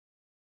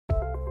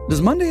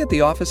Does Monday at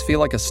the office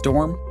feel like a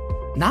storm?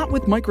 Not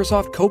with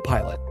Microsoft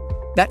Copilot.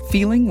 That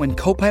feeling when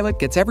Copilot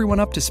gets everyone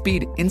up to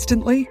speed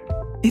instantly?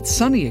 It's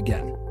sunny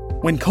again.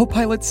 When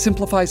Copilot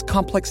simplifies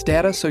complex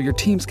data so your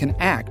teams can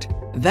act,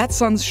 that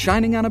sun's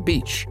shining on a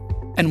beach.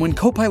 And when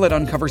Copilot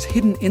uncovers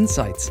hidden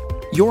insights,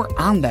 you're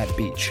on that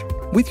beach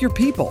with your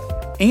people,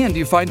 and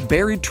you find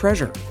buried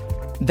treasure.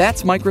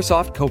 That's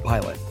Microsoft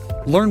Copilot.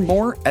 Learn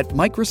more at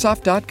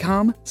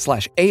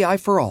Microsoft.com/AI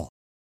for all.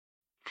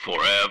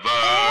 Forever.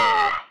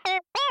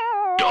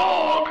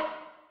 Dog.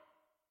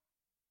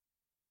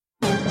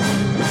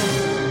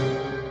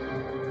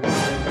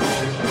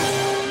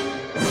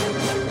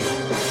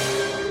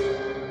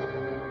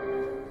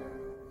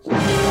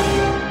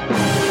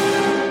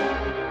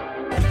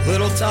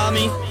 Little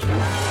Tommy, I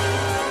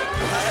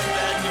have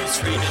bad news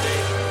for you today.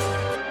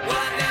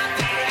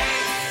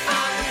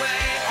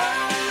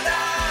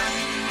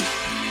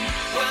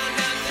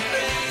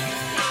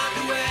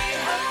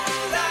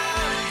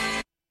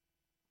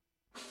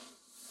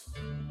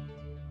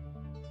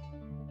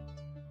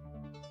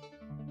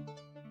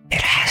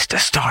 It has to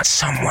start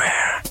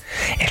somewhere.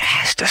 It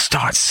has to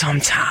start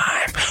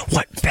sometime.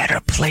 What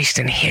better place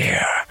than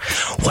here?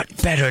 What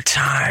better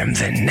time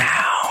than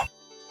now?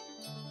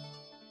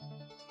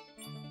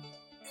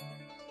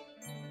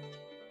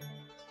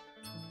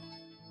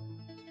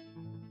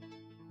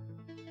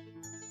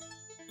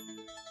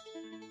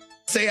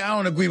 Say I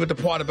don't agree with the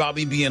part about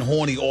me being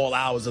horny all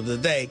hours of the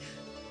day.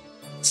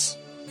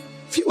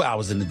 Few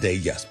hours in the day,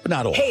 yes, but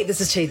not all. Hey,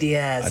 this is Che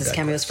Diaz. This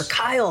cameo is for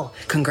Kyle.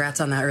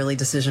 Congrats on that early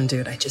decision,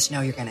 dude. I just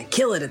know you're going to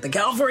kill it at the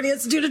California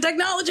Institute of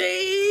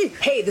Technology.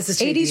 Hey, this is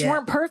Che Diaz. 80s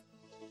weren't perfect.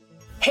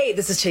 Hey,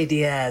 this is Che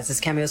Diaz. This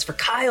cameo is for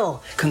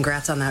Kyle.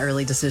 Congrats on that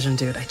early decision,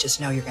 dude. I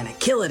just know you're going to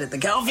kill it at the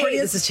California. Hey,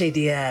 this is Che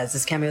Diaz.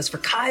 This cameo is for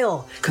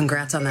Kyle.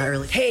 Congrats on that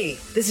early. Hey,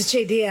 this is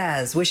Che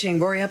Diaz. Wishing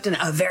Rory Upton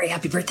a very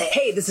happy birthday.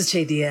 Hey, this is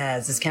Che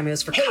Diaz. This cameo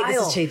is for Kyle.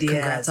 This is Che Diaz.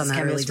 Congrats on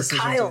that early decision,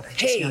 Kyle.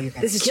 Hey,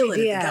 this is Che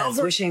Diaz.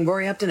 Wishing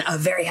Rory Upton a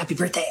very happy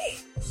birthday.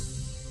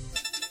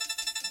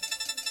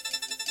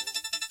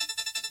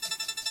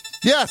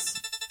 Yes.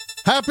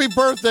 Happy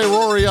birthday,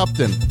 Rory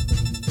Upton.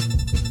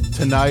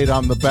 Tonight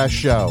on The Best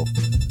Show,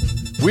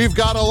 we've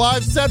got a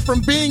live set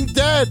from Being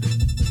Dead.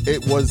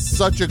 It was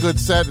such a good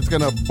set, it's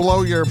going to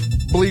blow your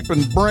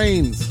bleeping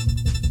brains.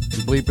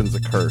 Bleeping's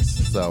a curse,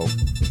 so.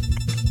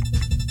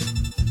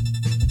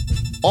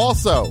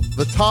 Also,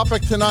 the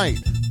topic tonight,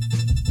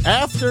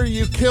 after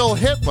you kill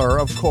Hitler,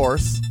 of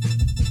course,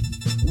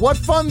 what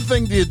fun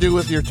thing do you do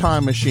with your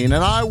time machine?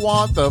 And I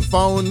want the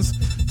phones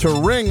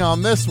to ring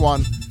on this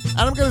one. And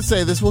I'm going to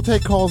say this, we'll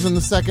take calls in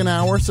the second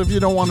hour, so if you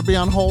don't want to be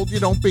on hold, you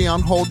don't be on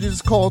hold. You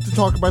just call to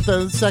talk about that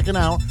in the second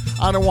hour.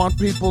 I don't want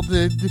people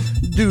to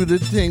do the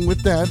thing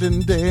with that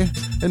and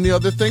the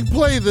other thing.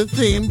 Play the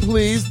theme,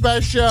 please.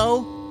 Best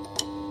show.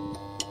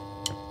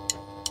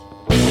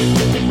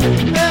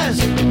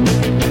 Best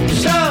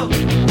show.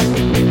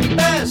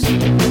 Best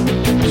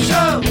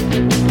show.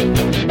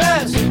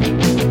 Best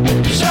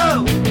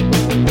show.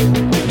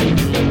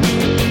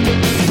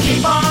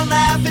 Keep on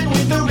laughing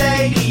with the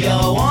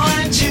radio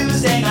on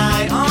Tuesday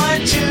night,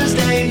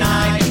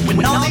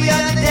 when all the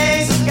other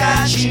days have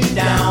got you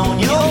down,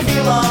 you'll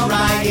feel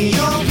alright,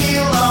 you'll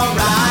feel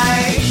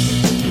alright.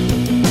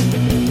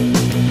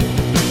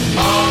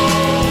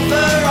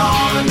 Over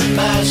on the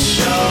best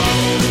show.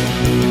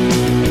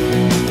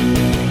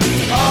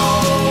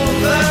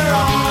 Over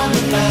on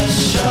the best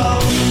show.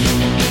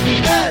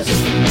 Best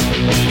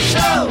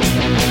show.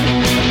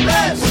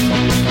 Best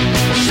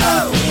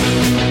show.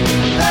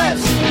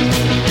 Best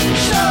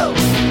show.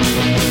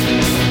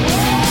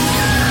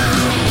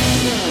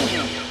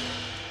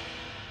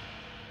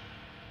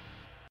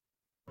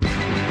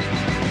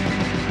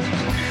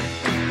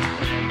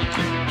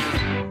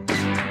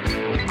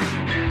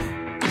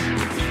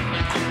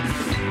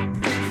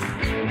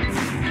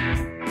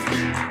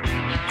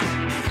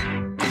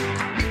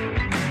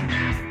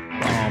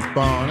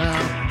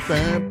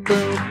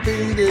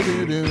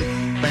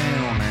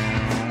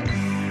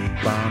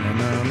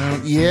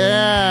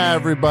 Yeah,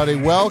 everybody,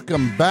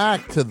 welcome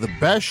back to The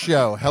Best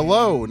Show.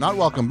 Hello, not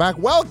welcome back,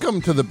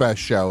 welcome to The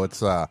Best Show.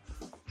 It's a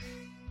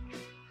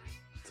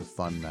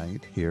fun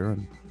night here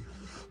in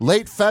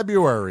late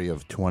February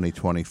of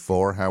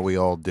 2024. How we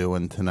all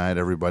doing tonight?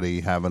 Everybody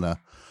having a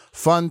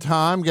fun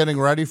time getting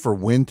ready for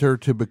winter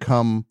to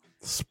become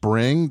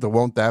spring?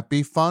 Won't that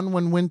be fun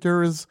when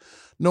winter is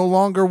no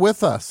longer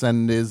with us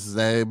and is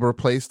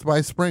replaced by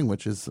spring,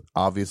 which is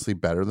obviously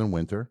better than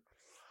winter.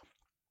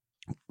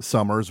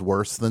 Summer's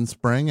worse than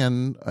spring,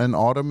 and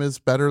autumn is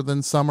better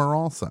than summer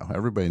also.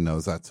 Everybody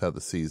knows that's how the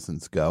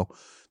seasons go.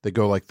 They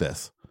go like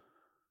this.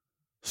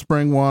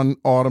 Spring 1,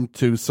 autumn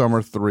 2,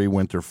 summer 3,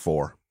 winter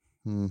 4.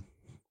 Am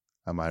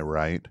I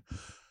right?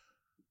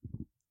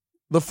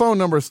 The phone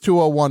number is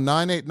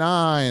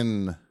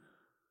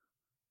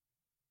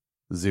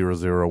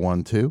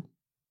 201-989-0012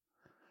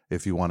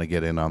 if you want to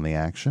get in on the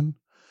action.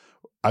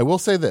 I will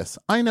say this.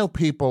 I know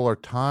people are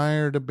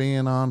tired of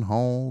being on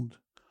hold,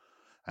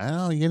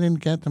 Oh, you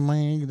didn't get to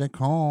the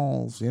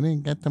calls. You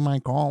didn't get to my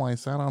call. I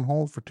sat on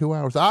hold for 2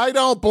 hours. I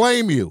don't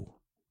blame you.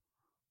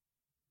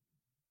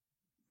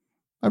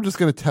 I'm just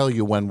going to tell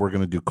you when we're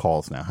going to do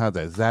calls now.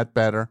 Is that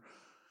better?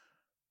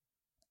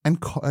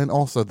 And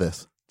also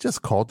this.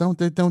 Just call. Don't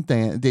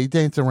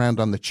dance around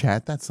on the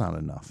chat. That's not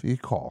enough. You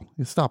call.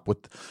 You stop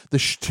with the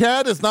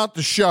chat is not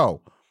the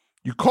show.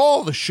 You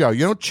call the show.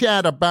 You don't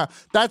chat about.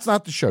 That's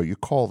not the show. You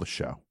call the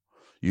show.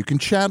 You can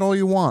chat all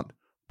you want,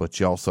 but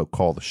you also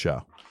call the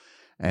show.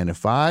 And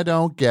if I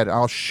don't get it,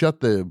 I'll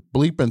shut the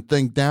bleeping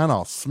thing down.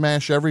 I'll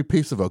smash every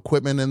piece of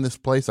equipment in this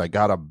place. I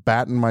got a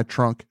bat in my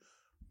trunk.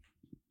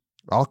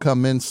 I'll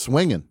come in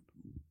swinging.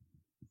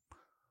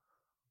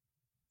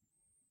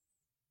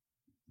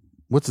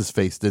 What's his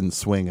face didn't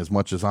swing as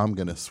much as I'm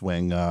going to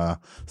swing.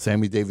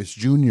 Sammy Davis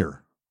Jr.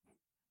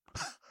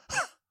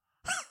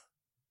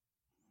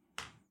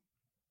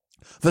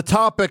 The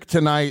topic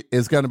tonight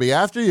is going to be,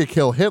 after you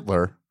kill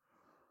Hitler,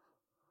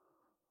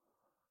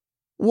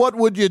 what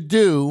would you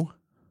do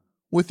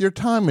with your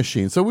time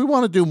machine? So we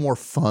want to do more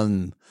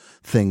fun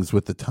things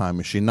with the time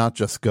machine, not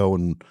just go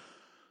and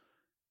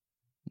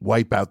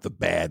wipe out the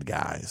bad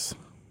guys.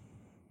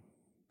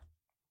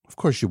 Of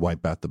course you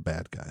wipe out the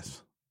bad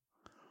guys.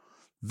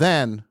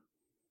 Then,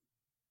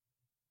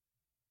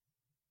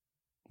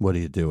 what do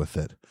you do with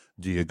it?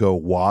 Do you go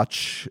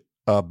watch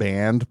a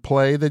band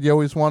play that you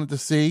always wanted to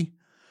see?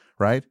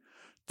 Right?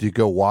 Do you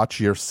go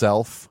watch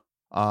yourself?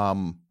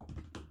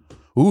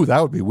 Ooh,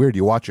 that would be weird.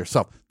 You watch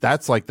yourself.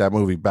 That's like that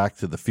movie Back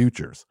to the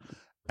Futures.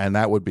 And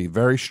that would be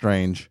very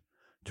strange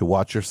to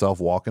watch yourself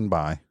walking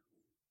by.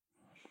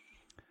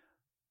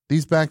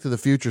 These Back to the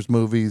Futures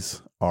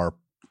movies are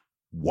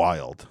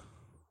wild.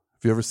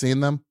 Have you ever seen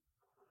them?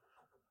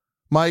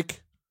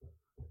 Mike,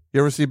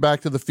 you ever see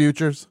Back to the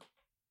Futures?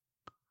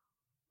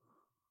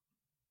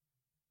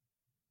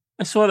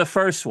 I saw the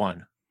first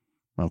one.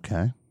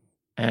 Okay.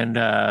 And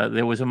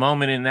there was a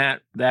moment in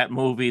that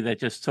movie that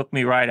just took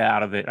me right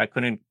out of it. I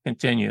couldn't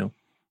continue.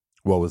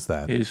 What was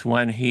that? Is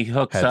when he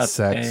hooks Had up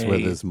sex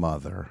with his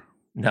mother.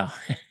 No.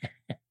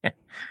 No,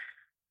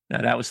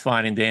 that was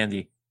fine and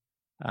dandy.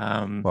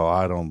 Well,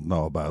 I don't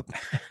know about.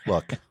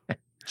 Look,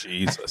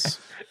 Jesus,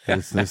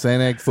 this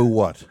ain't egg foo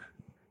what?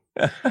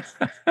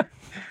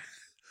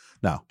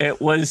 No,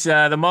 it was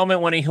the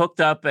moment when he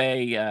hooked up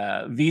a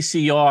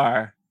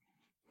VCR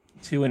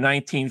to a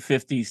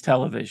 1950s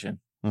television.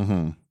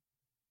 Mm-hmm.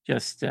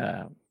 Just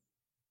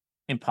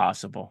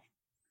impossible.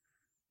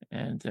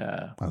 And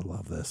I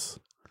love this.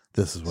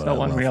 This is what so I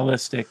love.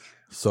 unrealistic.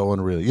 So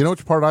unreal. You know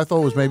which part I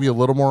thought was maybe a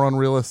little more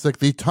unrealistic?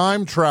 The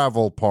time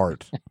travel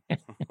part.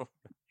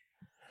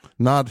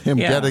 Not him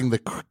getting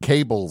the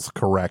cables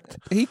correct.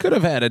 He could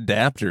have had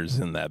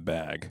adapters in that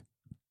bag.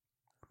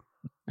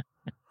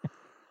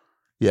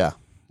 Yeah.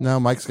 No,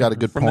 Mike's got a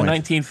good From point. the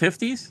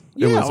 1950s?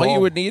 Yeah, all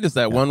you would need is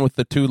that one with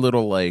the two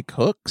little like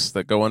hooks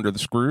that go under the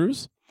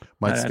screws.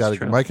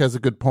 Mike has a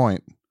good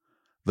point.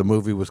 The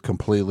movie was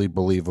completely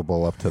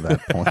believable up to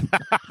that point.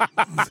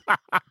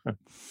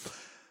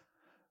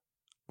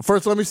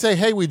 First, let me say,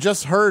 hey, we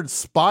just heard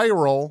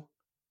Spiral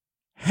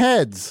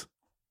Heads.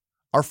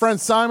 Our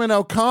friend Simon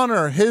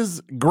O'Connor,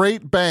 his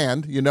great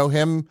band, you know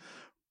him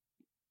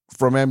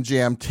from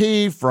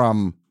MGMT,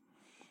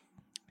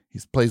 he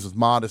plays with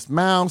Modest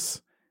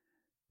Mouse.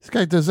 This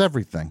guy does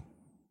everything.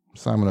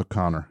 Simon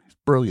O'Connor. He's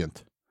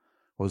brilliant.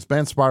 Well, his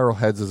band Spiral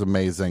Heads is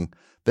amazing.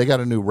 They got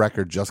a new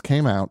record, just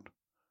came out.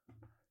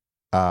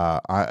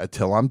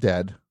 Till I'm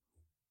Dead.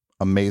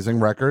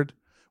 Amazing record.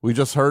 We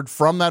just heard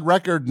from that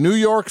record, New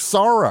York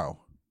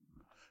Sorrow.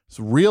 It's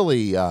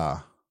really,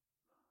 man,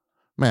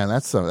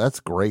 that's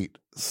great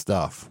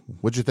stuff.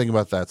 What'd you think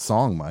about that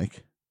song,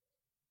 Mike?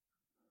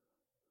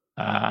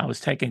 I was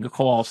taking a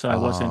call, so I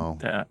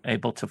wasn't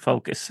able to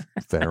focus.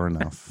 Fair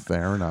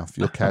enough.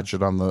 You'll catch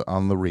it on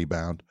the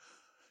rebound.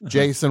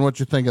 Jason, what'd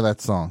you think of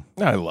that song?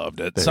 I loved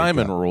it.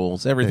 Simon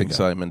rules. Everything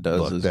Simon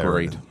does is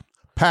great.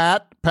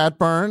 Pat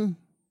Byrne.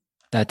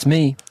 That's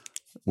me.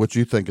 What'd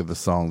you think of the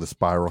song, the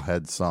Spiral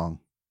Head song?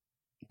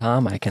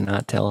 Tom, I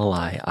cannot tell a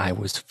lie. I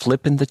was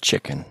flipping the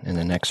chicken in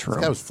the next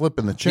room. I was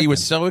flipping the chicken. He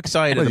was so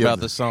excited about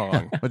the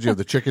song. Did you have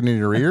the chicken in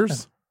your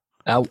ears?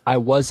 I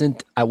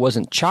wasn't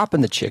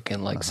chopping the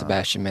chicken like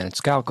Sebastian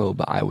Maniscalco,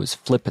 but I was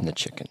flipping the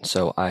chicken.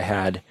 So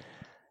I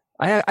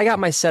got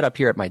my setup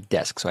here at my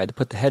desk, so I had to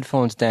put the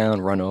headphones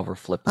down, run over,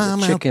 flip the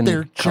chicken, out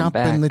there come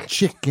chopping back. the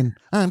chicken.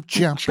 I'm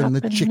chopping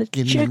the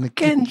chicken in the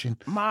kitchen.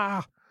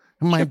 Ma,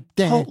 my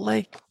dad,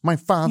 Chipotle. my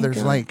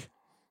father's like,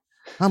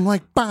 I'm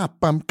like, Pop,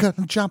 I'm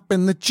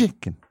chopping the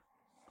chicken.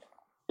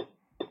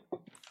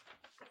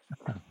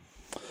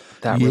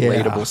 That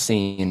relatable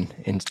scene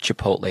in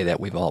Chipotle that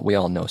we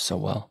all know so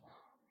well.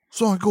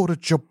 So I go to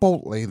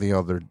Chipotle the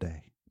other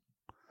day,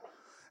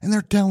 and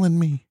they're telling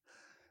me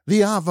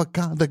the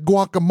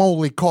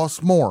guacamole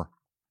costs more.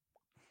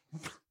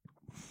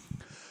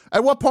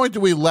 At what point do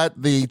we let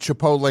the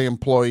Chipotle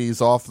employees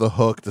off the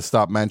hook to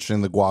stop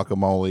mentioning the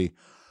guacamole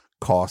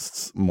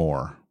costs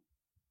more?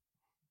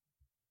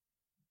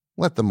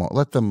 Let them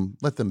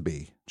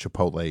be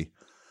Chipotle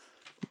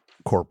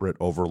corporate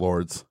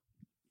overlords.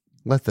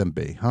 Let them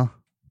be, huh?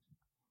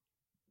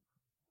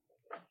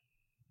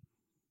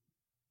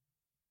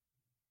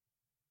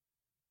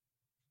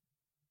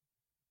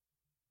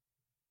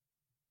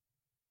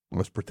 I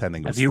was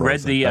pretending. Have you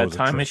read the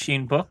Time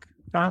Machine book,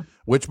 Tom?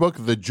 Which book?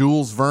 The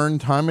Jules Verne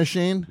Time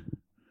Machine?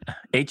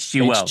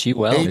 H.G. Wells. H.G.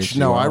 Wells.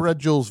 No, I read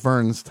Jules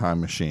Verne's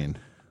Time Machine.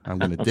 I'm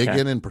going to dig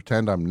in and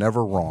pretend I'm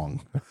never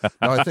wrong.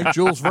 No, I think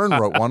Jules Verne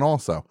wrote one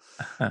also.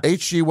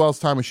 H.G. Wells'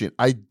 Time Machine.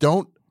 I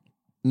don't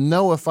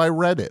know if I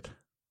read it.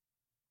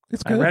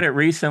 It's good. I read it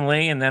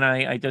recently, and then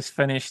I just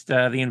finished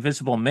The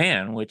Invisible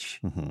Man,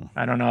 which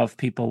I don't know if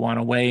people want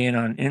to weigh in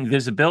on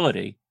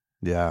invisibility.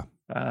 Yeah.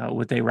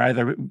 Would they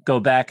rather go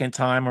back in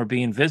time or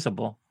be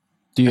invisible?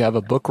 Do you have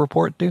a book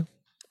report, dude?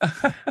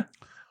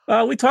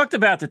 Well, we talked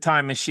about the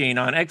Time Machine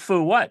on Egg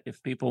Foo What,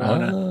 if people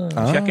want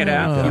to check it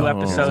out a few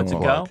episodes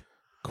ago.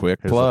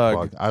 Quick Here's a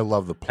plug. I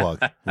love the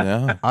plug.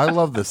 Yeah. I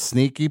love the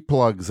sneaky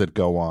plugs that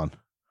go on.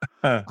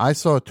 I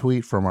saw a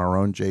tweet from our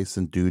own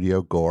Jason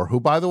Dudio Gore, who,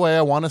 by the way,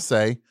 I want to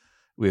say,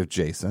 we have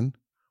Jason,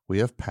 we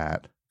have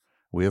Pat,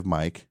 we have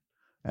Mike,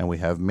 and we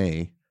have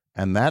me,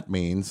 and that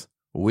means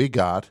we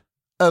got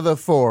the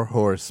 4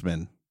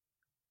 horsemen.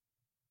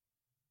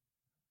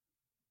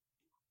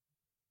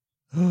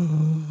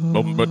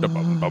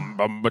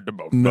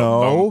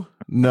 No,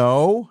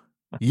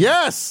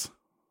 yes.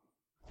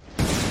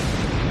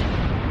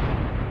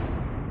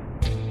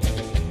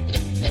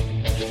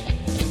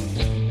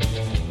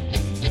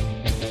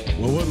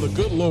 Well, when the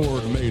good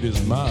Lord made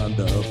his mind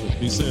up,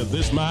 he said,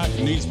 this mic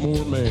needs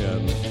more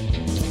men.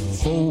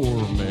 4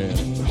 men.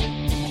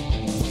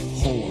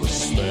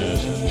 Horsemen.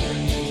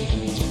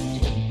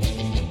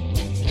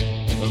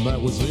 And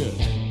that was it.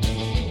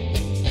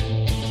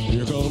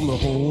 Here come the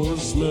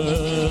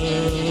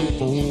horsemen,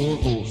 4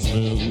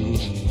 horsemen.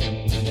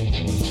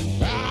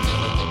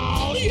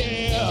 Oh,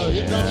 yeah,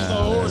 here comes the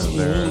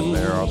horsemen.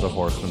 There are the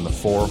horsemen, the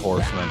 4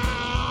 horsemen.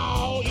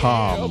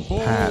 Tom,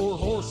 Pat,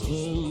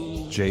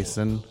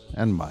 Jason,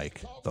 and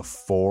Mike, the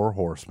 4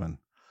 horsemen.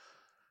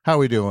 How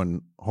we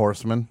doing,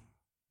 horsemen?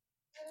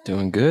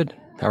 Doing good.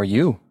 How are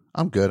you?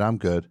 I'm good.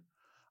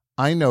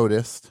 I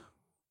noticed.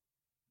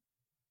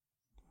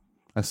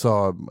 I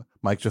saw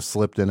Mike just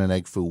slipped in an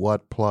Egg Foo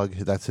What plug.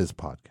 That's his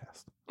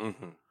podcast.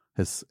 Mm-hmm.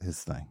 His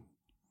thing.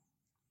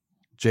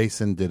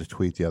 Jason did a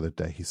tweet the other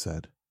day. He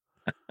said,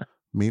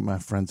 "Meet my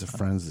friends of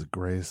friends is the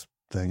greatest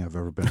thing I've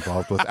ever been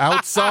involved with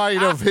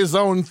outside of his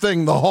own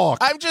thing, the Hawk."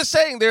 I'm just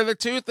saying they're the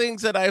 2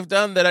 things that I've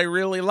done that I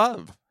really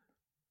love.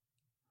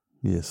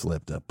 You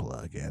slipped a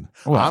plug in.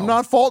 Well, I'm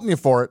not faulting you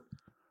for it.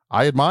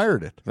 I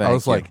admired it. I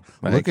was like,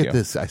 Thank look at you.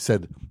 this. I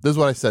said, this is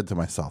what I said to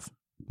myself.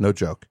 No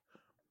joke.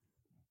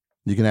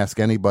 You can ask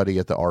anybody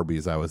at the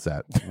Arby's I was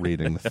at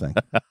reading the thing.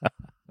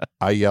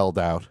 I yelled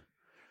out,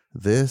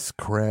 "This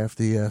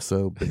crafty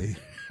SOB."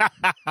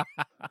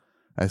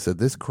 I said,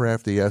 "This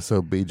crafty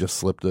SOB just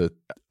slipped a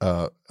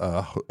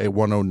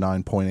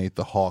 109.8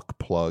 the Hawk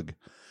plug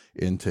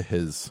into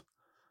his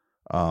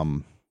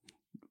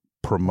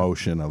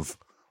promotion of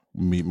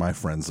Meet My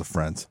Friends of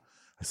Friends."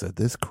 I said,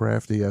 "This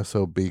crafty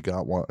SOB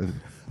got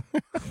one."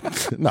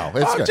 No,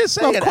 it's I'm good. just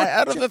saying, No, of course.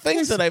 out of the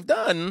things that I've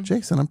done,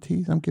 Jason, I'm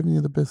teasing. I'm giving you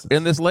the business.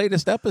 and this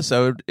latest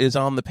episode is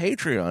on the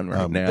Patreon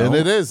right now. And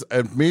it is.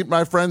 And Meet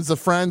My Friends of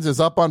Friends is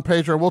up on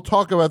Patreon. We'll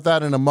talk about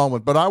that in a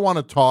moment. But I want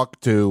to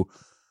talk to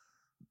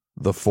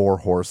the 4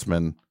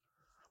 horsemen.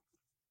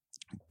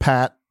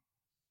 Pat,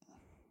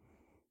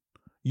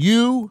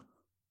 when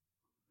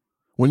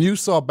you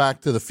saw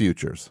Back to the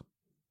Futures,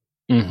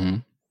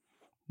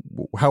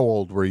 how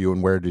old were you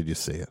and where did you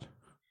see it?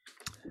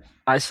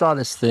 I saw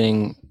this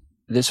thing.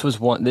 This was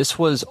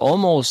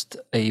almost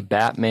a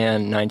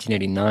Batman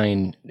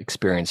 1989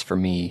 experience for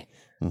me,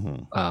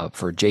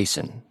 for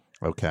Jason.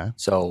 Okay.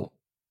 So,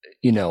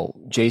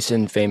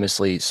 Jason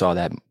famously saw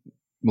that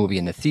movie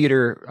in the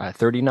theater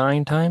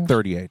 39 times?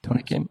 38 when it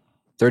times. came.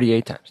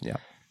 38 times. Yeah.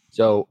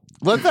 So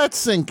let that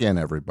sink in,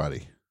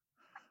 everybody.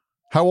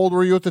 How old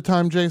were you at the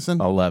time, Jason?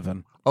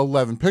 11.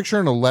 11. Picture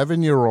an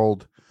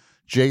 11-year-old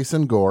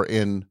Jason Gore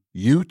in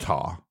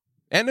Utah.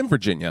 And in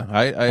Virginia.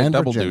 I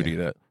double dutied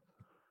it.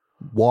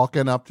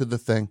 Walking up to the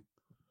thing.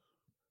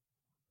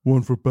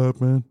 One for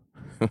Batman.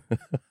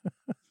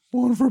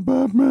 One for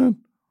Batman.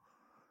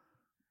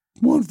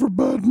 One for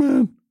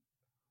Batman.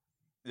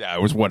 Yeah,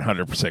 it was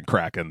 100%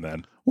 cracking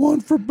then. One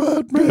for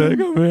Batman.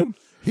 Hang on, man.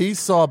 He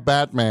saw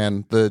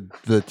Batman,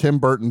 the Tim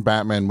Burton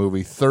Batman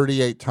movie,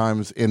 38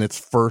 times in its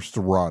first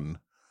run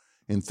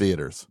in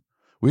theaters.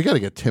 We got to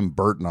get Tim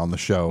Burton on the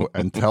show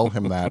and tell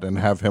him that and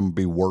have him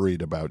be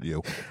worried about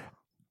you.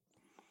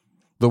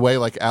 The way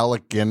like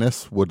Alec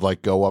Guinness would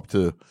like go up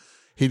to,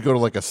 he'd go to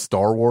like a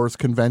Star Wars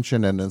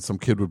convention and then some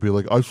kid would be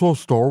like, "I saw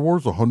Star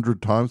Wars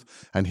 100 times.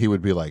 And he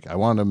would be like, "I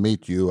want to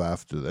meet you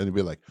after." And he'd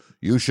be like,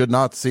 "You should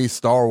not see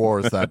Star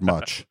Wars that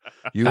much.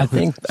 I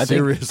think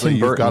Seriously,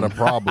 you've got a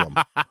problem."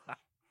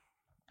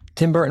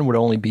 Tim Burton would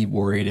only be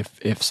worried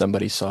if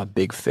somebody saw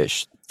Big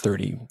Fish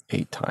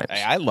 38 times.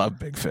 Hey, I love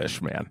Big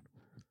Fish, man.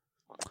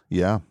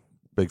 Yeah.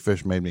 Big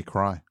Fish made me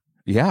cry.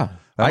 Yeah.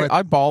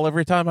 I bawl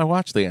every time I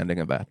watch the ending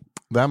of that.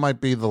 That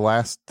might be the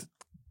last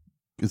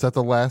Is that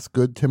the last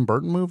good Tim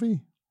Burton movie?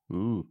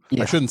 Ooh.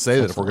 Yeah, I shouldn't say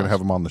that if we're going to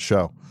have him on the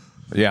show.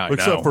 Yeah, I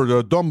Except know. for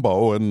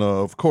Dumbo and,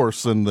 of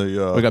course, in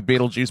the... we got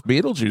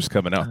Beetlejuice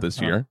coming out this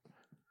year.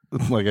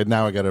 Like,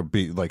 now I got to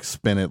be, like,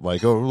 spin it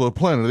like, oh, the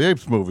Planet of the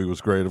Apes movie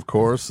was great, of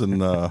course,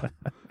 and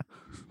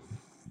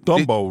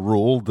Dumbo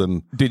ruled.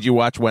 And did you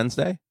watch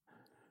Wednesday?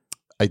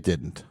 I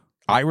didn't.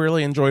 I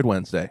really enjoyed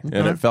Wednesday,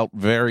 and it felt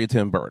very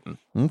Tim Burton.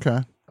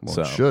 Okay. Well,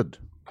 So. it should.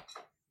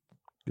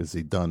 Because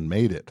he done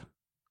made it.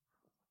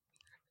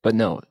 But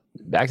no,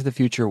 Back to the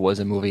Future was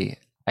a movie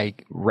I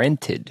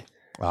rented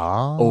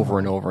over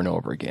and over and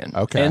over again.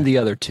 Okay. And the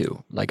other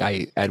two. Like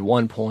I, at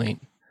one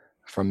point,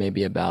 from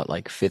maybe about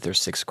like 5th or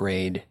 6th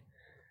grade,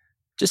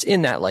 just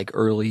in that like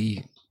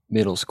early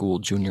middle school,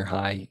 junior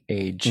high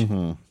age,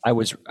 Mm-hmm. I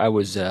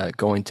was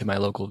going to my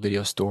local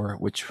video store,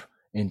 which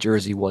in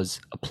Jersey was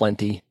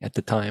aplenty at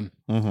the time.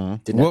 Mm-hmm.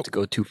 Didn't have to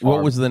go too far.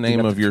 What was the Didn't name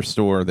have of to- your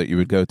store that you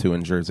would go to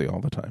in Jersey all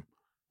the time?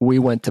 We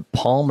went to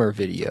Palmer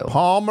Video.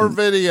 Palmer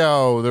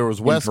Video. There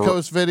was West Ver-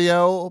 Coast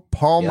Video,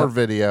 Palmer Yep.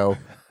 Video,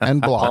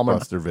 and Palmer.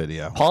 Blockbuster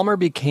Video. Palmer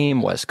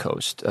became West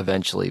Coast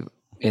eventually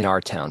in our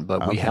town,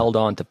 but we held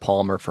on to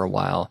Palmer for a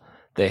while.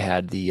 They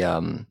had the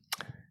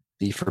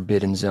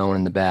forbidden zone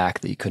in the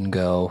back that you couldn't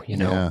go,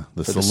 Yeah,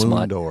 the for saloon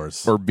smut.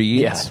 doors. For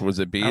beads? Yeah. Was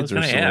it I beads was or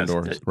gonna saloon ask,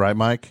 doors? Right,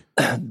 Mike?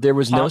 There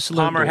was no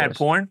saloon Palmer had doors.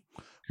 porn.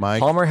 Mike?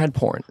 Palmer had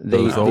porn.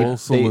 Those old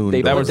saloon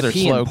they That put was the their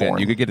P in slogan. porn.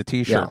 You could get a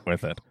T-shirt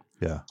with it.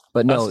 Yeah.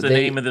 But no, What's the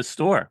name of the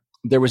store?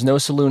 there was no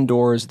saloon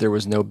doors. There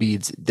was no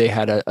beads. They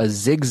had a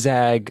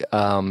zigzag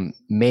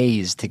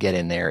maze to get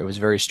in there. It was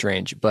very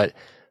strange. But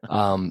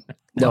no,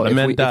 The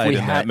men died in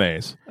had that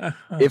maze.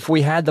 if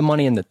we had the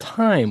money and the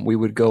time, we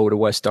would go to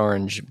West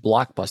Orange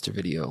Blockbuster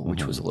Video,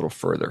 which was a little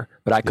further.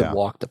 But I could Yeah.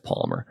 walk to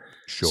Palmer.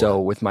 Sure.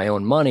 So with my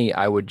own money,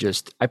 I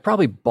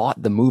probably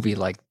bought the movie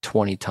like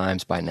 20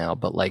 times by now,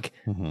 but like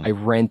I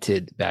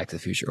rented Back to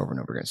the Future over and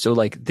over again. So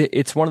like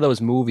it's one of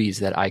those movies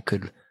that I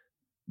could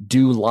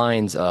do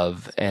lines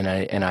of, and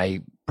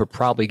I would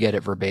probably get it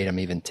verbatim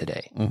even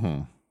today.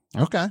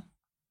 Mm-hmm. Okay.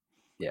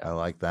 Yeah. I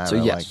like that.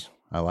 So yes.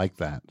 I like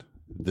that.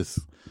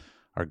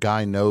 Our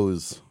guy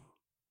knows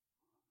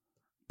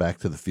Back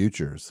to the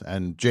Futures.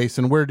 And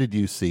Jason, where did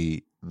you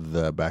see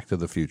the Back to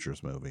the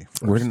Futures movie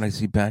first? Where did I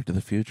see Back to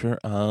the Future?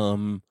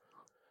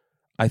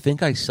 I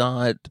think I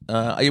saw it.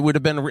 I would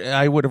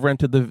have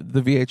rented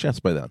the VHS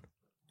by then.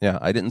 Yeah,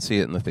 I didn't see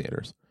it in the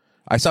theaters.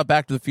 I saw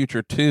Back to the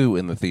Future 2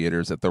 in the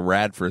theaters at the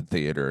Radford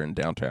Theater in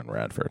downtown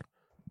Radford.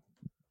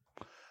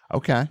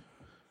 Okay.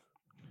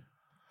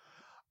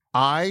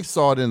 I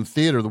saw it in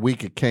theater the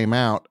week it came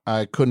out.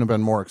 I couldn't have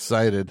been more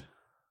excited.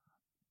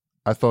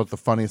 I thought the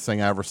funniest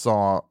thing I ever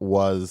saw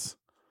was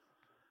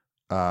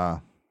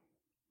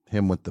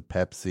him with the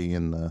Pepsi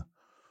and the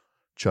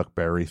Chuck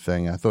Berry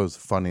thing. I thought it was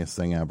the funniest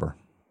thing ever.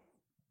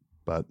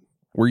 But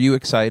were you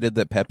excited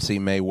that Pepsi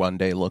may one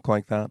day look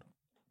like that?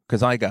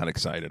 Because I got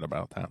excited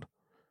about that.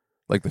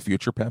 Like the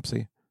future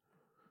Pepsi.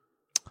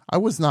 I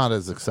was not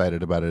as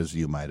excited about it as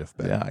you might have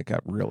been. Yeah, I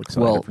got real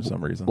excited for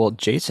some reason. Well,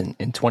 Jason,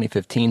 in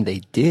 2015,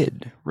 they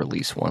did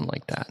release one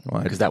like that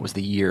because that was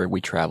the year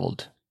we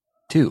traveled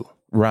to.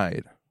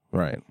 Right.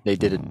 They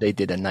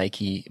did a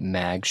Nike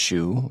mag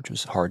shoe, which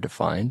was hard to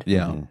find.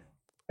 Yeah.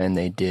 And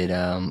they did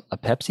a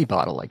Pepsi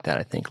bottle like that,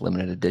 I think,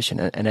 limited edition.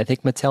 And I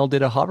think Mattel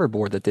did a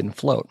hoverboard that didn't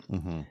float.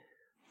 Mm-hmm.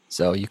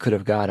 So you could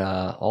have got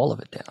all of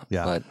it down.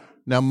 Yeah. But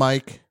now,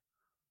 Mike,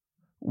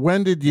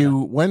 when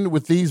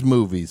with these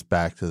movies,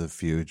 Back to the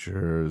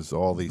Futures,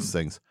 all these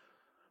things,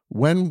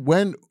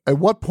 at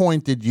what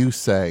point did you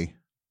say,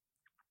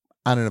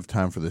 I don't have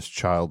time for this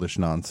childish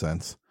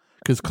nonsense?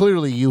 Because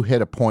clearly you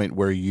hit a point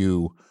where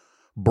you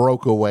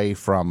broke away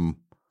from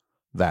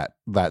that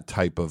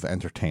type of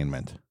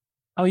entertainment.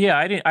 Oh yeah,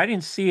 I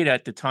didn't see it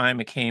at the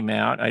time it came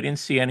out. I didn't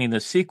see any of the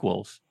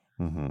sequels.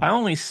 Mm-hmm. I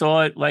only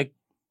saw it like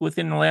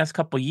within the last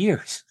couple of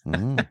years.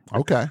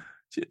 Okay.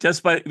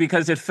 Just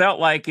because it felt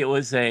like it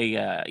was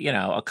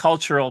a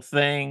cultural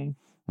thing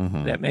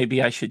that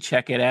maybe I should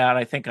check it out.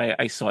 I think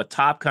I saw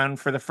Top Gun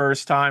for the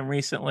first time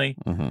recently.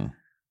 Mm-hmm.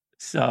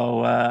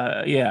 So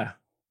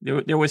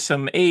there was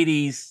some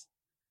 80s,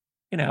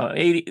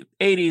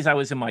 80s. I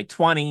was in my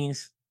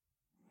 20s.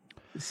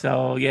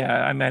 So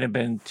yeah, I might have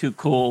been too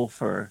cool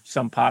for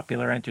some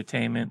popular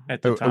entertainment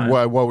at the time.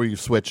 What were you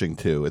switching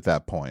to at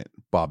that point?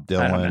 Bob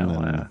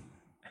Dylan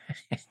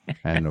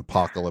and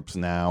Apocalypse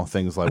Now,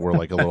 things like were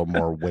like a little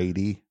more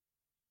weighty.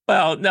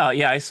 Well, no,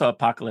 yeah, I saw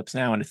Apocalypse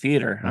Now in the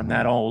theater. I'm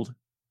that old,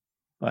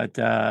 but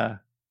okay.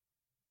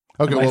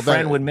 my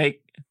friend would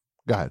make.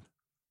 Go ahead.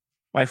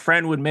 My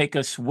friend would make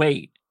us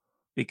wait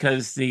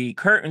because the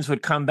curtains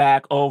would come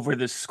back over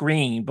the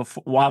screen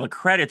while the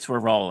credits were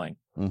rolling.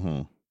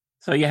 Mm-hmm.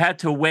 So you had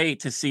to wait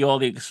to see all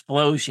the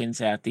explosions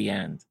at the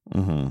end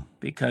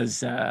because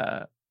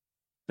the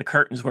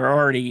curtains were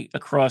already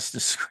across the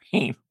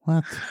screen.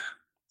 What?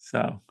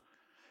 So,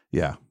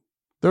 yeah,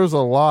 there was a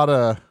lot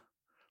of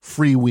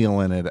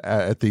freewheeling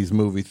at these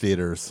movie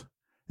theaters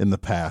in the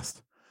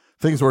past.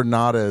 Things were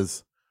not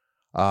as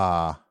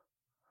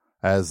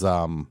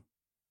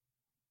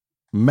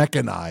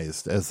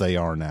mechanized as they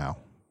are now.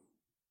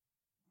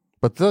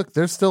 But look,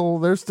 there's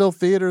still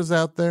theaters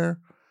out there.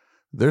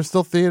 There's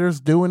still theaters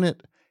doing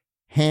it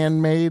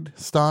handmade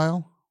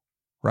style,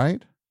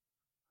 right?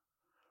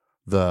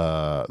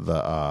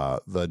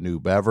 The New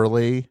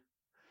Beverly.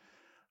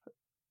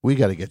 We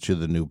got to get you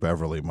the New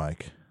Beverly,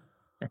 Mike.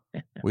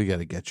 We got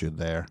to get you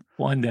there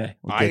one day.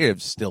 I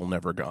have still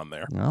never gone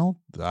there. No,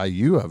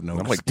 you have no.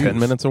 I'm excuse. like 10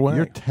 minutes away.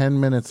 You're 10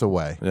 minutes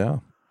away. Yeah,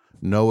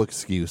 no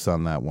excuse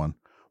on that one.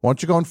 Why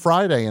don't you go on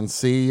Friday and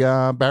see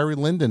Barry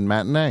Lyndon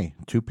matinee,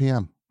 2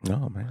 p.m.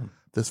 Oh man,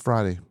 this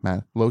Friday,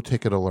 Matt. Low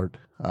ticket alert.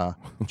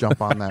 Jump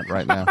on that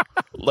right now.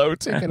 Low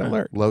ticket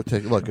alert. Low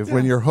ticket. Look,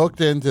 when you're hooked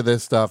into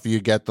this stuff,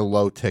 you get the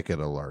low ticket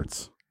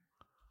alerts.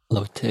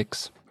 Low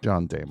ticks.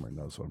 John Damer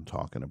knows what I'm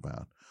talking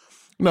about.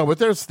 No, but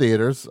there's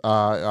theaters.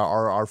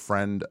 Our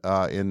friend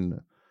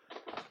in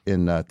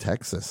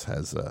Texas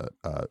has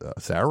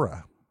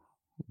Sarah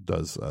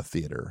does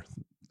theater,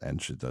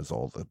 and she does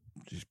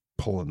she's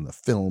pulling the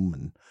film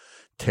and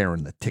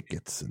tearing the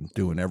tickets and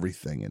doing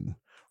everything and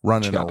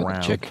running Chopping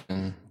around.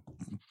 Chicken.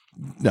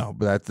 No,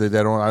 but they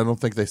don't. I don't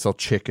think they sell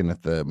chicken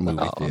at the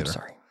movie theater. I'm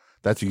sorry.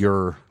 That's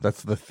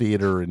the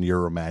theater in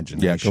your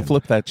imagination. Yeah, go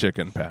flip that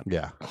chicken, Pat.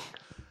 Yeah.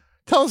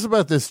 Tell us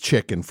about this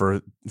chicken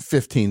for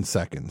 15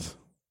 seconds.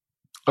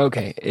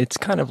 Okay, I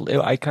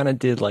kind of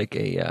did like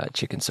a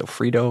chicken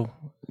sofrito.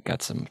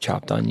 Got some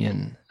chopped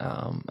onion.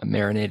 I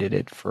marinated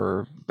it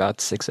for about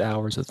 6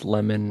 hours with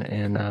lemon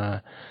and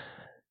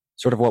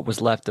sort of what was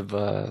left of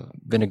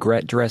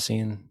vinaigrette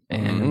dressing,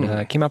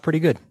 and came out pretty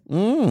good.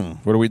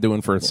 Mm. What are we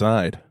doing for a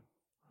side?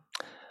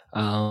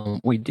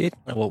 We did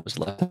what was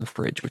left in the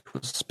fridge, which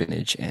was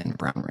spinach and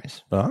brown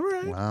rice. All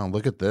right. Wow,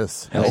 look at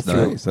this. Healthy,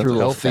 nice. That's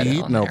healthy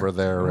eating over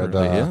there at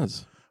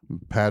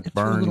Pat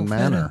Byrne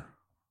Manor.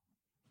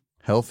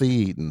 Healthy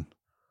eating.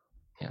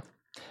 Yeah.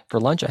 For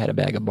lunch, I had a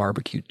bag of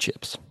barbecued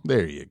chips.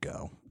 There you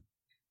go.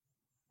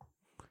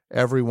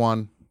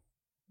 Everyone,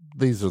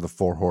 these are the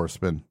Four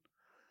Horsemen.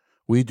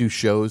 We do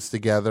shows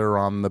together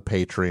on the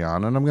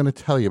Patreon, and I'm going to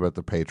tell you about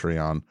the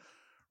Patreon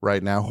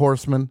right now.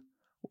 Horsemen,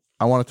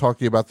 I want to talk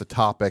to you about the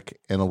topic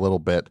in a little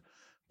bit,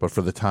 but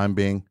for the time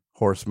being,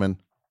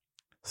 Horsemen,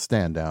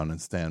 stand down and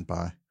stand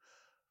by.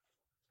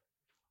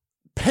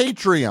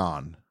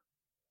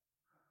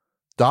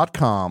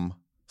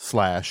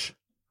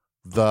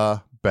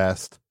 Patreon.com/The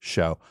Best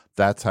Show.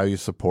 That's how you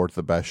support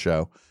The Best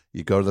Show.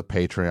 You go to the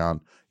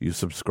Patreon, you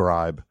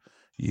subscribe,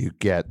 you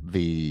get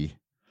the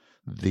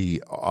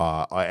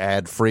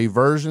ad-free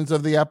versions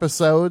of the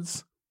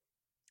episodes.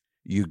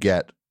 You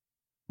get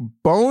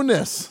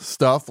bonus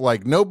stuff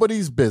like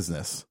nobody's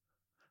business.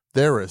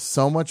 There is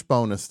so much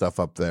bonus stuff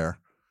up there.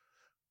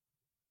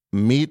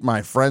 Meet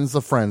My Friends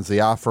the Friends, the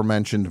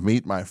aforementioned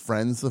Meet My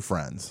Friends the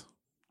Friends.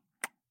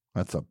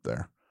 That's up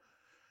there.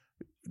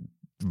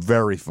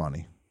 Very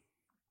funny.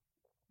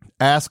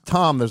 Ask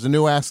Tom. There's a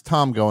new Ask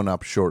Tom going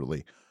up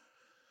shortly.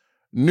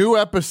 New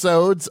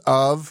episodes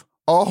of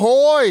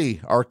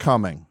Ahoy are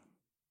coming.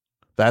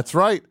 That's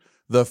right.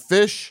 The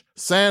Fish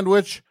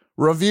Sandwich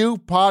Review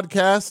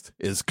Podcast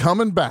is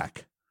coming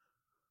back.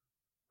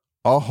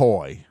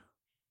 Ahoy.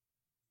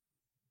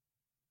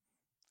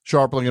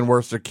 Sharpling and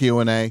Worcester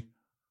Q&A.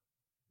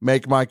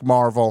 Make Mike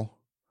Marvel.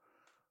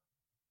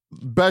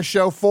 Best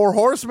Show 4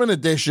 Horsemen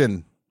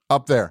edition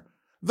up there.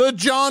 The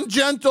John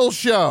Gentle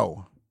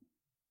Show.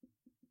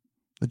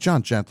 The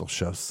John Gentle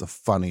Show is the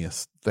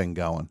funniest thing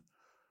going.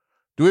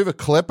 Do we have a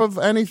clip of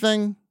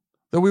anything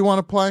that we want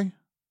to play?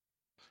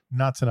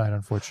 Not tonight,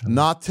 unfortunately.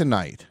 Not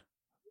tonight.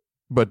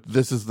 But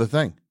this is the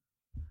thing.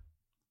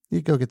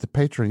 You go get the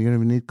Patreon. You don't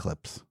even need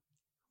clips.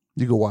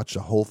 You go watch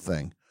the whole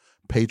thing.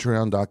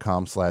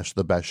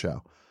 Patreon.com/The Best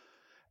Show.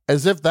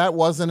 As if that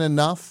wasn't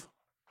enough.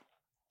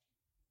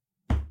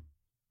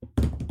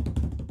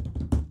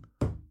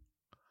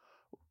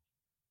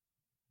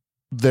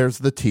 There's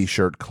the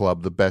T-shirt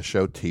club, the Best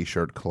Show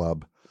T-shirt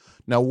club.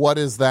 Now, what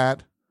is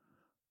that?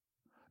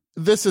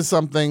 This is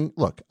something,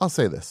 look, I'll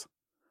say this.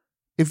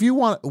 If you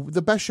want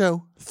the Best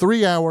Show,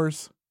 3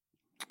 hours,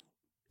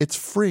 it's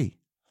free.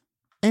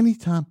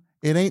 Anytime.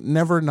 It ain't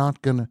never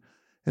gonna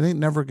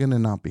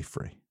not be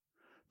free.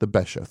 The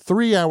Best Show.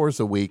 3 hours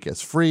a week,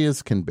 as free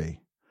as can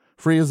be.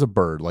 Free as a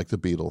bird, like the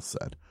Beatles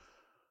said.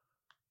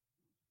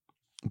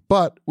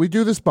 But we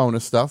do this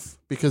bonus stuff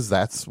because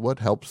that's what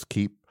helps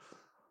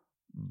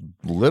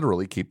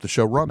literally keep the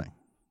show running.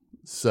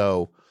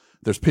 So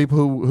there's people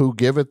who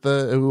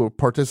who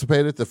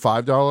participate at the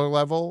 $5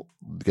 level,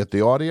 get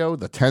the audio,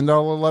 the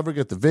 $10 level,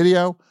 get the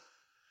video.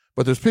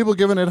 But there's people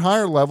giving it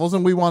higher levels,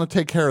 and we want to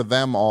take care of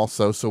them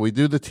also. So we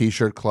do the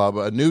T-shirt club,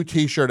 a new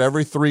T-shirt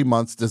every 3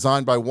 months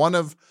designed by one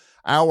of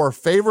our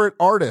favorite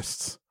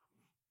artists.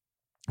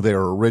 They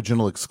are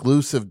original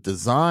exclusive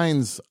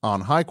designs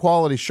on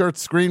high-quality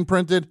shirts, screen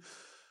printed.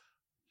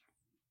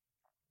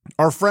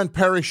 Our friend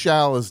Perry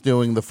Schall is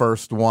doing the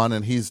first one,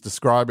 and he's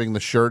describing the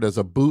shirt as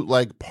a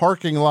bootleg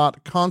parking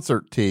lot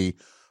concert tee,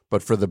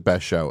 but for the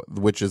Best Show,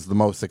 which is the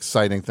most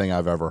exciting thing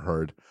I've ever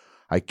heard.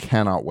 I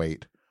cannot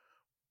wait.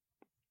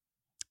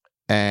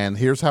 And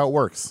here's how it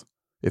works.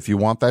 If you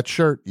want that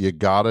shirt, you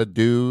gotta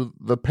do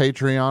the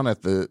Patreon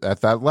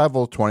at that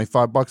level,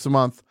 $25 a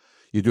month.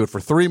 You do it for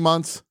 3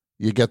 months,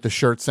 you get the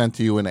shirt sent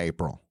to you in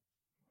April.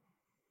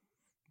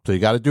 So you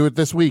got to do it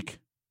this week,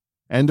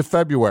 end of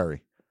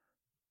February.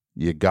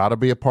 You got to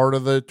be a part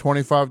of the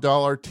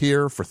 $25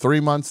 tier for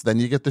 3 months. Then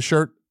you get the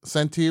shirt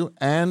sent to you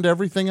and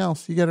everything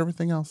else. You get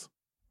everything else.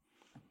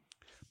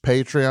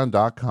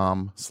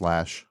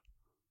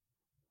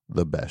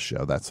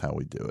 Patreon.com/thebestshow. That's how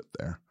we do it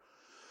there.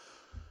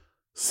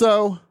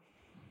 So,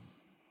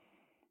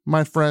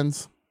 my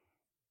friends,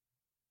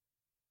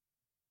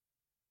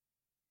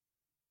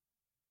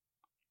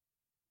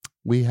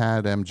 we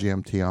had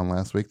MGMT on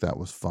last week. That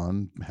was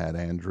fun. Had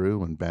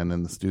Andrew and Ben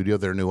in the studio.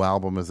 Their new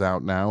album is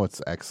out now.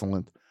 It's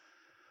excellent.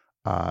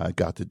 I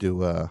got to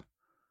do a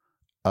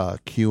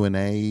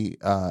Q&A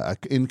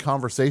in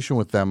conversation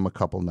with them a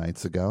couple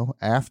nights ago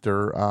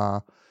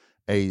after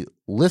a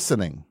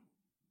listening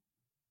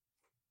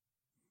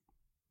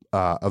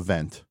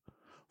event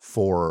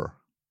for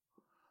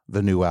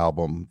the new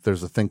album.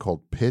 There's a thing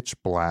called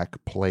Pitch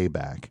Black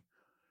Playback.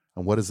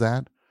 And what is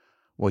that?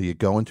 Well, you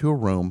go into a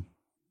room.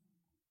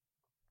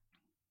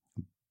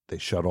 They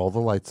shut all the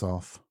lights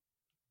off.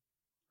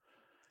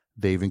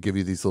 They even give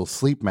you these little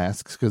sleep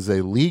masks because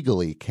they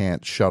legally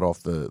can't shut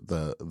off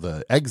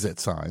the exit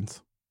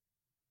signs.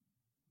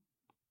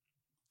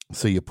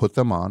 So you put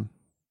them on,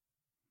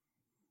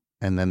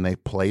 and then they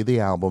play the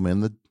album in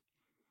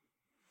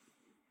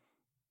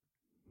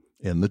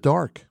the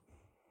dark.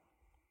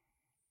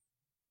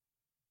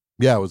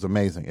 Yeah, it was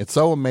amazing. It's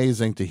so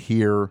amazing to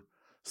hear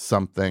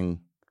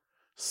something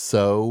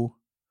so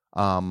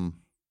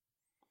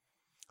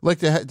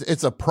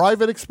it's a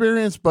private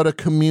experience, but a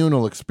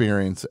communal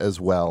experience as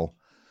well.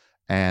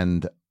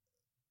 And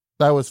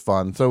that was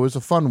fun. So it was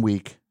a fun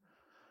week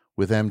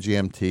with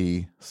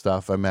MGMT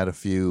stuff. I met a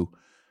few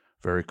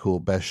very cool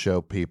Best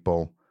Show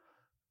people.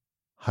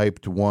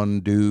 Hyped one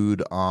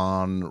dude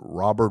on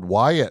Robert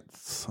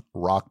Wyatt's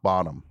Rock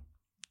Bottom.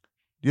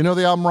 Do you know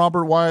the album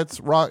Robert Wyatt's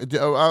Rock?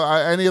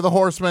 Any of the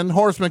Horsemen?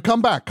 Horsemen,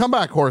 come back,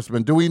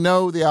 Horsemen. Do we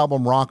know the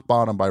album Rock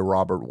Bottom by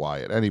Robert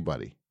Wyatt?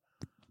 Anybody?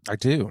 I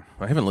do.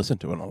 I haven't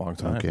listened to it in a long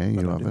time. Okay,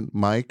 you haven't.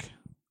 Mike?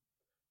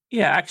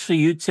 Yeah, actually,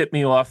 you tipped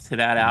me off to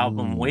that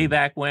album way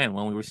back when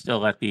we were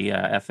still at the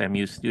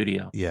FMU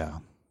studio. Yeah.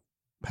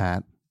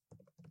 Pat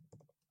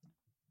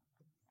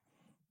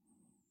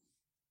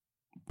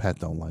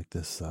don't like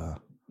this.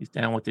 He's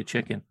down with the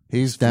chicken.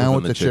 He's down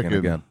with the chicken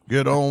again.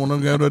 Get on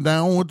and get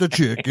down with the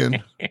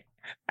chicken.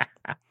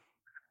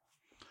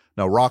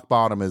 No, Rock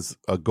Bottom is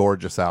a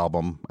gorgeous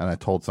album, and I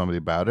told somebody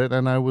about it,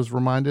 and I was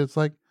reminded, it's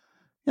like,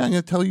 yeah, I'm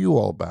going to tell you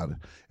all about it.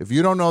 If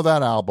you don't know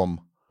that album,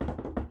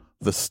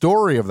 the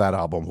story of that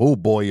album, oh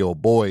boy,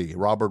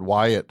 Robert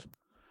Wyatt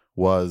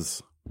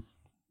was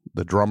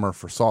the drummer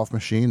for Soft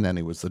Machine, then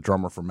he was the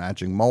drummer for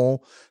Magic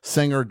Mole,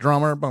 singer,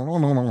 drummer,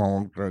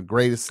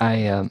 greatest,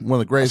 one of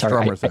the greatest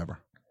drummers ever.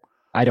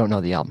 I don't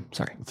know the album,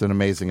 sorry. It's an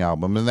amazing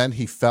album. And then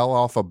he fell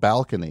off a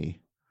balcony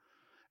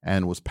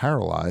and was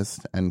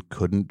paralyzed and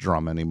couldn't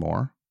drum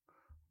anymore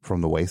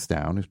from the waist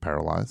down. He was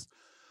paralyzed.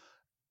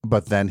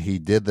 But then he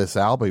did this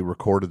album. He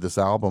recorded this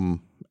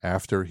album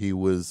after he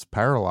was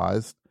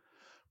paralyzed,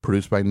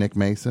 produced by Nick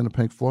Mason of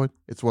Pink Floyd.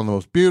 It's one of the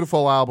most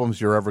beautiful albums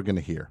you're ever going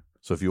to hear.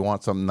 So if you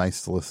want something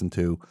nice to listen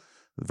to,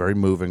 a very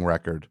moving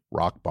record,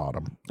 Rock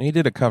Bottom. He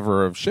did a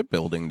cover of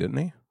Shipbuilding, didn't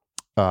he?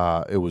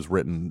 It was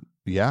written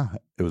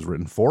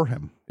for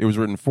him. It was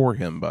written for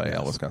him by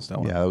Alice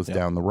Costello. Yeah, that was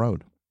down the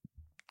road.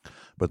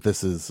 But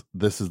this is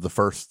the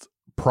first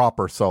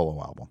proper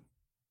solo album.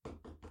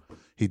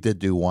 He did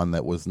do one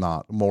that was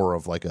not more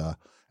of like a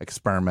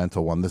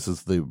experimental one. This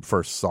is the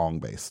first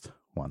song-based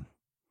one.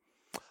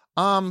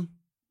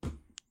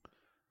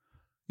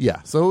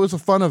 Yeah, so it was a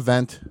fun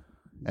event.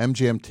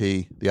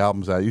 MGMT, the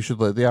album's out.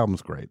 The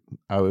album's great.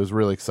 It was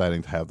really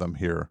exciting to have them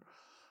here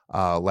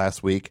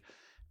last week.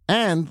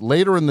 And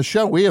later in the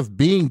show, we have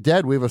Being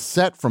Dead. We have a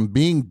set from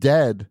Being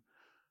Dead.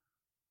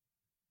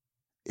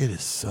 It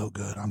is so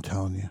good, I'm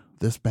telling you.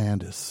 This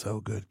band is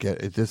so good.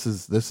 This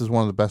is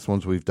one of the best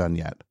ones we've done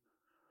yet.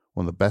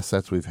 One of the best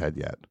sets we've had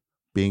yet.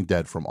 Being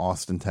Dead from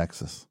Austin,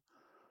 Texas.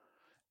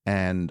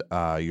 And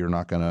you're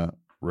not going to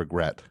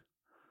regret.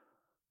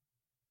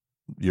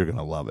 You're going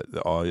to love it.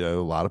 A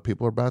lot of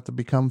people are about to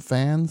become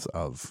fans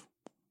of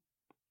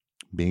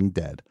Being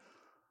Dead.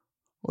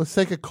 Let's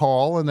take a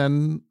call, and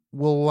then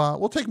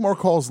we'll take more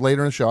calls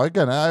later in the show.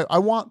 Again,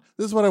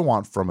 this is what I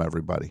want from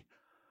everybody.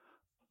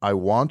 I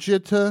want you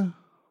to...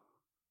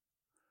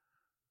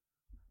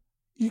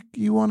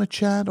 You want to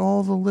chat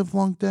all the live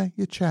long day?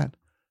 You chat.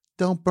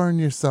 Don't burn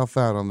yourself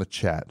out on the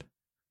chat.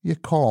 You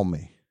call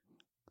me.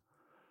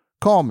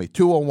 Call me,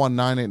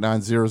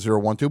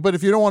 201-989-0012. But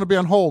if you don't want to be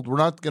on hold, we're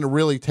not going to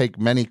really take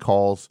many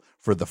calls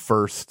for the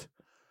first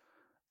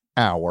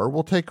hour.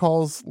 We'll take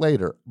calls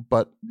later.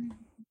 But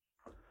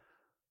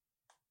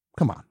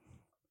come on.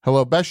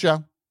 Hello, Best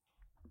Show.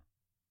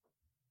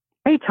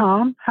 Hey,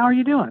 Tom. How are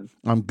you doing?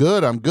 I'm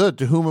good.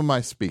 To whom am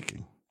I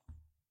speaking?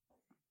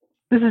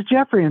 This is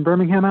Jeffrey in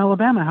Birmingham,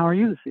 Alabama. How are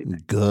you this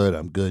evening? Good.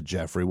 I'm good,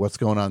 Jeffrey. What's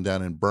going on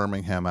down in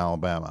Birmingham,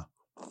 Alabama?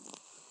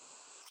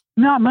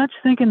 Not much.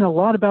 Thinking a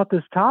lot about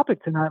this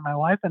topic tonight. My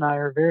wife and I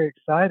are very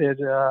excited.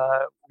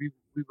 We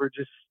were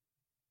just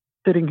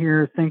sitting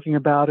here thinking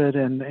about it,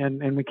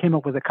 and we came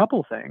up with a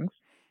couple things.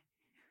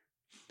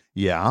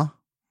 Yeah.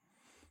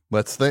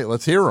 Let's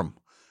hear them.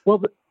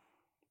 Well,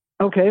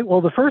 okay.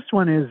 Well, the first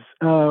one is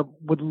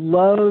would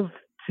love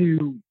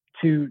to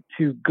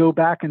go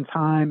back in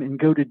time and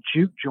go to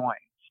juke joints.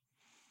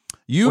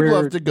 You'd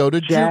love to go to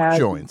juke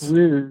joints.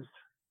 Blues.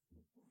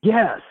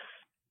 Yes.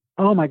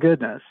 Oh my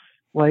goodness.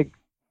 Like,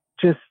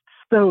 just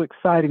so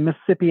exciting.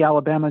 Mississippi,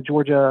 Alabama,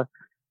 Georgia,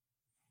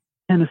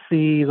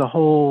 Tennessee, the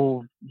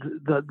whole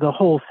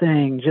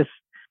thing.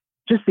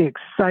 Just the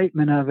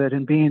excitement of it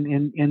and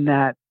being in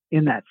that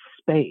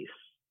space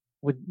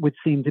would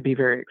seem to be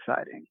very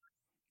exciting.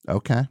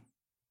 Okay.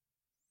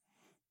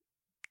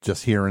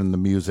 Just hearing the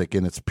music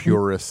in its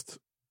purest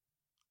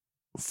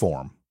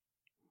form.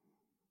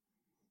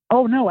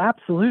 Oh no,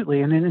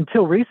 absolutely. And then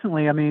until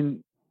recently, I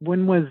mean,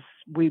 when was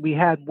we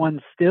had one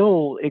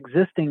still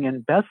existing in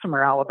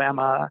Bessemer,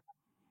 Alabama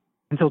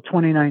until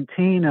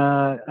 2019.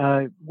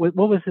 What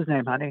was his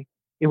name, honey?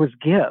 It was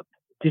Gip.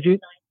 Do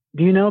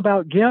you know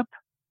about Gip?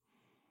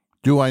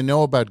 Do I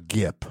know about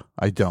Gip?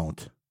 I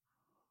don't.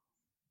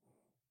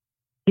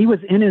 He was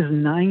in his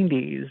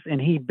 90s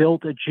and he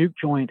built a juke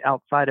joint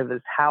outside of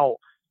his house.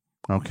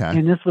 Okay.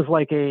 And this was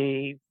like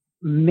a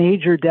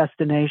major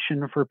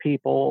destination for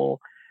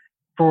people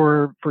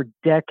for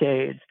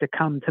decades to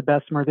come to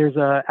Bessemer. There's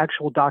a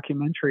actual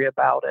documentary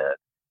about it,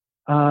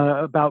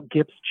 about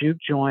Gip's juke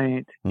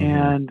joint. Mm-hmm.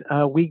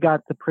 And we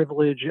got the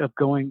privilege of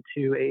going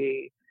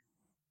to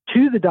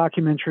the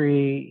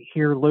documentary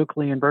here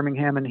locally in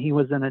Birmingham, and he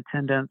was in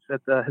attendance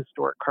at the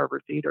historic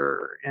Carver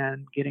Theater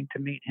and getting to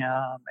meet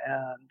him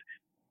and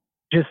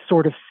just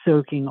sort of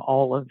soaking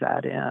all of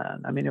that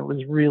in. I mean, it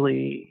was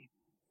really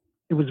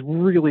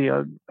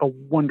a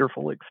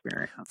wonderful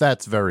experience.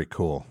 That's very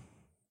cool.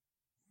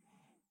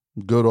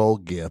 Good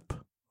old Gip,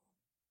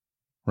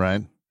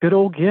 right? Good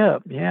old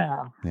Gip,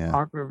 yeah.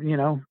 Yeah.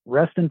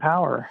 Rest in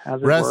power, as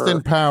it Rest were.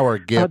 in power,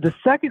 Gip. The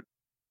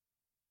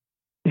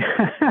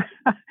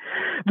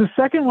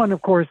second one,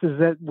 of course, is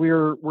that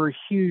we're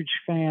huge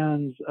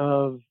fans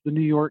of the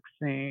New York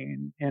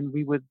scene, and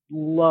we would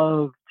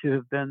love to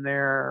have been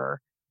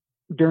there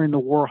during the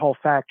Warhol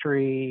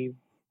Factory,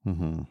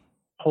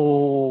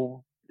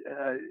 whole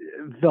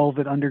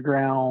Velvet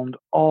Underground,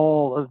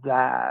 all of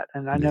that.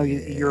 And I know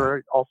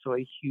you're also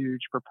a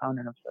huge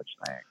proponent of such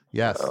things.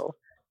 Yes. So.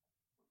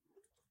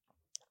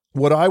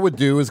 What I would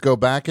do is go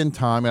back in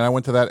time, and I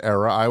went to that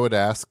era. I would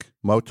ask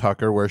Mo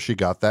Tucker where she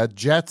got that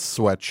Jets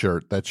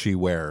sweatshirt that she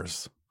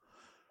wears,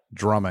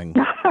 drumming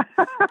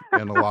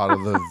in a lot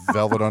of the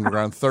Velvet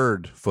Underground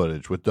third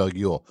footage with Doug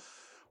Yule.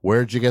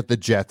 Where'd you get the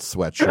Jets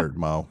sweatshirt,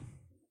 Mo?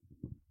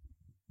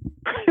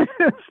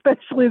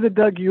 Especially the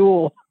Doug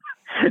Yule.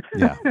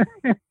 Yeah.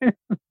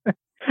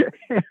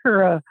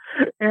 era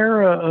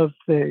of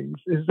things.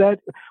 Is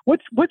that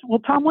well,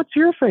 Tom, what's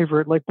your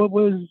favorite? Like, what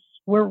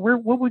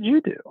would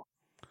you do?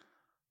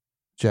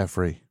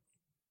 Jeffrey,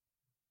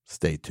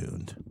 stay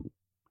tuned.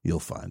 You'll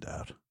find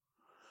out.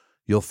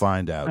 You'll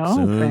find out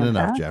soon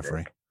enough,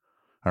 Jeffrey.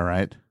 All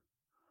right.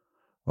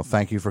 Well,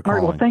 thank you for calling.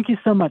 All right, well, thank you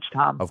so much,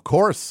 Tom. Of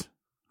course.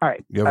 All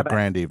right. You have a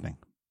grand evening.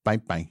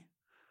 Bye.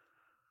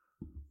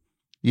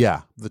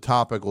 Yeah, the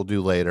topic we'll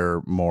do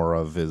later more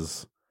of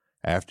is,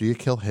 after you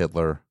kill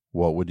Hitler,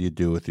 what would you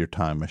do with your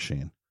time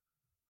machine?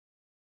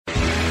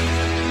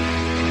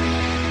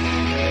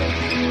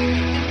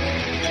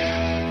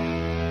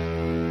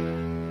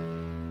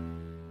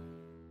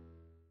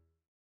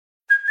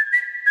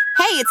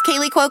 Hey, it's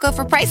Kaylee Cuoco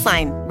for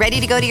Priceline.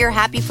 Ready to go to your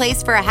happy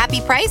place for a happy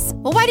price?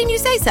 Well, why didn't you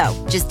say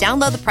so? Just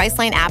download the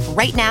Priceline app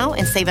right now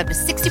and save up to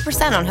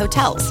 60% on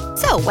hotels.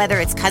 So whether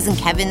it's Cousin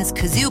Kevin's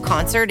Kazoo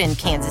Concert in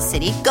Kansas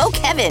City, go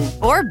Kevin,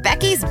 or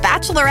Becky's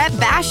Bachelorette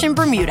Bash in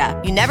Bermuda,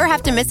 you never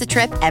have to miss a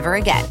trip ever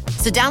again.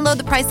 So download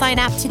the Priceline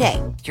app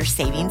today. Your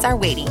savings are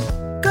waiting.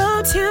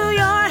 Go to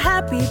your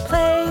happy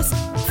place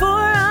for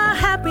a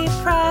happy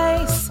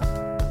price.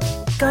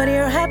 Go to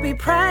your happy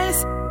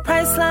price,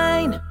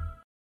 Priceline.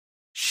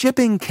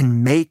 Shipping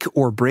can make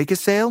or break a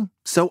sale,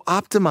 so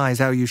optimize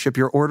how you ship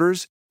your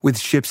orders with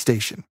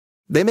ShipStation.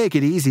 They make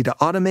it easy to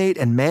automate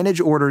and manage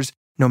orders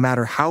no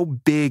matter how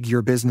big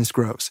your business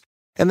grows.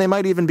 And they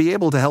might even be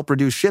able to help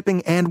reduce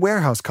shipping and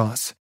warehouse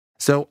costs.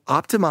 So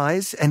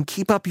optimize and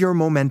keep up your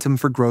momentum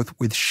for growth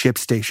with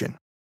ShipStation.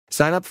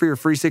 Sign up for your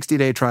free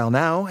 60-day trial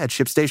now at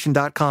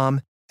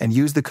ShipStation.com and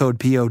use the code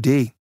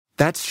POD.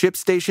 That's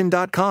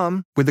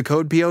ShipStation.com with the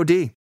code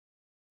POD.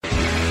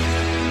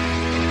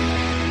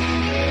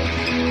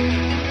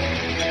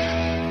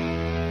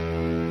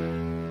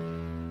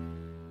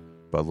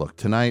 But look,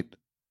 tonight,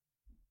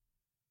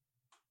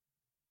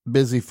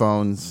 busy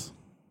phones,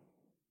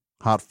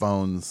 hot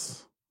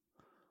phones,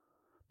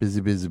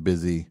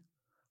 busy.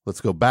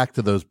 Let's go back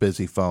to those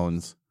busy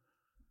phones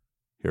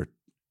here,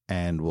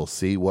 and we'll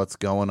see what's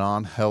going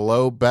on.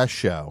 Hello, Best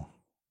Show.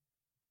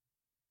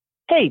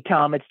 Hey,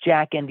 Tom, it's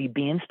Jack Andy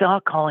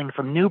Bienstock calling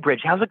from Newbridge.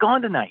 How's it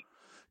going tonight?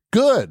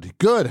 Good,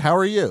 good. How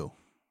are you?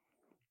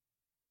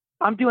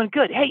 I'm doing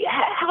good. Hey,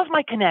 how's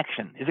my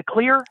connection? Is it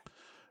clear?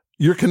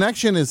 Your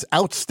connection is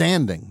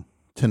outstanding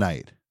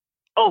tonight.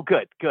 Oh,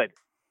 good.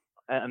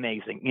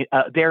 Amazing.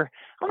 I don't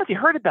know if you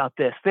heard about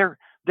this.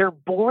 They're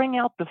boring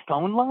out the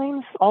phone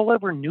lines all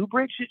over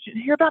Newbridge. Did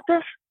you hear about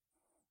this?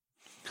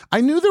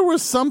 I knew there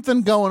was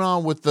something going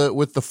on with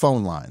the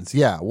phone lines.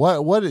 Yeah.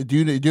 What do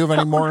you have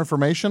any more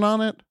information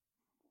on it?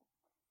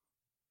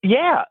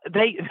 Yeah,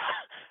 they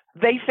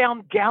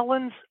found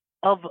gallons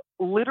of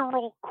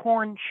literal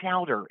corn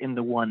chowder in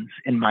the ones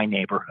in my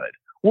neighborhood.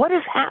 What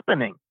is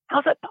happening?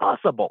 How's that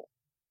possible?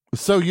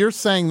 So you're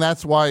saying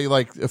that's why,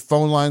 like,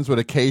 phone lines would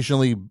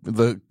occasionally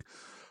the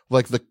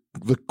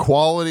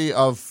quality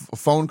of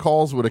phone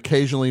calls would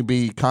occasionally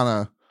be kind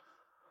of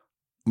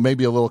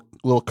maybe a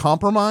little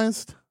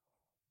compromised?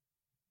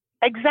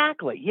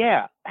 Exactly.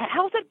 Yeah.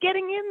 How's that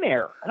getting in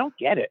there? I don't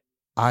get it.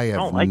 I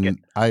don't like it.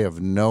 I have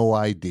no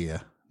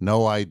idea.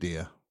 No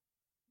idea.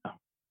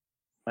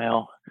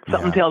 Well,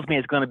 something tells me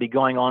it's going to be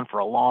going on for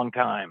a long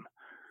time.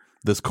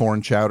 This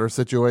corn chowder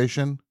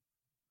situation?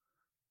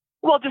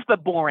 Well, just the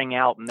boring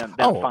out and them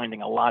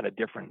finding a lot of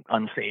different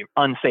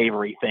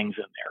unsavory things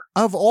in there.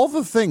 Of all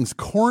the things,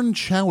 corn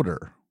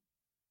chowder.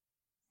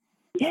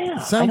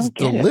 Yeah. It sounds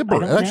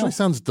deliberate. It actually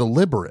sounds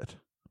deliberate.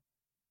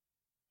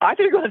 I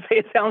think you're going to say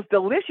it sounds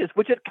delicious,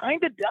 which it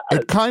kind of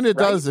does. It kind of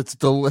right? does. It's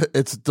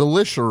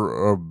delicious.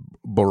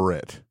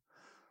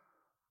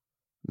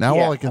 Now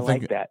all I can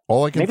think. That.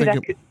 All I can Maybe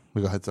think.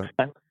 Go ahead, sir.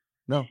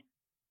 No.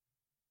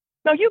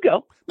 No, you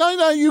go.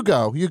 No, you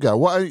go. You go.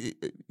 Well,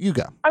 you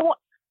go.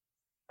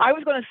 I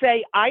was going to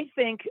say, I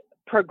think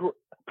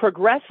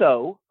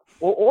Progresso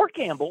or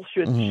Campbell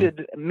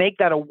should make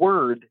that a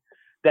word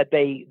that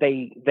they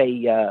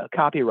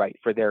copyright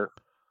for to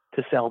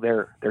sell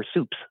their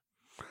soups.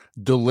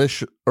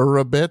 Delish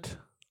a bit.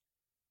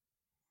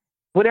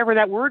 Whatever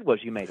that word was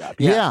you made up.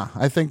 Yeah,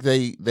 I think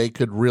they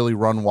could really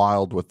run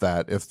wild with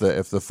that if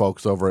the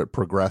folks over at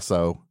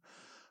Progresso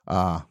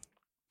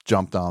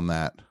jumped on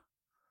that.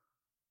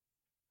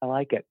 I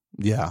like it.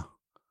 Yeah.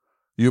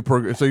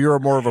 So you're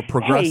more of a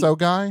Progresso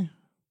guy?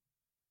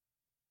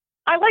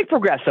 I like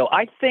Progresso.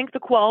 I think the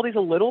quality's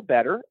a little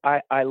better.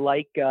 I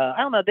like I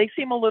don't know, they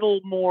seem a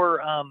little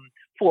more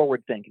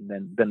forward thinking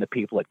than the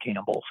people at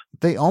Campbell's.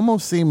 They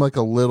almost seem like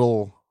a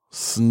little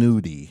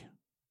snooty.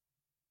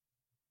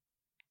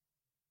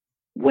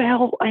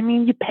 Well, I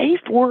mean, you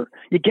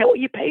get what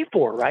you pay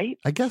for, right?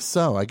 I guess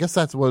so. I guess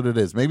that's what it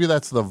is. Maybe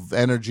that's the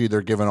energy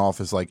they're giving off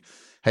is like,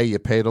 hey, you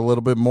paid a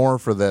little bit more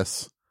for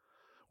this.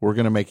 We're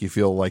going to make you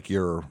feel like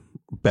you're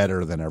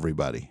better than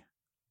everybody.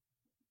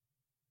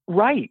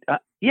 Right.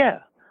 Yeah.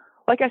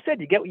 Like I said,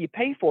 you get what you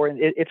pay for. And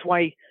it's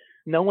why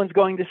no one's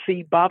going to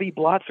see Bobby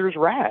Blotzer's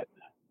Rat.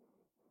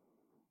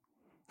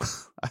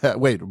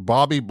 Wait,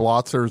 Bobby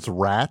Blotzer's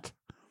Rat?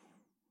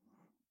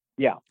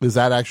 Yeah. Is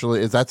that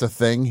a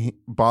thing?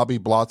 Bobby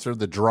Blotzer,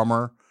 the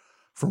drummer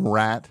from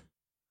Rat,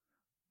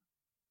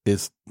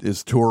 is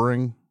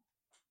touring?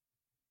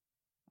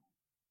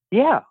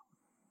 Yeah.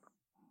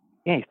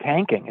 Yeah, he's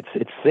tanking.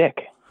 It's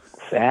sick.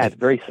 Sad.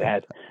 Very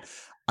sad.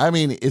 I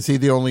mean, is he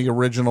the only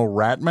original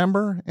Rat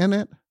member in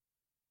it?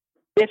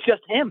 It's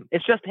just him.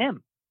 It's just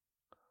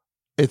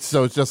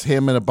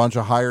him and a bunch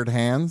of hired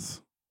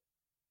hands?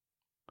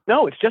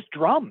 No, it's just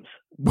drums.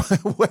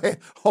 Wait,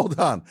 hold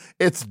on.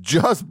 It's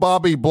just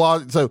Bobby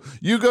Blotzer. So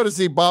you go to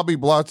see Bobby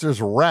Blotzer's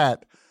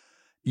Rat,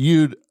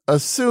 you'd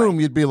assume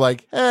you'd be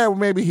like, well,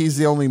 maybe he's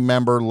the only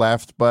member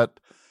left, but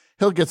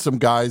he'll get some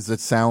guys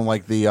that sound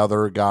like the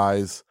other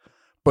guys.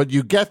 But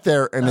you get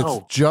there and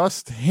it's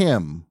just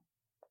him.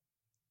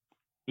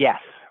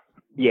 Yes.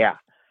 Yeah.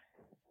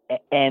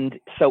 And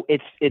so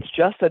it's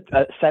just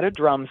a set of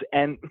drums.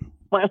 And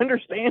my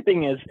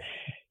understanding is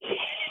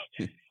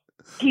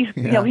he's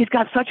he's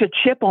got such a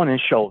chip on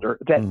his shoulder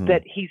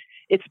that he's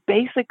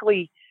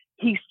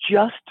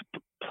just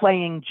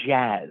playing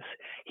jazz.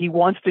 He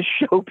wants to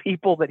show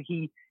people that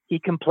he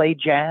can play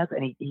jazz,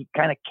 and he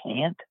kind of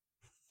can't.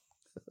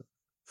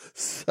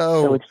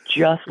 So it's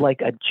just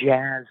like a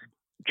jazz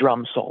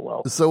drum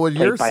solo. So what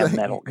you're saying,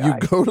 you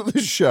go to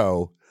the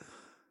show.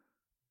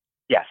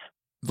 Yes.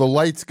 The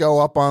lights go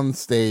up on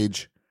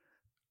stage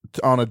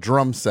on a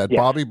drum set. Yes.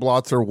 Bobby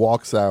Blotzer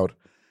walks out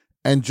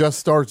and just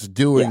starts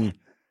doing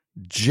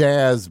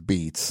jazz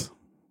beats.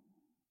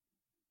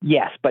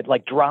 Yes, but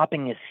like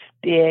dropping his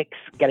sticks,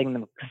 getting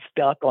them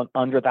stuck on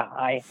under the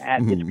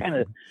hi-hat. It's kind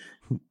of,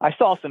 I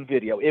saw some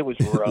video. It was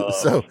rough.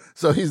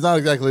 So he's not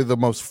exactly the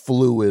most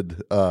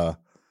fluid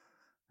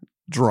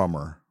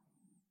drummer.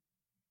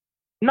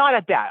 Not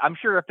at that. I'm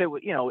sure if it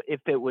was,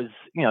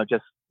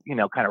 just,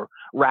 kind of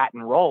rat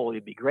and roll,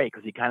 it'd be great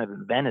because he kind of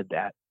invented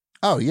that.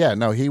 Oh yeah,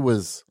 no,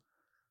 it's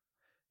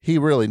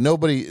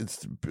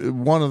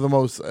one of the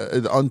most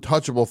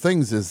untouchable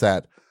things is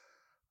that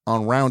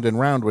on Round and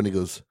Round when he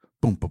goes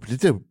boom, boom, boom,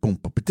 boom,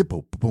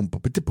 boom, boom,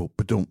 boom,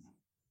 boom.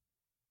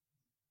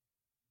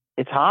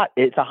 It's hot.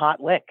 It's a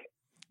hot lick.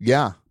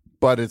 Yeah,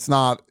 but it's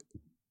not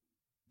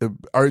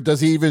Or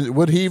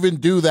would he even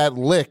do that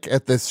lick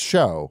at this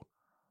show?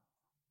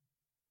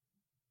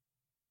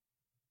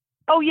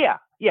 Oh yeah.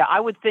 Yeah, I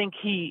would think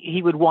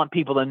he would want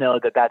people to know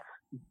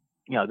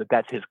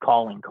that's his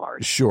calling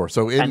card. Sure.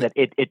 So and that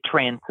it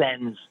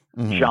transcends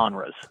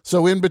genres.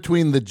 So in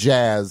between the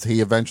jazz, he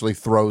eventually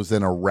throws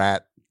in a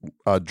rat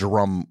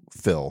drum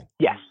fill.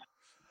 Yes.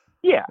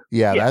 Yeah.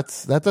 Yeah,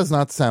 that does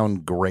not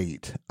sound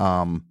great.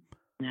 No.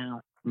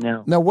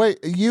 No, wait,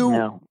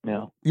 No.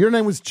 Your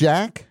name was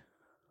Jack?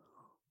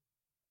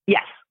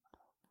 Yes.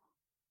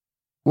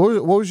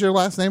 What was your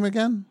last name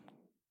again?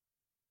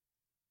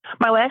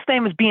 My last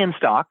name is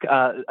Bienstock.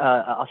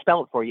 I'll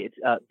spell it for you. It's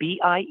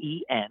Bienstock,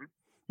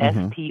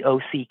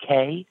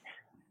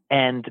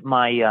 and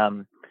my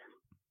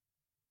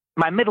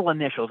middle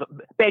initials.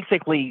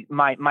 Basically,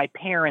 my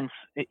parents,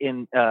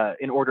 in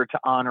order to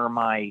honor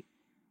my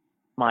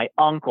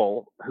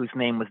uncle, whose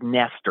name was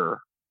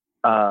Nestor.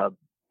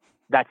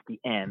 That's the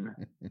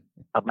N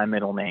of my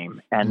middle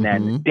name, and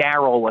then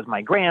Daryl was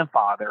my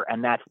grandfather,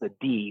 and that's the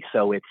D.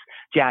 So it's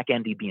Jack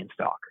N.D.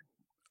 Bienstock.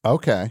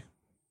 Okay.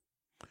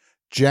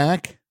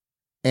 Jack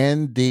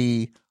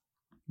N.D.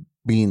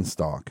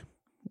 Bienstock.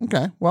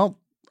 Okay. Well,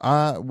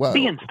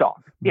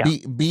 Bienstock. Yeah.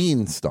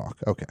 Bienstock.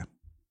 Okay.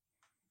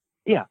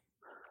 Yeah.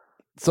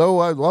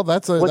 So,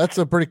 that's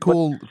a pretty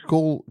cool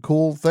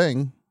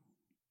thing.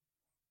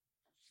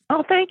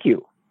 Oh, thank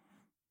you.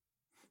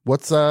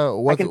 What's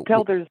I can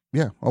tell there's.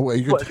 Yeah. Oh,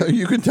 wait,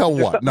 you can tell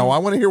what? No, I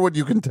want to hear what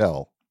you can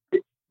tell.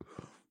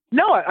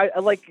 No, I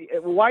like.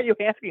 Why are you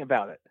asking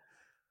about it?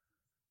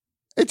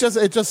 It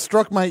just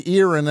struck my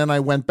ear, and then I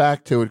went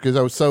back to it because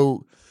we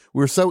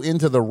were so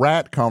into the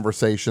rat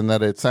conversation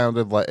that it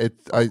sounded like it.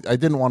 I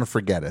didn't want to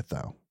forget it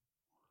though.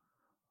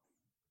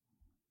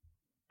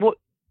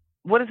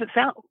 What does it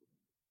sound?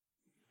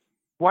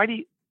 Why do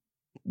you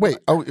wait?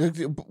 Oh,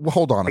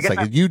 hold on a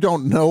second. You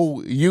don't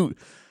know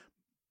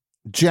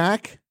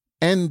Jack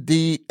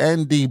N.D.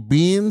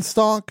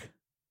 Bienstock?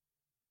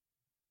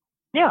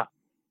 Yeah.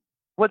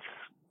 What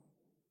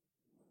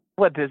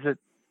is it?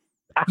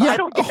 Yeah, I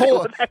don't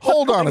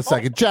hold on a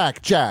second.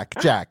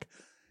 Jack.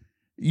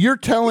 You're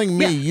telling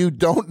me you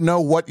don't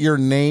know what your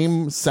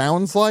name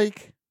sounds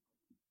like?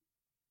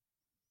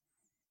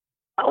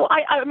 Oh,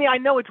 I mean, I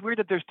know it's weird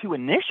that there's two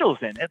initials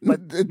in it,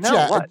 but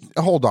Jack,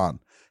 hold on.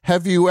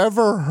 Have you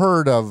ever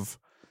heard of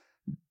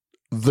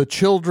the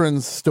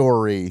children's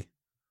story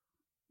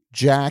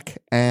Jack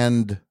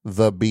and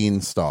the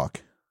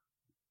Beanstalk?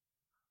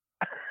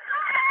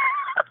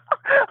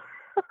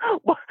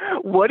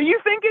 What do you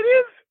think it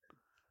is?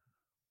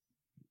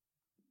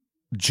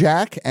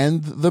 Jack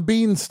and the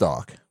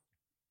Beanstalk.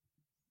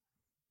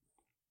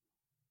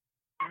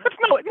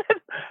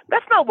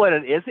 That's not what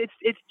it is.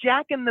 It's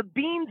Jack and the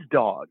Beans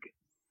Dog.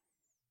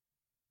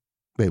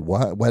 Wait,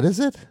 what? What is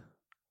it?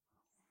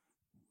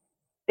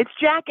 It's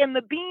Jack and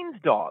the Beans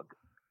Dog.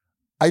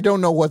 I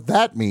don't know what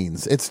that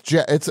means.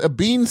 It's a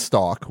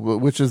beanstalk,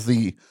 which is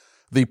the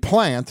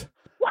plant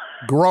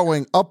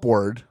growing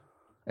upward.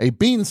 A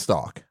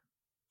beanstalk.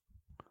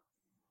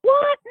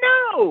 What?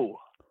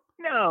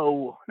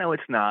 No,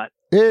 it's not.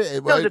 Bean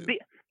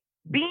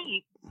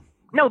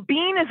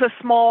is the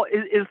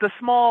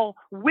small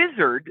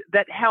wizard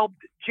that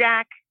helped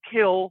Jack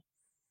kill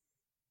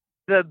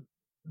the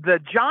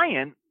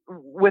giant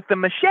with the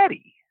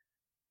machete.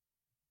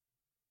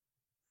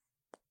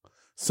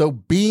 So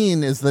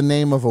Bean is the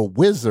name of a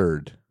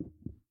wizard.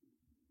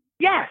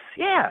 Yes,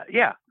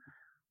 yeah.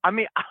 I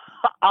mean,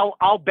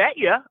 I'll bet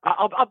you.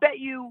 I'll bet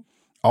you.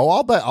 Oh,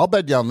 I'll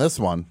bet you on this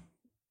one.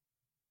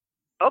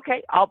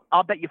 Okay,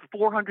 I'll bet you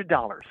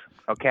 $400.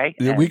 Okay,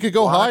 yeah, we could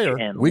go higher.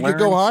 Could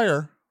go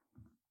higher.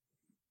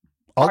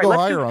 I'll go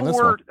higher on this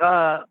one.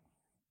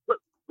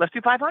 Let's do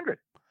 500.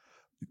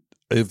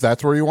 If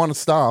that's where you want to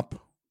stop,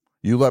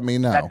 you let me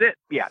know. That's it.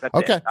 Yeah, that's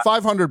okay. it.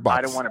 $500.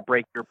 I don't want to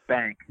break your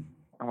bank.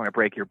 All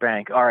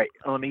right,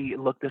 let me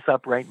look this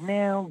up right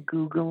now.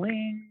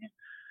 Googling.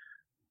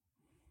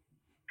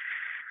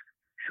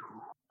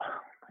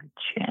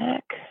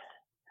 Jack.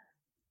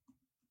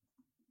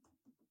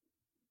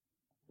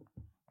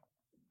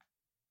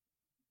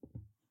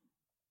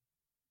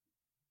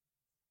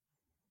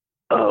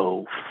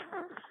 Oh,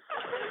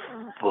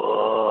 fudge.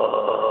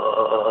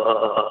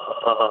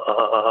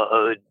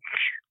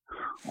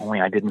 Only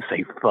I didn't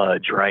say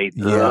fudge, right?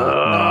 Yeah, no,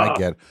 I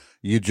get it.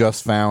 You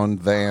just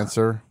found the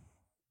answer?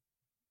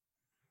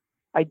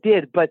 I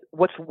did, but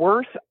what's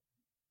worse,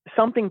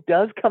 something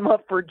does come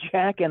up for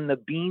Jack and the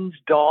Beans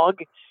Dog,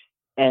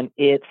 and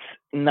it's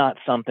not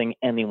something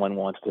anyone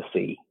wants to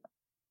see.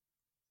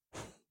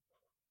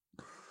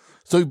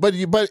 So, but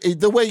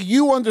the way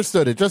you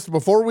understood it, just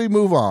before we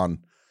move on,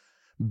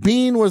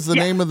 Bean was the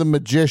name of the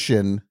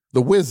magician,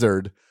 the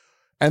wizard,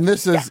 and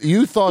this is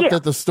you thought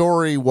that the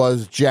story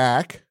was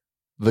Jack,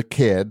 the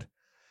kid,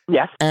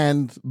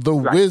 and the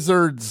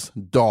wizard's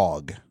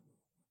dog.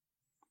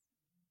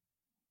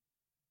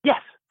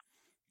 Yes.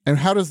 And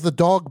how does the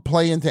dog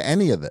play into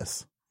any of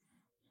this?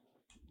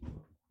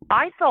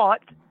 I thought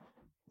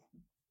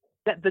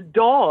that the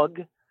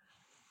dog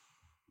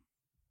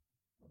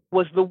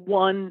was the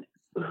one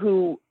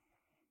who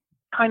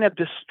kind of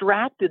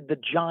distracted the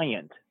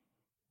giant.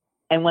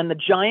 And when the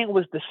giant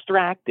was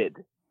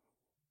distracted,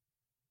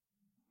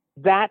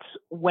 that's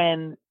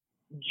when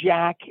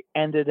Jack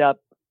ended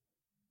up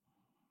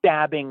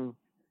stabbing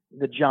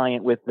the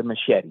giant with the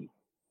machete.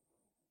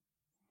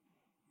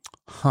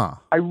 Huh.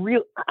 I don't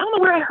know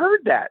where I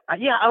heard that.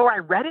 Or I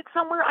read it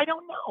somewhere. I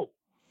don't know.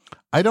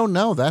 I don't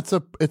know.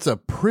 It's a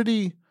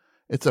pretty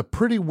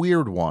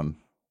weird one.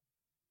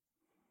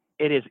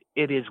 It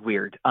is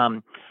weird.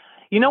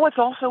 You know what's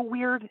also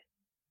weird?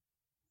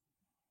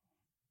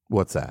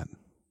 What's that?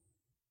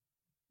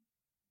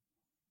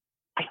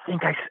 I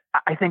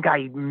think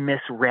I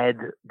misread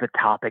the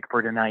topic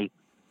for tonight.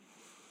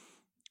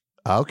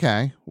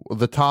 Okay. Well,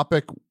 the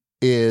topic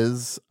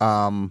is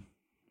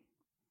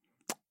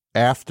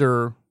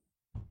after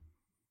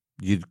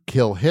you'd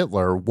kill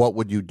Hitler, what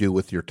would you do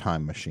with your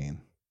time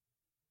machine?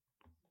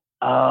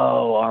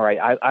 Oh, all right.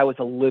 I was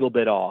a little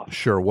bit off.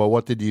 Sure. Well,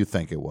 what did you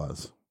think it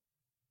was?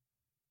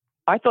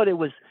 I thought it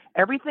was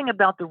everything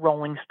about the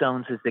Rolling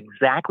Stones is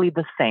exactly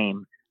the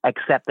same,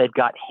 except they've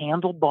got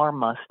handlebar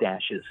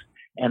mustaches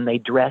and they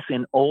dress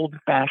in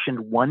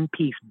old-fashioned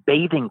one-piece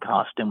bathing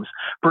costumes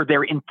for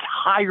their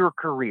entire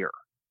career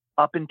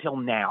up until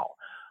now.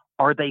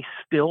 Are they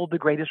still the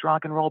greatest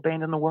rock and roll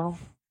band in the world?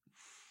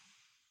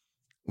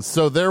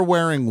 So they're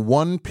wearing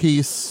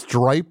one-piece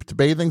striped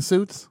bathing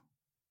suits?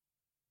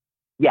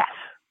 Yes.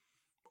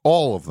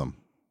 All of them?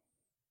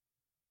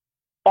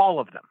 All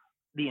of them.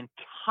 The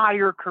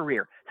entire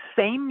career.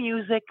 Same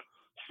music,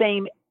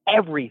 same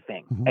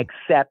everything,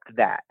 except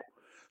that.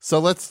 So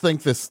let's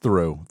think this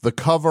through. The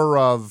cover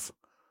of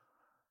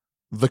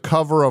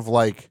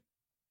like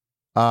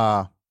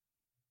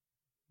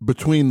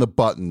Between the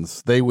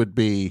Buttons, they would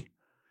be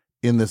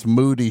in this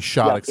moody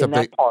shot, except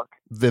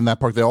in that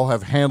park they all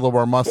have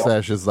handlebar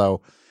mustaches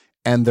though,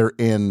 and they're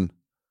in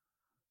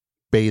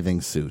bathing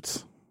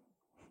suits.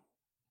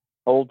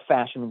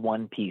 Old-fashioned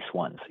one-piece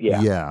ones.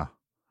 Yeah. Yeah.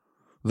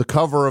 The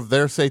cover of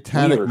their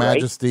Satanic Weird,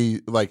 Majesty,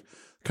 right? Like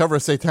cover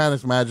of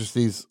Satanic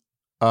Majesty's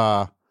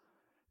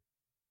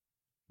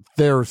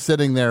they're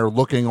sitting there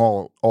looking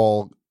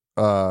all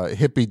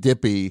hippy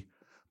dippy,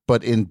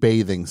 but in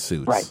bathing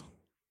suits, right?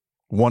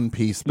 One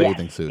piece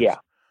bathing suits.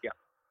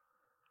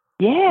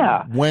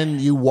 Yeah. When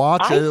you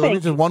watch it, let me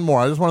just one more.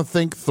 I just want to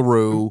think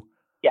through.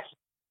 Yes.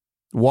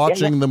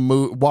 Watching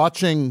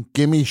watching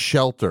Gimme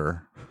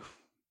Shelter.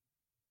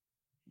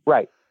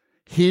 Right.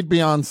 He'd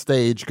be on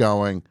stage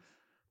going,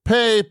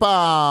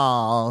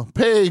 "PayPal,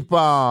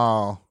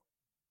 PayPal,"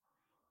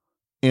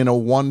 in a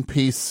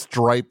one-piece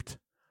striped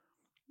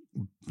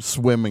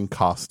swimming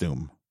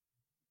costume.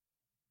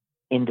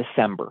 In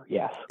December,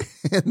 yes.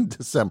 In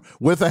December,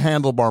 with a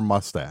handlebar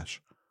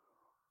mustache.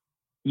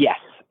 Yes,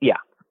 yeah.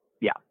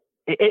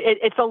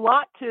 It's a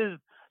lot to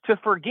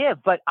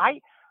forgive, but I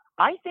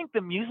think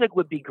the music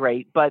would be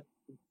great. But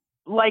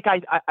like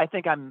I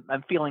think I'm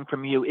feeling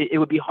from you, it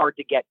would be hard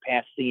to get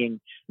past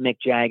seeing Mick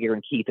Jagger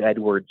and Keith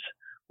Edwards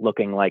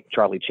looking like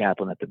Charlie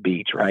Chaplin at the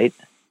beach, right?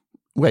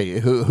 Wait,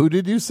 who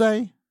did you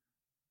say?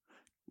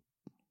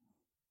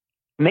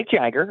 Mick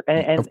Jagger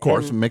and of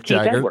course, and Mick Keith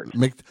Jagger. Edwards.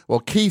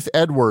 Keith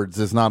Edwards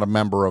is not a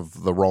member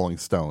of the Rolling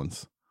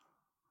Stones.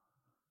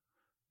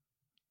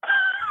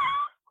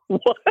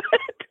 What?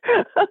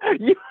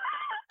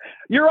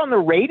 You're on the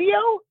radio?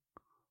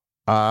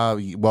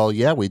 Well,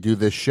 yeah, we do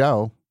this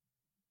show.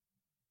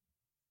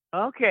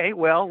 Okay,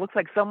 well, looks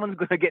like someone's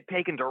going to get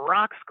taken to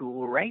rock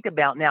school right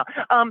about now.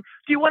 Do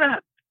you want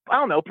to, I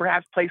don't know,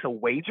 perhaps place a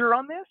wager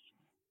on this?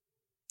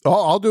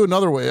 Oh, I'll do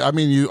another way. I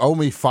mean, you owe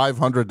me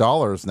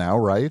 $500 now,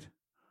 right?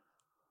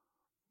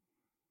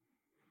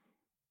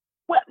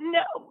 Well,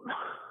 no.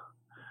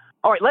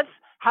 All right,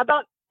 how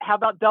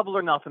about double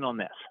or nothing on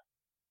this?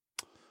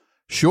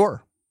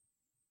 Sure.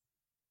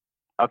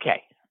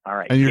 Okay. All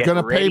right. And you're going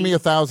to pay me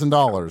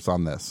 $1,000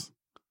 on this.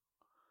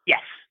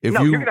 Yes. If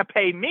you're going to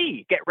pay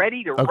me. Get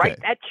ready to write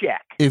that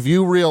check. If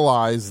you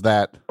realize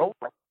that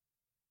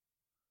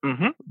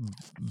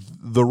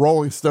the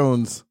Rolling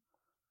Stones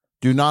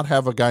do not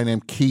have a guy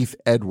named Keith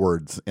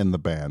Edwards in the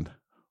band.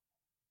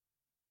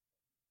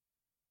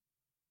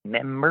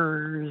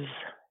 Members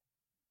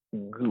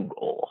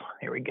Google.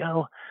 Here we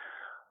go.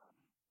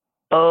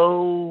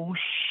 Oh,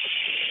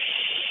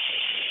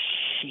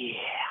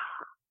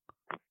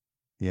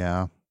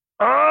 yeah.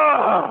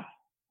 Oh.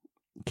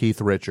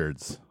 Keith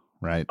Richards,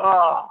 right?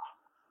 Oh.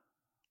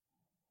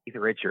 Keith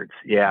Richards,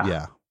 yeah.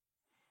 Yeah.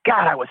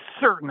 God, I was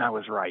certain I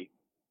was right.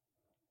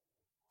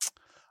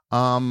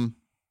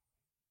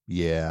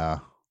 Yeah.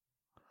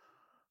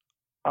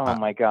 Oh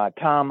my God,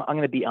 Tom, I'm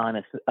going to be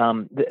honest.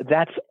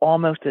 That's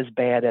almost as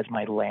bad as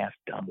my last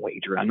dumb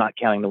wager. I'm not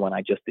counting the one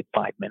I just did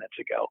 5 minutes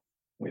ago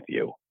with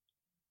you.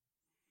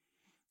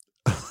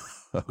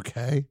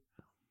 Okay.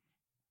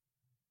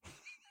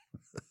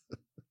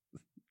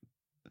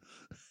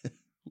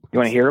 You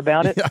want to hear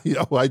about it?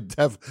 Yeah,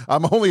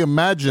 I'm only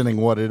imagining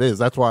what it is.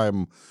 That's why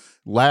I'm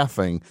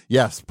laughing.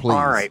 Yes, please.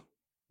 All right.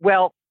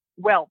 Well,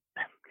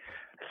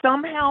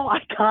 somehow I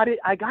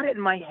got it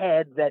in my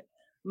head that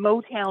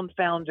Motown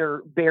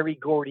founder Berry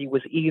Gordy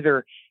was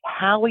either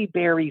Halle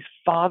Berry's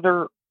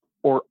father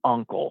or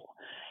uncle,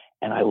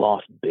 and I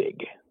lost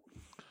big.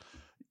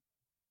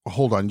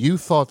 Hold on. You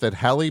thought that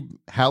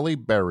Halle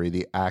Berry,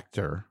 the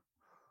actor,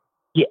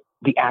 Yeah,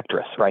 the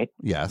actress, right?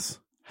 yes,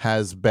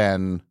 has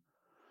been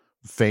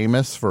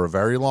famous for a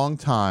very long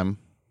time.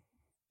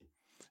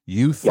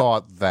 You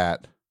thought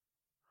that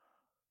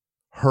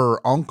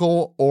her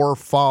uncle or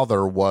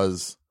father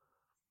was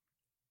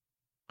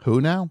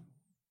who now?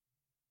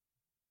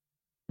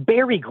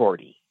 Berry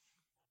Gordy,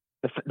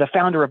 the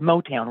founder of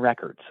Motown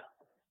Records.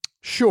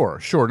 Sure.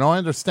 No, I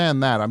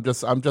understand that.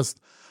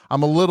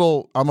 I'm a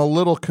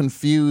little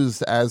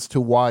confused as to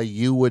why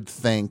you would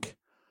think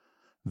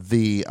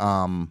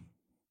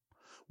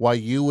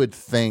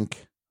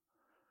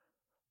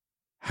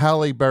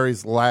Halle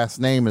Berry's last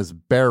name is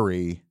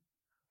Berry.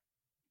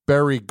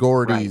 Berry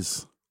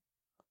Gordy's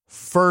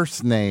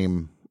first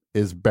name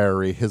is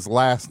Berry. His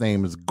last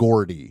name is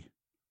Gordy.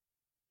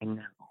 I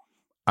know.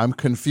 I'm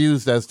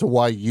confused as to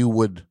why you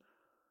would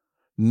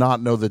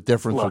not know the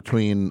difference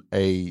between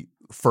a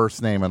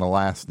first name and a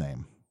last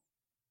name.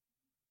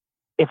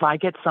 If I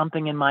get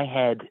something in my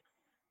head,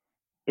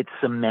 it's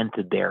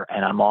cemented there,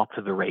 and I'm off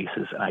to the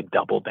races, and I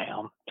double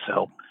down.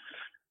 So,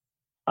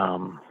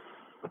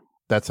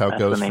 that's how it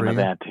goes the name for of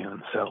you? that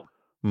tune. So,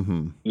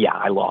 Mm-hmm. yeah,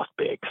 I lost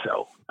big.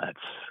 So that's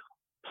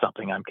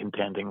something I'm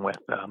contending with.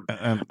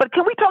 But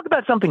can we talk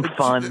about something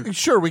fun?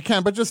 Sure, we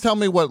can, but just tell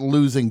me what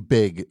losing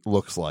big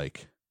looks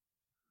like.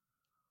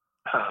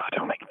 Oh,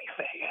 don't make me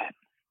say it.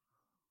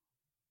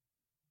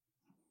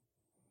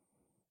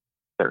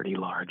 30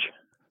 large.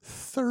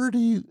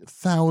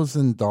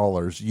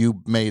 $30,000.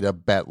 You made a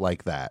bet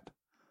like that.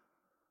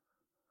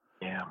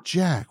 Yeah.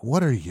 Jack,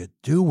 what are you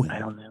doing? I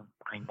don't know.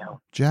 I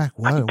know. Jack,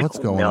 what's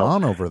going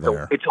on over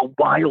there? It's a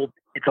wild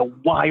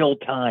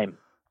time.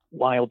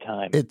 Wild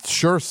time. It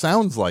sure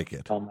sounds like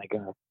it. Oh my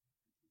God.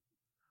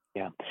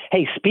 Yeah.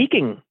 Hey,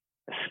 speaking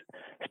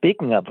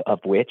of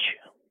which.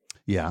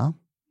 Yeah.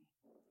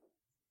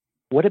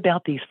 What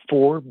about these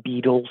 4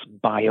 Beatles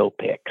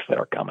biopics that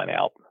are coming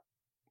out?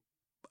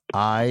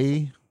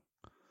 I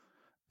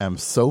am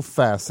so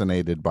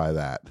fascinated by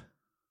that.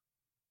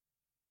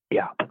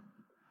 Yeah.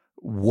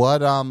 What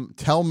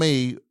tell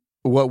me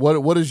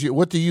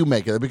what do you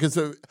make of it? Because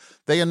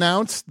they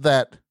announced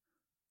that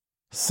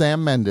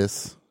Sam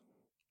Mendes,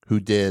 who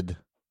did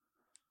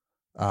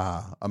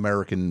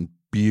American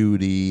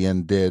Beauty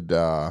and did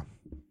a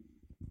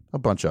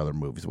bunch of other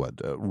movies,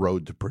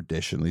 Road to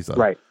Perdition, these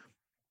other, right.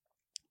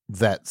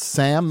 That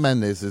Sam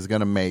Mendes is going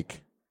to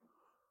make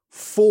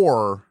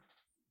 4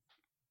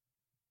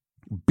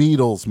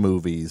 Beatles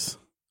movies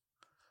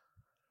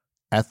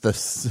at the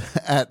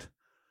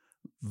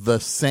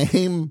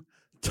same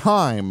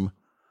time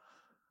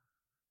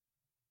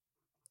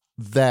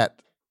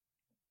that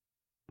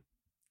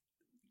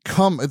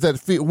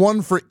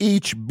one for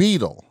each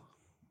Beatle.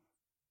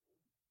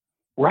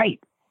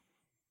 Right.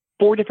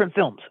 4 different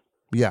films.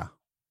 Yeah.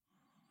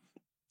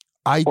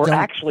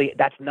 Actually,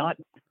 that's not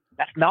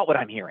what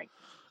I'm hearing.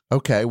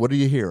 Okay, what are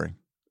you hearing?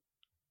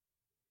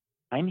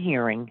 I'm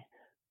hearing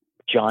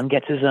John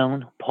gets his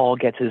own, Paul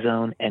gets his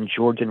own, and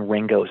George and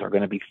Ringo's are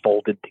going to be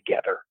folded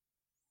together.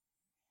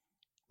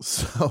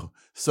 So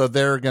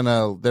they're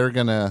not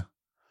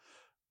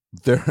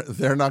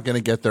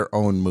gonna get their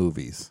own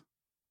movies.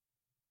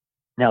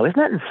 Now, isn't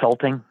that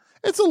insulting?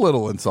 It's a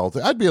little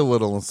insulting. I'd be a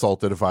little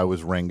insulted if I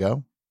was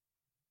Ringo.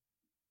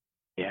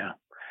 Yeah.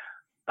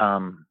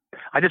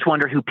 I just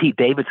wonder who Pete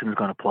Davidson is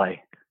going to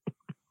play.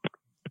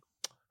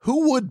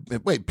 Who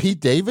would wait? Pete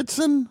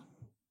Davidson?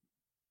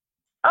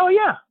 Oh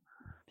yeah.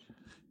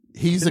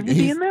 He's going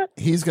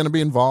to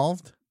be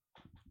involved.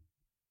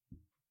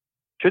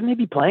 Shouldn't he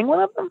be playing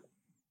one of them?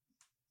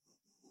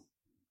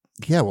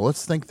 Yeah, well,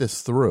 let's think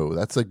this through.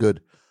 That's a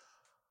good.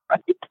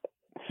 Right.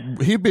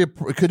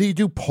 Could he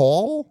do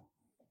Paul?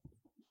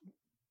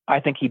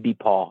 I think he'd be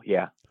Paul.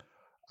 Yeah.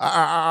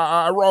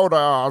 I wrote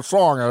a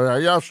song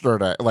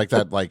yesterday, like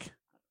that, like.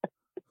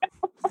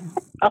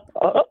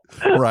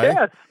 Right.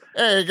 Yes.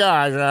 Hey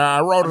guys,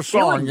 I wrote a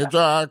song. It's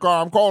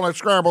I'm calling it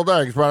Scrambled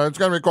Eggs, but it's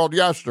going to be called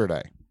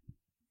Yesterday.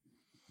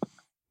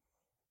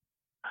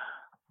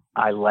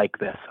 I like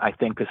this. I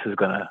think this is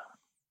going to.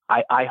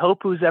 I hope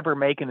who's ever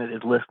making it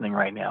is listening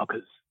right now,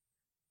 because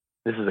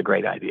this is a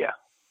great idea.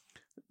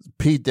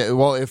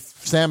 Well, if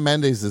Sam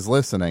Mendes is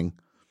listening,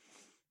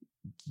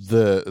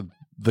 the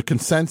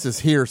consensus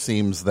here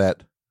seems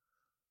that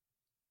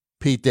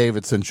Pete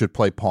Davidson should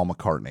play Paul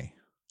McCartney.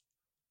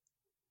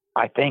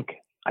 I think.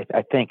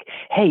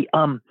 Hey,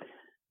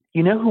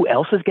 you know who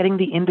else is getting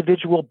the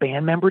individual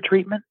band member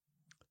treatment?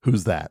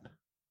 Who's that?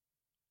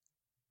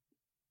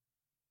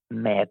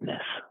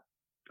 Madness.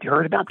 You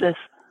heard about this?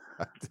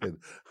 I did.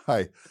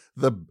 Hi,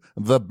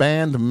 the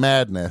band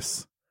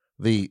Madness,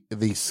 the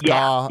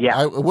ska.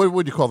 Yeah. What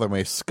would you call them?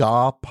 A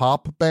ska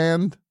pop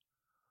band?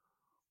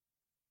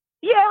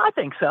 Yeah, I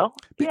think so.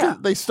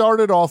 Because they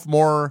started off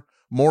more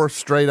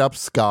straight up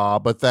ska,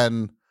 but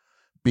then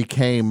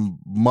became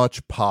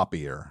much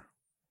poppier.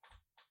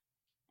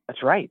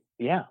 That's right.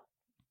 Yeah.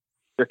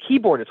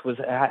 keyboardist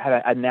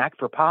had a knack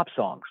for pop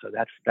songs. So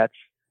that's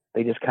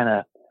they just kind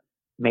of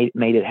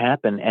made it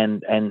happen.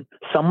 And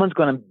someone's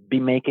going to be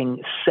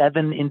making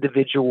 7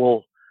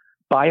 individual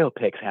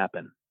biopics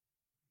happen. Isn't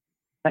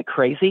that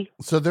crazy?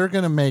 So they're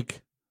going to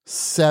make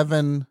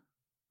 7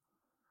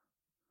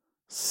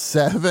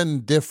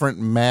 different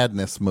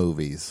Madness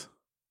movies.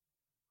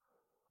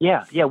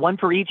 Yeah, one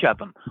for each of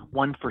them.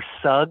 One for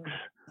Suggs,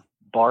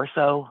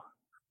 Barso,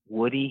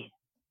 Woody,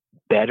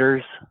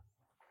 Betters,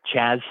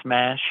 Chaz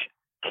Smash,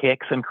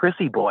 Kicks, and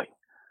Chrissy Boy.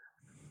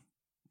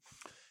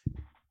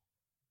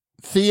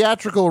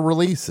 Theatrical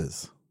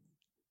releases.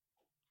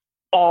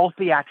 All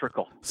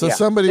theatrical. So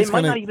somebody's they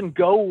might not even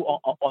go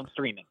on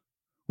streaming.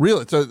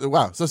 Really? So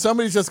wow. So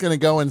somebody's just going to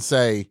go and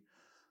say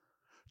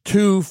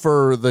 2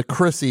 for the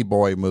Chrissy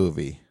Boy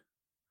movie.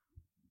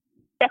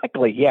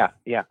 Exactly. Yeah.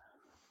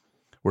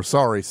 We're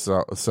sorry,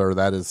 sir.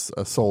 That is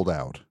sold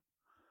out.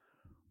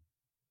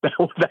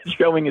 That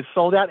showing is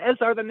sold out, as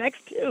are the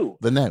next 2.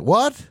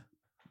 What?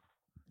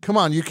 Come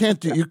on, you can't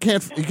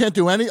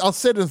do any. I'll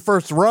sit in the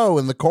first row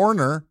in the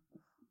corner.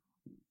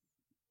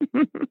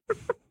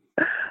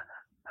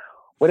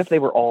 What if they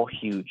were all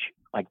huge?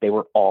 Like they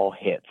were all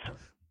hits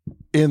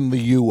in the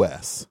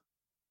U.S.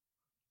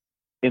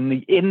 In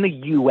the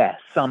U.S.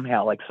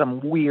 somehow, like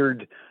some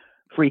weird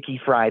Freaky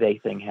Friday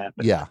thing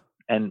happened. Yeah.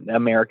 And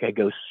America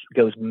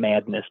goes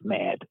madness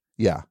mad.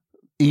 Yeah.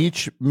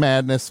 Each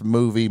Madness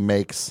movie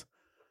makes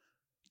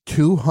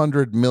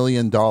 $200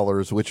 million,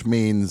 which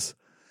means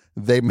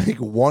they make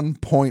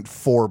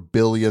 $1.4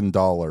 billion.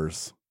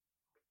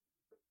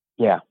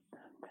 Yeah.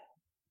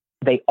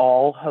 They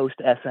all host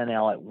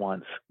SNL at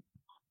once.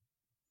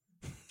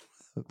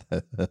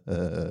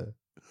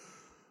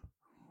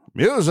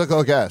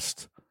 Musical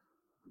guest.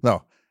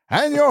 No.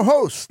 And your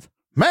host,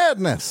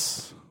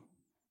 Madness.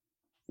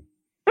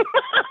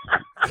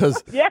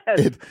 Because yes,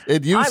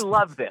 it used, I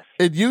love this.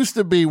 It used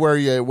to be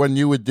where when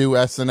you would do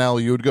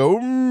SNL, you would go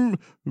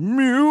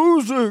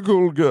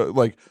musical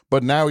guest,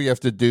 but now you have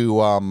to do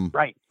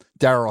right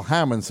Daryl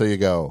Hammond, so you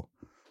go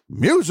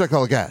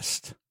musical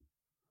guest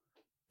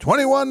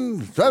 21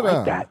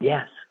 like that,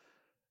 yes,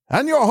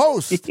 and your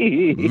host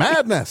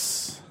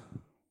Madness.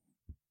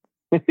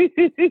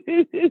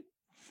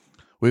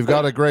 We've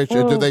got a great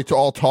show. Do they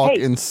all talk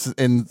in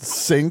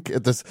sync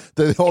at this?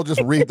 They all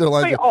just read their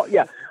lines.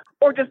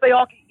 Or just they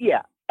all,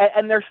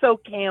 and they're so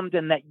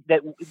Camden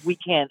that we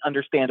can't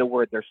understand a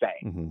word they're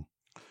saying. Mm-hmm.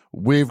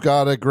 We've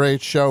got a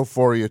great show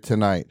for you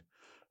tonight.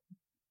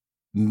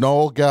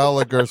 Noel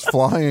Gallagher's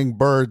Flying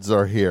Birds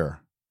are here.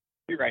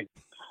 You're right.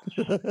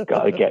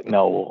 Gotta get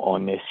Noel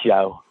on this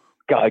show.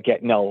 Gotta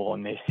get Noel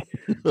on this.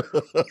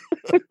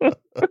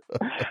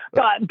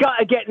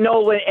 Gotta get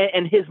Noel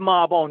and his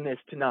mob on this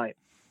tonight.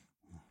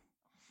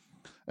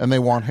 And they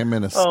want him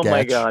in a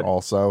sketch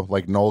also.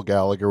 Like Noel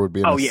Gallagher would be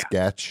in a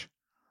sketch.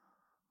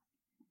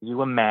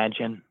 You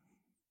imagine?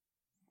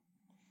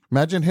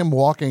 Imagine him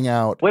walking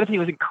out. What if he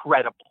was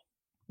incredible?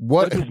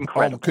 What if he was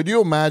incredible? Could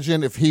you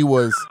imagine if he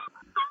was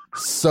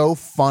so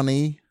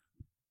funny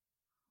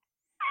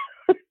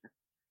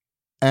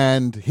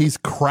and he's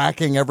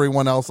cracking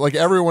everyone else? Like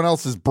everyone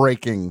else is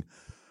breaking,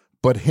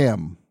 but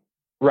him.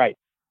 Right.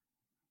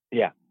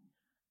 Yeah.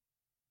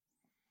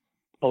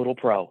 Total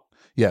pro.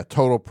 Yeah,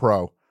 total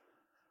pro.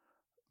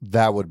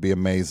 That would be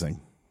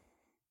amazing.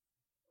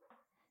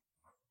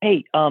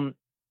 Hey,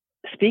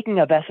 speaking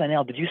of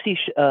SNL, did you see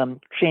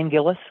Shane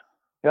Gillis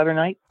the other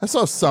night? I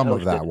saw some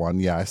of that one.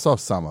 Yeah, I saw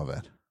some of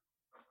it.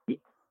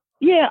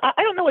 Yeah, I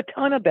don't know a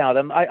ton about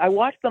him. I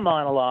watched the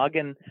monologue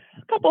and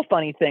a couple of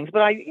funny things,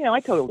 but I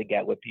totally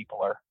get what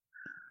people are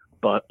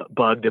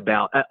bugged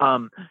about.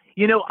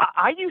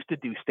 I used to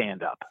do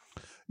stand up.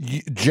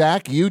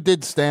 Jack, you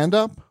did stand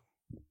up?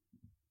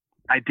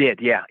 I did.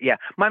 Yeah.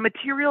 My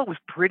material was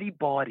pretty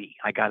bawdy,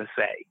 I got to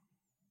say.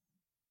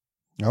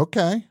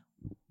 Okay.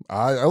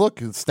 I look,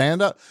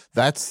 stand up.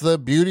 That's the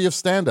beauty of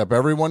stand up.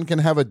 Everyone can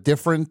have a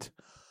different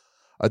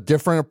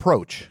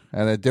approach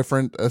and a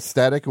different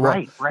aesthetic.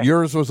 Right.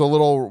 Yours was a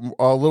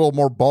little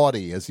more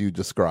bawdy, as you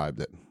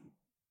described it.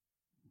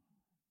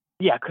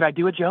 Yeah. Could I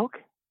do a joke?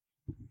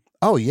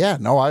 Oh yeah.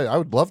 No, I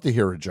would love to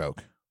hear a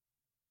joke.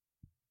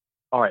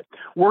 All right.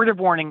 Word of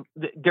warning.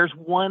 There's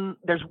one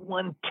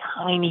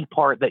tiny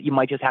part that you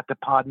might just have to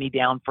pod me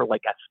down for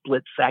like a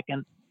split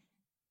second.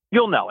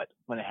 You'll know it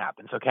when it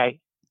happens. Okay.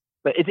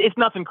 But it's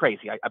nothing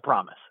crazy. I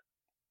promise.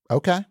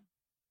 Okay.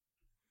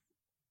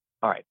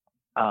 All right.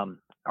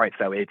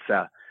 So it's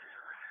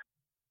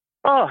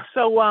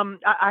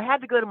I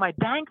had to go to my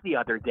bank the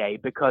other day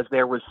because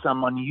there was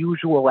some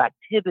unusual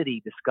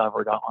activity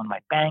discovered on my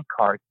bank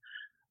card.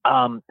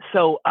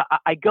 So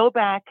I go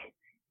back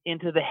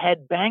into the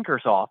head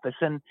banker's office,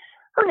 and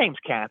her name's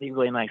Kathy,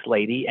 really nice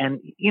lady. And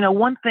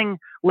one thing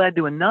led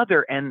to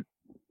another, and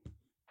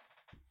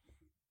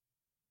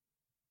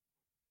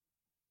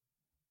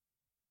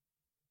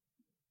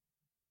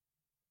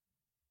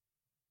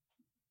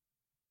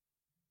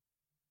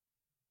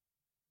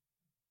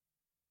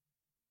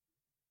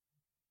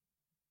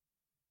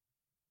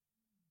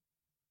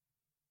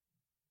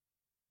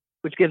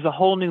which gives a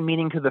whole new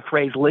meaning to the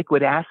phrase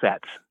liquid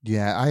assets.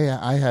 Yeah,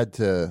 I had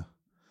to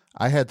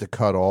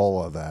cut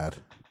all of that.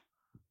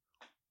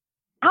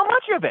 How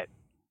much of it?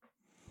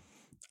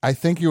 I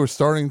think you were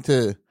starting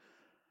to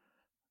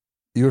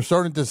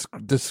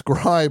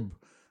describe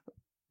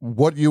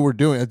what you were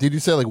doing. Did you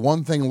say like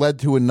one thing led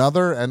to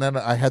another, and then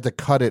I had to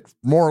cut it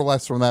more or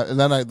less from that, and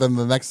then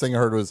the next thing I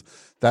heard was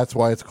that's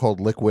why it's called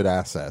liquid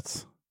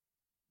assets.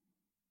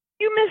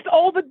 You missed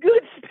all the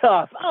good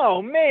stuff.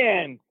 Oh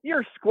man,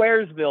 you're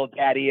Squaresville,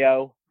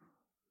 Daddy-O.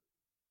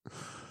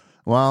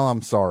 Well,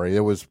 I'm sorry.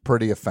 It was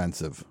pretty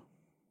offensive.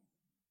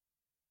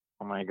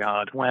 Oh my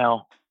God.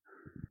 Well,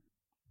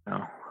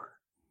 no.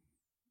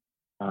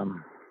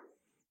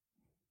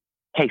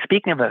 Hey,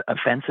 speaking of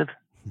offensive,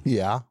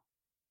 yeah.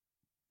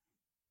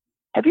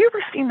 Have you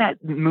ever seen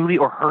that movie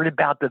or heard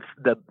about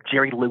the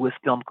Jerry Lewis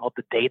film called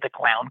The Day the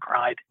Clown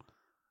Cried?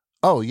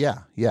 Oh yeah,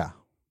 yeah.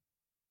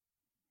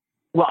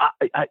 Well,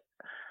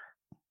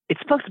 it's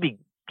supposed to be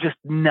just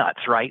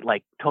nuts, right?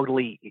 Like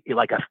totally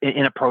like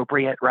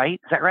inappropriate, right?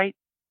 Is that right?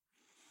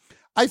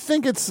 I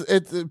think it's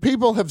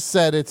people have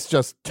said it's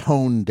just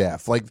tone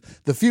deaf. Like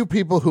the few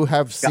people who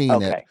have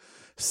seen it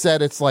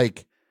said it's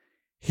like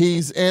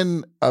he's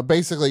in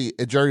basically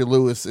Jerry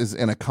Lewis is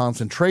in a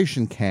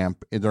concentration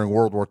camp during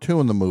World War II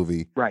in the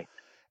movie. Right.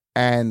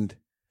 And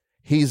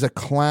he's a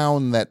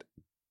clown that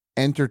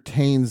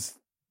entertains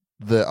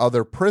the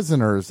other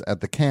prisoners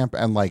at the camp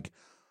and like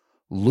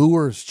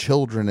lures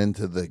children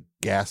into the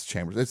gas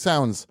chambers. It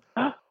sounds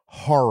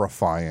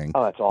horrifying.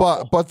 Oh, that's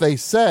awful. But they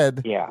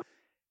said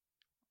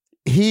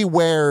he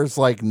wears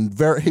like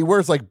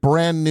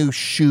brand new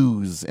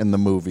shoes in the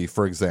movie,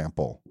 for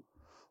example.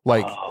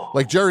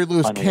 Like Jerry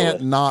Lewis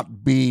can't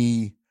not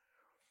be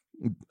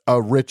a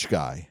rich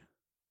guy.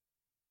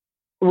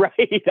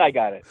 Right, I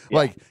got it. Yeah.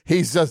 Like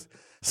he's just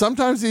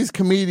sometimes these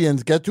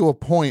comedians get to a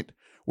point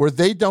where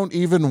they don't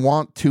even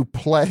want to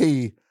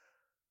play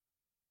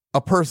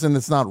a person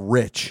that's not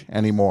rich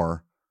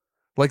anymore.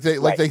 Like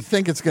they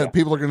think it's gonna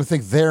people are gonna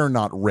think they're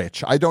not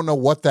rich. I don't know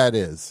what that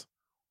is.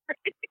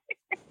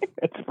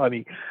 It's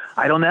funny.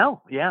 I don't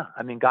know. Yeah.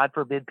 I mean, God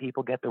forbid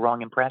people get the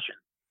wrong impression.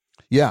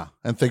 Yeah,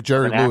 and think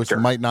Jerry Lewis actor.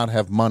 might not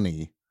have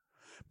money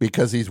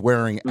because he's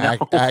wearing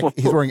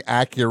he's wearing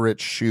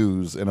accurate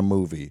shoes in a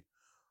movie.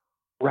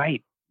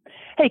 Right.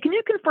 Hey, can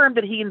you confirm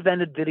that he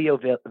invented Video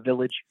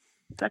Village?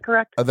 Is that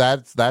correct?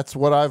 That's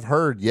what I've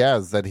heard.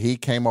 Yes, that he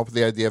came up with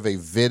the idea of a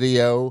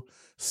video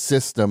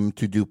system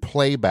to do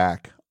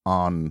playback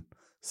on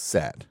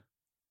set.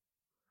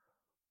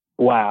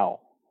 Wow.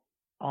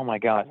 Oh my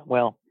God.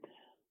 Well,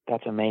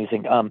 that's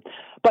amazing.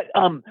 But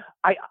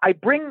I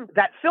bring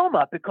that film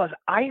up because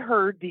I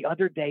heard the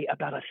other day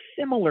about a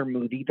similar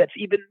movie that's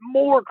even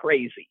more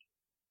crazy.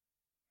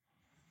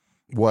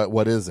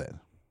 What is it?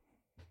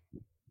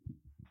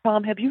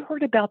 Tom, have you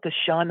heard about the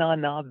Sha Na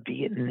Na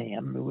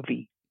Vietnam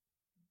movie?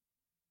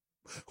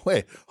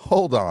 Wait,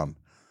 hold on.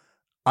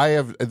 I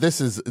have this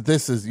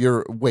is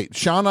your wait,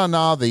 Sha Na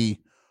Na the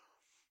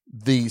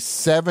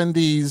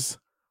 70s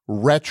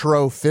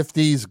retro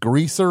 50s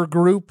greaser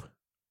group?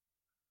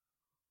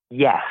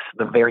 Yes,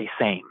 the very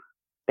same.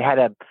 They had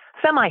a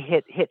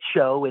semi-hit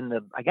show in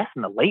the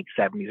late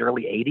 70s,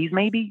 early 80s,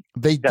 maybe.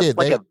 They did.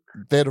 Like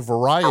they had a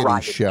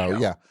variety show,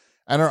 yeah.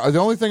 And the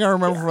only thing I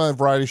remember from that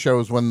variety show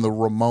is when the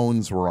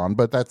Ramones were on,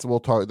 but we'll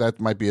talk. That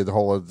might be a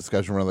whole other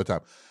discussion for another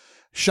time.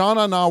 Sha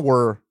Na Na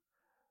were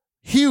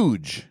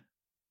huge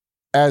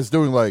as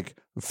doing like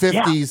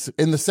 50s.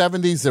 In the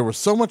 70s, there was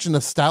so much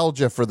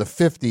nostalgia for the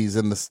 50s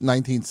in the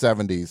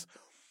 1970s.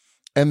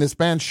 And this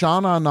band Sha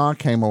Na Na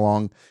came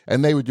along,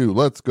 and they would do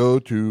 "Let's Go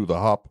to the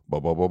Hop,"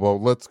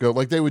 let's go.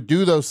 Like they would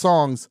do those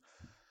songs,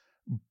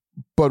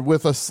 but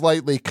with a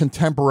slightly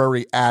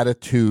contemporary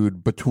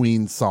attitude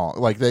between songs.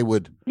 Like they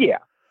would, yeah.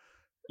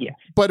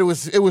 But it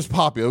was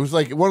popular. It was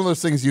like one of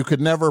those things you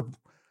could never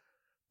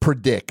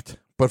predict,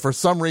 but for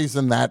some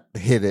reason that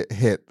hit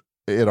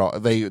it all.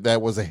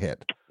 That was a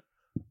hit.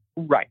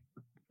 Right.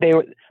 They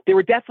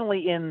were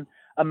definitely in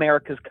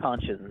America's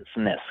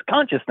consciousness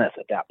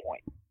at that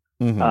point.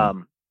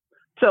 Mm-hmm.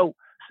 So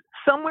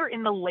somewhere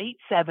in the late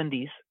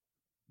 70s,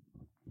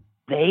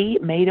 they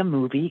made a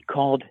movie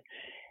called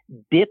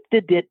Dip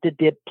the Dip the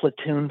Dip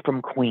Platoon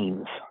from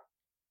Queens.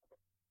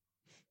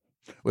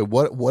 Wait,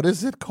 what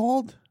is it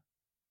called?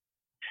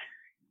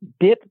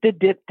 Dip the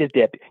Dip the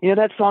Dip. You know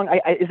that song?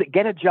 Is it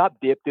Get a Job?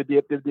 Dip the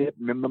Dip the Dip.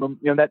 You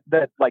know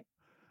that like.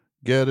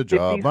 Get a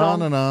job. Yeah. So,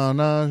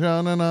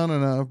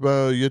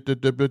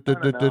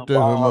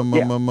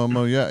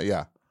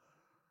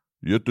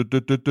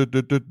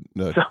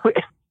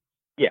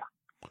 yeah.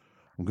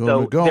 I'm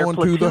going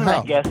to the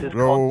house. I guess, is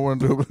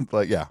called,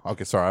 like, yeah.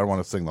 Okay. Sorry. I don't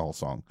want to sing the whole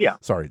song. Yeah.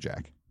 Sorry,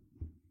 Jack.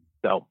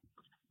 So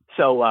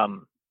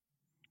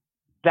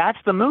that's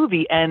the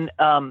movie. And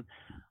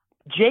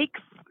Jake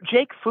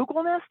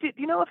Fugelnest, do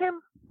you know of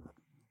him?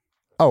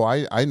 Oh,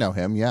 I know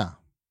him. Yeah.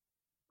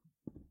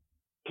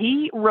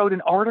 He wrote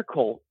an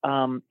article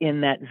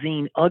in that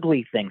zine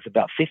Ugly Things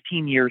about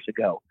 15 years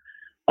ago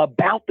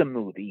about the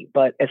movie,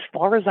 but as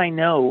far as I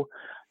know,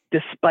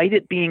 despite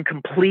it being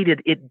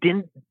completed, it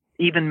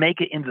even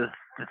make it into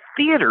the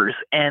theaters.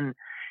 And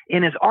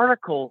in his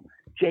article,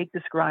 Jake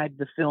described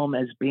the film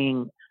as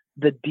being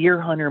the Deer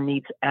Hunter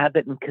meets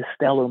Abbott and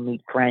Costello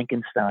meet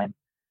Frankenstein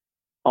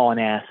on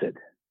acid.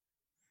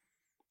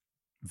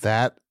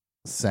 That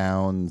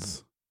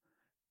sounds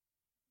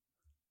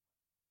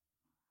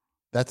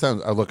that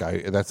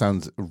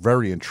sounds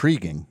very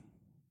intriguing.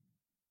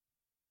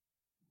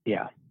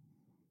 Yeah.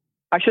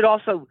 I should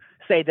also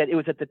say that it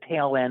was at the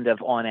tail end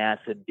of on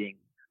acid being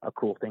a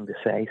cool thing to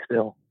say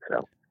still.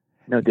 So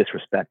no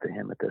disrespect to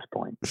him at this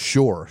point.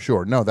 Sure.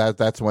 No,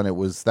 that's when it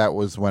was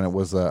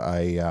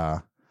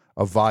a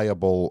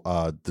viable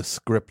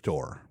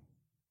descriptor.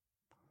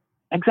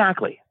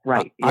 Exactly.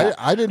 Right. Yeah.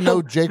 I didn't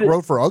know Jake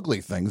wrote for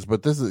Ugly Things,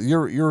 but this is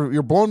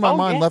you're blowing my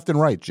mind left and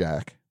right,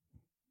 Jack.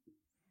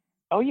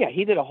 Oh yeah,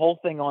 he did a whole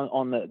thing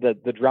on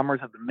the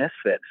drummers of the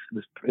Misfits.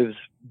 It was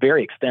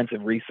very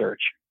extensive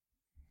research.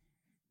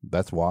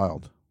 That's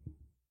wild.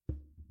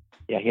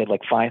 Yeah, he had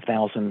like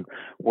 5,000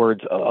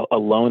 words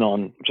alone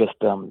on just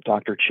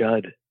Dr.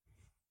 Chud.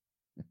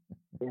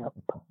 Yep.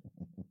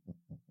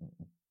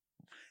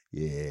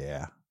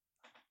 Yeah.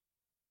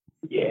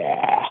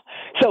 Yeah.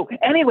 So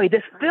anyway,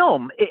 this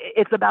film,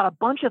 it's about a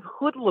bunch of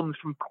hoodlums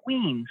from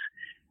Queens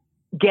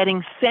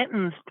getting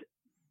sentenced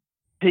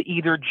to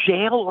either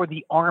jail or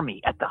the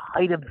army at the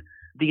height of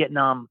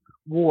Vietnam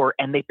War,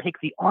 and they pick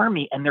the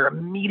army and they're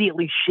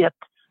immediately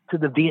shipped to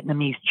the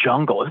Vietnamese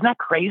jungle. Isn't that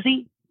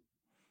crazy?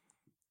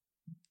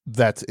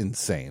 That's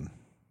insane.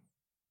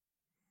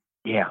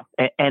 Yeah.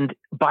 And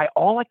by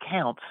all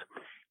accounts,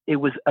 it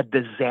was a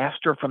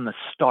disaster from the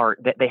start.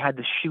 That they had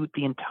to shoot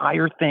the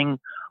entire thing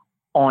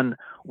on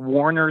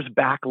Warner's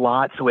back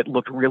lot, so it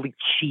looked really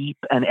cheap,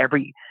 and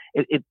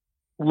it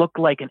looked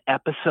like an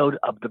episode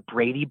of the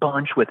Brady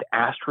Bunch with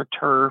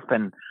AstroTurf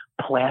and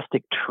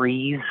plastic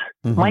trees.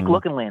 Mm-hmm. Mike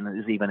Lookinland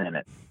is even in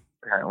it,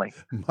 apparently.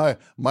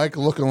 Mike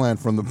Lookinland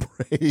from the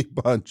Brady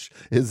Bunch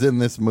is in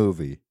this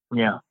movie.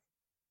 Yeah.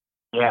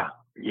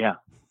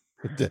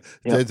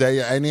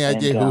 Any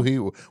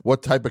idea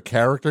what type of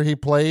character he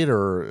played,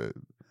 or?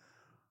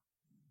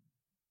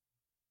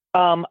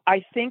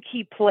 I think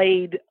he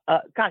played.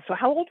 God, so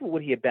how old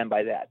would he have been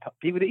by that?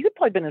 He'd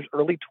probably been in his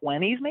early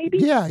 20s, maybe.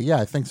 Yeah,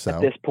 I think so.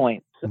 At this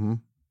point, mm-hmm.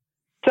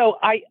 So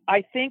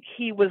I think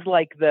he was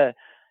like the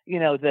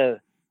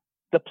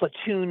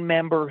platoon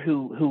member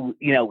who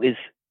is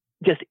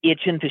just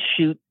itching to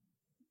shoot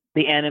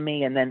the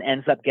enemy and then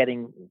ends up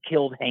getting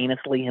killed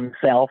heinously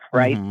himself,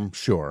 right? Mm-hmm,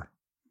 sure.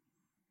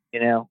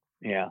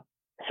 Yeah.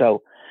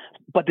 So,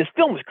 but this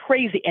film was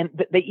crazy, and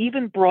they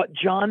even brought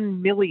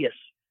John Milius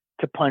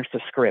to punch the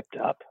script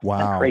up. Wow.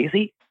 Isn't that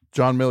crazy?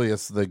 John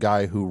Milius, the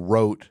guy who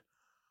wrote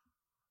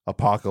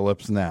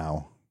Apocalypse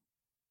Now.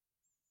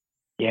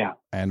 Yeah.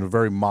 And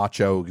very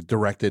macho,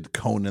 directed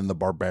Conan the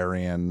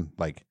Barbarian,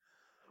 like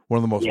one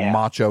of the most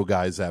macho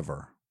guys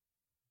ever.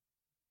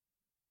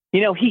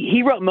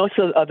 He wrote most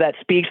of that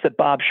speech that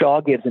Bob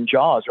Shaw gives in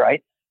Jaws,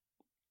 right?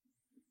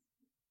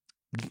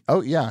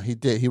 Oh, yeah, he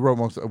did. He wrote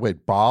most.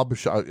 Wait, Bob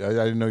Shaw? I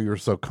didn't know you were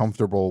so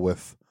comfortable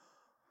with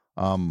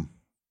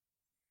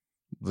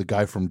the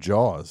guy from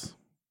Jaws.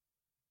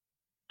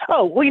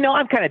 Oh, well,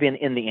 I'm kind of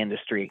in the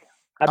industry.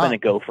 I've been a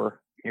gopher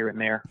here and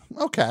there.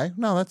 Okay.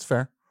 No, that's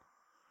fair.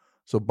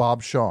 So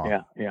Bob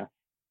Shaw.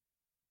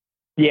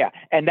 Yeah.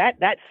 And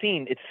that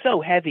scene, it's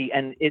so heavy,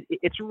 and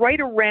it's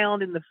right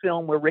around in the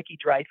film where Ricky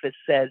Dreyfuss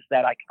says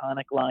that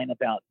iconic line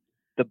about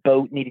the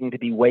boat needing to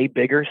be way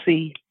bigger.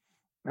 See,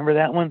 remember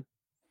that one?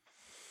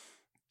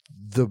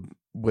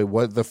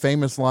 The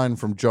famous line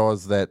from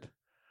Jaws that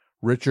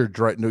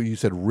you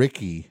said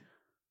Ricky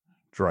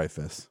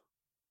Dreyfuss.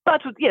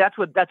 That's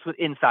what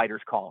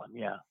insiders call him.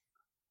 Yeah.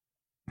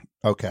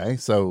 Okay,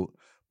 so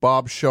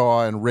Bob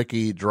Shaw and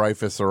Ricky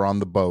Dreyfuss are on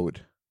the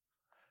boat,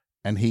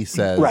 and he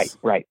says,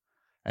 right,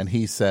 and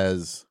he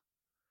says,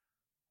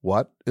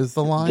 "What is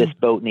the line? This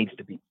boat needs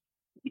to be.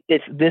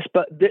 It's this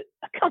boat.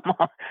 Come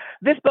on,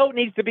 this boat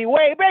needs to be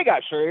way bigger,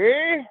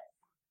 sir."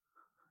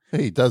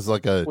 He does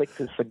like a flicks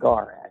his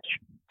cigar at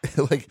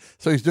you.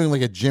 So he's doing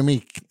like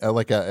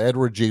a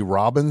Edward G.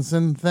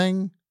 Robinson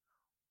thing.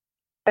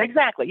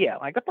 Exactly, yeah,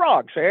 like the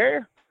frog,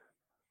 sir.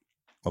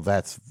 Well,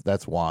 that's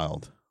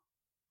wild.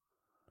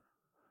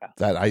 Yeah,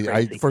 that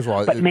I first of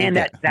all, but man,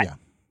 that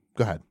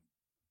go ahead.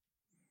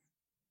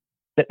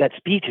 That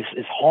speech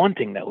is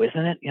haunting, though,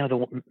 isn't it?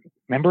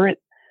 Remember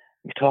it?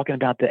 You're talking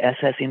about the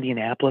SS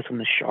Indianapolis and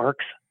the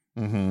Sharks.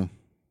 Mm-hmm.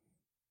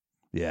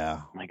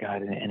 Yeah. Oh my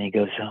God, and he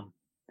goes,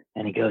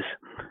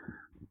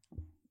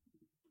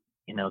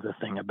 the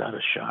thing about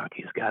a shark,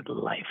 he's got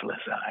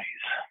lifeless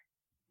eyes.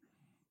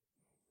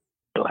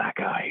 Black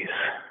eyes.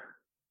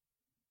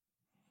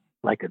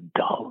 Like a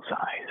doll's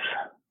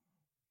eyes.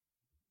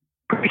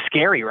 Pretty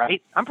scary,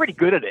 right? I'm pretty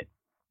good at it.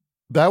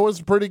 That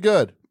was pretty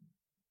good.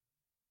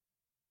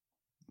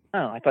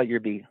 Oh, I thought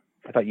you'd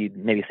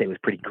maybe say it was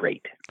pretty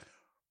great.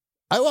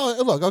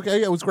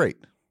 Okay, it was great.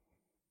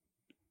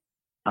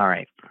 All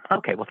right.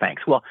 Okay, well,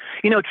 thanks. Well,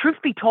 truth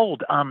be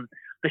told,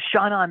 the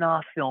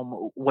Sha-Na-Na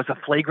film was a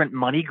flagrant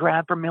money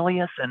grab for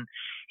Milius, and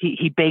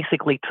he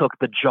basically took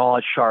the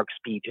Jaws shark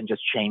speech and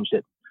just changed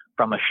it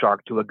from a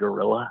shark to a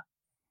gorilla.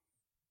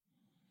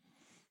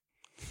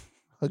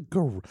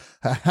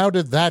 How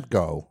did that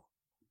go?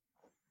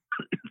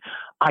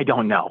 I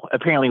don't know.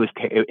 Apparently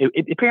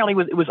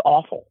it was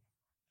awful.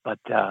 But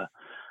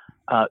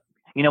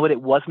you know what?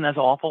 It wasn't as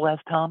awful as,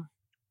 Tom.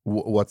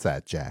 What's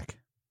that, Jack?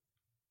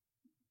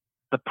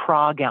 The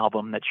Prague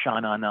album that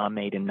Sha-Na-Na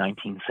made in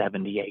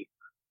 1978.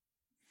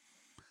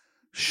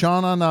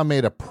 Sha-Na-Na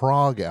made a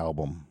Prague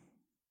album.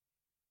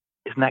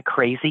 Isn't that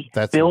crazy?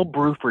 Bill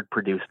Bruford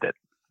produced it.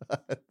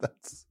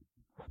 That's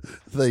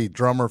the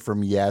drummer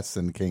from Yes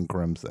and King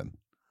Crimson.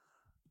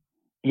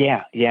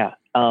 Yeah.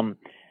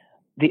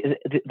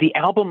 The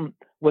album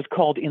was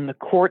called In the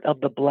Court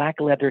of the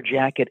Black Leather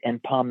Jacket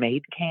and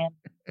Pomade Can.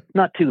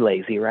 Not too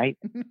lazy, right?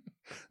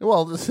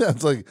 Well, this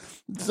sounds like,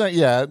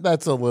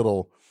 that's a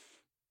little.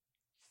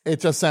 It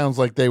just sounds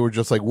like they were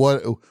just like,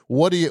 what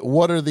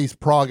are these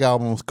Prague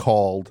albums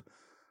called?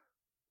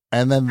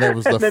 And then there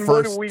was the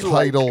first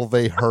title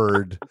they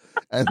heard,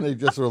 and they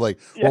just were like,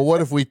 well, what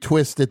if we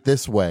twist it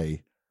this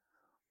way?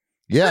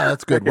 Yeah,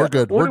 that's good. We're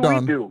good. We're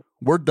done.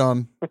 We're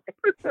done.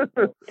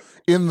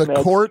 In the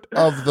Court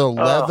of the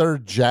Leather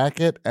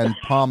Jacket and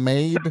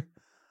Pomade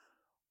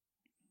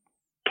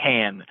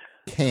Can.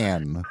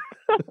 Yes.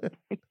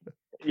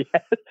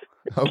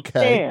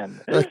 Okay.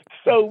 Can.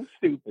 So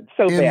stupid.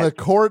 So bad. In the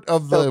court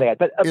of the bad.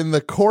 But, in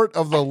the Court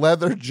of the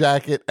Leather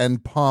Jacket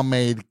and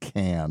Pomade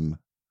Can.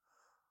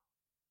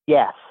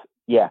 Yes.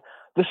 Yeah.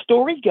 The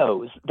story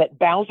goes that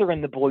Bowser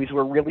and the boys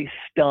were really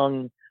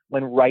stung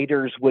when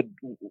writers would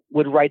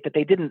write that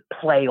they didn't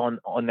play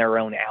on their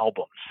own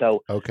album.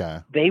 So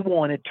they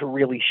wanted to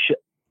really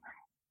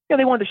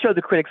they wanted to show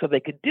the critics how they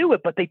could do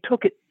it, but they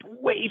took it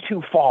way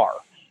too far.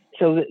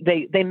 So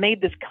they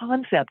made this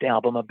concept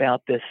album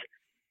about this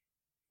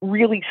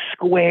really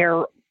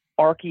square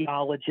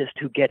archaeologist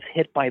who gets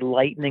hit by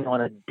lightning on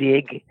a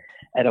dig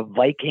at a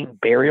Viking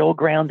burial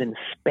ground in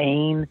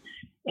Spain,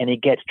 and he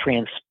gets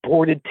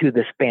transported to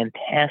this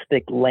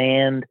fantastic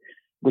land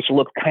which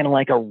looked kind of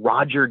like a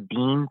Roger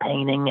Dean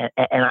painting.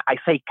 And I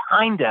say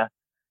kinda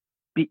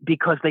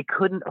because they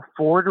couldn't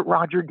afford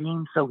Roger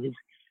Dean, so his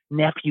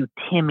nephew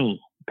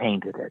Timmy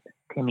painted it.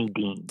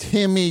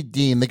 Timmy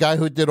Dean, the guy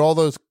who did all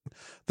those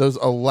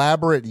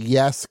elaborate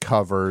Yes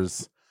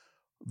covers.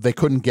 They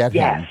couldn't get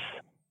him.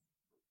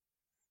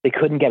 They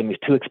couldn't get him. He was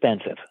too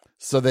expensive.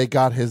 So they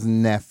got his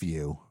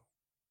nephew.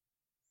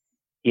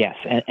 Yes,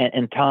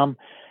 and Tom,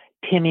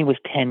 Timmy was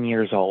 10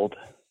 years old.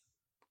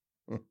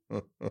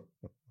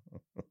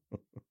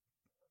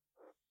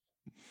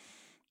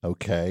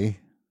 Okay.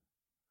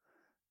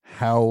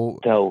 How?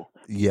 So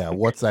yeah,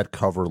 what's that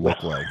cover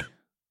look like?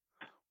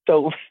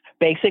 So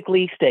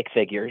basically, stick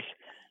figures,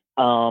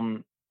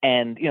 and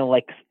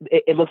like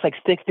it looks like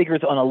stick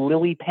figures on a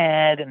lily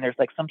pad, and there's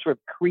like some sort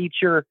of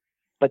creature.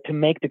 But to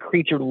make the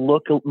creature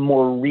look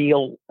more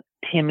real,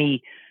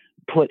 Timmy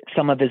put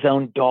some of his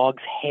own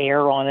dog's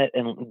hair on it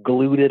and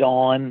glued it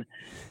on.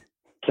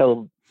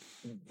 So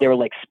they were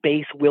like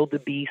space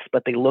wildebeest,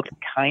 but they looked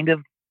kind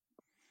of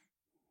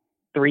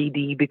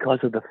 3D because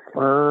of the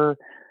fur.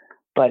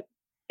 But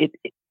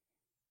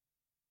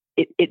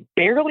it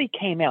barely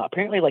came out.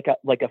 Apparently, like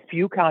a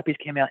few copies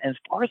came out, and as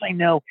far as I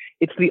know,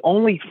 it's the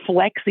only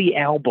Flexi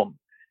album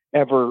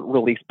ever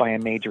released by a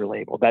major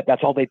label.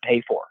 That's all they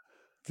pay for.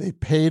 They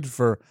paid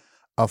for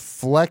a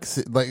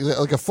Flexi,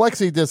 like a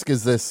Flexi disc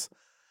is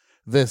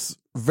this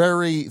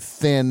very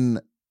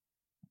thin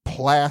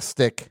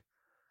plastic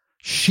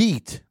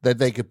sheet that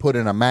they could put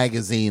in a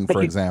magazine,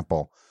 for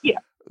example. Yeah,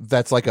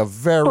 that's like a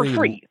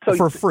very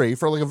for free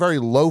for like a very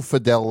low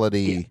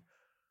fidelity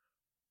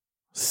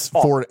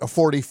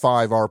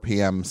 45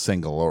 RPM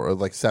single or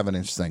like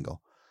 7-inch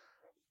single.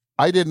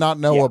 I did not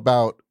know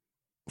about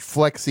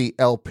Flexi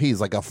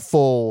LPs, like a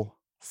full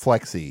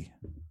Flexi.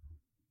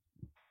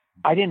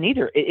 I didn't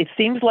either. It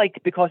seems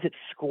like because it's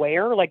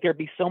square, like there'd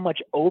be so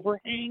much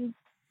overhang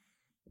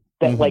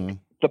that like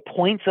the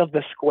points of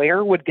the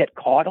square would get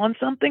caught on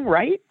something,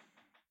 right?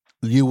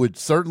 You would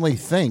certainly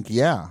think,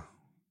 Yeah,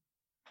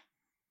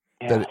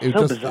 that it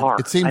so just bizarre.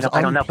 It seems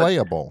I don't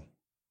unplayable.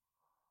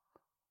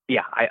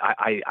 Yeah,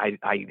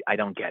 I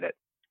don't get it.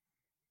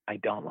 I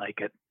don't like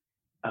it.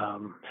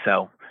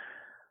 So,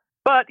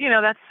 but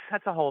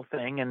that's a whole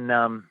thing.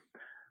 And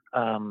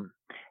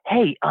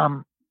hey,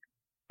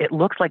 it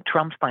looks like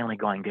Trump's finally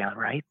going down,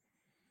 right?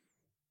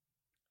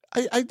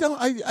 It's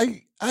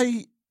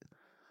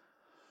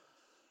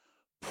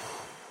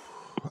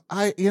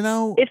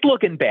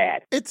looking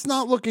bad. It's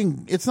not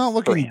looking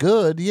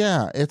good.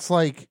 Yeah. It's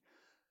like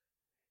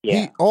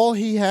all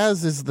he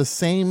has is the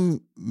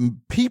same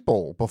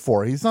people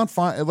before. He's not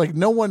fine. Like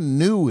no one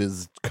new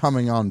is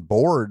coming on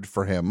board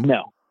for him.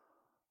 No.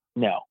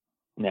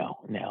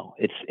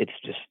 It's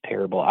just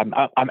terrible.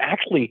 I'm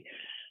actually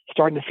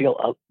starting to feel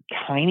a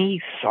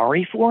tiny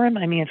sorry for him.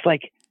 I mean, it's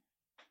like,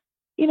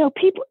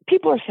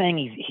 people are saying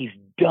he's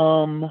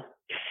dumb,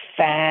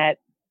 fat,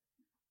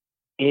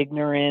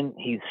 ignorant.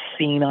 He's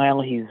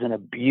senile. He's an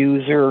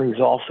abuser. He's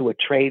also a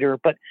traitor.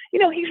 But,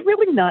 he's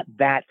really not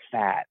that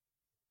fat.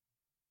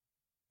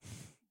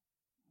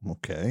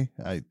 Okay.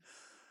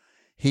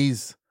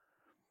 He's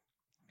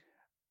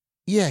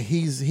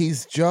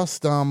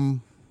just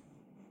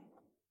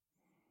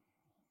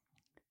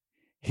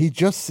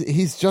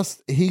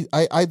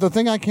the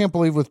thing I can't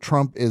believe with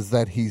Trump is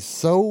that he's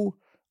so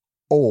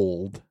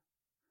old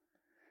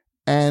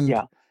and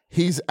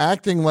he's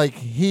acting like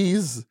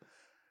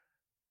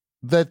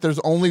that there's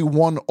only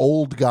one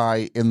old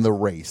guy in the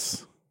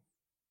race.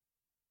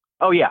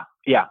 Oh yeah.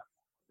 Yeah.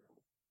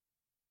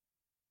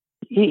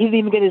 He didn't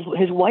even get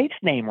his wife's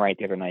name right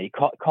the other night. He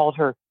called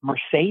her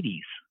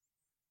Mercedes.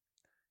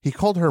 He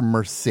called her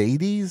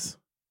Mercedes?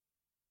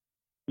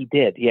 He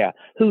did, yeah.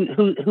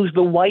 Who's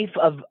the wife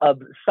of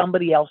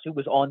somebody else who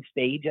was on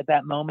stage at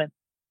that moment?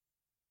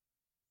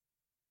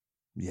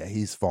 Yeah,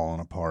 he's falling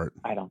apart.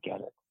 I don't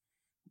get it.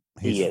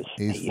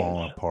 He's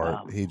falling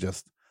apart. He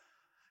just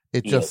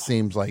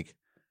seems like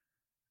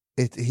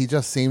he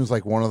just seems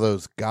like one of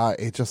those guys.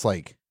 It's just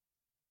like,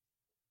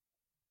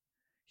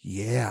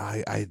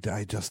 yeah,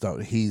 I just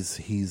don't.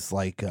 He's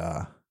like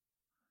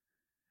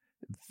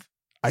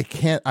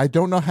I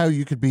don't know how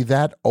you could be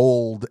that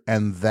old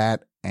and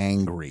that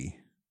angry.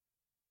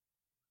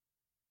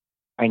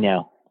 I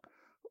know.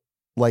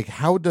 Like,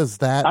 how does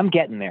that? I'm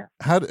getting there.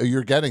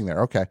 You're getting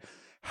there? Okay.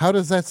 How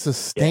does that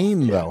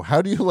sustain though?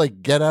 How do you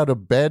get out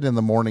of bed in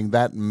the morning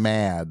that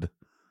mad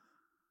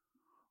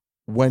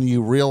when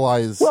you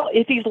realize? Well,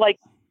 if he's like,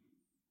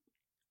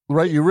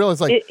 right, you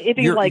realize if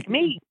he's like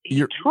me,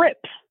 he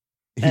trips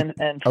and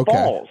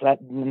falls.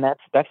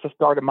 That's the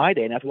start of my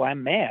day, and that's why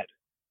I'm mad.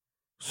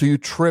 So you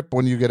trip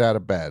when you get out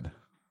of bed?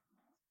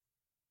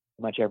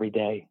 Much every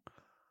day.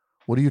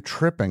 What are you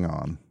tripping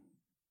on?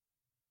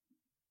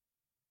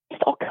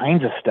 Just all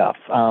kinds of stuff.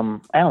 I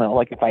don't know,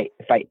 like if I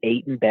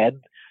ate in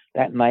bed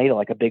that night,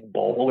 like a big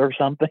bowl or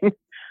something,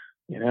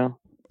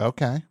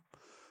 Okay.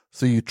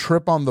 So you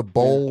trip on the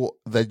bowl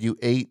that you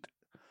ate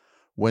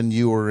when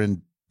you were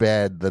in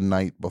bed the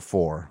night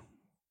before.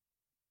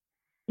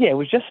 Yeah, it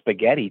was just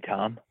spaghetti,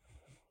 Tom.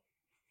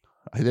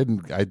 I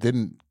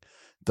didn't.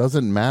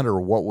 Doesn't matter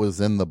what was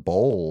in the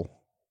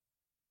bowl.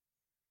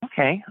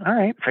 Okay. All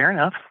right. Fair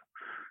enough.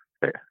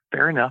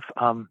 Fair enough.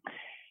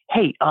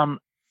 Hey,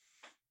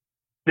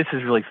 this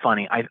is really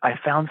funny. I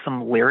found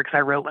some lyrics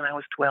I wrote when I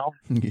was 12.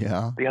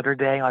 Yeah. The other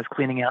day, I was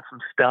cleaning out some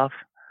stuff.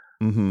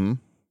 Mm-hmm.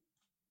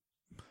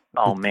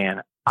 Oh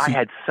man, I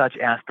had such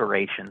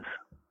aspirations.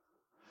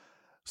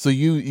 So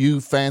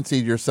you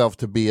fancied yourself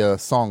to be a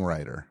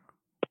songwriter?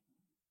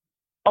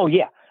 Oh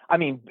yeah. I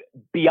mean,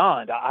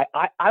 beyond.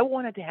 I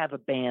wanted to have a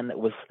band that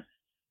was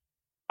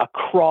a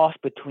cross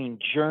between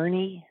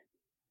Journey,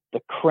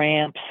 the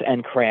Cramps,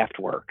 and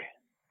Kraftwerk.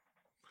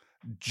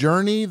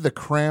 Journey, the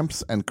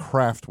Cramps, and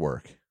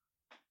Kraftwerk.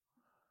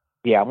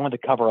 Yeah, I wanted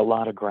to cover a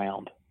lot of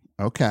ground.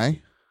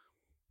 Okay.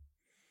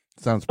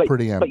 Sounds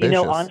pretty ambitious.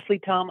 But honestly,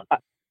 Tom,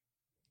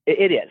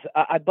 it is.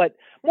 But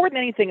more than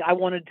anything, I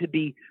wanted to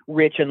be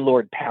rich and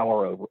lord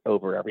power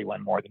over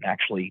everyone more than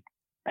actually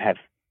have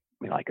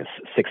like a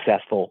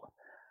successful,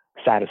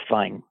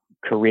 satisfying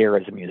career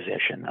as a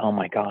musician. Oh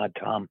my God,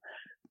 Tom.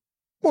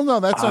 Well, no,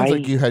 that sounds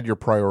like you had your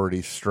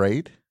priorities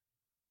straight.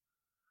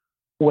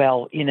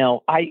 Well,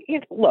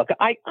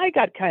 I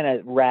got kind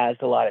of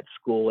razzed a lot at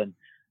school, and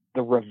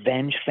the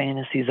revenge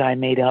fantasies I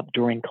made up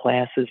during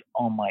classes.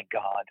 Oh my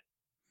God.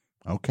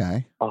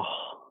 Okay. Oh.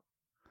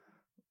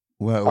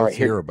 Well, let's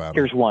hear about it.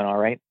 Here's one. All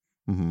right.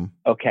 Mm-hmm.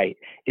 Okay.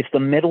 It's the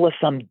middle of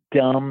some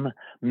dumb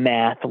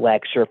math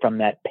lecture from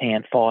that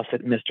pant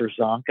faucet, Mr.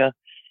 Zonka,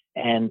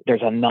 and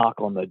there's a knock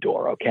on the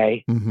door.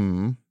 Okay.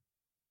 Mm-hmm.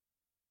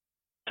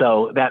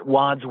 So that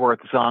Wadsworth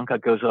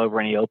Zonka goes over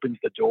and he opens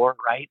the door,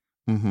 right?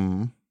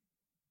 Mm-hmm.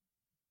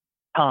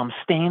 Tom,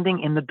 standing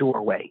in the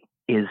doorway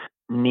is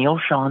Neil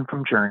Schon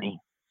from Journey,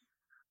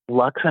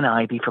 Lux and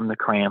Ivy from the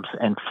Cramps,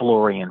 and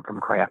Florian from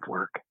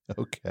Kraftwerk.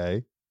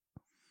 Okay.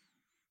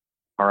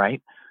 All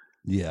right.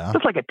 Yeah.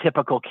 It's like a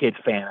typical kid's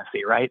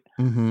fantasy, right?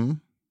 Mm-hmm.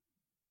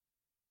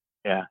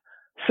 Yeah.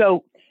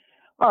 So,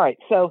 all right.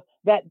 So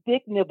that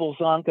Dick Nibble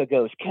Zonka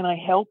goes, "Can I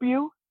help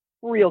you?"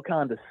 Real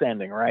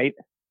condescending, right?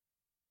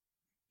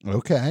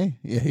 Okay.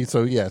 Yeah.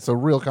 So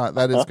real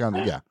that is kind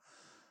of, yeah.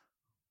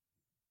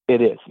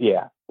 It is.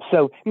 Yeah.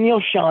 So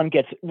Neil Schon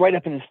gets right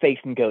up in his face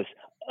and goes,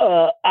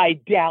 "I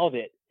doubt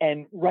it."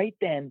 And right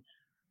then,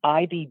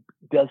 Ivy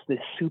does this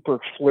super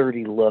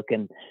flirty look,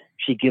 and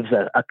she gives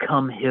a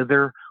come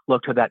hither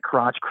look to that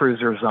crotch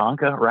cruiser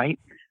Zonka, right?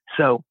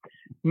 So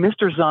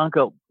Mr.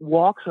 Zonka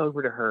walks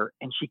over to her,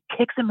 and she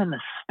kicks him in the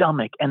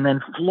stomach, and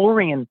then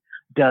Florian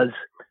does,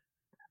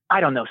 I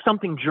don't know,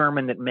 something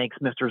German that makes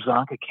Mr.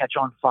 Zonka catch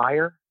on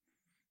fire.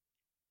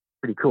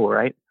 Pretty cool,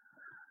 right?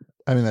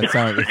 I mean, that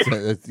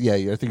sounds, yeah,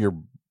 I think you're,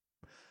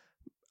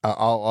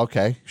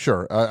 okay,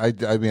 sure.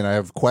 I mean, I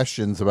have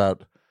questions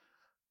about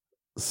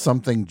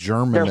something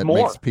German There's that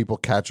more. makes people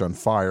catch on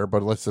fire,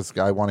 but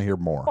I want to hear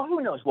more. Well,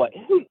 who knows what?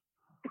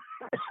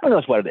 Who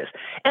knows what it is?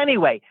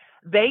 Anyway,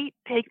 they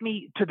take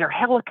me to their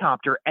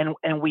helicopter, and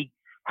we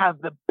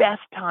have the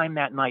best time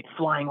that night,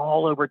 flying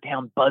all over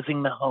town,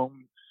 buzzing the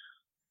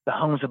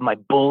homes of my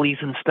bullies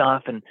and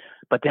stuff.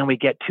 But then we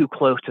get too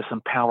close to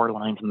some power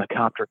lines and the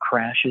copter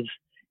crashes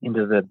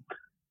into the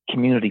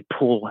community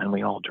pool and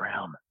we all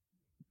drown.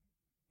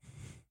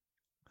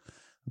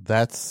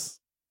 That's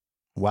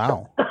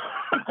wow.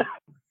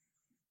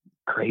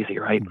 Crazy,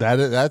 right?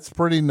 That's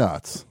pretty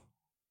nuts,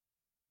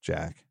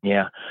 Jack.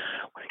 Yeah.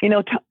 You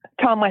know,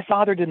 Tom, my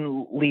father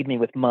didn't leave me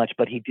with much,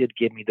 but he did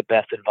give me the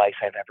best advice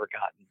I've ever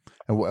gotten.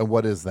 And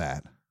what is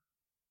that?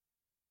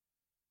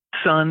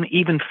 Son,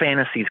 even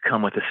fantasies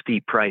come with a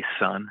steep price,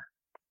 son.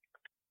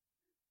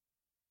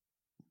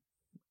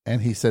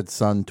 And he said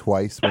son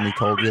twice when he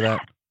told you that?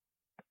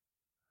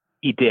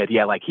 He did,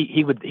 yeah. Like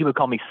he would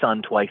call me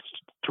son twice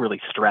to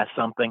really stress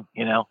something,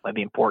 you know, like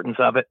the importance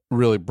of it.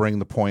 Really bring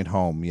the point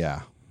home,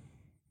 yeah.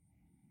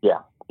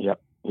 Yeah,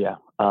 yep, yeah.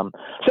 So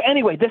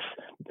anyway,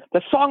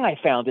 the song I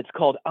found, it's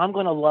called "I'm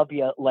Gonna Love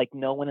You Like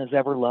No One Has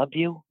Ever Loved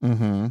You."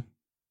 Mm-hmm.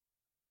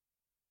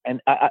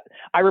 And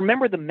I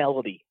remember the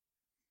melody.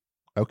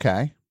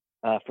 Okay.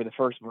 For the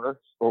first verse,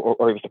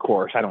 or it was the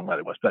chorus. I don't know what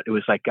it was, but it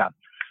was like,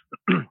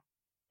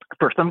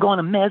 first I'm going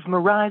to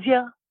mesmerize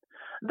you,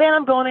 then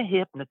I'm going to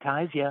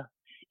hypnotize you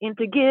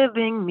into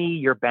giving me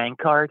your bank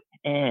card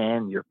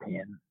and your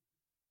PIN.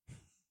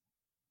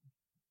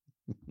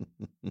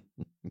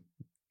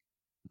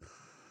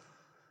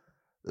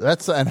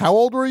 And how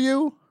old were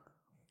you?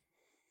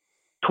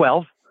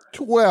 12.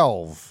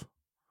 12.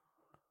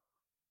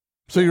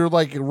 So you're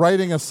like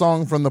writing a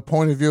song from the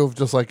point of view of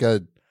just like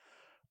a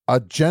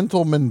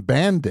gentleman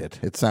bandit,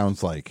 it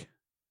sounds like.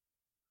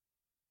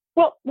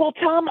 Well,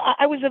 Tom,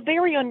 I was a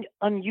very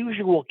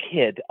unusual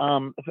kid.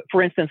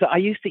 For instance, I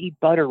used to eat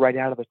butter right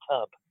out of the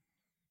tub.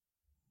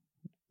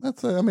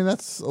 That's a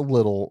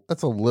little,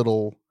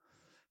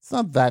 it's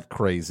not that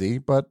crazy,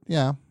 but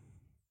yeah.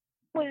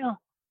 Well,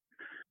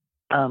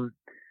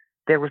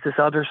 there was this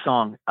other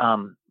song,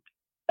 and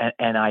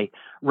I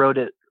wrote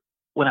it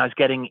when I was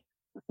getting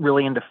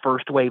really into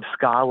first wave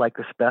ska, like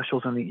the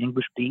Specials and the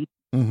English Beat,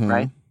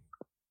 right?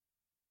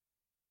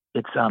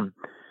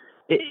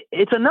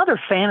 It's another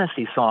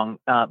fantasy song,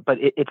 but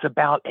it's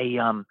about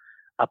a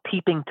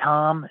peeping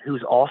Tom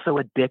who's also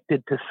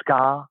addicted to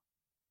ska.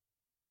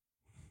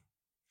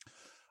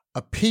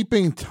 A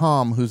peeping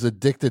Tom who's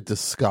addicted to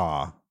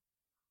ska.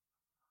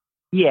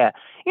 Yeah,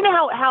 you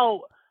know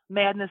how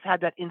Madness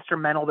had that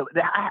instrumental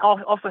that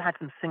also had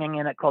some singing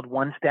in it called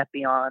 "One Step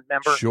Beyond."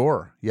 Remember?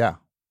 Sure. Yeah.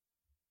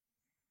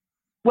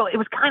 Well, it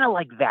was kind of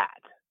like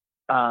that,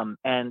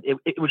 and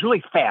it was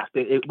really fast.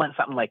 It went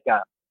something like.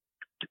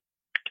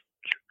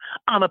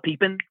 I'm a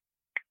peeping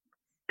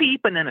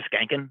and a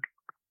skanking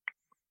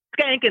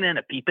and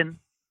a peeping,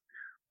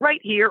 right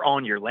here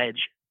on your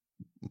ledge.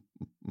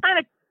 Kind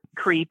of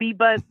creepy,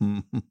 but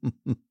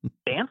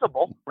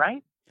danceable,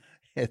 right?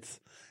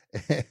 It's.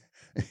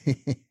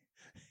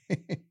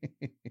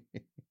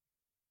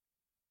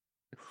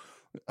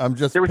 I'm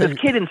just. There was this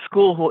kid in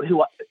school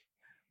who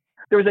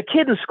there was a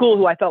kid in school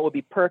who I thought would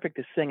be perfect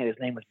to sing it. His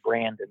name was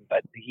Brandon,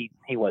 but he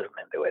wasn't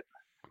into it.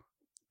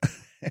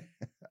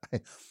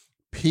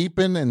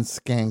 Peeping and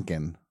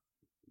skanking.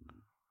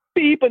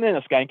 Peeping and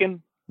a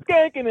skanking.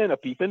 Skanking and a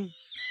peeping.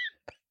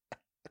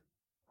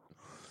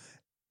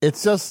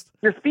 It's just...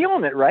 You're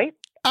feeling it, right?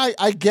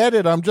 I get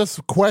it. I'm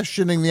just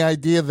questioning the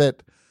idea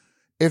that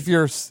if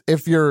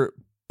you're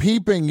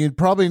peeping, you'd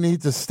probably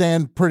need to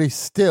stand pretty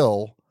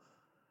still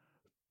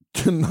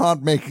to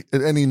not make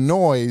any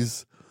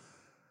noise.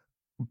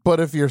 But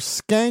if you're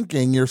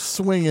skanking, you're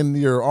swinging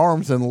your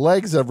arms and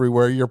legs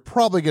everywhere, you're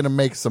probably going to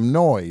make some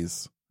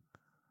noise.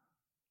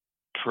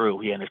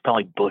 True, yeah, and there's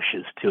probably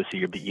bushes too, so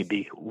you'd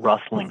be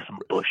rustling some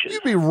bushes.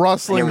 You'd be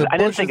rustling the bushes. I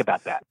didn't think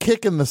about that.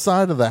 Kicking the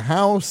side of the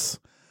house,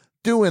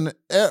 doing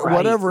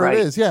whatever it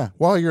is, yeah,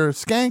 while you're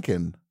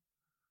skanking.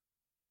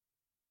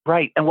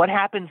 Right, and what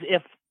happens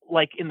if,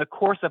 like, in the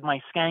course of my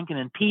skanking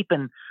and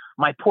peeping,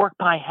 my pork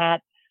pie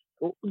hat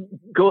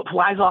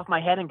flies off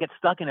my head and gets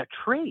stuck in a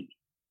tree?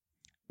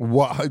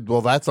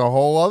 Well, that's a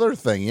whole other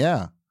thing,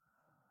 yeah.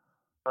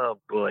 Oh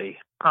boy!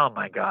 Oh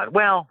my God!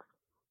 Well,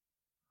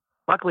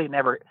 luckily it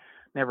never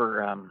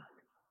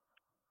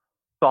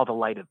saw the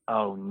light of.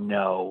 Oh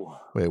no!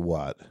 Wait,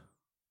 what?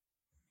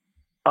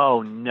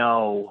 Oh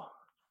no!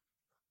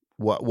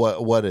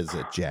 What is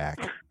it, Jack?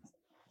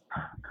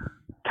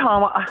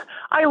 Tom,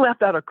 I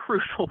left out a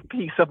crucial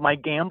piece of my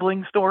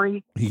gambling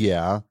story.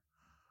 Yeah.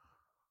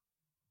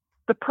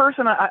 The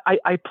person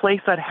I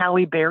placed that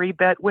Halle Berry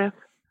bet with.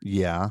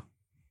 Yeah.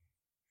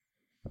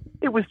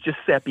 It was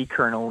Giuseppe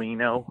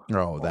Cornolino.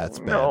 Oh, that's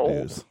bad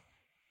news.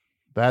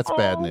 That's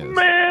bad news.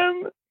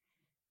 Man,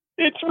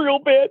 it's real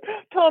bad.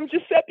 Tom,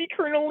 Giuseppe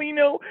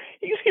Cornolino,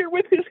 he's here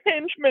with his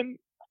henchmen.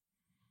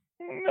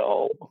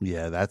 No.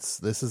 Yeah,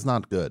 this is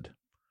not good.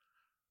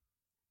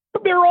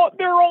 They're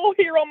all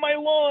here on my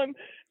lawn.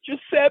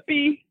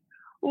 Giuseppe,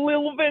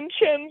 Lil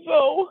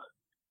Vincenzo,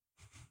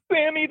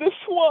 Sammy the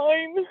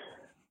Swine,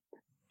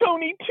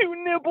 Tony Two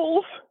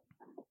Nibbles,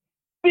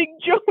 Big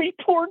Joey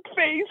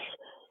Porkface,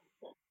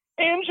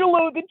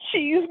 Angelo the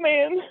Cheese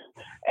Man,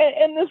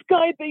 and this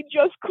guy they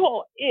just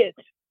call It.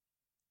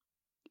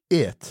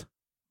 It.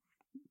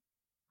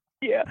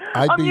 Yeah,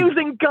 I'd I'm be-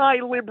 using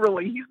guy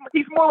liberally.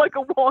 He's more like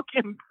a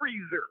walk-in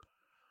freezer.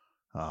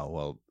 Oh,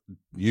 well,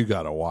 you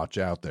got to watch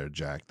out there,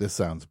 Jack. This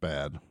sounds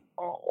bad.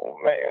 Oh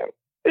man,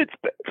 it's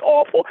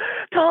awful.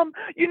 Tom,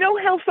 you know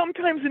how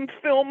sometimes in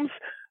films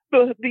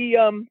the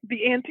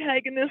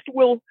antagonist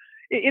will,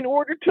 in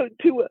order to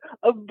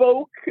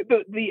evoke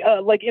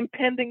the like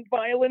impending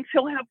violence,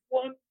 he'll have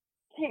one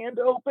hand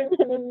open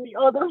and in the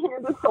other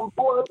hand is some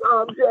blunt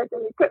object,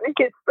 and it kind of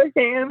hits the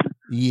hand.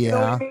 Yeah, you know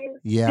what I mean?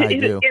 yeah, I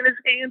do. In his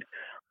hand.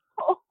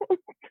 Oh,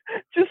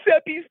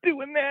 Giuseppe's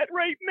doing that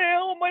right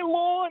now on my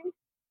lawn.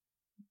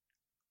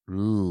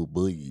 Ooh,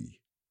 boy.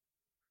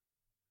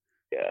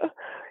 Yeah.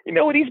 You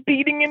know what he's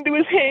beating into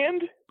his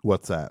hand?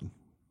 What's that?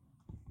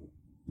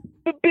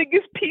 The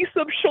biggest piece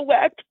of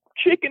shellacked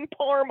chicken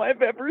parm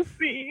I've ever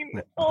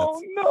seen. Oh,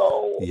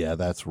 no. Yeah,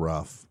 that's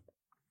rough.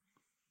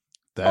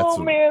 Oh,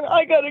 man,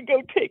 I got to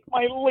go take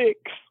my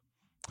licks.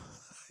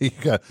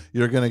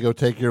 You're going to go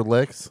take your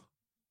licks?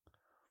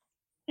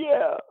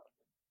 Yeah.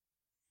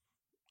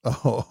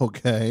 Oh,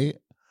 okay.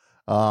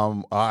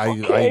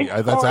 Okay,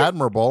 that's all right.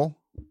 admirable.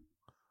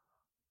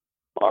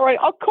 All right,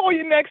 I'll call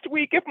you next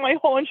week if my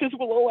haunches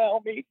will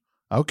allow me.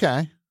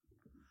 Okay.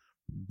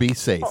 Be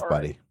safe, All right.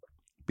 buddy.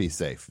 Be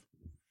safe.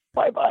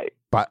 Bye-bye.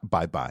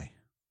 Bye-bye.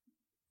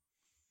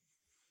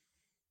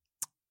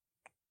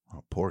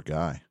 Oh, poor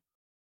guy.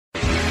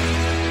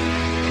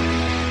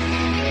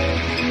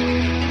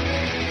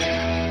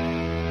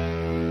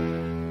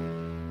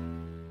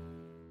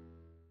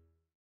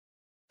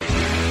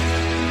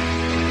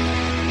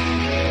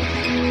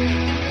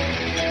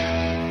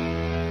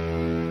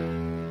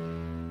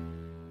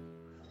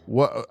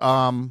 What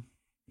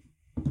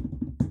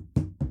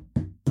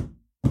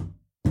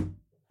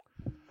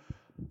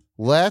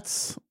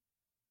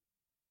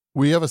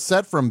we have a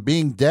set from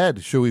Being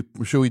Dead. Should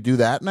we do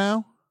that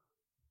now?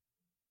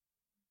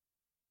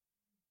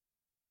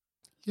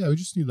 Yeah, we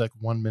just need like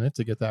 1 minute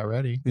to get that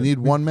ready. We need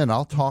 1 minute.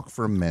 I'll talk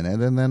for a minute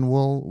and then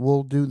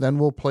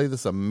we'll play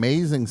this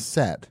amazing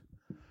set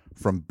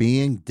from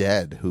Being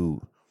Dead,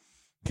 who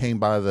came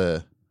by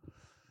the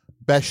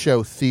Best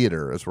Show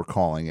Theater, as we're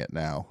calling it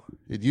now.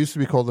 It used to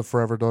be called the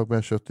Forever Dog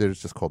Best Show Theater.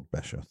 It's just called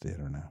Best Show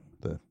Theater now.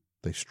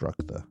 They struck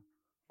the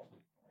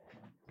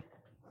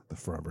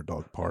Forever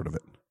Dog part of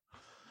it.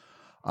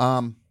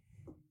 No,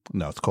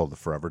 it's called the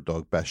Forever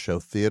Dog Best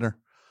Show Theater.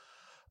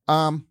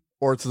 Or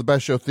it's the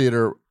Best Show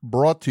Theater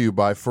brought to you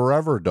by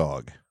Forever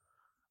Dog.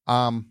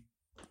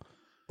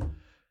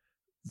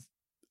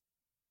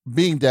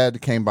 Being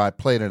Dead came by,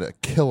 played at a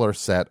killer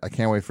set. I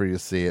can't wait for you to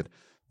see it.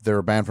 They're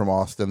a band from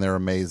Austin. They're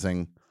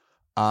amazing.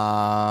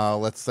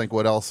 Let's think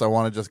what else. I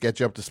want to just get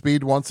you up to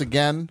speed once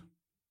again.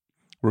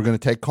 We're going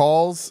to take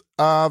calls.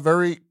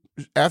 After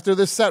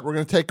this set, we're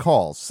going to take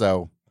calls.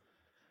 So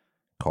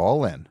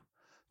call in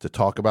to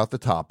talk about the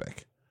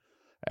topic.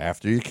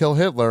 After you kill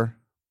Hitler,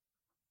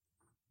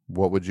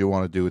 what would you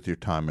want to do with your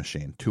time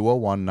machine?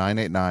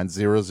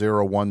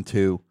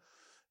 201-989-0012.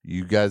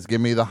 You guys give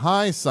me the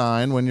high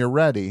sign when you're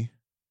ready.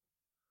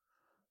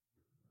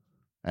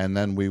 And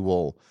then we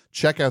will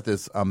check out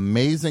this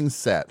amazing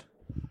set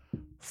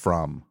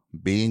from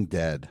Being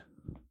Dead.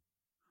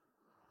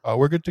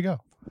 We're good to go.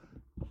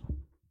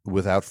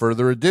 Without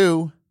further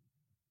ado,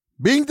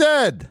 Being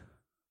Dead.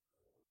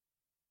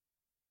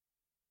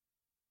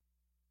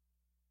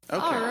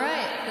 Okay. All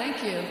right.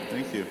 Thank you.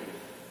 Thank you.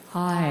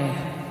 Hi.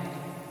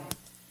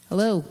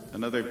 Hello.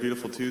 Another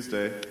beautiful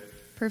Tuesday.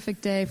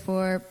 Perfect day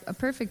for a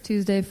perfect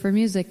Tuesday for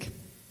music.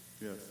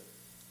 Yes.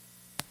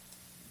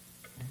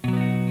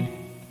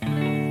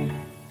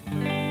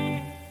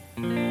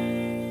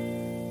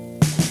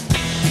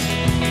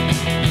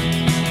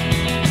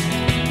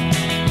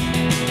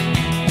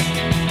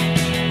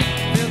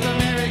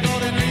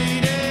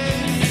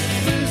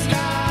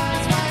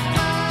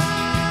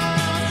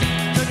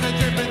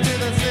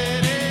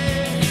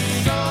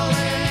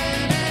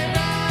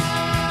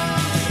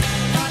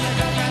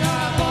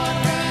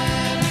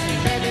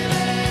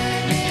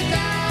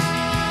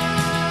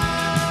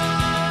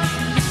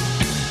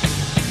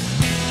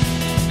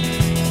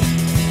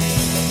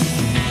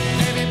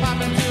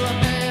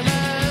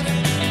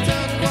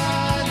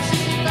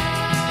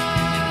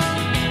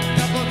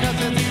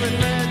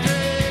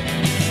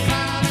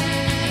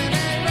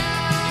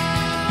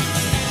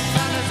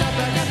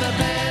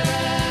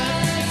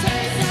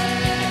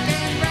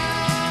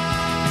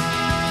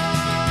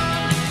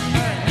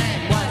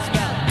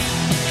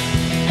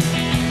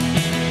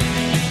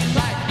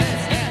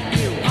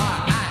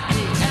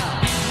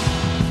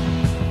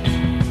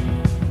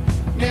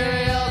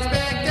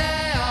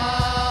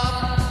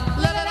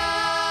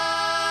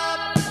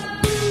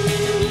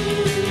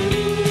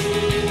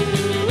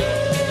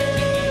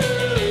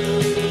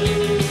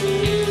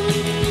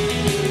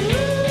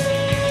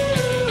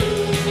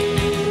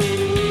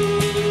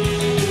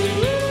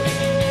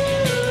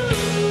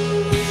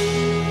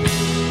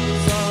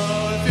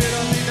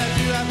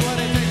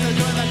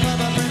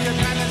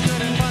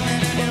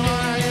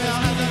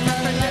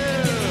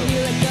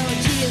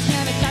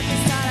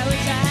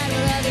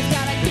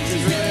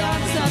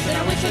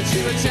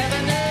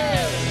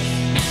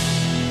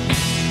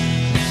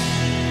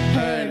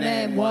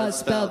 was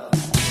spelled.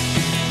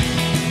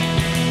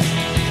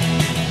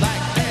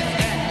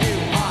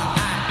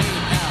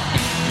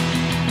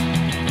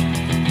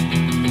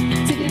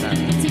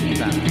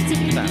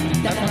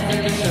 That's my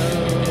favorite show.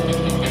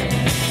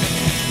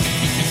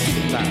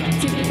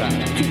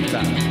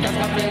 That's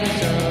my favorite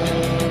show.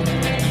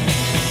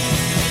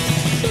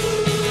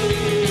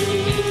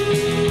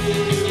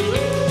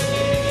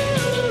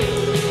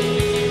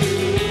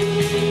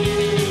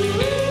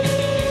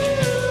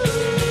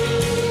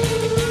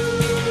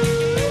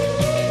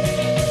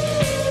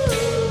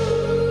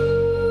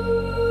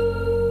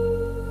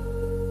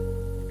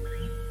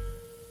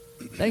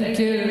 Thank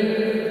you.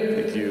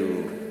 Thank you.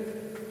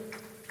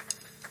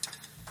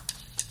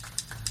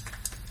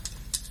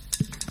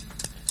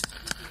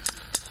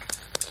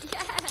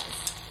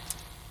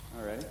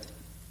 All right.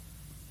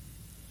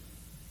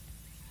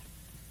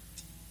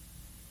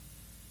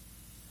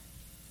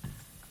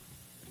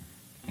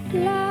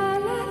 La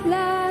la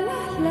la la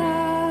la.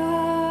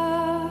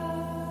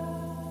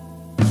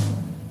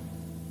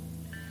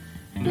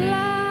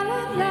 La la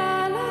la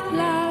la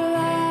la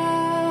la.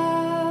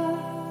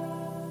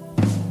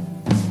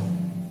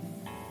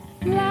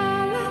 La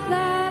la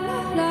la la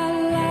la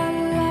la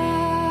la.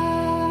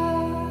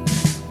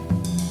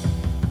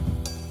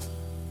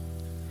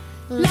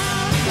 La.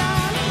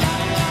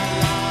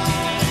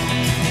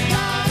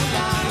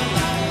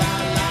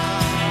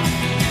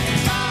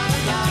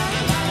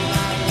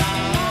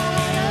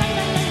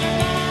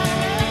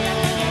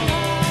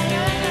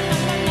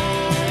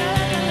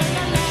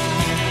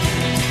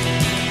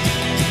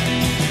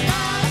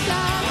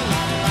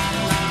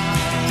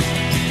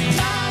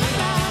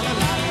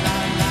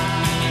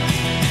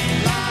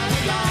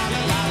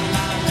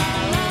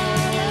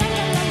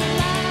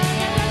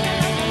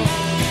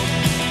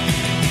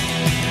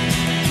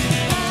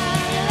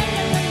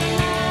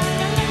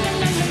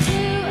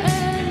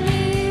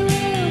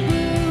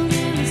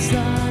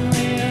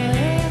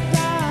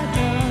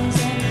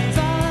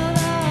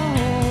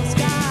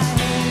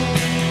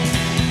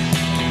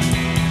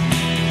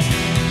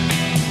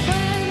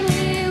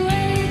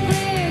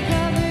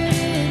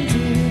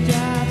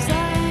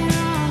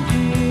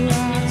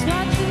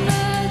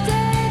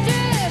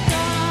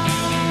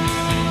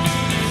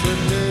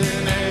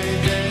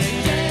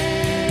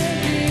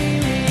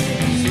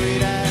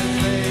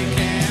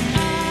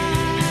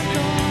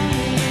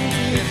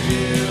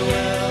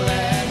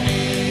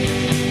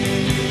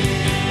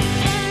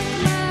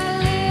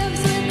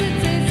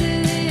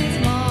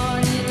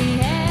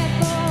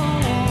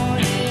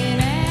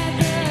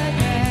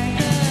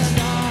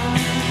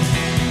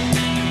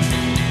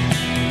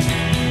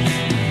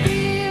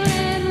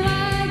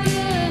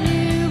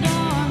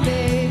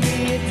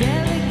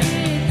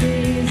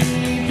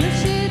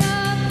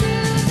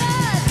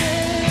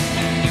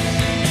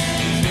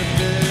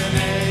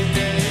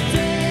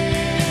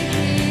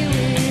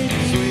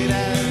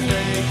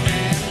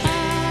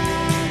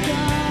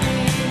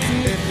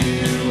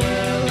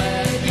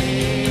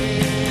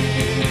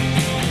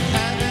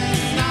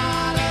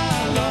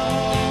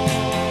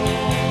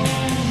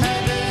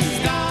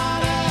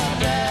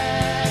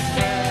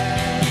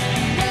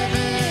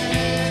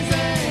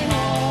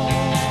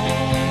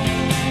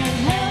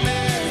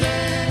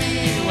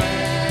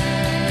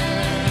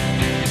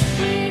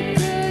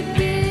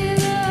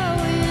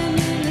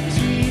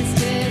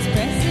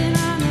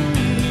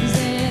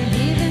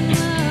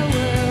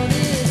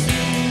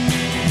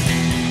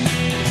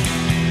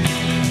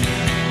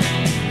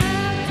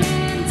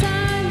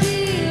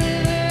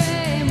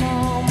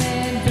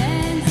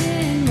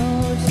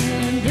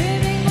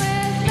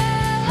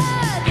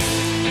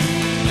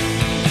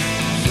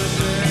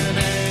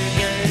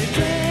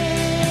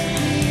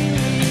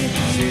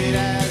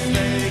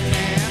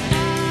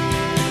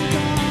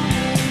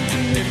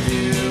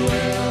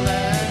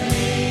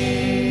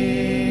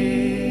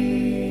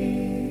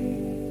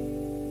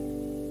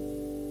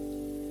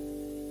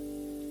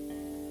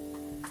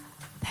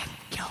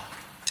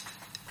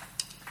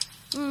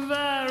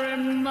 Very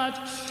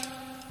much.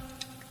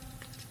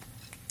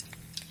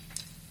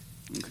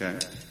 Okay.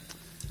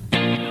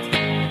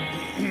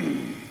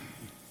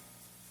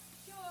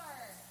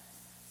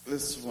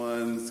 This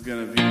one's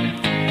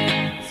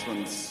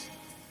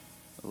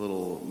a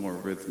little more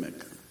rhythmic.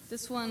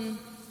 This one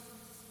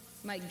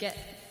might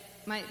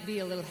be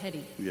a little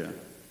heady. Yeah.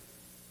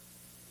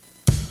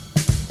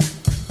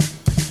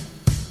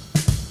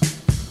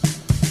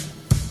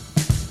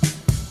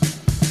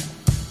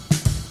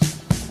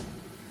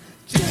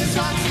 Jesus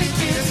rocks me,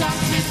 Jesus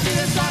rocks me,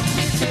 Jesus rocks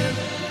me too.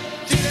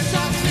 Jesus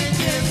rocks me,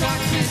 Jesus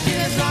rocks me,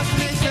 Jesus rocks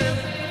me too.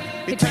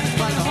 He turns the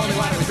blood of the holy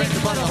water, we drink the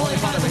blood of the holy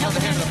father, we held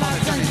the hand of the Father,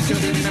 Son, and still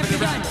do, never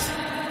did right.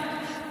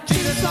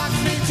 Jesus rocks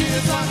me,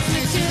 Jesus rocks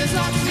me, Jesus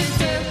rocks me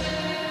too.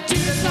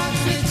 Jesus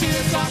rocks me,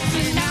 Jesus rocks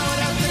me, now what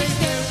else did he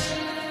do?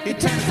 He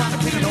turns on the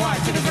pin of the wire,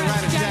 turns the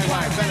ride of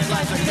Jaguar, better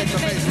life like a face to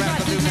face, rap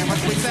the dude, man, what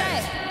should we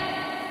say?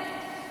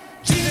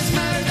 Jesus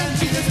murdered them,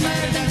 Jesus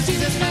murdered them,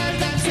 Jesus murdered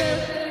them too.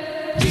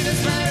 Jesus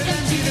murdered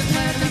them, Jesus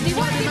murdered them, he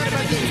wanted to be murdered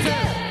by Jesus too.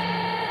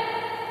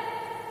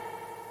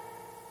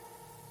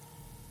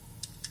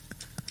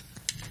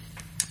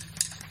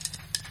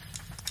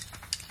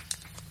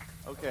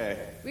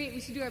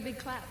 should do our big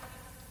clap.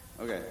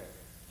 Okay.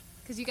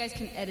 Because you guys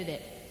can edit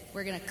it.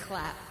 We're going to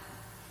clap.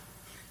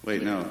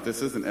 Wait, no,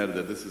 this isn't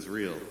edited. This is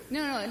real.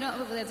 No, that's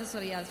what, that's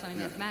funny.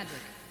 That's magic.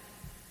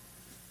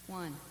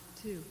 1,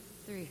 2,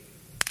 3.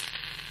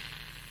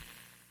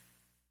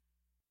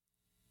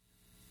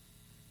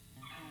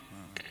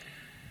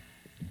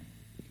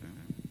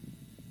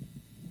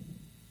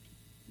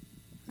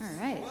 All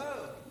right.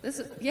 This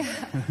is, yeah.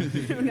 I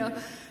don't know.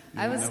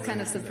 I was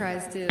kind of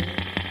surprised too.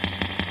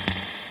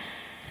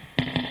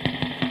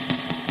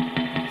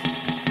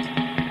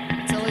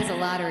 It's always a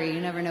lottery.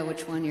 You never know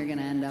which one you're going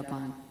to end up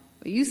on.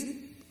 But you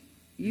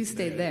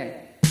stayed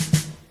there.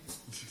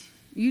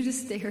 You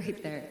just stay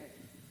right there.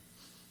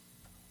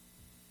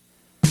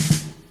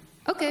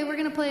 Okay, we're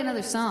going to play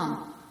another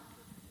song.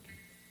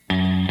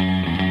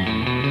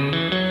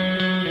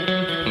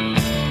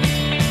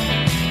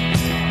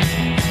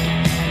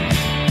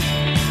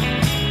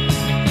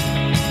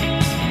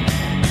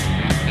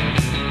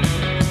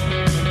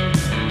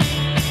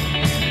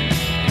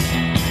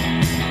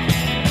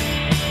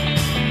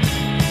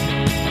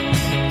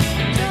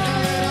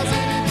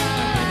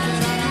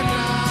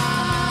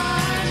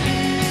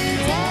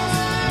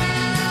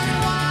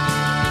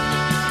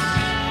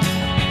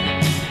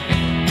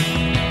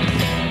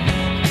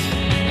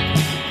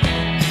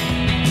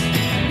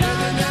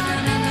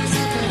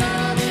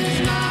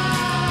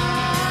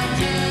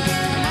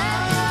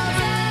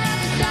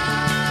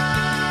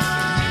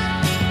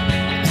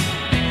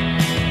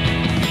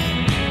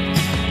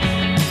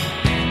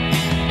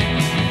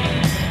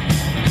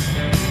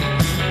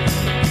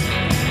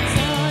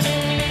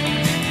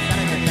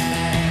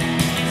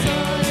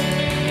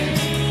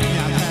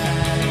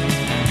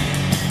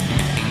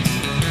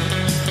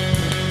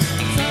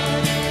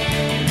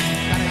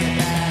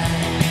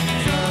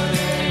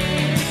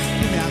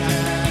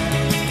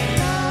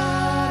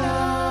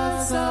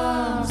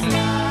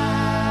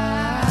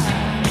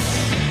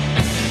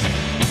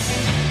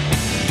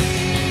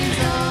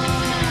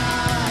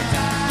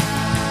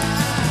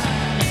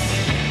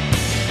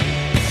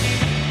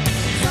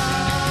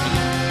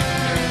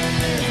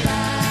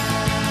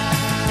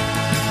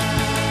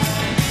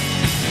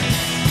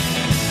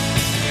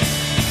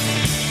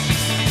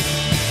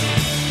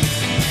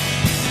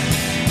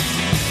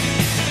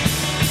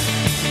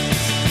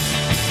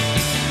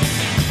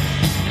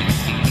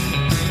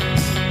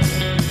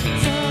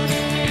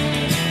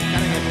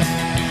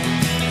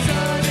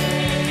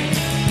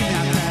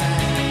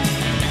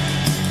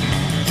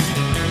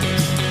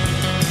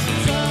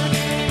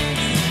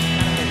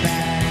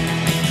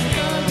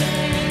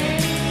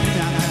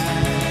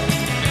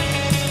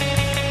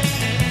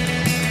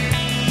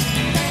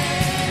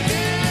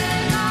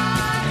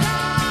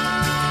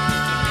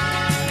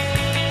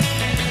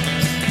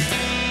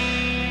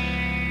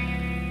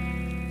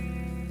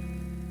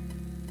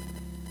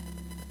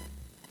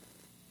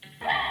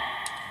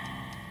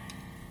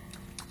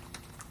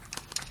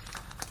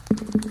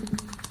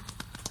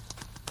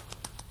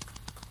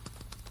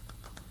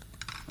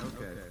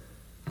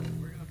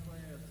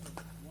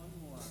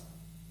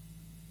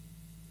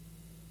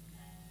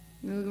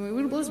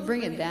 Let's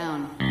bring it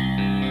down.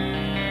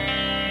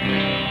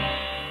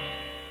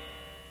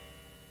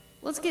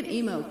 Let's get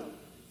emo.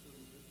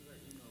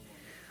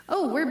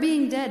 Oh, we're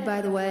being dead, by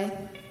the way.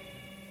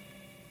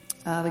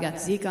 We got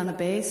Zeke on the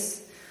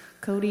bass.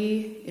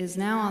 Cody is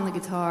now on the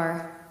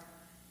guitar.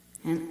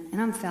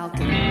 And I'm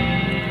Falcon.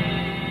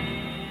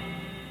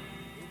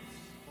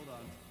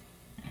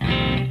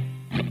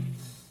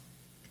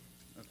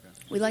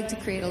 We like to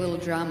create a little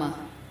drama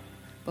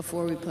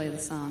before we play the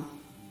song.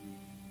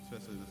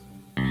 Especially this one.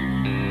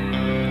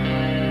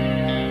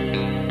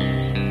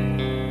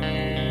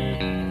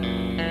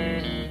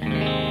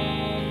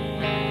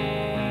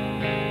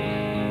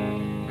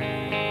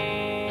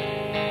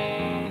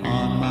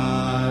 On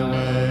my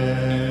way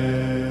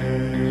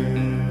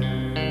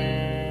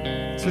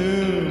to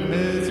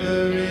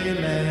Misery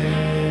Lane.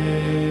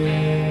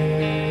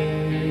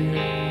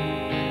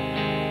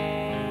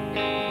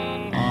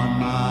 On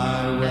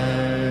my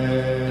way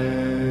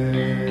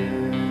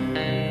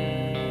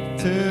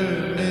to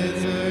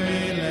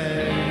Misery Lane.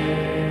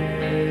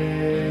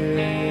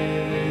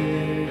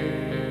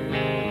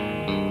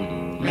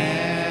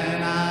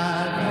 Man,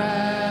 I've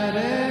had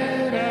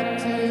it up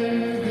to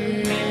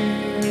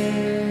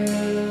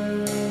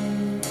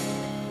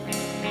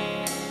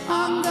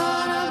I'm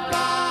gonna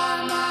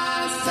buy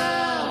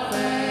myself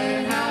a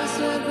house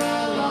with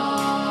a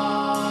lawn.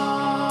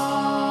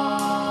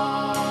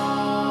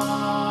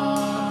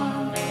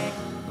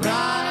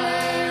 Ride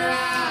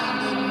around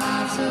in my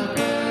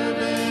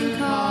suburban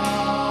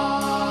car.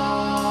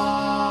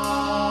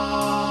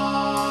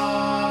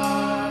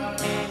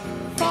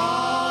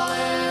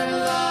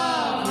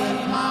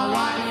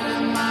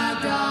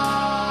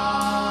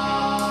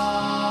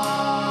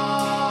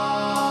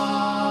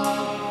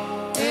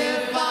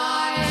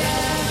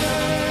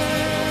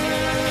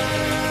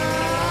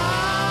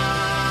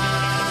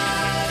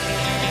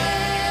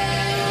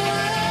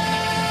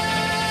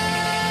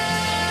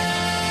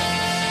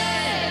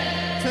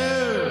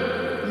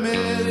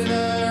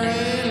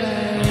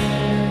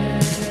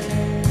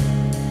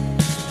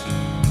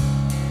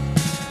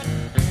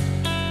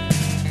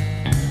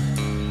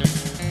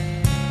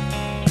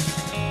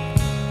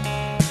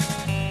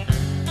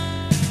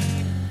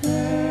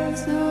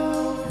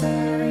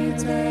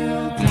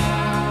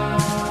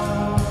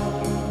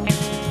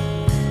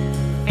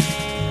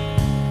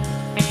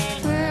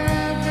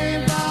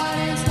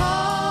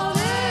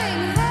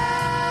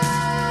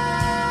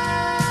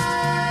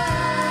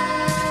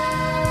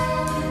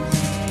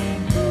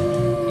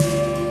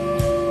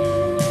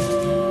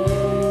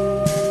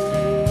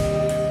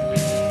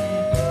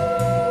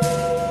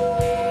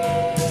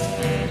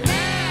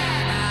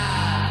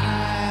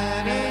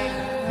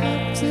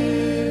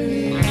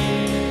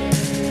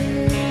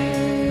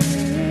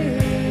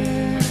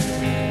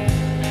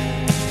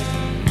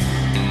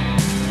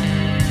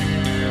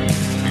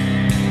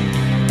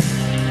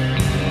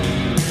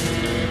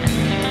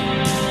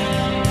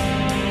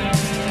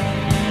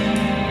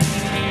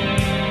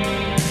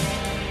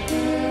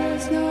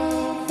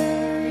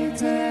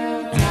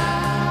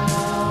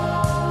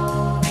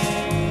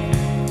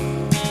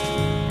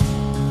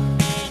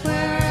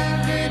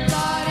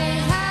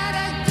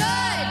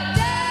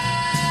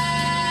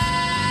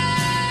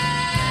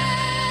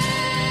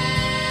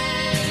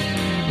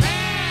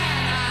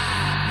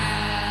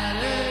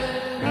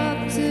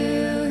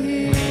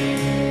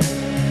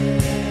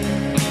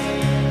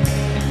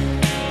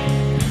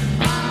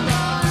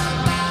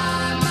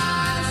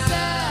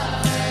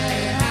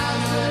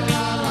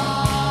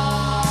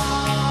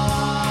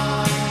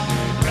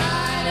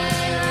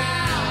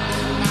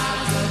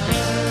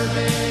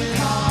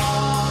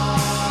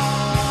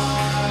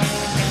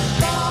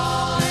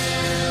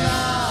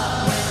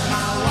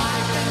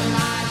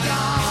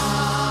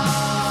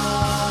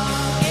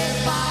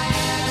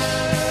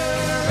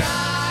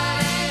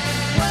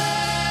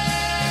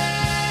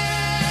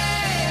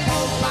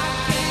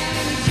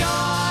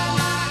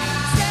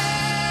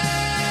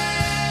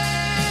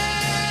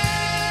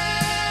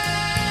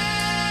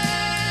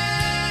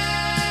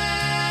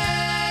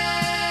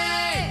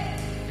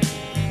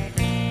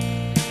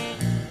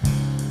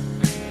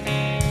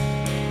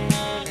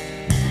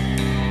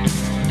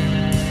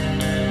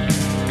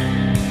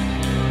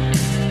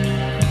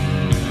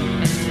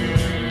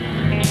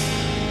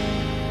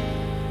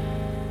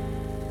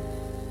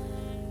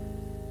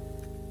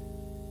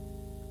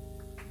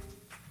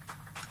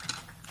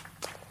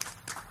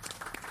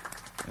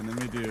 And then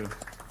we do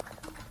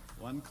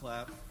one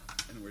clap,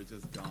 and we're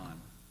just gone.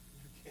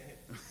 Okay.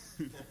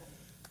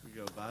 We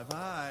go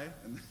bye-bye,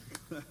 and then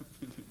clap,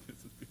 and it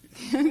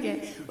disappears.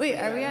 Okay. Wait,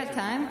 are we at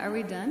time? Are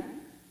we done?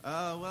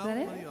 Well, Is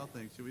that what it? do y'all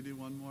think? Should we do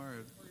one more?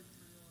 Or...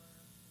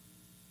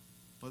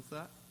 What's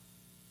that?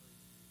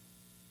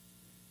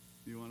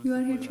 You want You to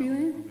wanna play hear that one?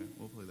 Treeland? Okay,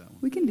 we'll play that one.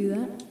 We can do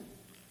that.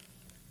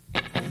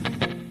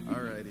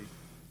 Alrighty.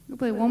 We'll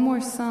play one more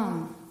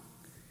song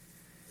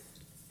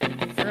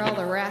for all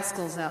the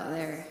rascals out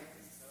there.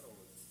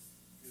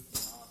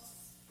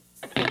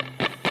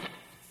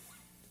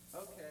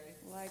 Okay.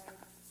 Like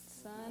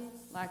son,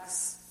 like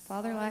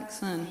father, like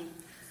son.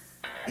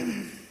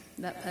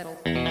 That pedal.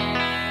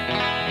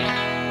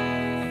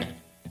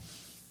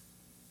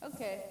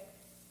 Okay,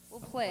 we'll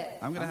play it.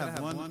 I'm going to have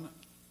one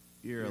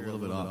ear a little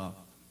bit off.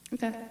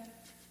 Okay.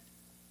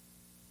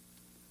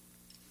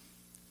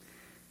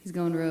 He's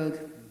going rogue.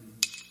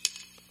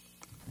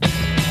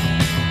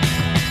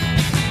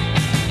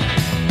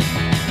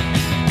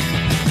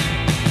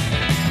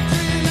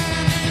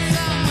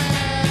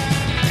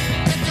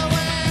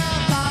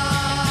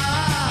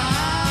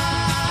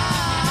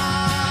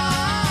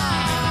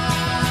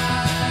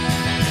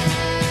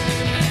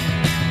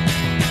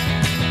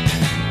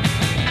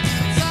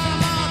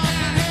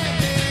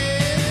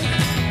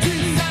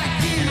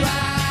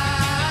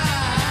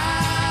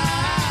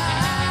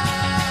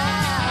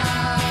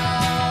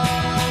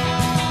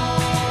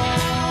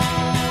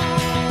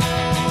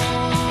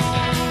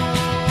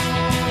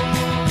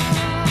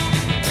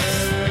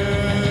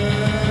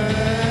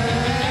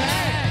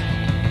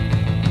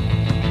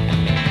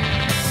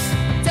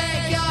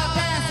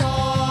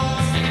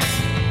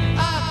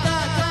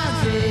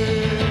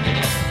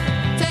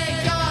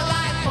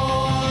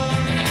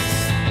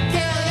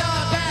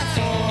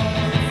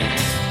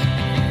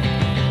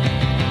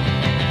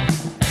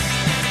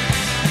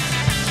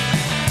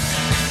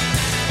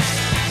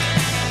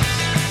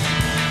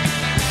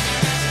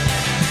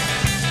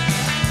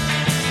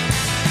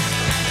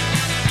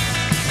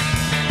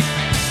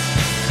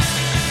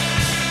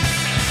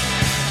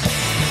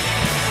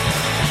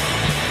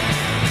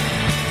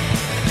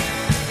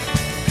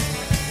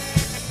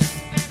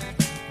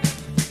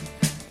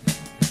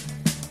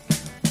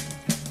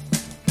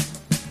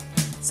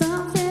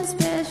 Something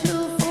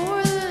special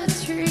for the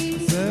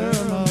tree.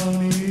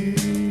 Ceremony.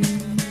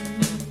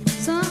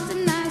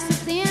 Something nice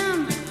for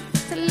them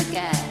to look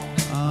at.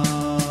 A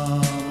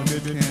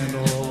good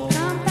candle.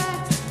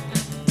 Compact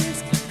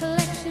disc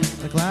collection.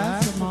 A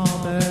glass of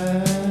Malbec.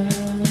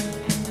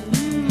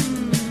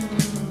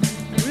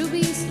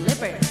 Ruby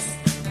slippers.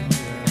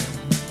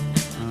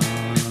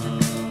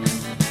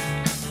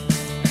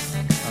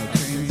 A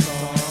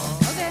chainsaw.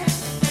 Okay.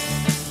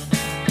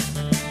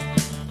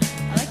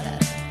 I like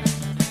that.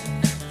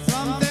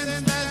 Something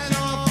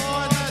special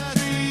for the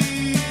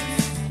trees.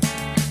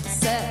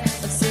 Set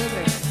of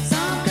silver.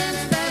 Something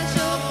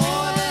special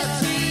for the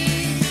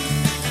trees.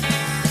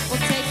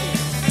 We'll take it.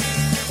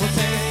 We'll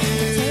take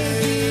it.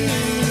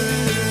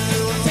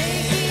 We'll take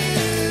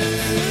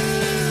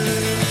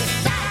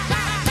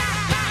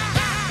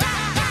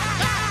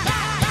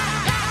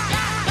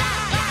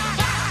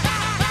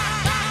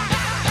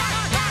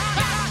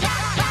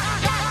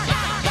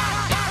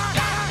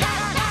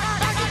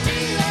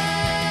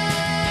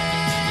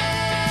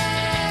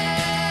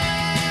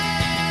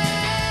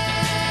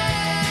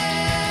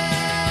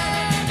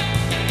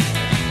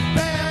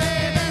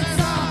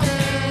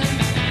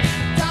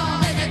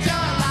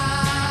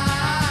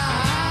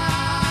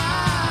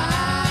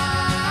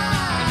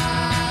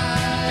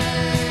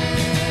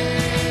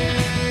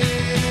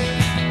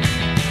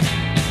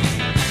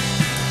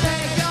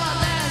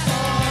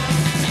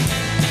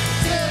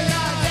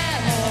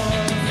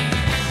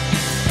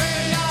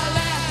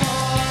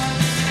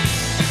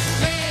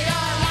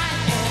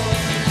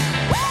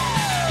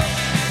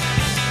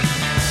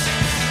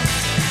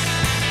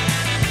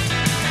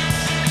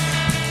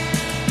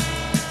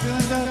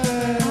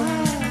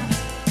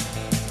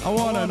I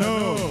wanna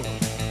know.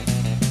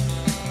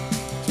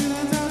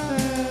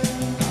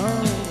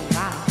 Oh,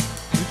 wow.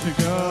 We should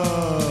go.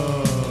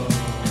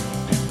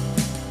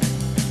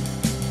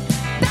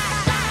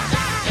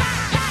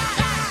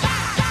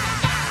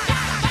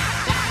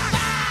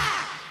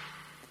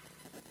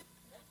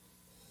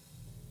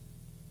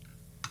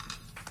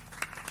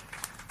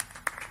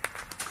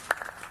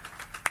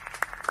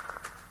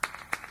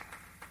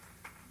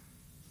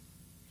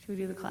 Should we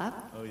do the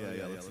clap? Oh,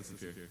 yeah, let's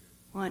disappear.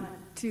 1,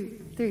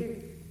 2,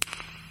 3.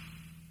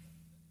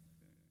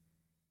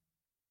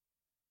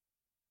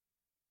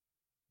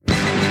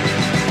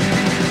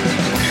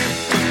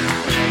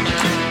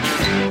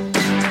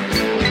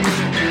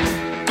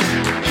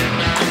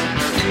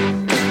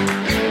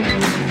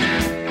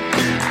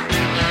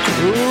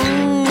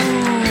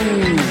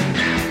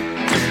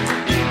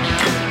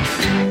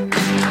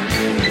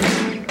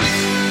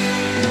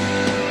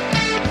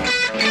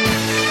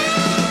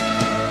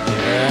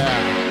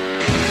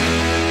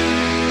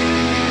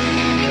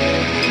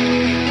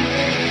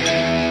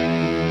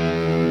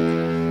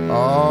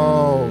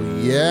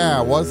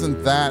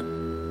 Wasn't that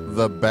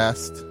the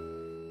best,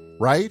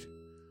 right?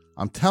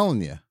 I'm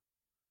telling you.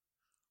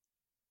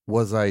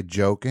 Was I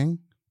joking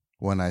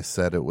when I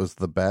said it was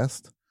the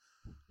best?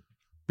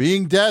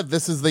 Being Dead,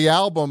 this is the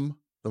album,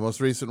 the most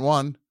recent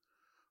one.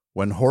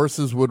 When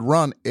Horses Would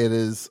Run, it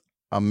is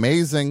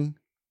amazing.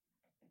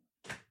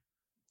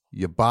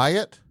 You buy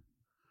it,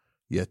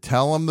 you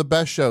tell them the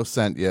best show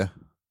sent you,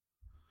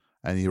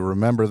 and you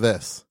remember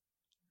this.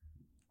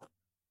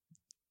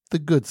 The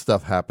good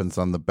stuff happens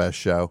on the best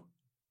show.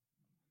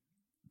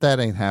 That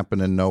ain't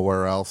happening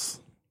nowhere else.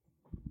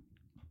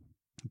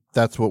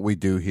 That's what we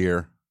do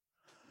here.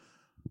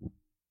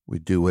 We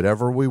do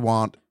whatever we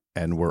want,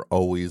 and we're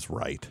always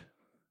right.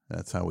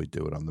 That's how we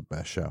do it on the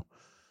best show.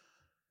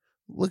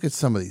 Look at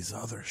some of these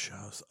other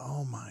shows.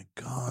 Oh, my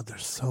God, they're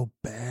so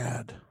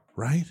bad,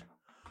 right?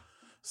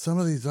 Some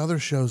of these other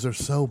shows are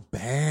so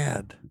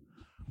bad.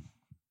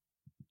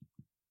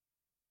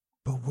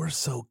 But we're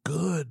so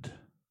good.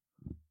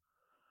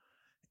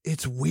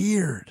 It's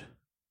weird.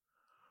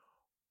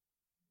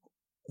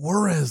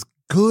 We're as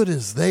good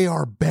as they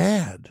are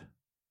bad.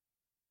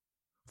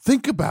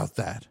 Think about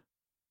that.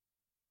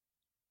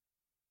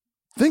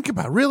 Think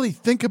about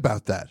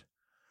that.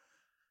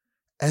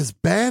 As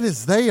bad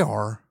as they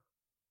are,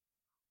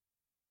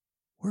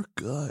 we're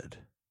good.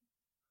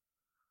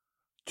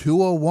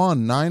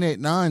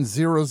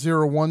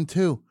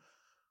 201-989-0012.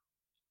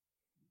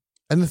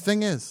 And the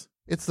thing is,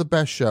 it's the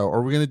best show.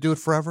 Are we going to do it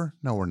forever?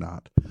 No, we're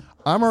not.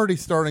 I'm already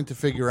starting to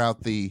figure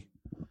out we're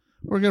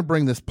going to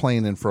bring this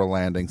plane in for a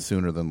landing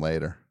sooner than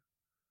later.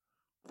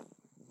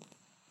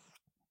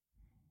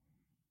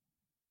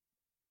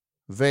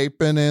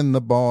 Vaping in the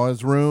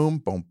boys' room.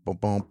 Boom, boom,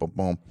 boom, boom,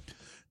 boom.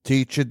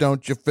 Teacher,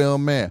 don't you feel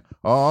me?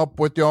 Up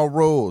with your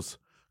rules.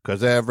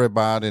 'Cause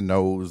everybody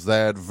knows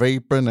that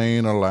vaping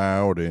ain't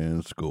allowed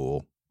in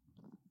school.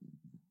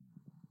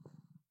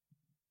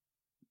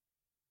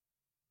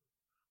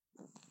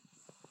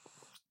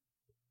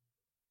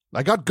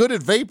 I got good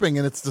at vaping,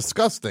 and it's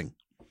disgusting.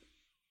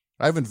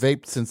 I haven't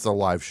vaped since the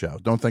live show.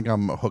 Don't think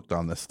I'm hooked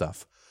on this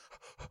stuff.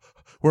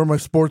 Where are my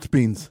sports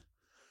beans?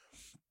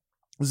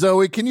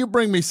 Zoe, can you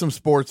bring me some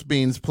sports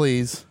beans,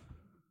 please?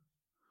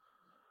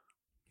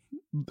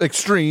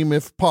 Extreme,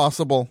 if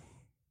possible.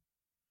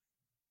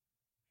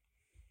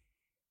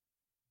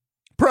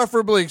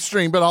 Preferably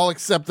extreme, but I'll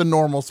accept the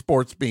normal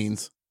sports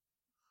beans.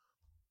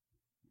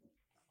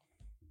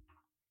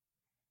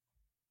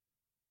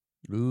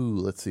 Ooh,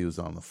 let's see who's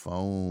on the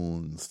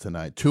phones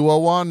tonight.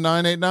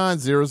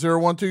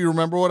 201-989-0012. You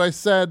remember what I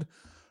said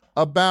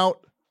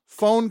about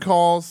phone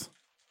calls?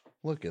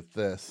 Look at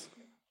this.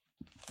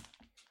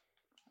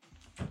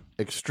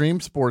 Extreme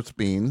sports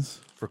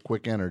beans for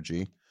quick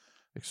energy.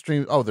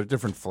 Extreme. Oh, they're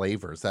different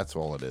flavors. That's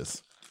all it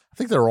is. I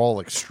think they're all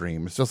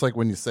extreme. It's just like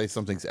when you say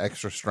something's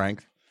extra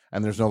strength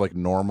and there's no like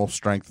normal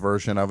strength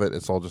version of it.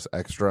 It's all just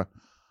extra.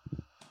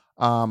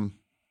 Yeah,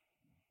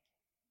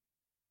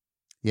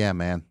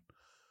 man.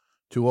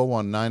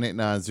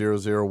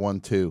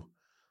 201-989-0012.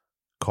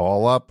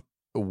 Call up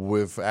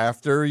with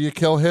after you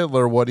kill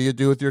Hitler. What do you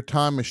do with your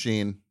time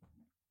machine?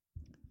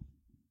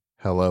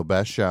 Hello,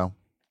 best show.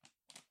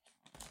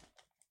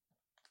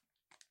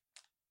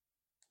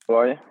 How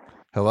are you?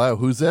 Hello,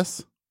 who's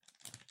this?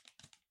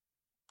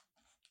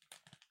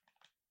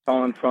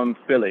 Calling from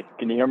Philly.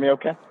 Can you hear me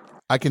okay?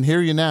 I can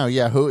hear you now.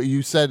 Yeah, who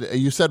you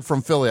said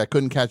from Philly. I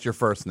couldn't catch your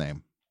first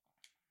name.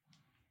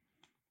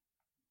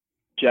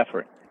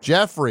 Jeffrey.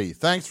 Jeffrey,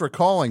 thanks for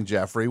calling,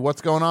 Jeffrey.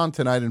 What's going on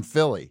tonight in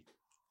Philly?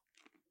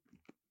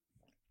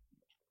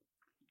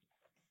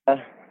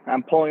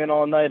 I'm pulling an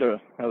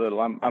all-nighter a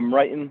little. I'm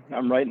writing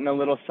a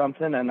little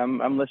something, and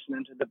I'm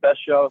listening to the best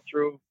show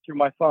through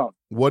my phone.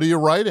 What are you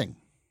writing?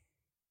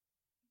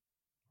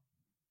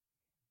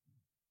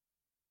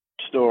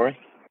 Story.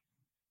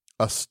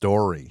 A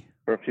story.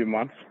 For a few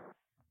months.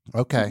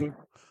 Okay. Mm-hmm.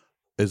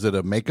 Is it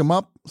a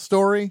make-em-up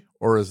story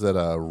or is it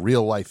a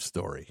real-life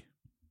story?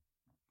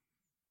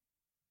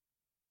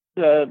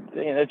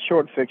 It's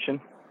short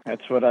fiction.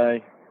 That's what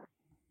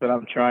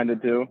I'm trying to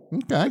do.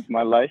 Okay. With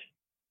my life.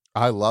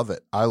 I love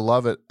it. I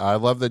love it. I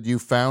love that you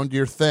found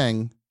your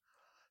thing.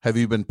 Have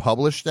you been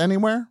published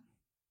anywhere?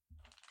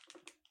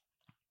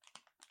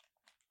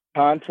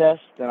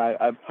 Contest, and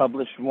I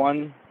published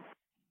one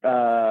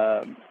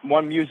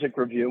music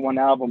review, one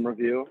album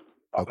review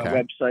on a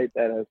website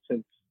that has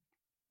since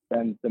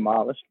been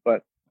demolished.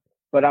 But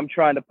I'm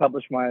trying to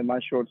publish my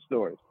short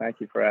stories.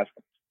 Thank you for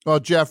asking. Well,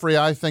 Jeffrey,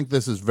 I think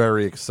this is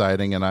very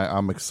exciting, and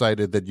I'm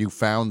excited that you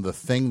found the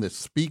thing that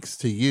speaks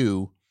to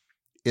you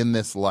in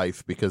this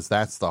life, because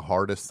that's the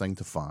hardest thing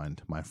to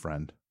find, my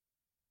friend.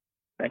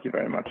 Thank you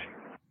very much.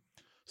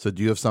 So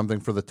do you have something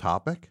for the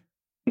topic?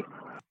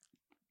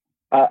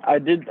 I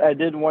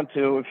did want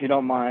to, if you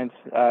don't mind,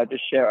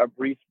 just share a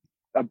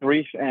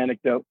brief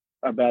anecdote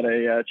about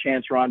a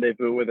chance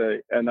rendezvous with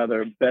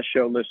another Best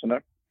Show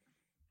listener.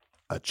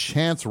 A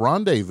chance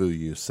rendezvous,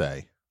 you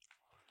say?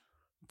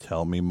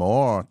 Tell me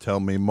more. Tell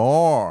me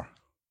more.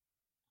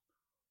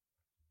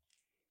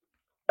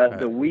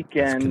 The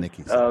weekend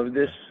of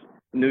this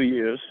New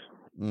Year's,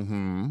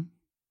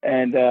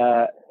 And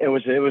it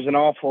was an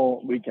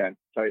awful weekend,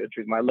 to tell you the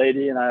truth. My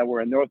lady and I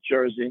were in North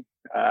Jersey,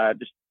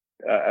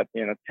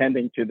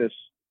 tending to this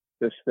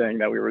thing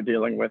that we were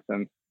dealing with,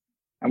 and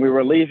we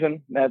were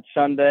leaving that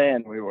Sunday,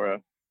 and we were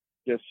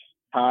just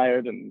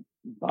tired and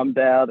bummed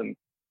out, and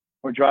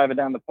we're driving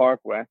down the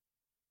Parkway,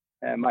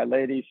 and my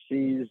lady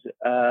sees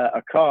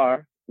a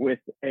car with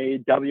a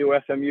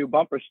WFMU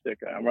bumper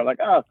sticker, and we're like,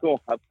 "Oh,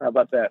 cool! How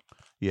about that?"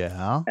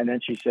 Yeah. And then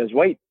she says,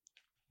 "Wait,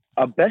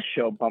 a Best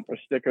Show bumper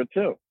sticker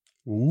too."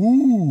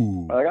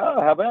 Ooh. We're like,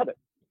 "Oh, how about it?"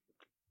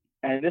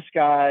 And this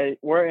guy,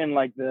 we're in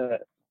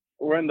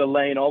the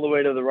lane all the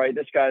way to the right.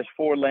 This guy's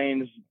 4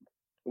 lanes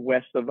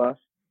west of us,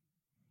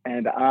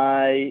 and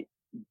I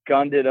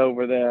gunned it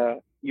over there.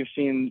 You've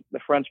seen The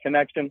French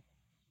Connection?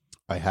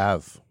 I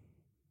have.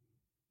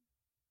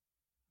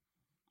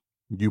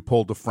 You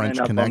pulled the French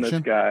Ran up on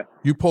Connection? this guy.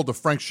 You pulled the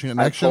French Connection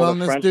I pulled on a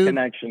this French dude?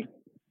 Connection.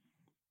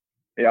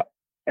 Yeah.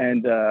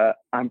 And I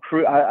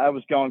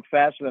was going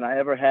faster than I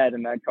ever had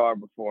in that car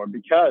before,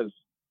 because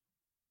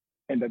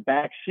in the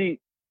back seat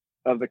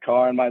of the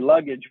car in my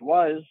luggage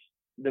was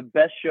the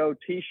Best Show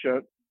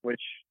T-shirt,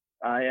 which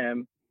I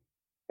am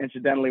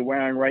incidentally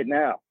wearing right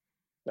now,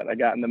 that I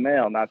got in the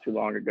mail not too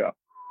long ago.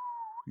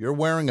 You're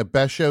wearing a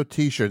Best Show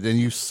T-shirt, and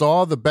you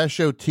saw the Best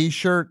Show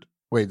T-shirt.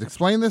 Wait,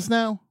 explain this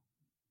now.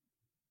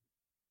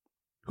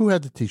 Who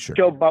had the T-shirt?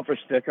 Show bumper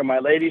sticker. My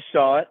lady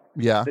saw it.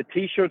 Yeah. The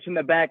T-shirt's in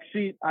the back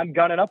seat. I'm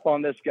gunning up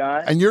on this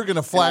guy. And you're going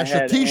to flash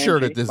a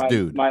T-shirt at this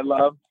dude. My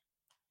love.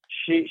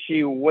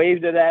 She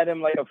waved it at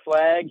him like a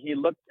flag. He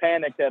looked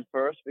panicked at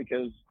first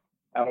because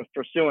I was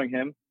pursuing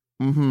him.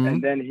 Mm-hmm.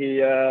 And then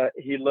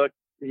he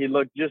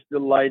looked just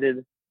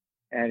delighted,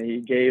 and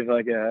he gave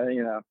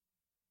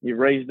he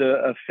raised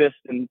a fist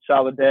in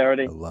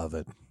solidarity. I love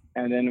it.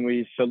 And then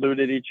we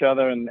saluted each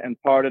other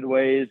and parted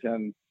ways,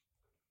 and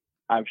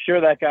I'm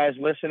sure that guy's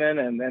listening,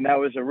 and that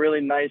was a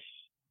really nice,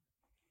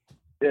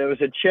 it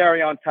was a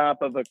cherry on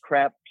top of a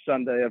crap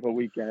Sunday of a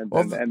weekend,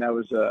 and that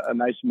was a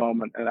nice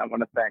moment, and I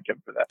want to thank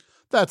him for that.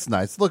 That's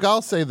nice. Look,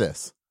 I'll say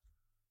this.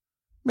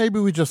 Maybe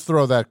we just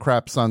throw that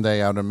crap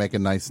Sunday out and make a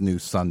nice new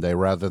Sunday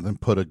rather than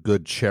put a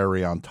good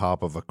cherry on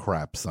top of a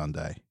crap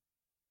Sunday.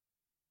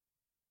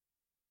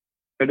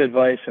 Good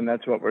advice, and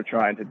that's what we're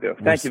trying to do.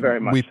 Thank you very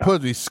much.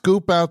 We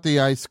scoop out the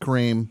ice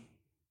cream,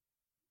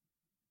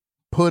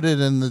 put it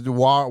in the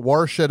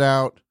wash it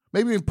out.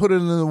 Maybe we put it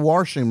in the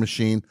washing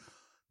machine,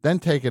 then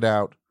take it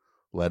out,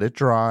 let it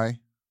dry.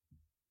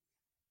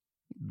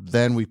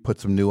 Then we put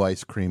some new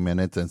ice cream in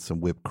it and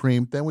some whipped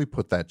cream. Then we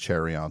put that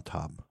cherry on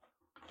top.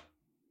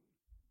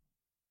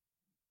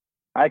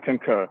 I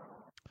concur.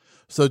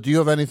 So do you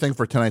have anything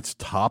for tonight's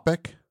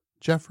topic,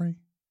 Jeffrey?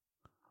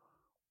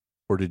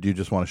 Or did you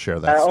just want to share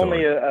that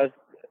story?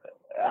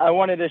 I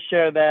wanted to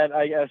share that.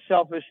 A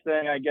selfish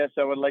thing I guess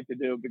I would like to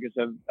do, because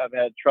I've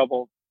had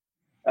trouble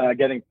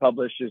getting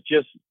published, is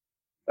just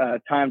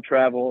time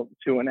travel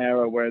to an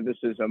era where this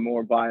is a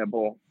more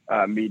viable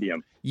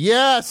medium.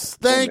 Yes,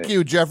 thank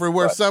you, Jeffrey.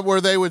 Where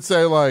they would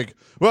say, like,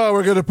 well,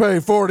 we're going to pay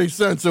 40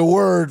 cents a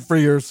word for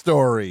your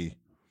story,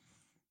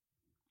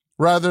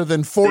 rather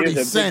than 40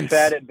 Here's a cents. big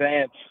fat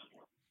advance.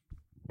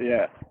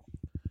 Yeah.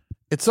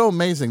 It's so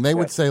amazing. They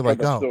would say,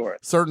 like, story.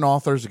 Certain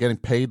authors are getting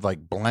paid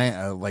like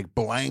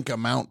blank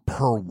amount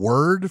per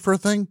word for a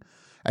thing.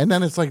 And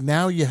then it's like,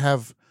 now you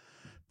have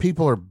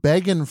people are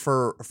begging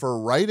for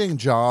writing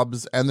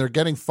jobs, and they're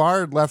getting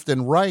fired left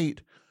and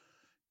right.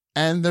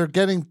 And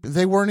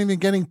they weren't even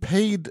getting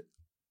paid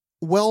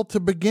well to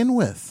begin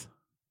with.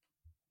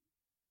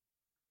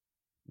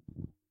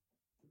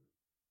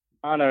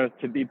 Honor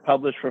to be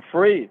published for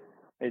free,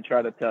 they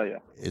try to tell you.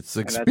 It's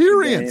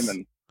experience.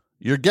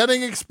 You're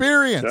getting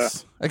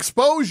experience. Yeah.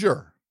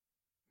 Exposure.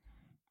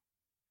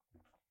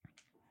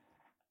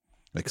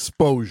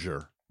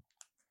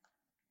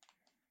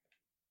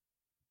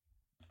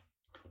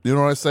 You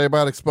know what I say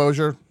about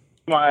exposure?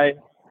 Why?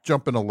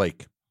 Jump in a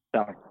lake.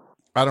 Sorry.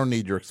 I don't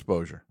need your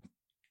exposure.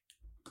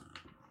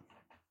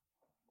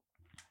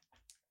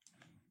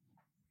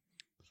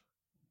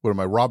 What am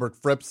I, Robert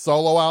Fripp's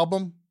solo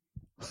album?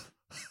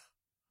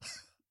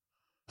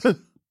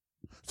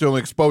 It's the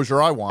only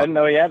exposure I want. I didn't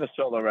know he had a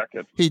solo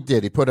record. He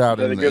did. He put out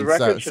in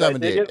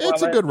 78.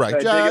 It's a good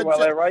record. Should I dig it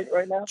while I write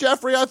right now?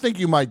 Jeffrey, I think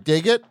you might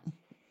dig it.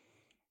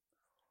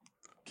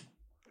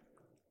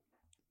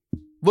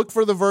 Look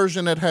for the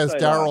version that has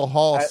Daryl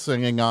Hall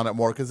singing on it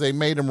more, because they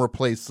made him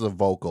replace the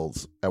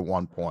vocals at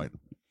one point.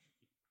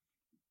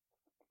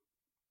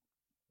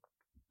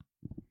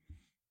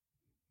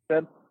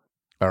 Good.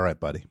 All right,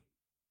 buddy.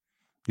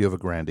 You have a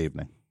grand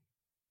evening.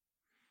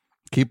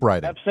 Keep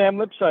writing. Have Sam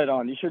Lipsyte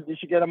on. You should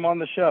get him on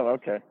the show.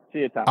 Okay. See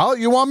you, Tom.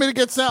 You want me to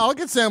get Sam? I'll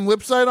get Sam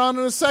Lipsyte on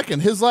in a second.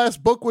 His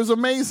last book was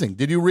amazing.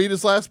 Did you read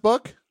his last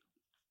book?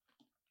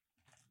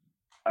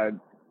 I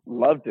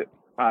loved it.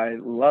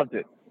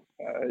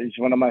 He's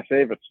one of my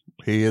favorites.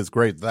 He is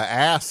great. The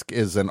Ask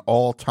is an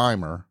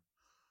all-timer,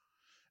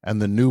 and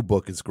the new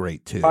book is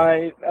great, too.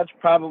 That's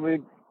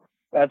probably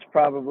That's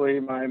probably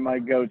my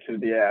go-to,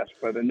 the Ask.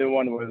 But the new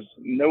one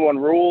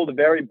ruled, the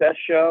very best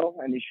show,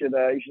 and you should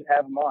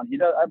have him on.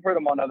 I've heard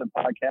him on other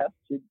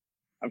podcasts.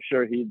 I'm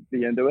sure he'd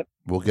be into it.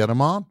 We'll get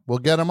him on.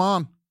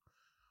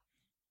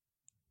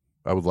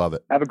 I would love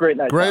it. Have a great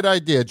night. Great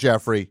idea,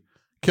 Jeffrey.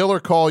 Killer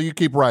call. You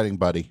keep writing,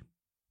 buddy.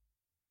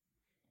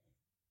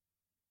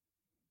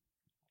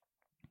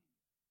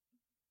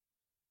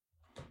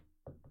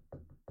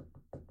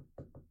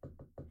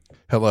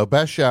 Hello,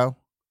 best show.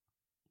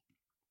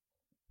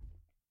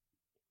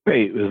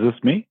 Hey, is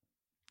this me?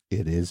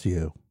 It is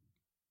you.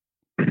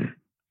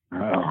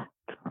 Oh,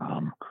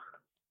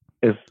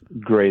 it's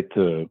great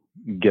to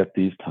get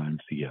these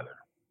times together.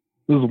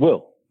 This is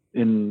Will.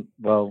 I'm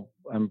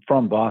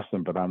from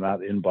Boston, but I'm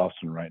not in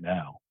Boston right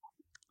now.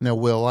 Now,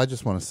 Will, I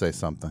just want to say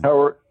something.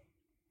 Go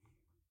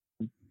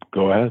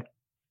ahead.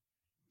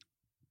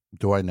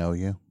 Do I know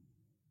you?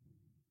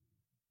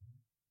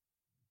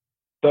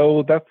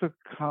 So that's a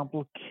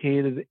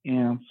complicated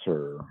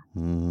answer.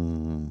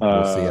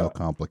 We'll see how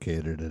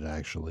complicated it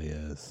actually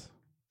is.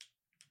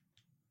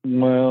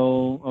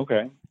 Well,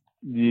 okay.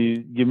 You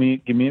give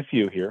me a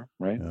few here,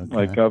 right? Okay.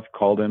 Like I've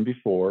called in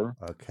before.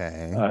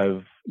 Okay.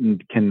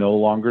 Can no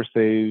longer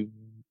say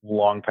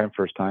long time,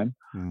 first time.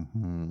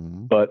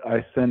 Mm-hmm. But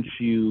I sent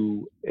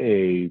you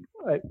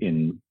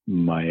in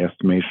my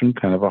estimation,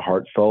 kind of a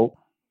heartfelt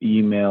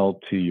email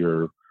to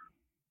your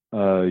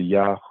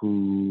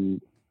Yahoo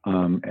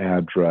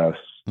address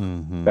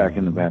back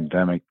in the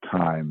pandemic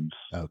times.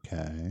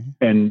 Okay.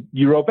 And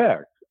you wrote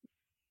back.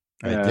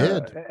 I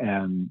did.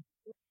 And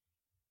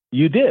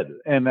you did.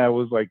 And I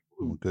was like,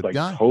 good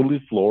guy.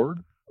 Totally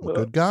floored.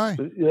 Good guy.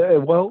 Yeah,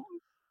 well.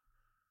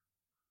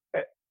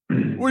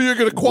 Were you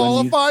going to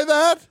qualify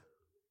that?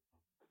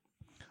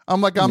 I'm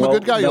like, I'm a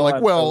good guy. You're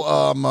like,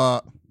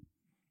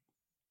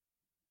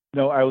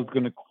 No, I was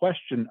going to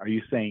question, are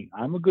you saying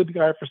I'm a good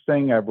guy for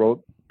saying I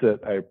wrote that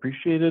I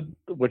appreciated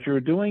what you were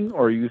doing?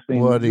 Or are you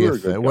saying what do you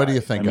think? What do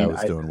you think I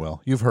was doing,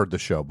 Will? You've heard the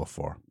show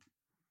before.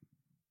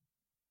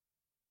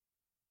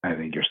 I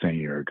think you're saying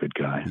you're a good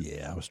guy.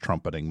 Yeah, I was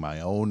trumpeting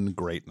my own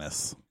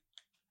greatness.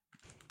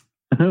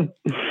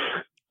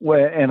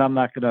 Well, and I'm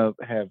not going to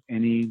have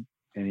any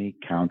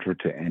counter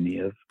to any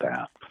of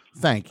that.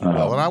 Thank you,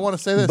 Will. And I want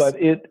to say this.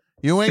 But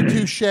you ain't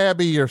too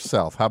shabby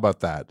yourself. How about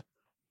that?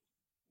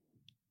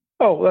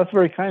 Oh, that's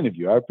very kind of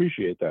you. I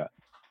appreciate that.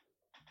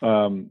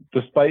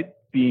 Despite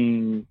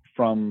being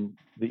from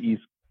the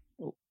East,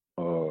 I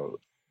was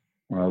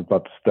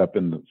about to step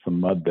into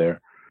some mud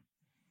there.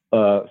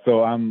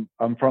 So I'm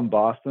from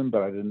Boston,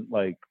 but I didn't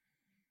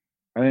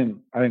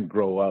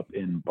grow up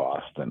in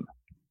Boston.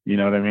 You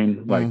know what I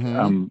mean? Like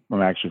I'm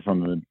actually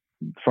from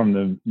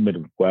the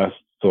Midwest,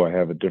 so I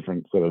have a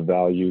different set of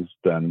values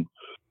than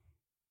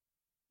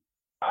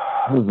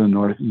the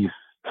Northeast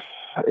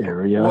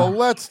area. Well,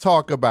 let's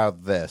talk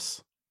about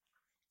this.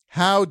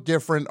 How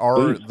different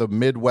are the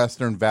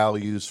Midwestern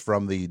values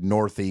from the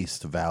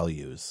Northeast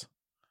values?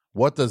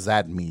 What does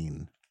that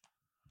mean?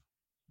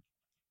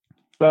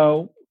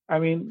 So, I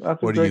mean,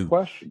 that's a great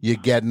question. You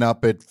getting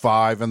up at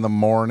 5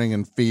 a.m.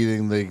 and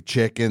feeding the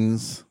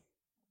chickens?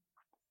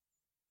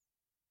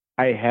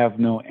 I have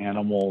no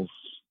animals.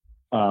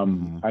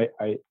 I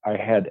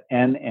had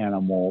an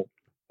animal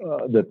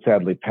that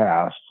sadly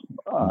passed,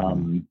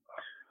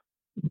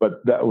 but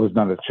that was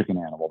not a chicken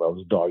animal. That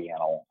was a dog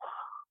animal.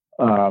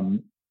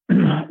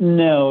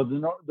 No,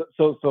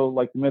 so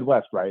like the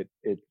Midwest, right?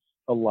 It's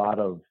a lot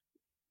of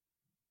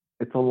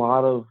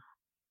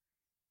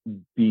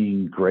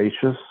being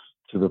gracious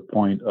to the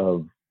point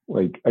of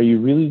like, are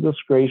you really this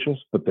gracious?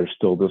 But they're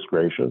still this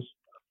gracious.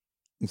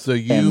 So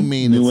you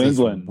mean New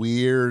England, this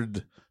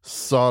weird,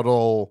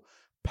 subtle,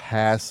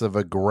 passive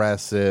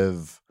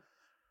aggressive,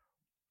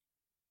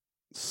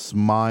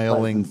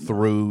 smiling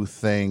through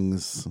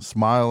things,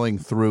 smiling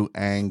through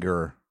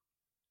anger.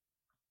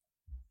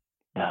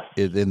 Yes.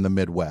 In the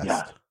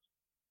Midwest.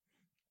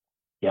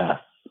 Yes.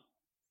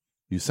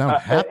 You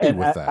sound happy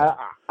with that.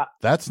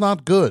 That's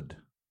not good.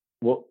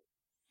 Well,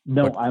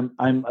 no, but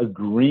I'm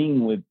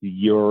agreeing with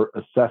your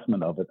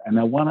assessment of it, and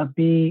I want to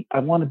be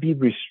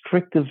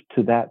restrictive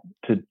to that,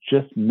 to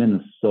just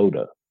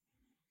Minnesota,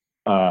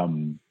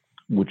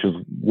 which is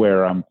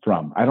where I'm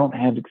from. I don't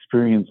have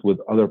experience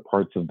with other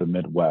parts of the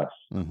Midwest,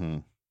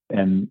 and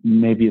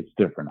maybe it's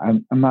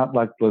different. I'm not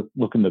like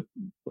looking to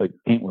like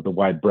paint with a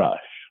wide brush.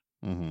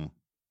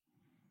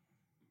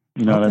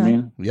 You know what I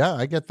mean? Yeah,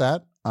 I get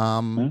that.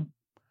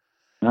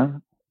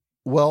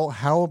 Well,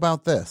 how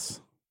about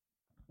this?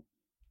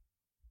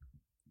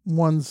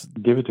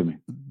 Give it to me.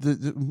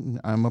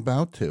 I'm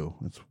about to.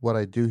 It's what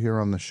I do here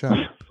on the show.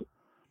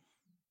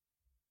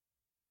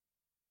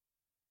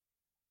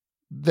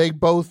 They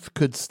both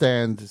could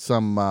stand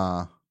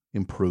some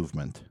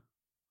improvement.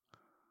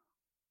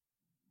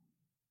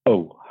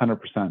 Oh,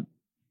 100%.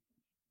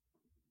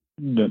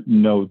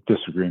 No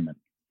disagreement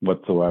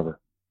whatsoever.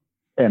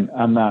 And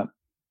I'm not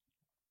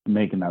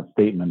making that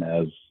statement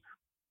as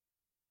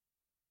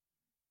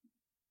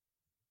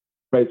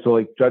right. So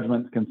like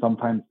judgments can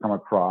sometimes come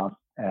across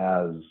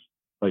as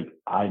like,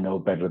 I know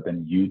better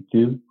than you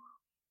do.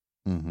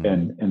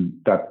 and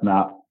that's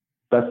not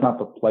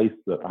the place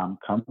that I'm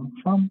coming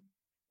from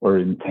or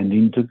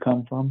intending to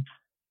come from.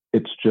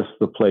 It's just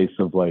the place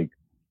of like,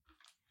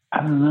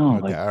 I don't know.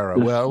 Okay, all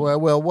right.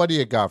 Well, what do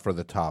you got for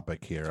the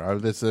topic here?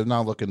 This is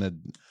not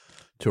looking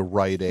to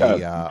write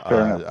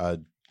a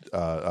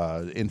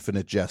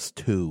Infinite Jest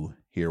 2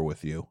 here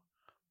with you.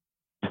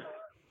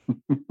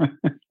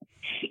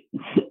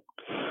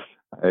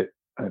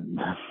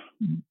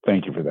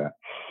 Thank you for that.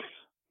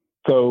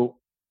 So,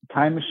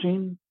 Time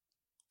Machine,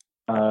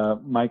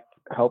 Mike,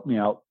 help me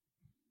out.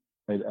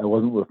 I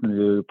wasn't listening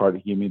to the part.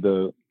 He gave me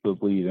the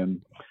lead,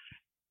 and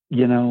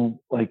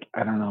like,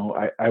 I don't know.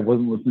 I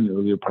wasn't listening to the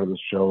earlier part of the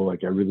show.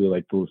 Like, I really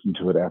like to listen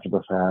to it after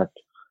the fact.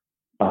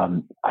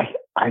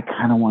 I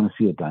kind of want to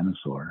see a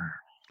dinosaur.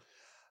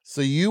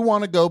 So you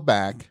want to go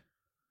back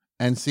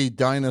and see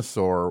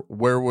Dinosaur?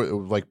 Where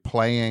like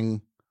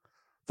playing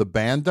the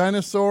band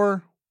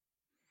Dinosaur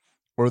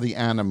or the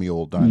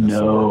Animule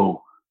Dinosaur?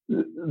 No,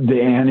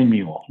 the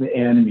Animule. The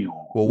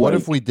Animule. Well, what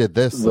if we did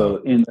this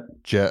though?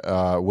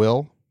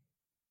 Will?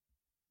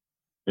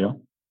 Yeah.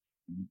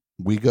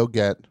 We go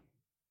get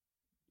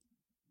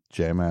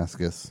Jay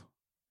Mascis,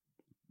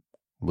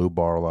 Lou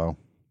Barlow,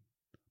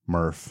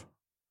 Murph.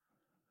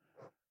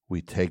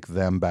 We take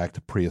them back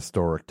to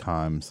prehistoric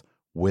times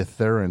with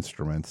their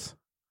instruments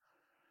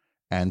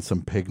and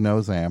some pig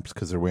nose amps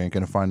because we ain't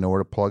going to find nowhere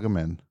to plug them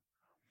in.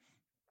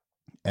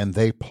 And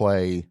they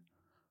play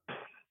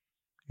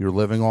You're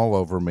Living All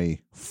Over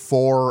Me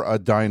for a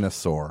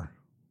dinosaur.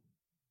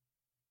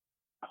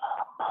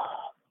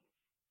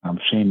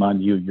 Shame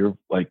on you. You're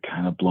like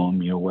kind of blowing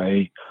me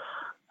away.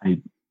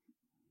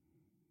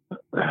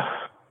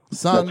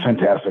 Son, that's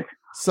fantastic.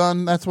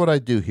 Son, that's what I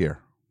do here.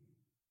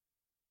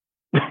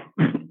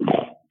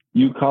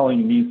 You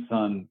calling me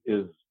son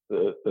is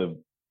a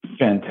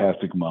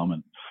fantastic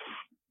moment.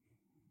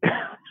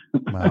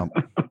 Wow.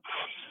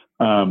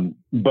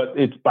 But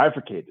it's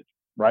bifurcated,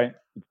 right?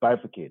 It's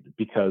bifurcated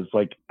because,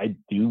 like, I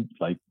do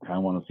like kind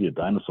of want to see a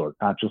dinosaur,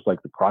 not just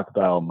like the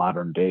crocodile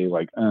modern day,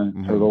 like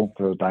turtle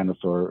to a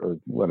dinosaur or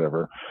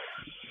whatever.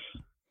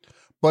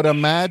 But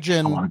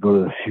imagine, I want to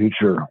go to the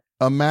future.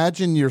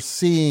 Imagine you're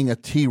seeing a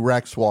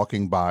T-Rex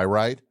walking by,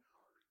 right?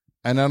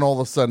 And then all of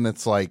a sudden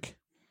it's like,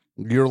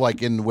 you're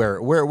like in where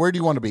do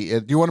you want to be?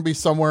 Do you want to be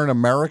somewhere in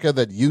America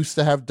that used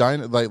to have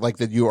like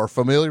that you are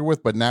familiar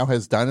with, but now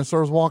has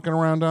dinosaurs walking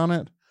around on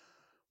it?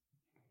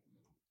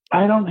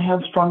 I don't have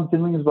strong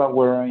feelings about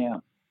where I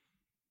am.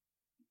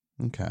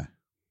 Okay.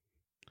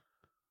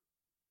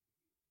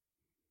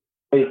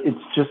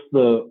 It's just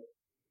the,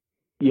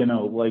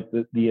 like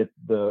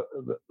the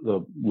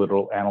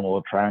literal animal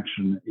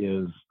attraction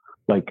is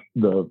like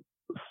the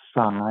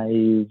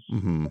size.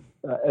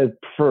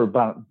 For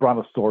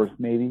brontosaurus,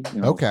 maybe.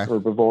 Okay.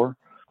 Herbivore.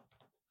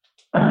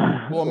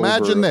 Well,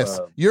 imagine this.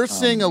 You're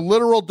seeing a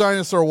literal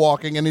dinosaur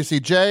walking, and you see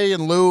Jay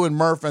and Lou and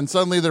Murph, and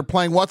suddenly they're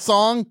playing what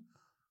song?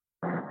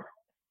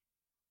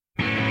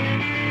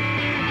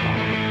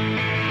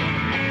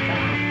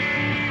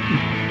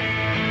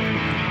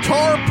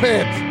 Tar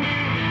Pit.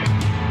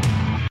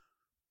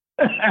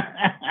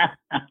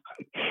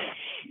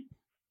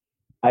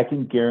 I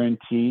can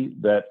guarantee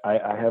that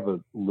I have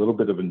a little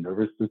bit of a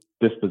nervous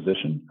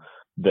disposition,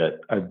 that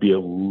I'd be a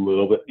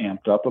little bit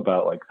amped up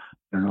about, like,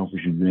 I don't know if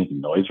we should be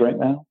making noise right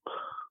now.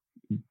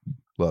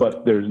 Look.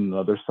 But there's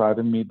another side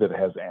of me that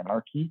has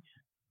anarchy.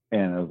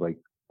 And I was like,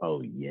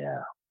 oh,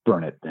 yeah,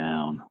 burn it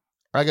down.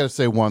 I got to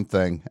say one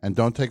thing, and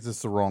don't take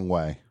this the wrong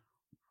way.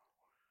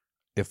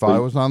 If I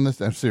was on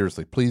this, and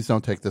seriously, please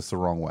don't take this the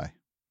wrong way.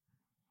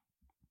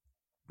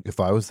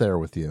 If I was there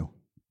with you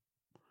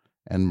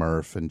and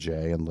Murph and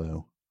Jay and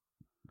Lou,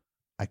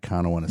 I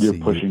kind of want to see you.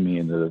 You're pushing me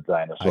into the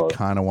dinosaur. I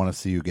kind of want to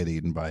see you get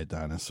eaten by a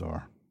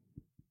dinosaur.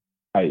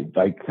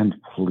 I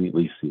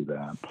completely see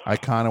that. I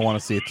kind of want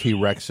to see a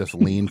T-Rex just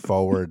lean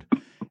forward,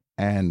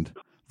 and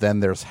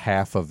then there's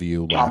half of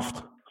you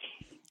left.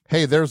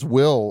 Hey, there's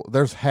Will.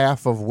 There's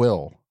half of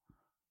Will.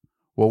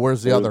 Well,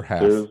 where's the other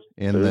half?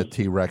 In the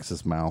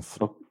T-Rex's mouth.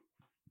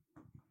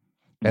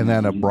 And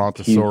then a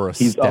brontosaurus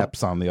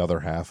steps on the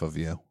other half of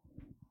you.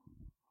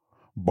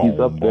 Boom, he's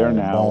up there boom,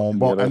 now. boom,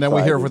 boom. And then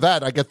we hear for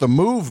that, I get the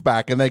move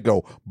back, and they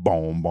go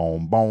boom,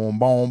 boom, boom,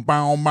 boom,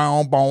 boom,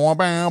 boom, boom, boom,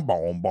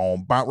 boom, boom,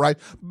 boom, right?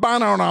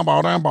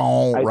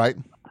 Right?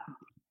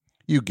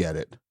 You get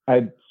it.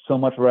 I'd so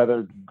much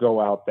rather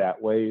go out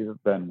that way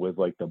than with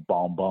like the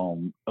boom,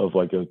 boom of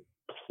like a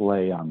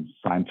play on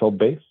Seinfeld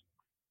bass.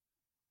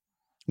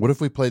 What if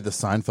we played the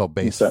Seinfeld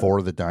bass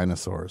for the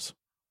dinosaurs?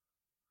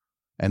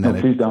 And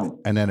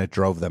then it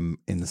drove them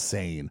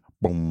insane.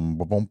 Boom,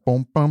 boom, boom,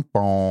 boom, boom,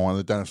 boom, and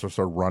the dinosaurs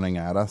start running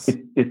at us.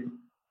 Then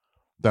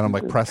I'm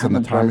like pressing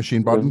the time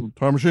machine button.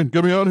 Time machine,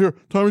 get me out of here.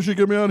 Time machine,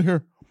 get me out of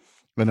here.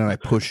 And then I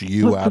push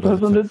you out of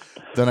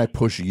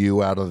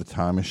the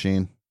time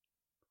machine.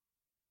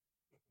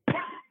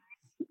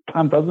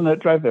 Tom, doesn't it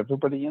drive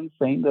everybody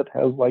insane that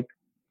has like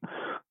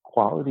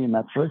quality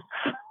metrics?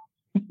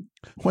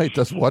 Wait,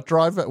 does what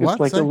drive it? What?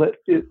 Like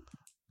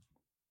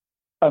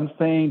I'm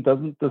saying,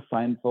 doesn't the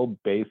Seinfeld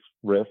bass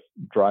riff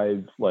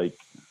drive like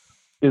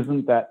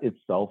isn't that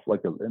itself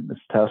like a litmus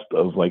test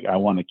of like, I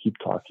want to keep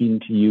talking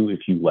to you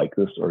if you like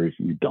this or if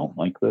you don't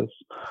like this?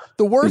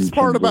 The worst In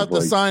part terms about of, the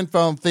like-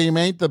 Seinfeld theme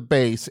ain't the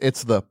bass,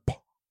 it's the p.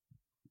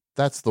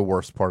 That's the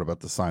worst part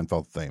about the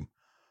Seinfeld theme.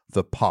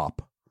 The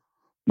pop.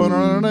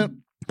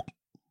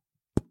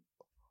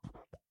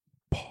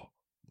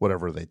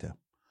 Whatever they do.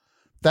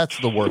 That's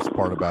the worst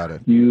part about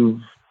it.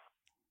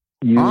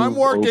 I'm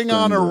working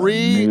on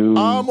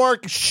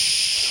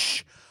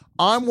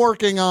I'm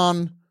working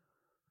on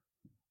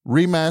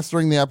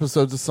remastering the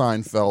episodes of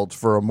Seinfeld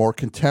for a more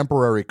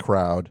contemporary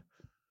crowd,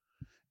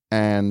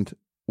 and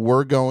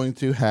we're going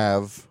to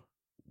have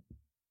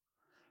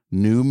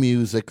new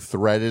music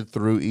threaded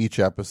through each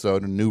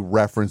episode, and new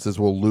references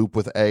will loop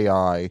with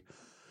AI.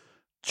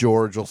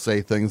 George will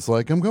say things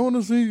like, I'm going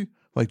to see,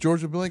 like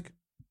George will be like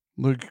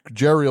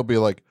Jerry will be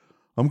like,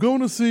 I'm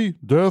going to see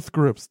Death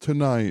Grips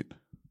tonight.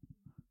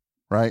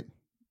 Right?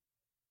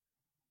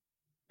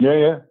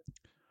 Yeah.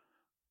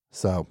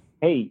 So,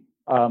 hey,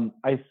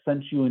 I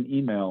sent you an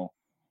email.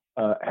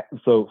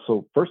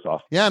 So first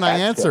off, yeah, and I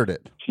answered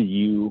it to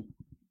you.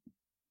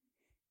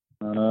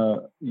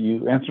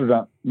 You answered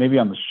maybe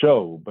on the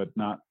show, but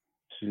not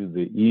to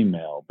the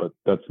email. But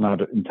that's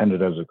not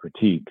intended as a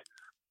critique.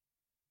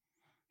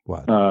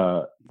 What?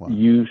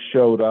 You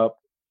showed up.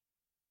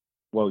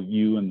 Well,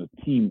 you and the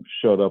team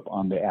showed up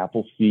on the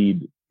Apple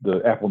feed,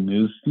 the Apple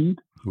News feed.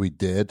 We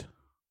did.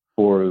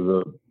 For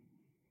the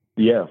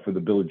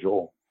Billy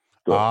Joel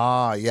stuff.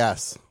 Ah,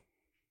 yes.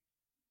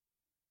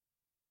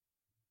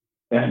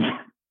 And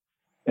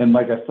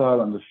like I saw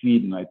it on the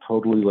feed, and I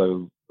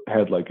totally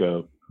had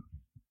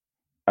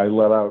I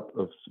let out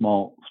a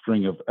small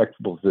string of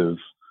expletives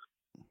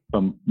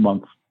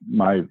amongst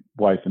my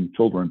wife and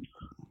children,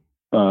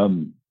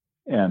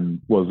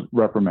 and was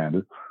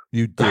reprimanded.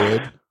 You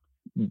did?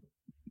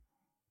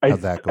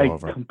 How'd that go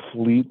over? I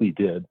completely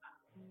did.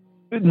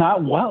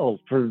 Not well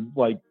for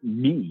like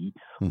me,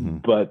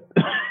 but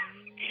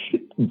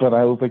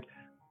I was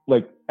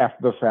like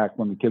after the fact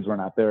when the kids were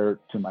not there,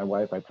 to my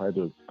wife, I tried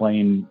to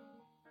explain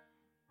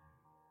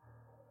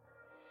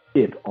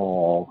it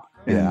all,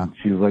 and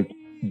she was like,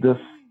 "This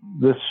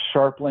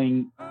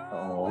Sharpling,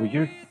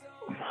 you're."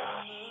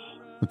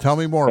 Tell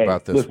me more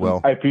about this, listen,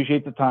 Will. I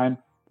appreciate the time.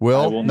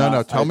 Will,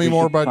 no. Tell me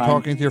more about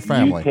talking to your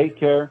family. You take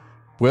care.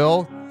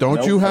 Will,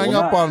 don't you hang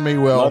up on me,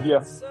 Will. Love you.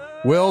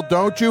 Will,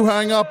 don't you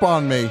hang up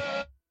on me.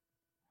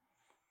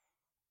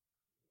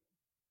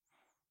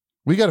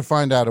 We got to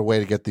find out a way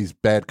to get these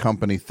bad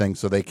company things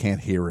so they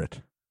can't hear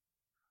it.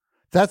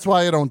 That's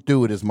why I don't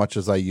do it as much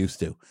as I used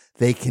to.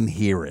 They can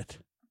hear it.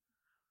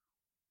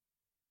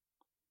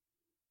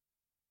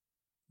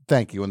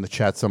 Thank you. In the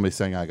chat, somebody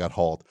saying I got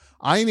hauled.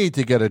 I need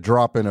to get a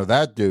drop in of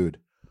that dude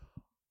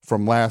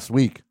from last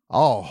week.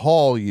 I'll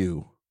haul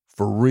you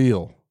for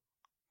real.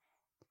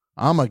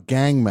 I'm a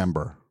gang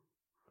member.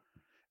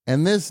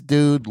 And this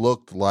dude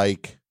looked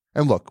like,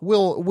 and look,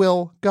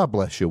 Will, God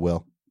bless you,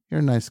 Will. You're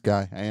a nice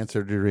guy. I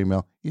answered your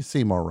email. You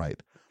seem all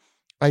right.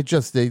 They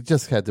just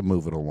had to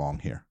move it along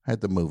here. I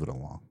had to move it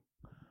along.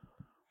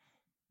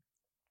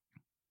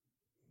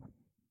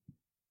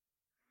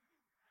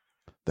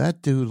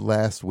 That dude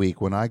last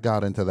week, when I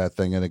got into that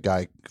thing and a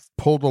guy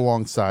pulled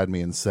alongside me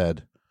and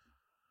said,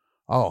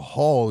 I'll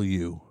haul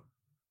you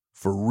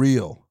for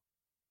real.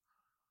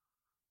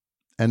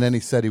 And then he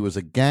said he was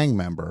a gang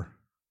member.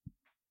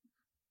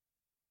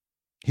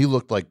 He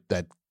looked like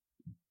that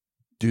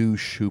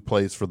douche who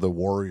plays for the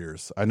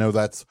Warriors. I know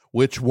that's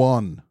which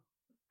one.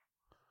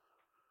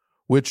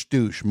 Which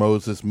douche?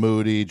 Moses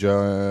Moody,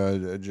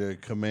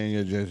 Kaminga,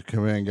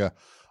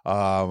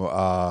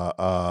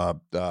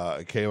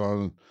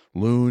 Kayvon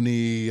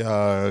Looney,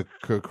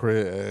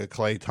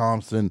 Klay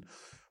Thompson,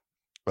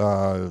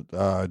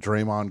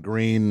 Draymond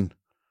Green.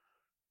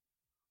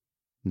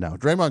 No,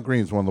 Draymond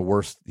Green is one of the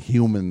worst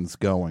humans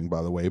going,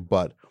 by the way,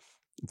 but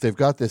they've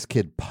got this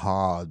kid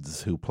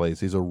Pods who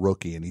plays. He's a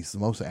rookie, and he's the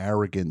most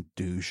arrogant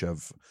douche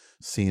I've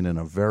seen in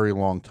a very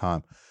long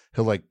time.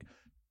 He'll like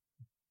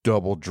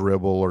double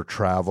dribble or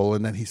travel,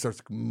 and then he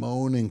starts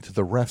moaning to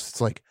the refs.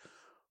 It's like,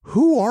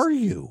 who are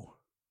you?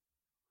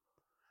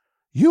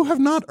 You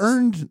have not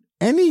earned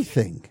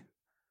anything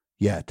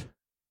yet.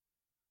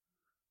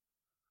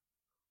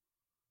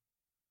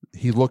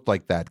 He looked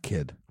like that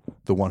kid,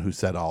 the one who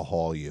said, I'll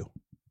haul you.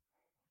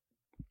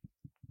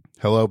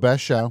 Hello,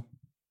 Best Show.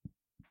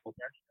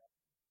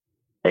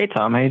 Hey,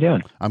 Tom. How you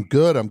doing? I'm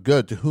good.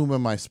 To whom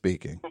am I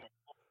speaking?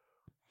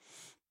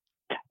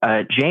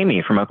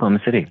 Jamie from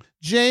Oklahoma City.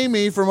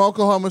 Jamie from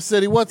Oklahoma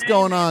City. What's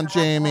going on,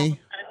 Jamie?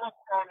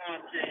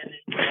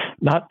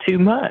 Not too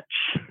much.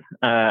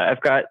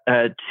 I've got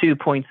 2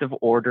 points of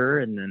order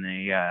and then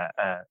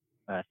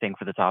a thing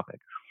for the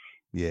topic.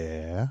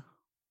 Yeah.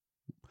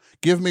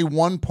 Give me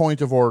 1 point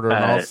of order,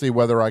 and I'll see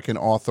whether I can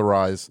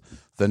authorize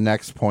the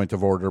next point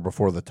of order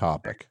before the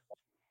topic.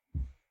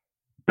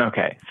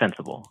 Okay,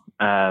 sensible.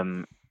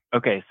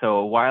 Okay, so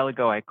a while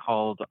ago I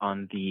called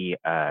on the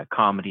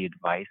comedy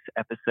advice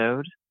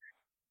episode,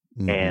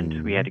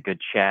 and we had a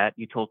good chat.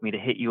 You told me to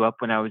hit you up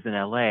when I was in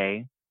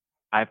LA,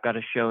 I've got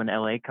a show in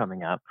LA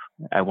coming up.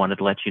 I wanted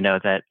to let you know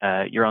that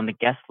you're on the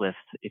guest list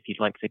if you'd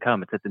like to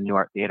come. It's at the New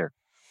Art Theater.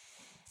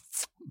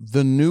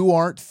 The New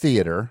Art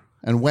Theater.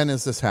 And when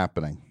is this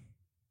happening?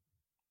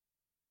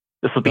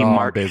 This will be I'm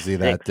March busy 6th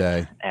that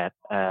day. At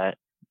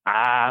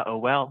oh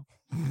well.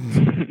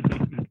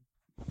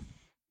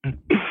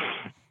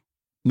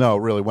 No,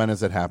 really, when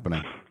is it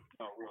happening?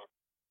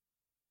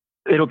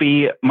 It'll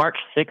be March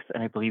 6th,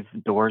 and I believe the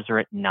doors are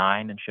at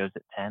 9 and shows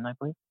at 10, I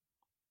believe.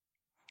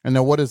 And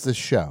now, what is this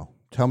show?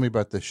 Tell me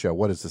about this show.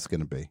 What is this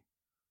going to be?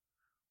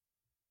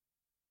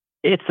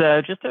 It's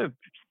just a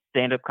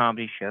stand-up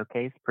comedy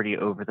showcase, pretty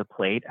over the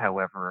plate.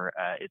 However,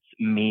 it's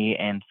me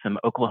and some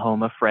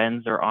Oklahoma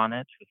friends are on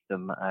it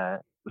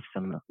with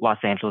some Los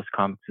Angeles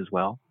comics as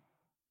well.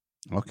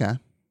 Okay.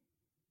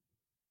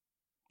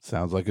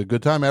 Sounds like a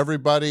good time.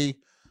 Everybody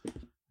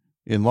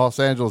in Los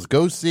Angeles,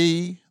 go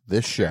see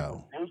this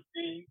show.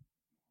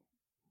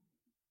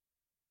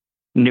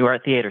 New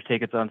Art Theater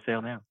tickets on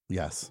sale now.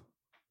 Yes.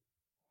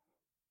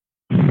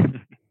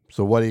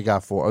 So what do you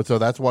got for? So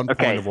that's one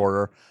point of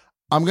order.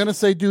 I'm going to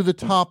say do the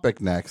topic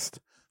next.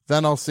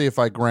 Then I'll see if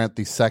I grant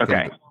the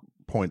second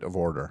point of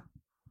order.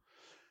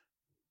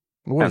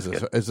 What is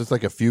this? Is this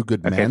like A Few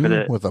Good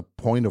Men with a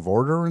point of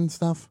order and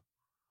stuff?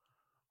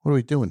 What are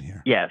we doing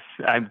here? Yes.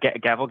 I'm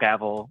gavel,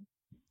 gavel.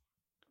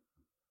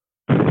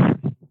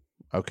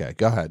 Okay.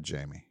 Go ahead,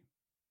 Jamie.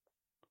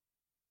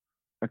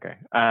 Okay.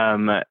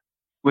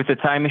 With the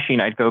time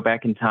machine, I'd go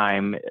back in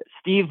time.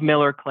 Steve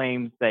Miller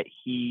claims that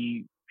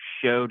he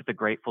showed the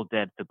Grateful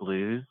Dead the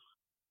blues.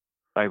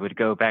 I would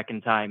go back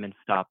in time and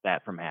stop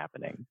that from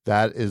happening.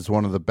 That is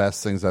one of the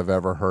best things I've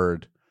ever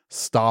heard.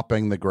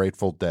 Stopping the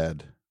Grateful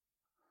Dead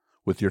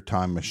with your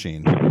time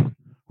machine,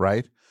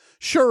 right?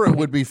 Sure, it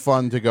would be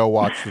fun to go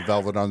watch the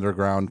Velvet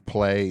Underground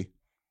play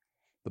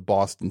the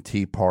Boston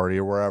Tea Party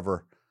or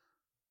wherever.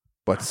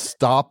 But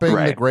stopping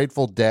the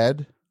Grateful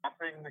Dead,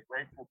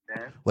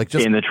 like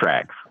just in the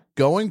tracks,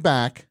 going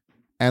back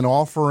and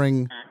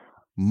offering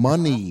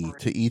money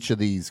to each of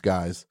these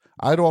guys.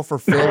 I'd offer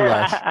Phil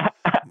Lesh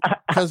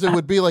because it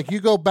would be like, you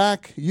go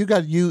back, you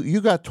got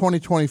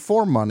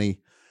 2024 money.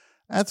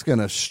 That's going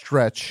to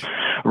stretch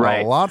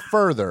a lot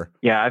further.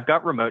 Yeah, I've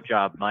got remote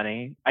job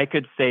money. I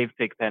could save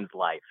Pigpen's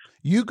life.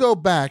 You go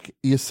back,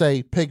 you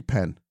say,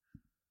 Pigpen,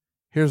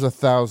 here's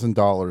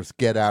 $1,000.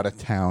 Get out of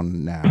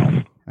town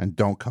now and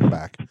don't come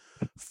back.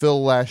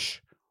 Phil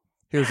Lesh,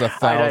 here's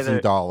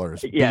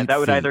 $1,000. Yeah, that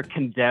would either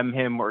condemn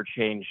him or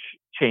change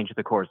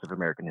the course of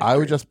American history. I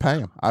would just pay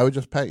him.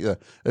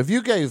 If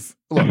you gave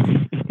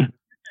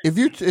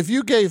if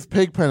you gave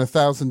Pigpen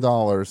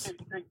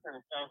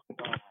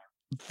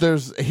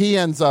 $1,000, he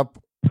ends up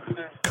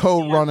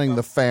co-running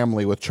the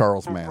family with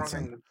Charles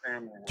Manson.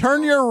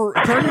 Turn your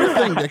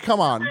thing.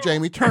 Come on,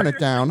 Jamie, turn it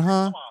down,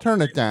 huh?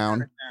 Turn it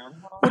down.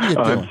 What are you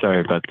doing? I'm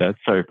sorry about that.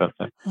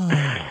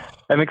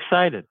 I'm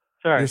excited.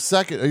 Sorry.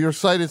 You're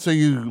excited, so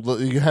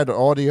you had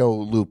audio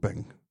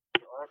looping.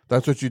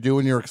 That's what you do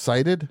when you're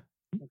excited?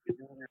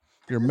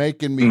 You're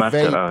making me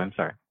vape. Oh, I'm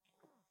sorry.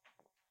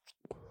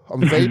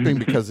 I'm vaping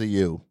because of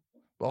you.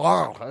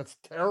 Oh, that's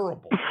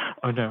terrible.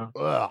 Oh, no.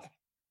 Ugh.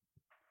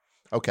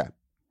 Okay.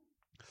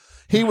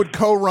 He would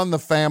co-run the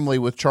family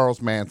with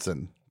Charles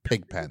Manson,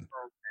 Pigpen.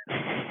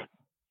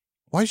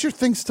 Why is your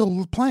thing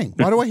still playing?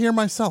 Why do I hear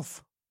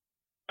myself?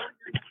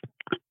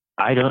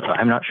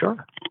 I'm not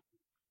sure.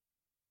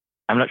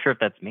 I'm not sure if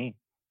that's me.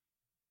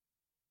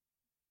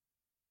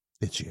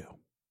 It's you.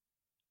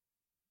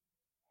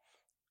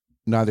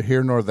 Neither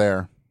here nor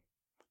there,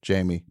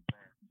 Jamie.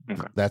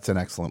 Okay. That's an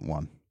excellent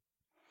one.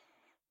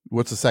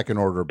 What's the second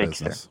order of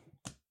business?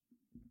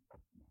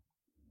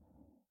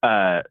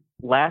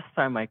 Last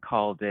time I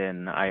called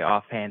in, I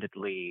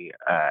offhandedly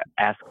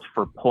asked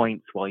for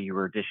points while you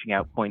were dishing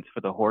out points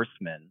for the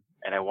Horsemen,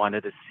 and I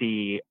wanted to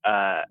see.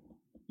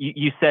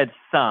 You said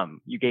some.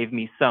 You gave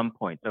me some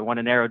points. I want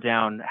to narrow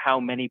down how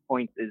many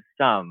points is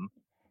some,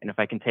 and if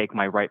I can take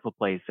my rightful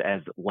place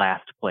as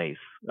last place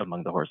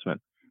among the Horsemen.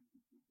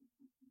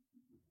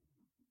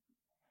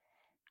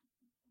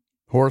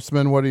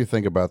 Horseman, what do you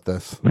think about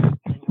this?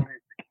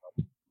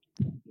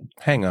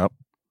 Hang up.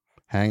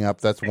 Hang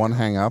up. That's one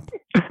hang up.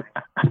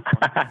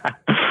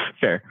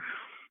 Sure.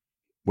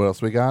 What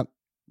else we got?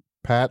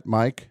 Pat,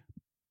 Mike?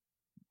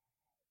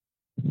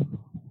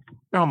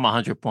 I'm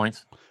 100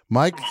 points.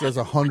 Mike says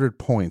 100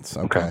 points.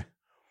 Okay.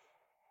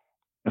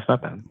 That's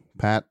not bad.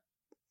 Pat?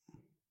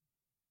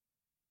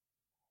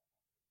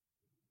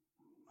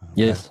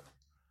 Yes.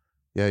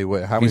 Yeah,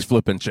 he's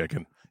flipping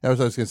chicken. I was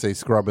going to say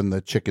scrubbing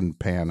the chicken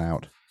pan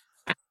out.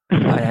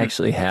 I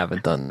actually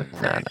haven't done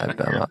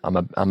that.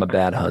 I'm a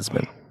bad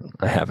husband.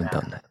 I haven't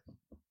done that.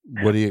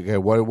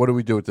 What do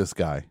we do with this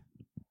guy?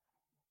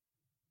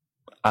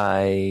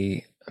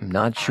 I am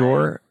not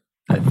sure.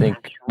 I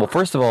think, well,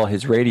 first of all,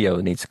 his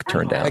radio needs to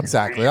turn down.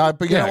 Exactly.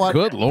 But you know what?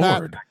 Good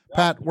Lord.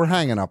 Pat, we're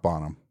hanging up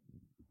on him.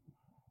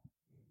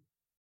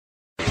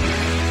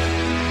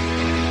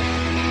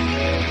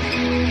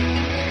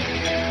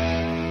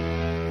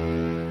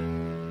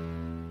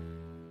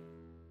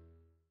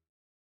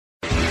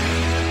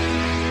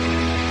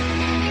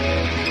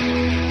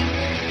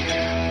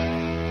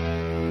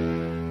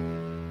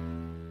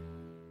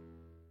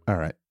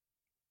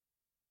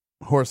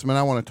 Horseman,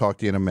 I want to talk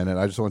to you in a minute.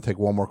 I just want to take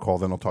one more call,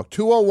 then I'll talk.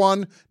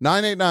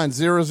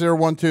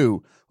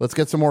 201-989-0012. Let's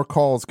get some more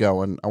calls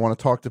going. I want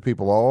to talk to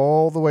people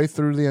all the way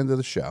through the end of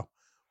the show.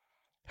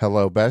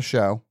 Hello, best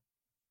show.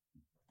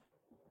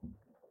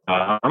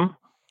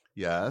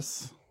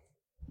 Yes.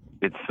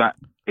 It's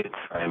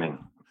Simon.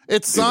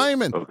 It's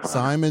Simon. O'Connor.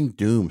 Simon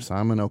Doom.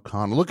 Simon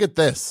O'Connor. Look at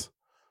this.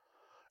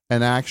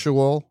 An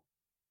actual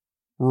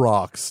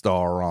rock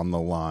star on the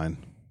line.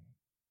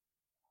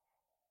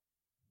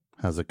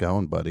 How's it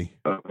going, buddy?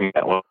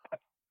 Yeah, well,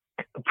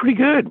 pretty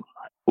good.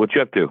 What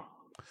you up to?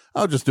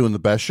 Oh, just doing the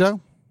best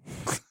show.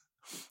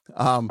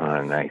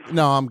 Nice.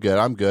 No, I'm good.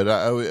 I'm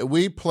good.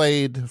 We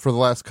played for the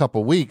last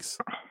couple weeks.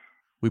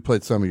 We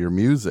played some of your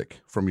music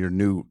from your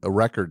new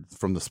record,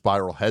 from the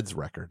Spiral Heads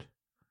record.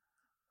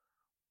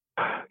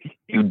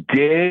 You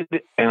did,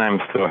 and I'm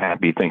so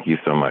happy. Thank you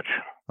so much.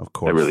 Of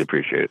course. I really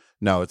appreciate it.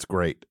 No, it's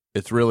great.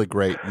 It's really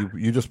great.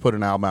 You just put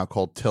an album out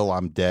called Till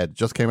I'm Dead.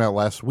 Just came out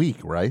last week,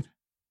 right?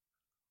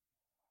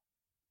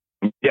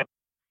 Yeah.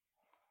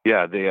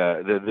 Yeah,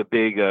 the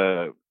big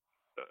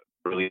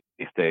release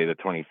day, the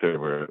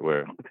 23rd,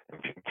 where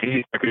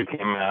T's record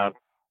came out,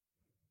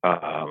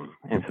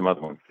 and some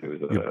other ones too.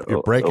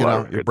 You're breaking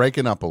up. You're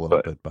breaking up a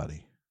little bit,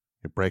 buddy.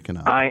 You're breaking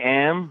up. I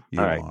am. You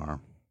All right. are.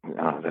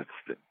 Oh, that's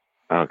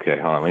okay.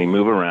 Hold on. Let me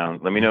move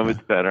around. Let me know if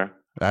it's better.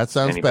 That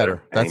sounds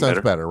better. That sounds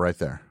better right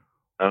there.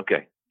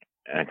 Okay.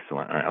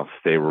 Excellent. All right. I'll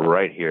stay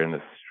right here in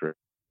the strip.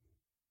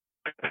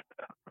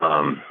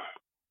 But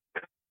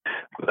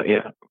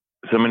yeah.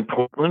 So I'm in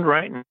Portland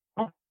right now.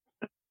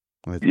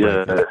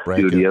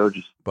 Studio.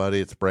 Buddy,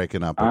 it's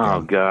breaking up. Oh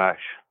again.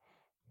 gosh.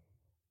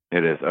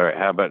 It is. All right.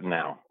 How about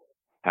now?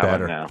 How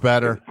Better. about now?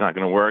 Better. It's not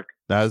going to work.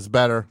 That is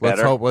better. Let's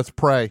Better? hope. Let's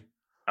pray.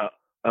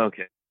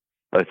 Okay.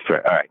 Let's try.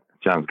 All right.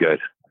 Sounds good.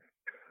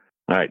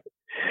 All right.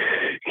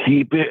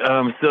 Keep it.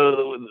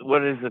 So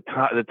what is the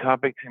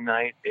topic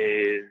tonight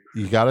is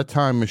You got a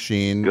time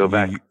machine. Go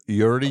back.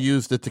 You already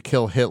used it to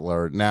kill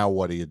Hitler. Now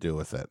what do you do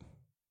with it?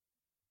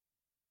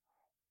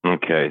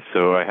 okay.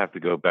 So I have to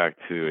go back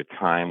to a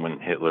time when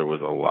Hitler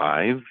was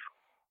alive.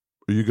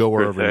 You go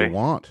wherever se. you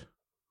want.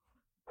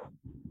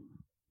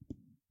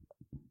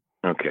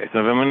 Okay. So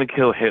if I'm going to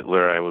kill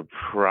Hitler, I would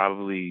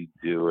probably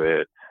do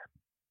it.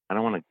 I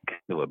don't want to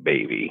kill a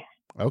baby.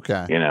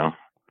 Okay. You know.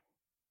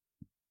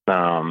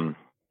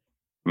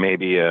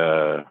 Maybe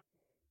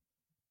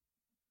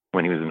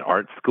when he was in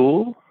art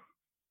school.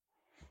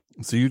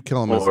 So you'd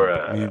kill him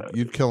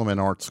you'd kill him in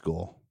art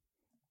school.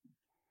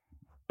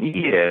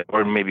 Yeah,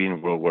 or maybe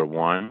in World War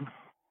One.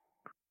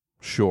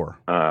 Sure.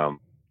 In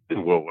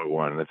World War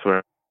One, that's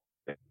where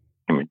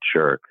I'm a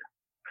jerk.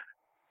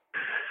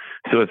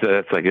 So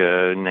that's like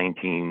a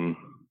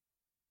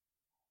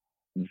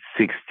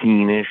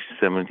 1916-ish,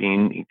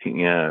 17, 18.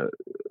 Yeah.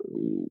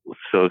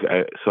 So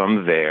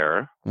I'm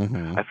there.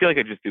 Mm-hmm. I feel like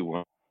I just do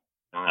one.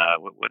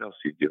 What else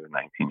do you do in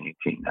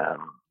 1918?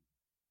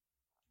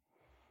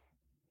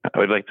 I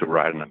would like to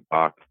ride in a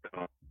box.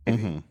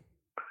 Mm-hmm.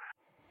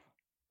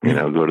 You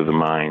know, go to the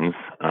mines.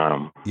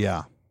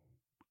 Yeah.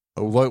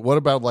 What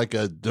about like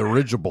a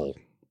dirigible?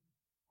 Do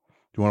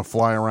you want to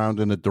fly around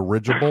in a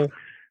dirigible?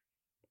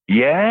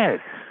 Yes.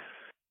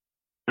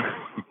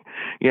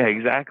 Yeah,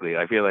 exactly.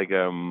 I feel like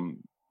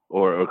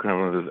or kind of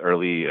one of those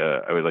early.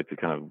 I would like to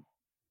kind of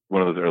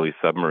one of those early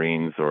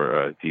submarines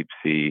or deep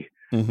sea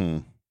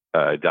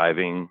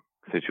diving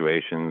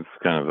situations.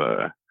 Kind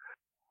of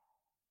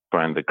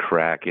find the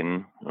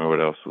Kraken or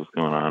what else was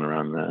going on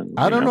around then.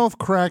 I don't know if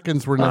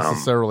Krakens were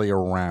necessarily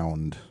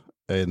around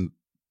in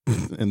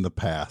the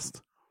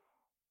past.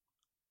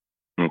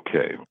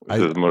 Okay, so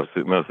it was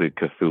mostly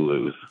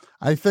Cthulhu's.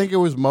 I think it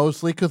was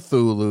mostly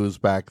Cthulhu's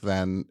back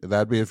then.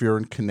 That'd be if you're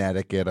in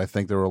Connecticut. I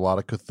think there were a lot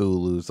of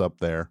Cthulhu's up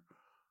there.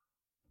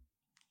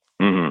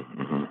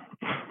 Mm-hmm.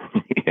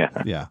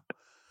 Yeah. Yeah.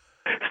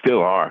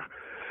 Still are.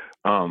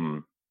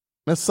 Now,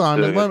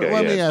 Simon, so,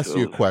 let me ask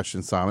you a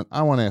question, Simon.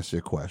 I want to ask you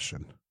a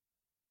question.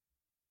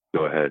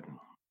 Go ahead.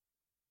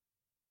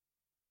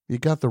 You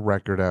got the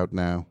record out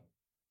now.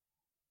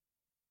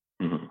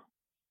 Mm-hmm.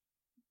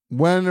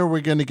 When are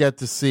we going to get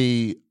to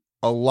see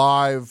a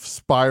live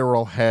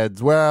Spiral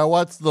Heads? Well,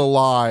 what's the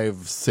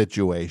live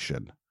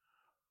situation?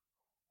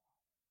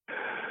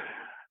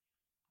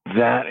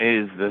 That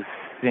is the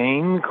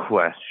same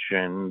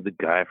question the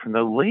guy from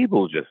the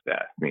label just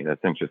asked me.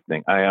 That's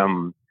interesting.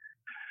 I've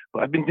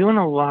been doing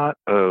a lot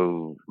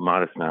of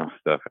Modest Mouse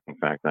stuff. In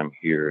fact, I'm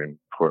here in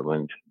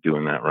Portland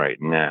doing that right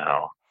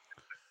now.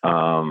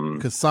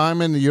 Because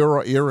Simon,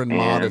 you're in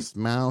Modest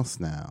Mouse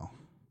now.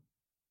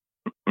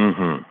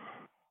 Mm-hmm.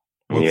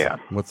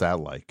 What's that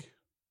like?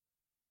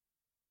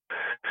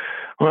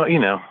 Well, you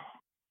know,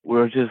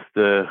 we're just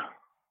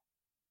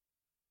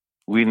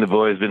we and the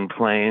boys been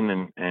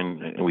playing,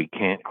 and we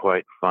can't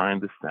quite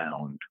find the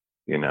sound.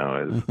 You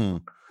know, as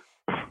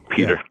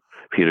Peter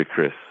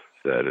Criss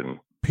said,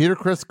 and Peter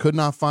Criss could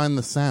not find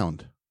the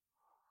sound.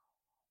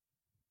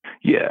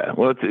 Yeah,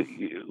 well,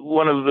 it's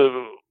one of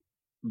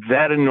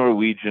that and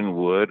Norwegian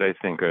Wood, I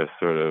think, are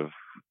sort of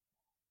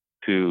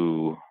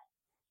two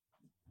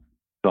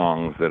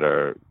songs that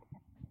are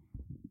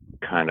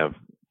kind of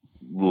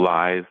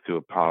lies to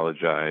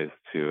apologize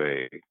to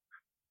a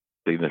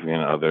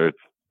significant other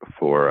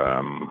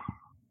for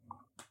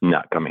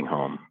not coming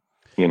home.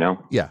 You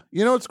know? Yeah.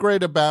 You know what's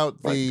great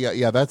about the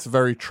yeah, that's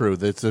very true.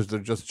 They're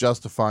just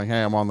justifying,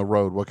 hey, I'm on the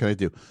road. What can I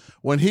do?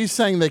 When he's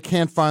saying they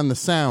can't find the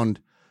sound,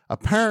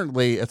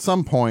 apparently at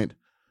some point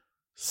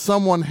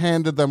someone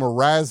handed them a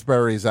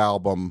Raspberries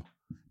album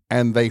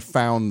and they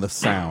found the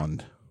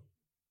sound.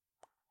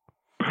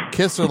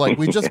 Kiss are like,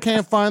 we just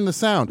can't find the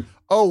sound.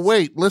 Oh,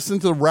 wait, listen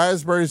to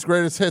Raspberries'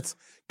 greatest hits.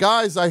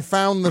 Guys, I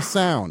found the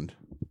sound.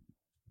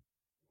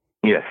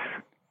 Yes.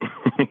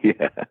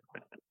 Yeah.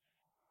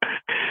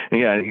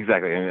 Yeah,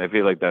 exactly. I mean, I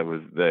feel like that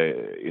was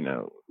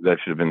that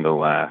should have been the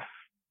last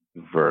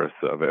verse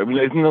of it. I mean,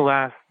 isn't the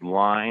last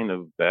line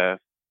of Beth,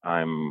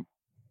 I'm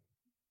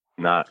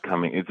not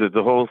coming. It's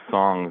the whole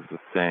song's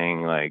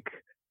saying like,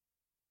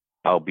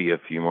 I'll be a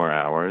few more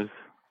hours.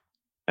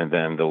 And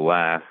then the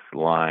last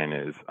line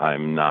is,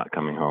 I'm not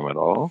coming home at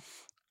all.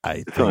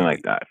 Something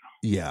like that.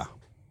 Yeah.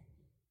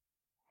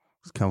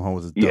 Just come home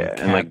with a yeah,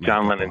 and like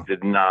John Lennon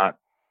did not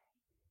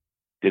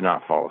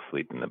fall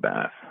asleep in the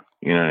bath.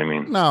 You know what I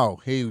mean? No,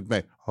 I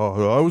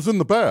was in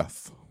the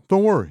bath.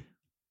 Don't worry.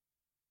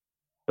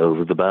 I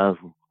was at the bath,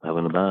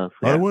 having a bath.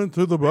 Yeah. I went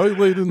to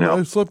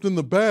I slept in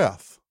the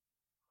bath.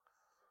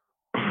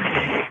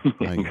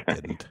 No, you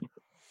didn't.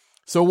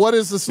 So what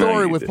is the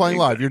story with playing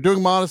live? You're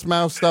doing Modest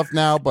Mouse stuff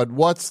now, but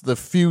what's the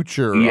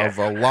future of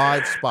a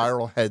live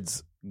Spiral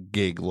Heads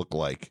gig look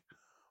like?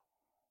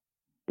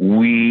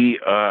 The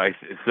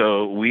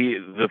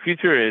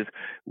future is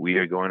we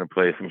are going to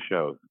play some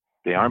shows.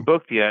 They aren't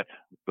booked yet,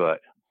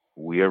 but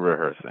we are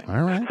rehearsing.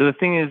 All right. So the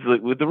thing is,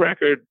 like, with the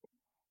record,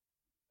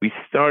 we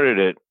started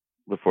it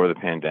before the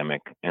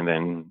pandemic, and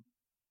then,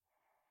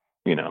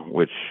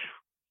 which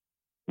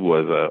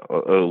was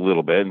a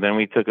little bit, and then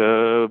we took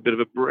a bit of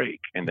a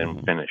break, and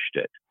then finished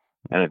it.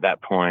 And at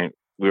that point,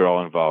 we were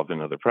all involved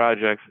in other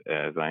projects,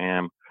 as I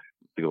am.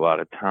 It took a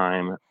lot of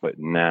time, but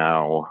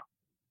now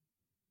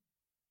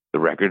the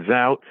record's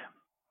out.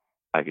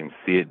 I can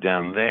see it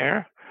down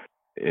there.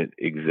 It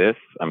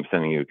exists. I'm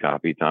sending you a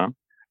copy, Tom.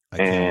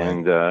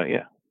 And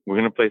we're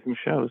going to play some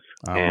shows.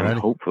 I'm ready.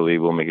 Hopefully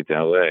we'll make it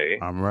to LA.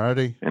 I'm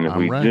ready. And if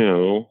we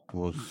do,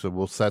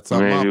 we'll set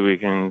something up. Maybe we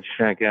can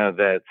check out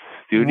that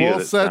studio.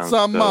 We'll set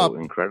something up.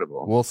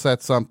 Incredible. We'll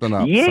set something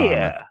up. Yeah.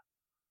 Simon.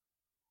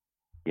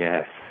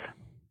 Yes.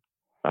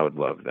 I would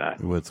love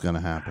that. What's going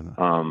to happen?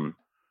 All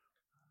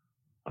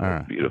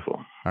right.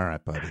 Beautiful. All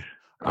right, buddy.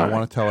 I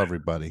want to tell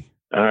everybody.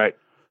 All right.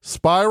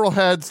 Spiral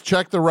Heads,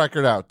 check the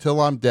record out. Till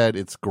I'm Dead.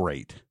 It's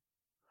great.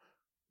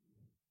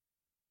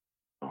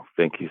 Oh,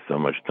 thank you so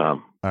much,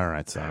 Tom. All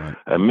right, Simon.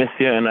 I miss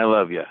you and I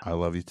love you. I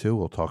love you too.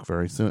 We'll talk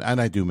very soon.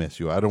 And I do miss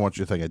you. I don't want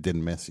you to think I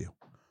didn't miss you.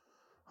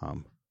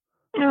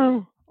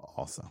 No.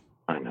 Also.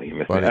 I know you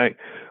miss Buddy, me. All right.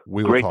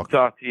 Great to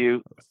talk to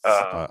you.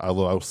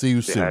 I'll see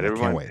you soon. I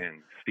can't wait.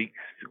 And speak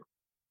soon.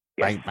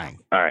 Yes. Yes. Bang.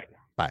 All right.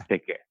 Bye.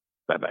 Take care.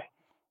 Bye-bye.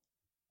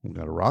 We've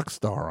got a rock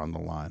star on the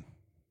line.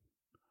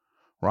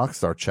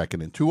 Rockstar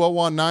checking in.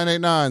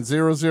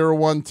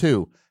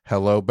 201-989-0012.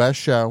 Hello, Best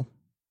Show.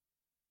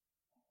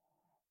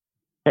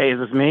 Hey, is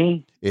this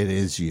me? It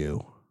is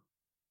you.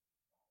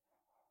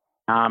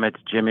 It's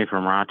Jimmy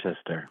from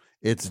Rochester.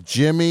 It's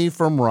Jimmy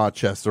from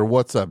Rochester.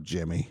 What's up,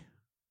 Jimmy?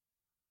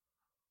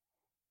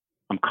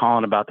 I'm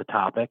calling about the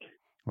topic.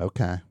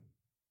 Okay.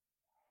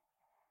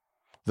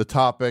 The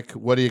topic,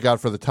 what do you got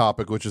for the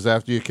topic, which is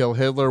after you kill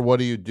Hitler, what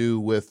do you do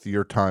with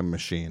your time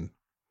machine?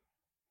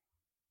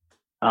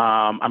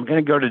 I'm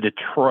going to go to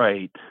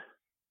Detroit,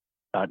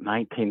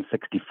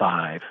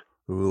 1965.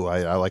 Ooh,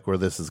 I like where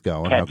this is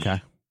going.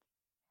 Okay.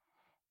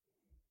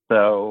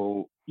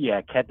 So,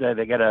 yeah,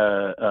 they got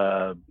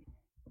a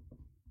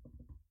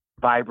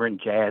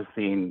vibrant jazz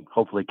scene.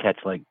 Hopefully catch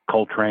like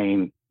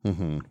Coltrane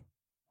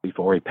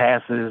before he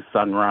passes,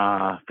 Sun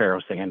Ra,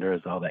 Pharoah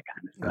Sanders, all that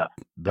kind of stuff.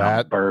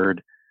 That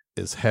Bird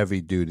is heavy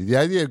duty. The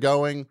idea of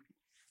going,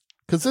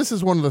 because this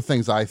is one of the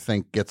things I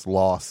think gets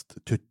lost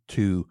to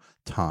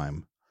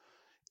time.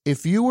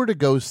 If you were to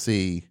go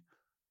see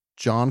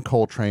John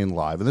Coltrane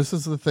live, and this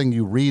is the thing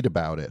you read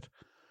about it,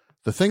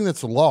 the thing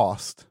that's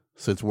lost,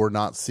 since we're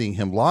not seeing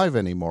him live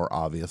anymore,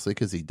 obviously,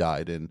 because he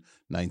died in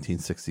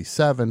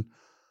 1967,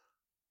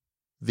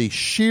 the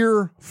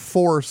sheer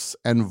force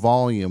and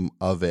volume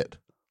of it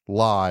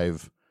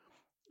live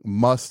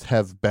must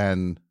have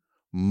been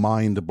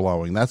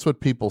mind-blowing. That's what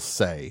people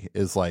say,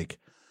 is like,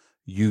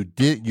 you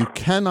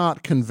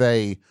cannot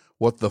convey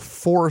what the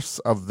force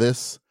of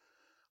this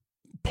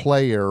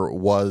player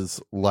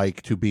was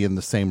like to be in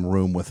the same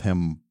room with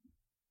him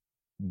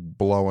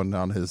blowing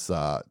on his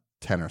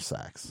tenor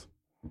sax.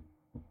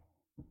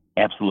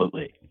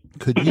 Absolutely.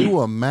 Could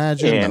you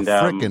imagine the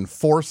freaking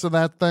force of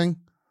that thing?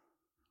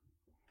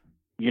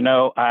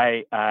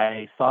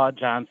 I saw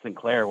John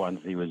Sinclair once.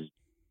 He was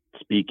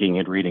speaking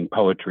and reading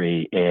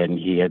poetry, and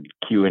he had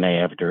Q&A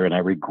after, and I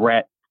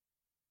regret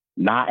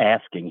not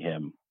asking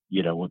him,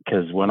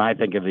 because when I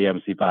think of the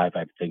MC5,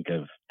 I think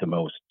of the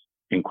most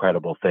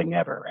incredible thing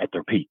ever at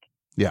their peak.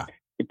 Yeah.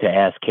 To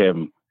ask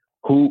him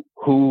who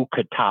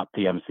could top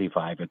the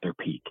MC5 at their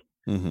peak?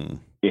 Mm-hmm.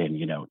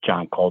 And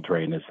John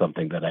Coltrane is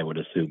something that I would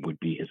assume would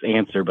be his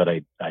answer, but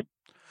I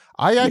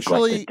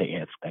actually neglected to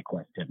ask that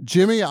question.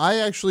 Jimmy, I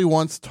actually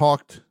once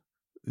talked.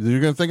 You're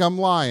going to think I'm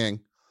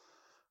lying.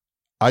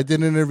 I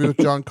did an interview with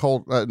John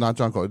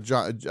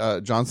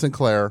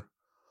Sinclair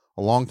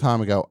a long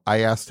time ago. I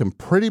asked him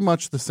pretty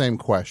much the same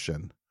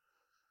question.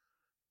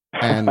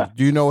 And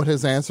do you know what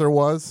his answer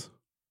was?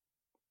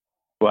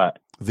 What?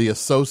 The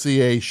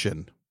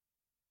Association.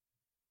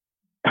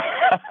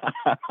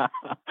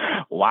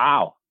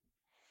 Wow.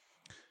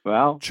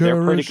 Well,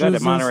 they're pretty good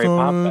at Monterey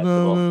Pop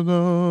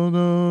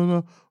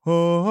Festival.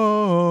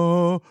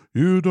 Oh,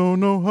 you don't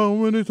know how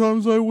many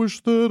times I wish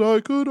that I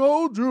could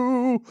hold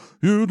you.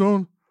 You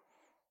don't.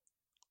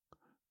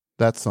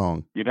 That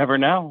song. You never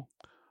know.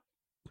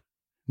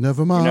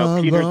 Never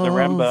mind. Peter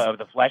Zaremba of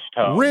the Flesh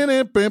Tones.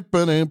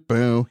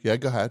 Yeah,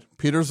 go ahead.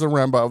 Peter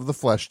Zaremba of the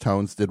Flesh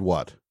Tones did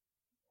what?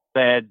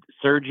 Said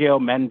Sergio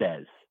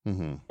Mendes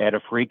Mm-hmm. at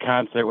a free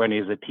concert when he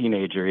was a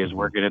teenager. He was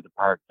working at the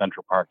park,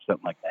 Central Park,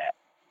 something like that.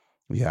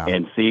 Yeah.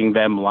 And seeing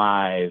them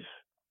live,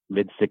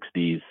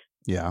 mid-60s,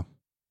 yeah,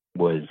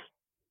 was,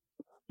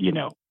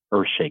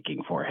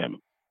 earth-shaking for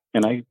him.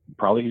 And I'm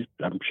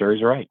sure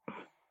he's right.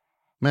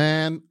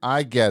 Man,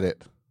 I get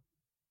it.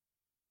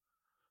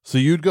 So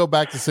you'd go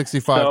back to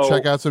 65,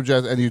 check out some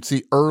jazz, and you'd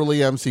see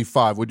early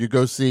MC5. Would you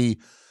go see,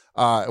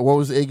 what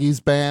was Iggy's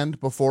band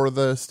before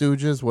the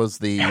Stooges? Was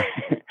the...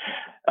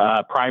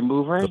 Prime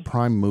Movers? The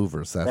Prime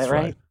Movers, that's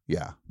right.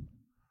 Yeah.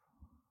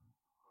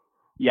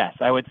 Yes,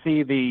 I would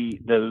see the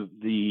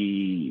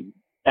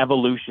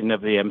evolution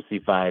of the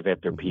MC5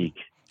 at their peak.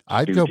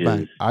 I'd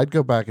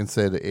go back and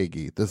say to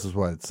Iggy, this is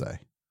what I'd say.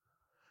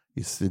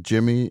 You said,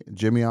 Jimmy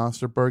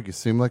Osterberg, you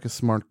seem like a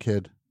smart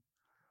kid.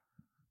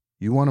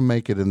 You want to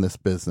make it in this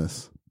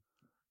business.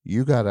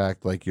 You got to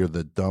act like you're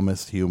the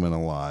dumbest human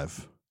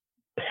alive.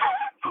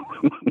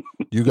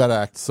 You got to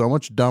act so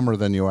much dumber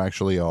than you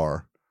actually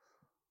are.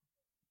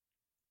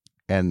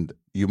 And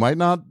you might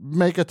not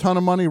make a ton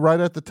of money right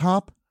at the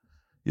top.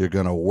 You're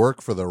going to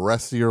work for the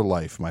rest of your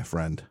life, my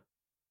friend.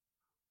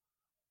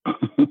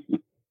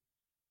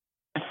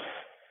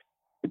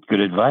 It's good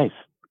advice.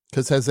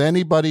 Because has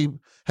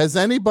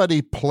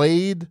anybody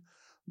played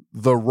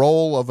the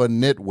role of a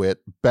nitwit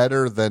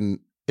better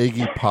than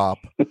Iggy Pop?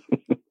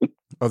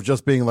 Of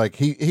just being like,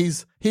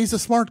 he's a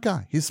smart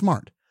guy. He's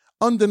smart.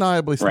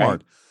 Undeniably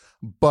smart.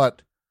 Right.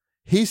 But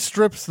he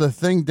strips the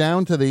thing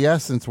down to the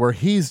essence where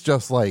he's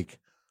just like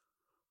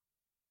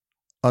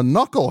a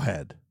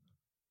knucklehead.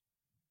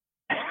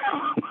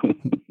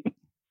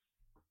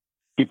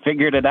 He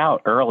figured it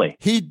out early.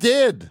 He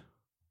did.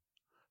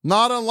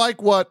 Not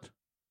unlike what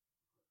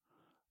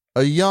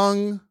a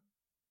young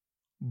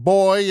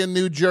boy in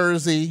New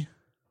Jersey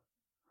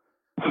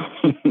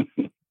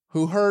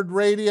who heard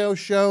radio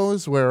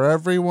shows where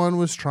everyone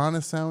was trying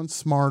to sound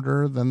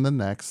smarter than the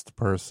next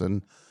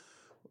person.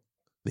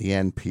 The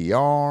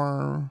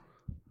NPR,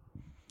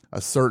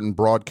 a certain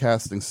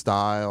broadcasting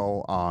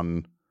style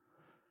on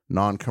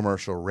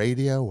non-commercial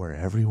radio where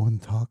everyone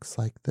talks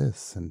like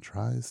this and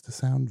tries to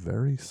sound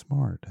very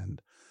smart,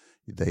 and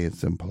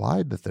it's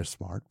implied that they're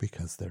smart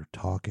because they're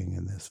talking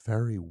in this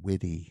very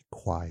witty,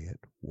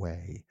 quiet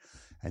way,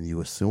 and you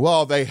assume,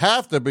 well, they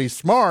have to be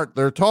smart,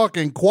 they're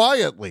talking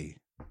quietly.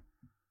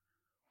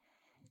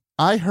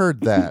 I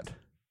heard that,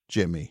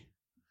 Jimmy,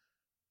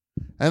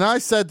 and I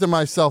said to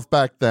myself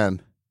back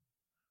then,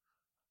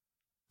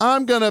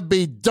 I'm gonna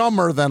be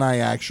dumber than I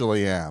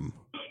actually am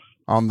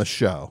on the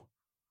show.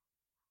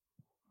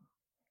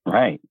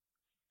 Right.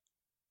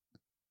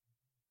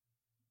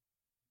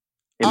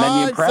 And then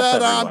you impress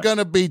said everyone. I'm going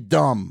to be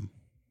dumb.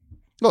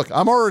 Look,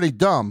 I'm already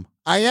dumb.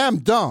 I am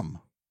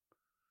dumb.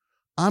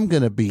 I'm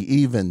going to be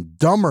even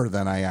dumber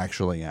than I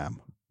actually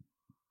am.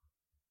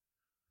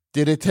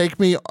 Did it take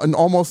me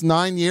almost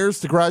 9 years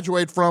to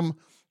graduate from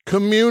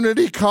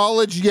community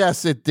college?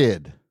 Yes, it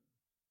did.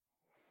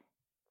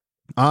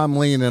 I'm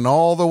leaning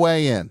all the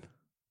way in.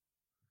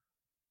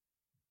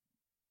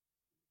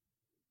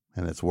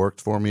 And it's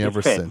worked for me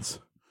ever since.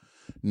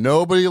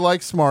 Nobody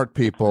likes smart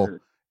people.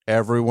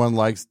 Everyone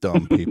likes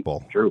dumb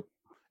people. True.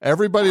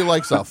 Everybody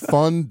likes a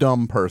fun,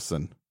 dumb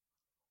person.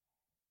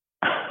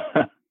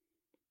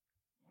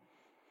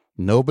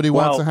 Nobody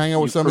wants to hang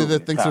out with somebody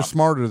that thinks they're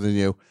smarter than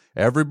you.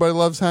 Everybody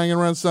loves hanging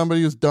around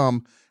somebody who's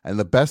dumb. And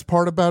the best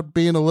part about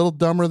being a little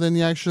dumber than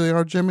you actually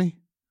are, Jimmy,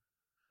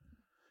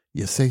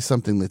 you say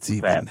something that's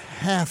even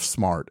half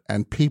smart,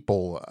 and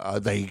people,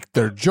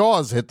 their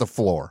jaws hit the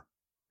floor.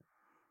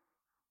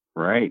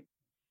 Right.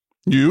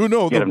 You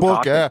know the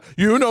book.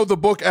 You know the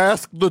book.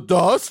 Ask the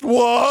Dust.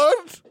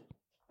 What?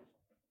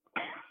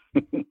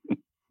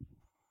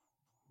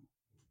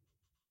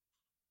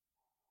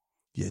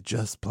 You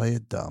just play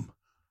it dumb.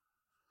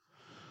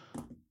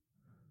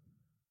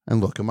 And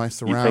look, am I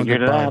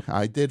surrounded by?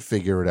 I did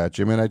figure it out,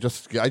 Jimmy. And I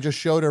just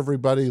showed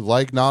everybody,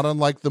 not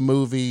unlike the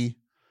movie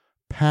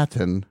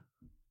Patton.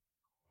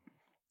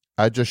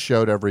 I just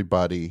showed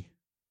everybody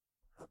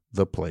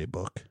the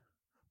playbook.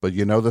 But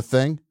you know the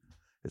thing?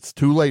 It's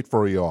too late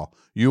for you all.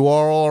 You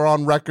all are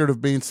on record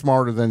of being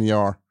smarter than you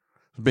are,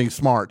 being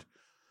smart.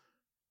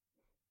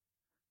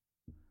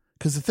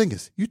 Because the thing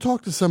is, you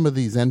talk to some of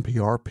these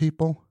NPR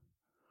people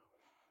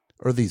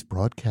or these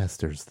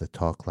broadcasters that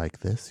talk like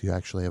this, you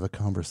actually have a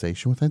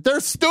conversation with them. They're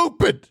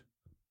stupid.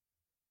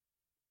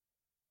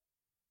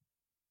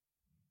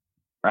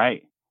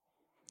 Right.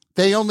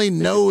 They only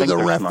know think the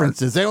they're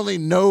references. They only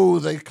know,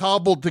 they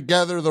cobbled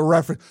together the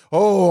reference.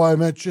 Oh, I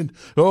mentioned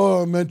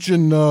what was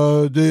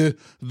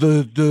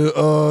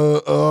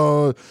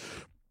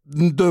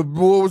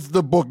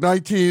the book?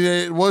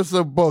 What's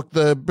the book?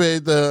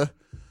 The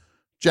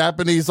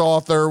Japanese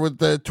author with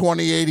the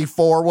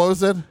 2084. What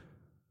was it?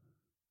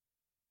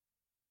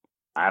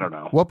 I don't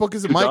know. What book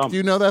is it, Too Mike? dumb. Do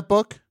you know that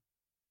book?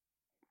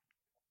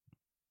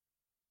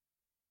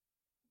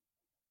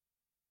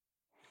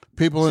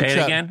 People in Say it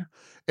chat. again?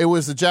 It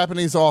was a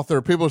Japanese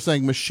author. People are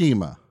saying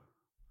Mishima.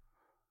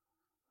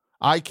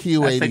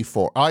 IQ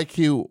 84.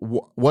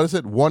 What is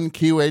it?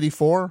 1Q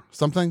 84?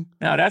 Something?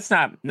 No, that's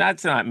not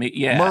me.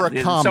 Yeah.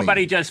 Murakami.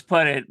 Somebody just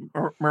put it,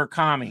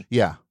 Murakami.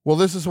 Yeah. Well,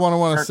 this is what I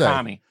want to say.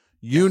 Murakami.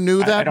 You knew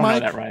that, I don't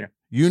Mike? know that writer.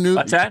 You knew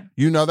What's that?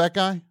 You know that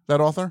guy?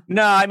 That author?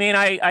 No, I mean,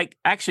 I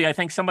actually, I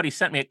think somebody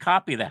sent me a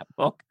copy of that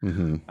book.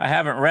 Mm-hmm. I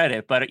haven't read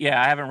it, but yeah,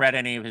 I haven't read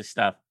any of his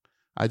stuff.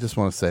 I just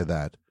want to say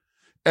that.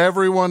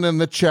 Everyone in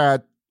the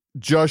chat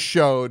just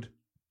showed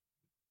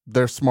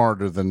they're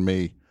smarter than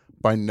me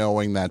by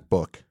knowing that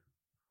book.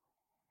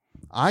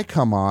 I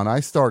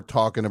start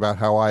talking about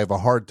how I have a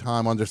hard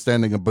time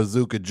understanding a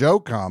Bazooka Joe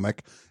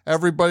comic.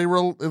 Everybody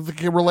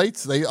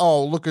relates. They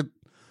look at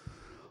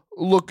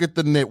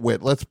the nitwit.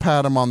 Let's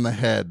pat him on the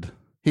head.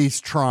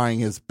 He's trying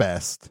his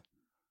best.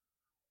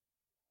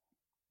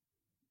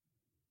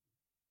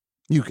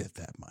 You get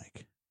that,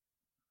 Mike.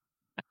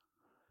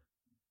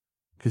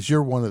 Because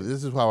you're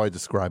this is how I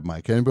describe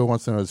Mike. Anybody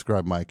wants to know how to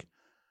describe Mike?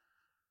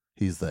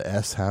 He's the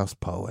S-House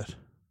poet.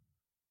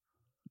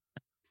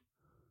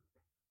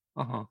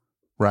 Uh-huh.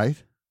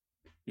 Right?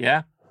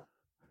 Yeah.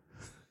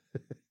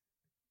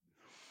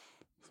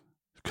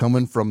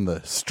 Coming from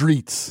the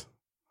streets,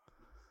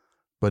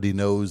 but he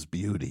knows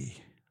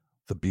beauty,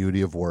 the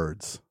beauty of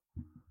words.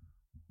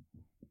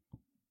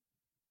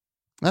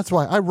 That's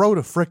why I wrote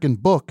a frickin'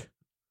 book,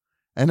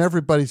 and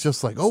everybody's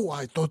just like, oh,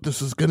 I thought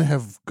this was going to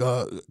have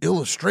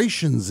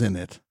illustrations in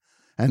it.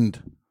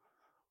 And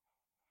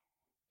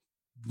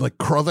like,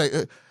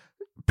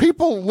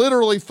 people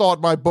literally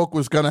thought my book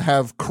was going to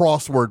have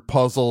crossword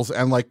puzzles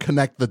and like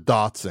connect the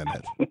dots in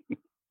it.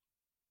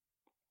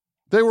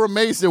 They were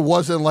amazed it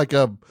wasn't like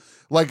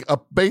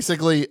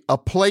basically a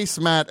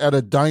placemat at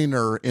a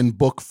diner in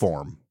book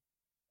form.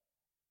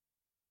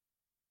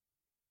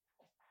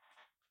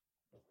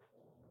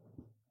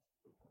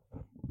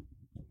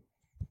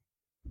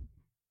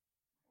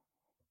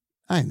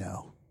 I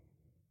know.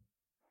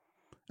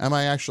 Am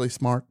I actually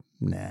smart?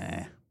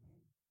 Nah.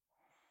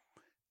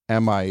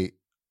 Am I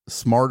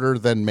smarter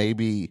than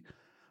maybe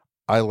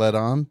I let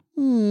on?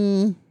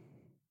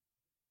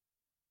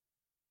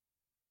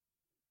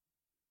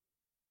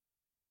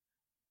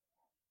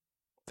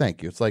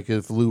 Thank you. It's like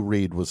if Lou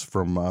Reed was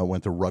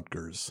went to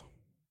Rutgers.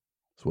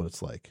 That's what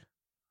it's like.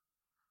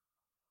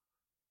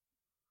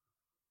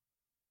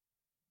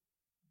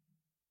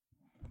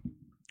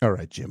 All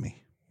right,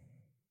 Jimmy.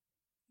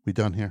 We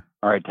done here?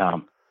 All right,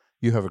 Tom.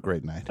 You have a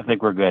great night. I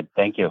think we're good.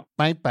 Thank you.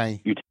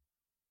 Bye-bye. You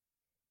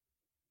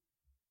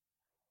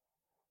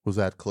Was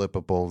that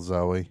clippable,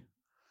 Zoe?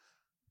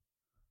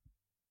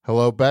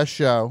 Hello, best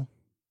show.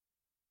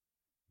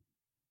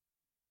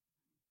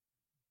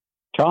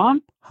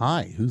 Tom?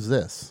 Hi, who's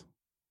this?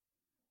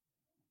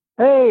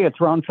 Hey, it's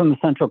Ron from the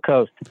Central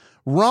Coast.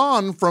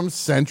 Ron from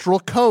Central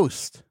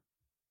Coast.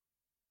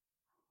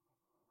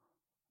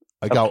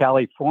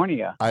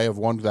 California. I have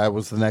one. That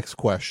was the next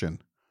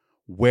question.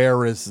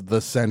 Where is the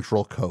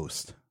Central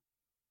Coast?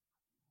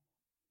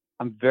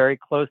 I'm very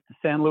close to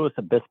San Luis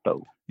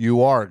Obispo.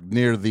 You are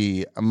near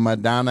the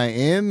Madonna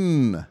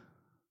Inn.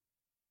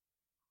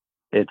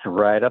 It's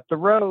right up the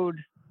road.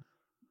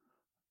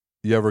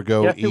 You ever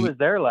go Guess eat who was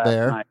there last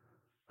night?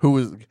 Who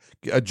was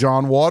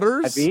John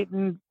Waters? I've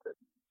eaten.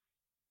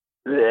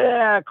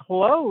 Yeah,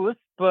 close,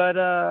 but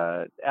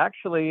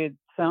actually, it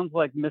sounds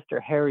like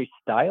Mr. Harry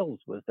Styles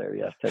was there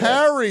yesterday.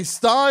 Harry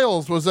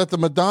Styles was at the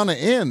Madonna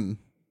Inn.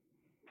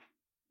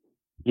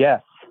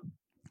 Yes.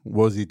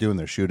 What was he doing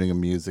there? Shooting a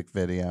music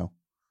video?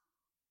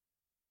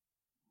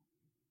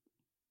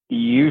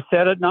 You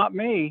said it, not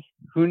me.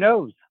 Who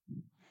knows?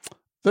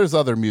 There's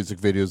other music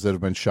videos that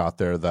have been shot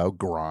there, though.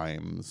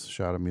 Grimes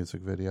shot a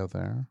music video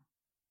there.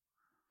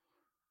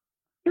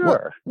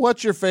 Sure.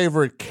 What's your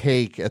favorite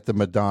cake at the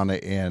Madonna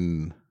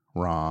Inn,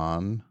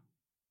 Ron?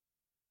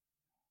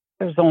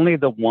 There's only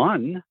the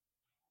one.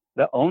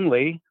 The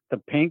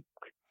pink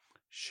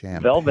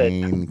champagne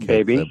velvet cake,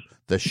 baby.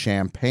 The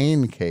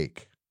champagne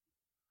cake.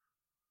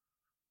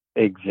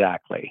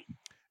 Exactly.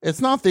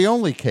 It's not the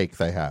only cake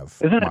they have.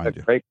 Isn't it a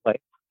great place?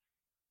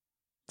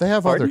 They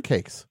have Pardon? other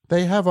cakes.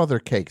 They have other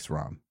cakes,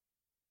 Ron.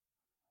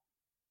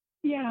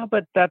 Yeah,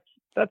 but that's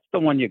That's the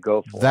one you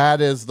go for.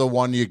 That is the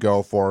one you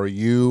go for.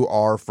 You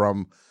are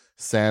from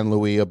San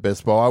Luis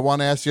Obispo. I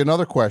want to ask you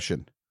another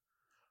question,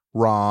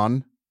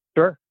 Ron.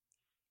 Sure.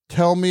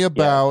 Tell me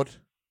about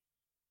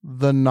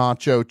the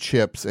nacho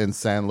chips in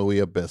San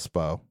Luis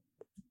Obispo.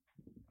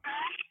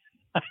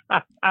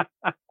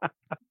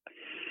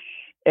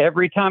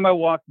 Every time I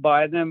walk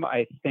by them,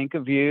 I think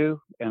of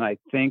you, and I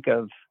think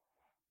of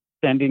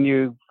sending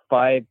you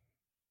 5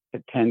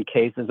 to 10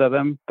 cases of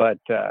them. But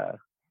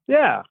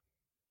yeah,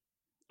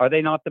 are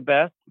they not the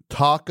best?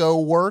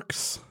 Taco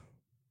Works.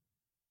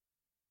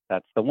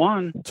 That's the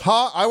one.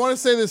 I want to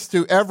say this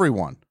to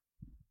everyone.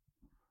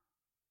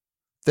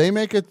 They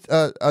make a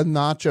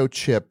nacho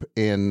chip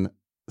in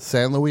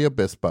San Luis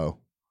Obispo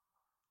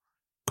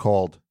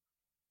called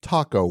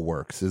Taco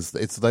Works.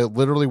 It's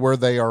literally where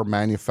they are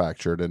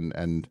manufactured,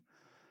 and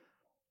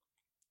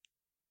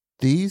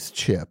these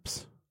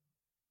chips,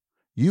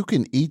 you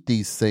can eat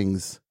these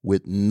things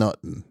with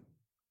nothing.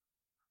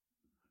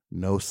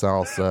 No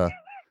salsa,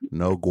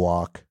 no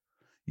guac.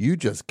 You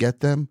just get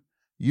them.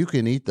 You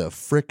can eat the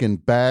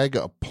frickin' bag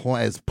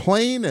as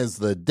plain as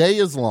the day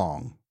is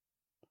long.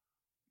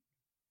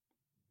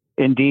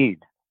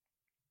 Indeed.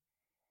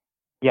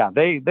 Yeah,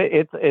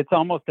 it's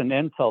almost an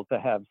insult to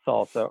have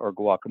salsa or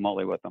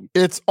guacamole with them.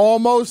 It's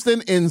almost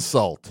an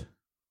insult.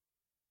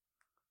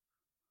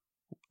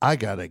 I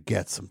gotta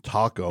get some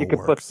Taco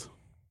Works.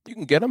 You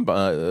can get them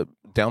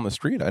down the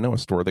street. I know a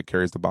store that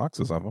carries the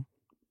boxes of them.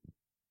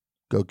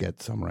 Go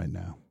get some right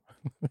now.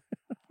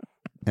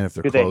 And if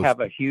they're Do closed, they have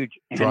a huge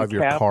drive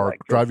your end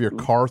cap,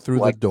 car through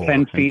like the door. 10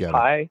 and feet get 'em.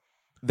 high?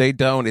 They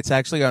don't. It's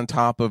actually on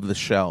top of the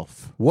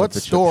shelf. What the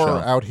chip store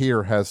shelf. out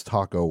here has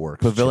Taco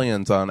Works?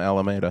 Pavilions on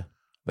Alameda.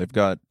 They've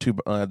got 2.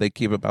 They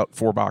keep about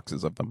 4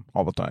 boxes of them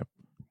all the time.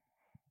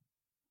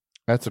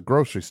 That's a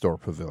grocery store,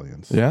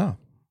 Pavilions. Yeah.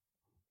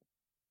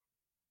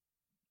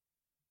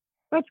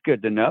 That's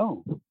good to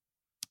know.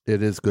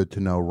 It is good to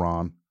know,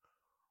 Ron.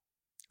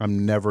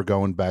 I'm never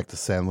going back to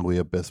San Luis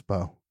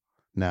Obispo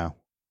now,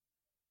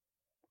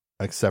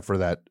 except for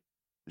that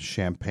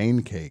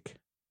champagne cake.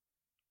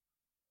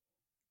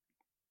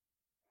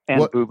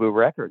 And Boo Boo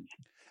Records.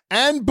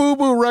 And Boo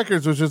Boo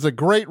Records, which is a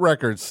great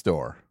record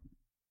store.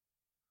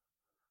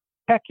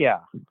 Heck yeah.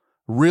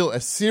 A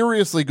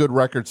seriously good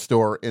record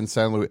store in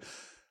San Luis.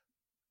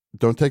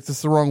 Don't take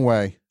this the wrong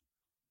way.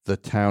 The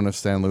town of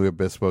San Luis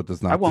Obispo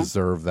does not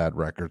deserve that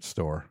record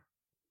store.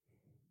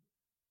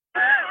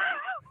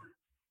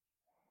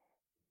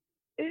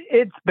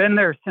 It's been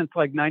there since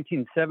like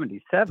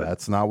 1977.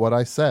 That's not what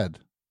I said.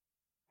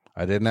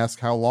 I didn't ask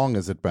how long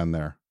has it been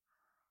there.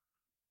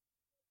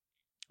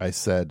 I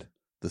said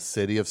the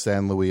city of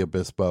San Luis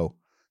Obispo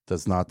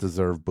does not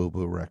deserve Boo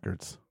Boo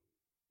Records.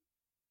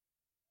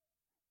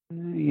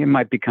 You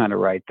might be kind of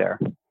right there.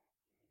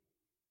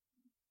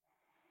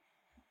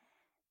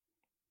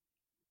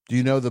 Do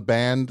you know the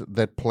band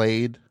that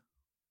played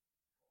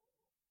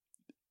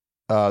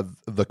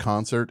the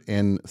concert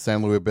in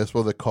San Luis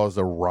Obispo that caused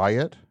a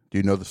riot? Do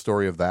you know the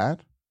story of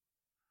that?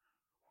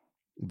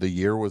 The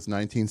year was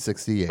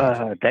 1968.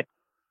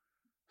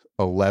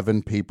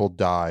 11 people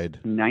died.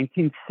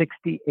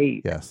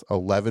 1968. Yes,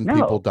 11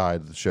 people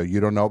died at the show.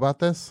 You don't know about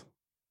this?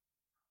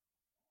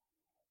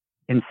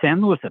 In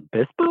San Luis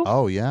Obispo?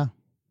 Oh, yeah.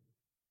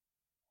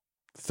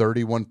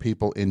 31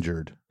 people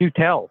injured. You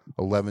tell.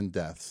 11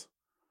 deaths.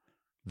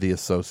 The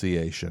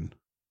association.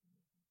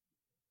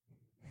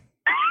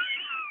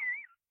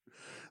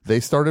 They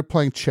started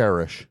playing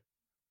Cherish,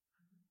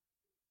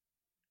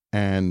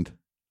 and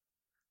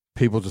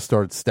people just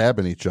started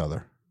stabbing each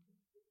other.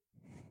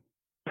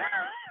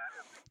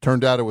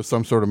 Turned out it was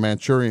some sort of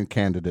Manchurian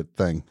Candidate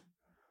thing.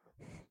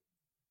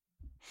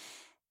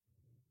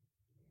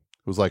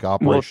 It was like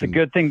Operation. Well, it's a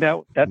good thing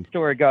that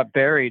story got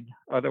buried.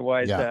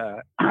 Otherwise,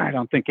 I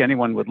don't think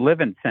anyone would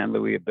live in San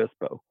Luis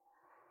Obispo.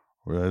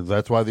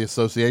 That's why the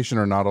association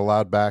are not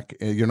allowed back.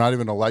 You're not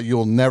even allowed.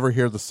 You'll never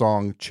hear the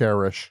song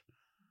Cherish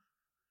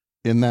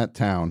in that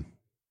town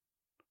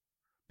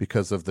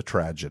because of the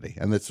tragedy.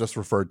 And it's just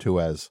referred to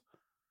as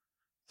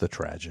the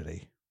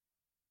tragedy.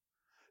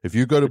 If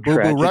you go to Boo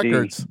Boo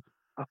Records,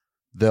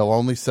 they'll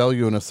only sell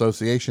you an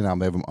association album.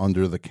 They have them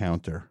under the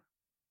counter.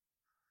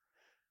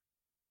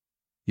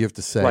 You have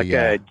to say like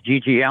a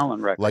G.G.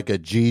 Allen record. Like a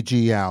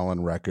G.G.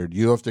 Allen record.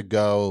 You have to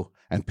go,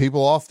 and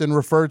people often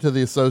refer to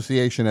the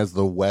association as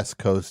the West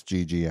Coast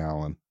G.G.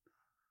 Allen.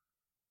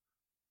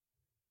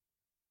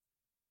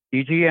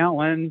 G.G.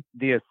 Allen,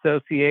 the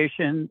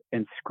association,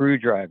 and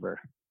Screwdriver.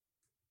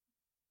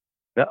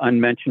 The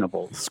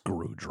unmentionables.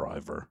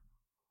 Screwdriver.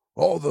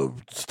 Oh, the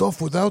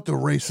stuff without the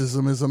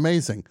racism is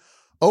amazing.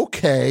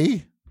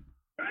 Okay.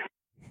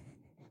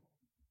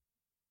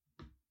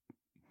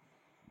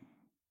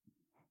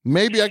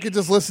 Maybe I could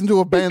just listen to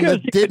a band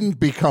that didn't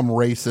become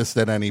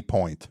racist at any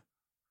point.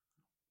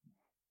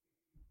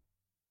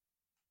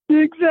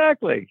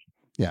 Exactly.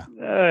 Yeah.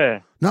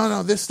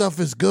 No, this stuff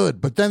is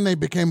good. But then they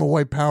became a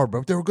white power,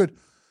 but they were good.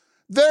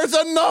 There's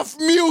enough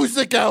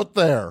music out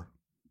there.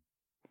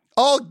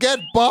 I'll get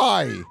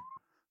by.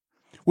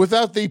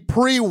 without the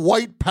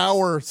pre-White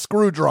Power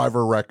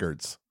screwdriver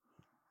records.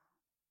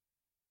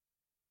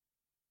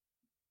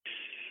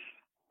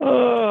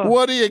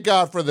 What do you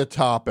got for the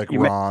topic,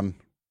 Ron?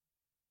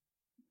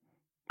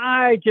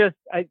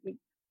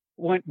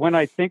 When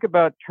I think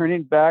about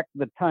turning back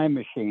the time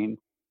machine,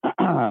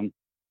 I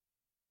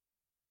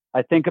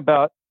think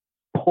about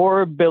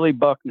poor Billy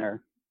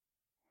Buckner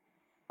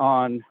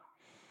on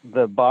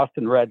the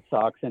Boston Red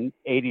Sox in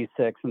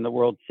 '86 in the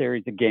World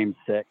Series of Game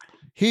 6.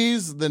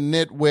 He's the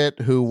nitwit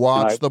who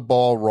watched the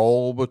ball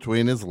roll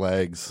between his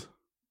legs.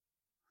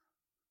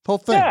 The whole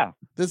thing. Yeah.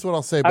 This is what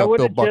I'll say about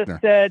Bill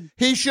Buckner.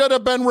 He should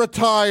have been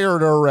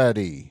retired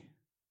already.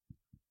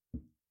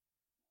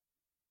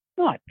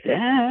 Not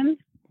then.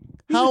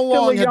 How Still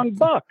long? a young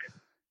buck.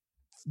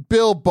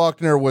 Bill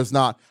Buckner was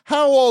not.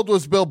 How old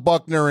was Bill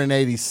Buckner in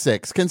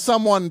 '86? Can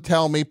someone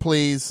tell me,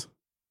 please?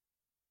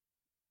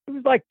 He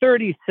was like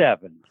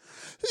 37.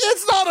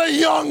 It's not a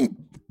young.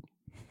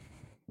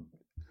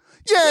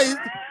 Yeah,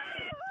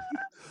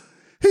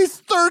 he's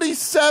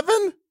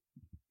 37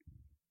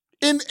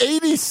 in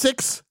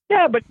 '86.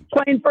 Yeah, but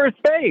playing first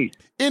base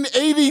in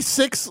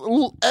 '86,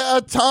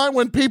 a time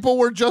when people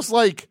were just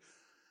like,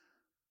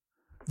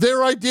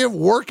 their idea of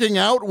working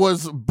out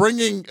was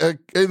bringing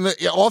in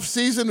the off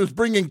season was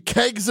bringing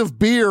kegs of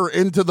beer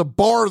into the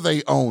bar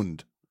they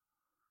owned.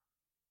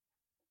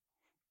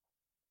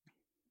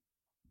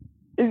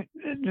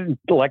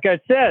 Like I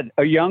said,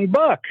 a young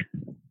buck.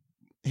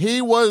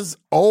 He was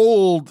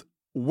old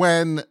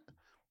when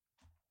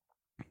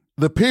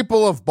the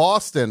people of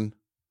Boston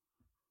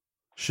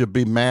should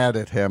be mad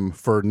at him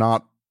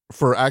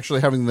for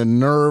actually having the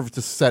nerve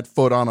to set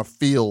foot on a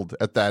field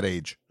at that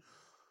age.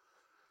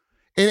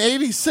 In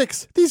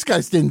 '86, these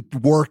guys didn't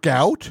work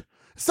out.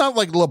 It's not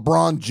like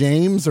LeBron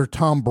James or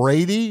Tom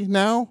Brady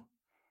now.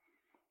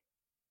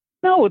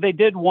 No, they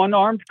did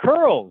one-armed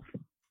curls.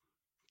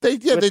 They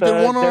did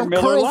one-armed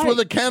curls with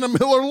a can of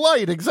Miller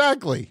Lite.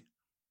 Exactly.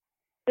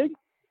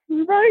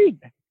 Right.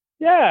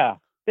 Yeah.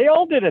 They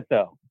all did it,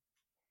 though.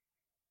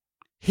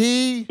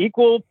 It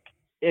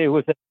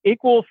was an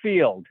equal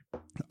field.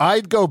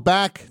 I'd go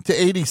back to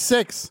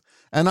 '86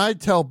 and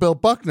I'd tell Bill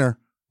Buckner,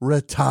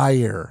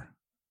 retire.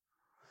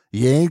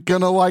 You ain't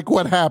going to like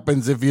what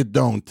happens if you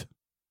don't.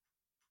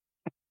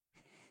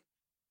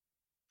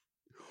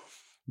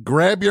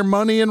 Grab your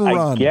money and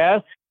run. I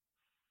guess.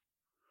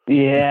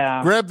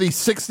 Yeah. Grab the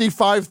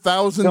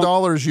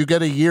 $65,000 you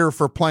get a year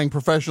for playing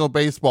professional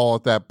baseball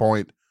at that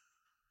point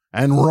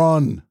and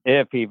run.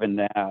 If even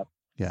that.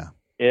 Yeah.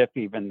 If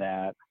even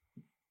that.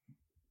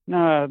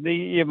 No,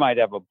 you might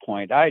have a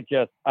point. I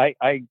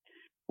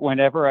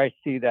whenever I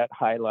see that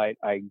highlight,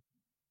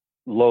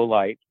 low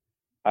light,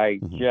 I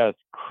just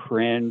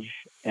cringe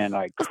and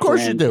I cringe. Of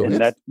course you do. And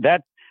that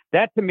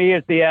to me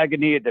is the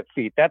agony of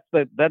defeat. That's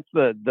the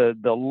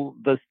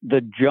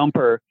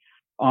jumper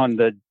on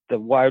the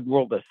wide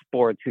world of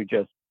sports who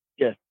just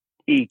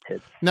eats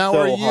it. Now,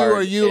 so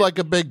are you like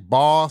a big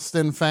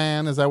Boston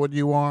fan? Is that what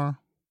you are?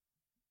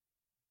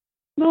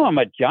 No, I'm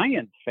a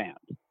Giants fan,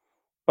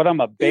 but I'm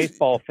a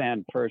baseball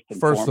fan first and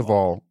foremost. First of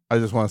all, I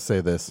just want to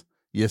say this.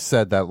 You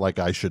said that like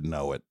I should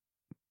know it.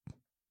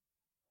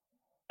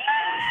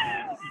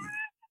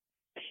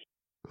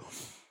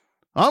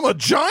 I'm a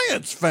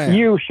Giants fan.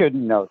 You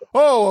shouldn't know that.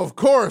 Oh, of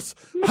course.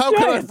 How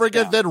could I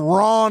forget that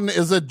Ron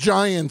is a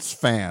Giants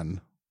fan?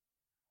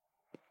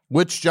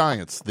 Which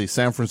Giants? The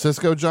San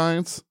Francisco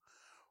Giants?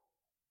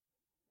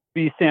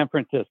 The San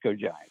Francisco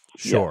Giants.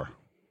 Sure. Yeah.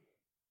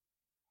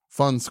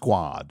 Fun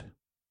squad.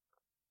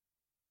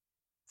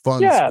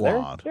 Yeah,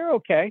 they're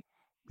okay.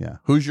 Yeah.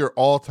 Who's your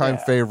all-time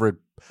favorite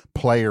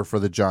player for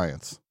the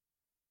Giants?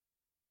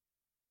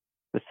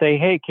 The Say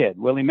Hey Kid,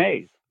 Willie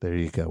Mays. There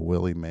you go,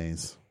 Willie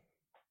Mays.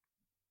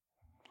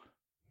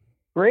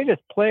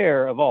 Greatest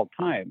player of all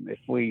time, if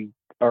we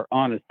are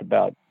honest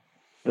about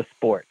the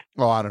sport.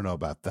 Oh, I don't know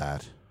about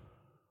that.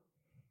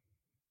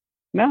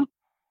 No?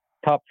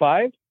 Top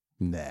 5?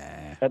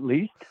 Nah. At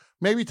least?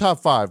 Maybe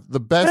top 5. The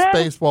best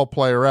baseball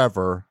player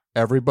ever,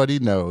 everybody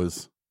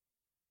knows,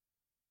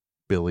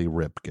 Billy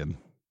Ripken.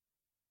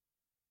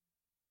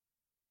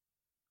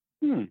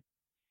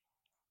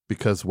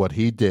 Because what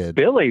he did...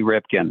 Billy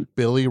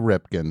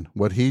Ripken.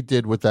 What he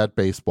did with that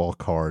baseball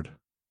card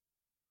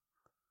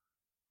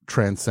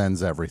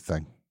transcends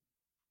everything.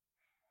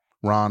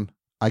 Ron,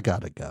 I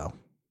gotta go.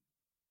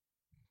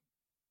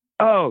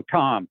 Oh,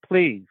 Tom,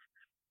 please.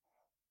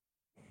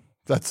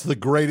 That's the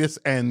greatest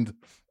end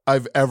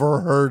I've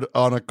ever heard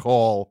on a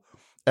call,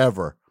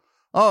 ever.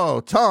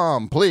 Oh,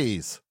 Tom,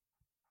 please.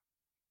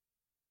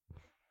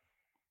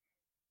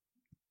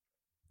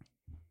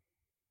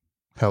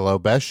 Hello,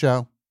 Best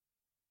Show.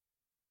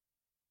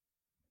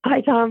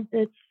 Hi, Tom.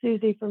 It's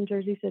Susie from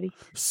Jersey City.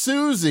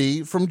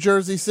 Susie from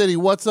Jersey City.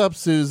 What's up,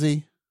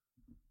 Susie?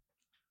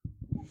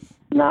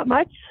 Not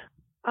much.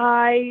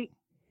 I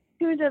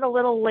tuned in a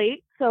little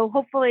late, so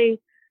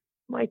hopefully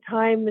my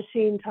time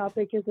machine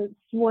topic isn't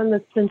one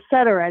that's been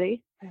said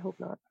already. I hope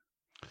not.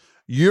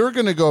 You're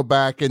going to go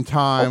back in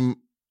time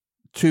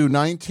to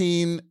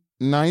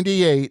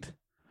 1998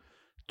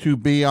 to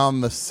be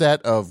on the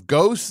set of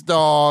Ghost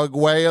Dog,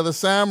 Way of the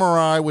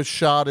Samurai was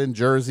shot in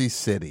Jersey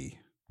City?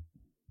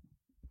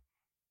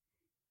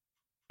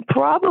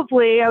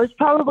 Probably. I was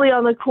probably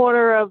on the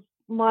corner of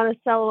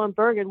Monticello and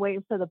Bergen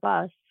waiting for the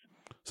bus.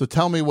 So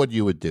tell me what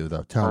you would do,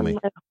 though. Tell me.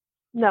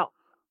 No,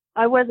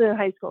 I wasn't in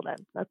high school then.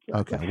 That's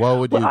Okay. What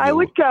would you do? I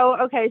would go.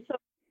 Okay. So,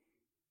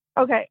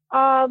 okay.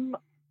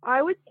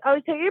 I would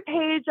take a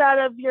page out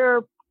of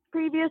your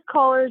previous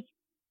caller's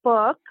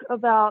book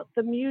about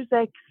the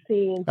music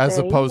scene. As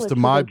thing, opposed to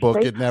which my was book,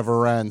 interesting. It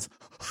Never Ends.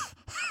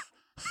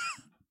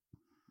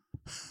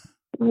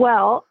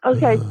 Well,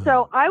 okay,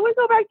 so I would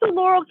go back to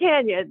Laurel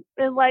Canyon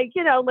in late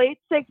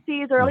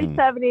 60s, early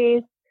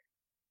 70s,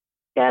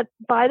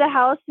 buy the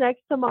house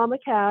next to Mama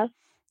Cass,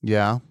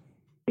 Yeah.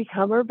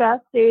 become her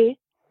bestie,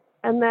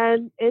 and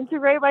then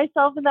integrate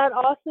myself in that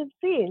awesome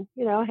scene.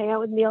 Hang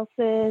out with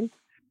Nielsen,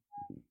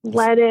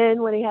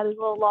 Lennon when he had his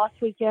little Lost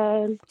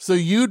Weekend. So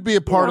you'd be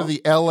a part of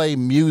the LA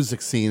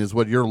music scene is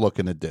what you're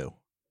looking to do.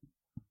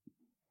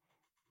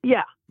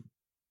 Yeah.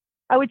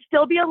 I would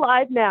still be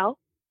alive now.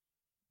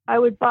 I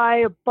would buy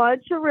a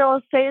bunch of real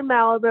estate in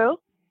Malibu,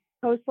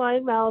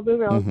 coastline Malibu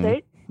real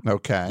estate.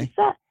 Okay.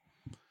 Set.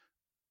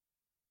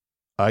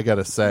 I got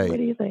to say, What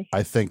do you think?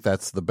 I think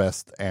that's the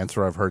best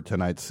answer I've heard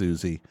tonight,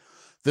 Susie.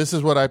 This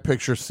is what I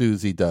picture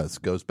Susie does.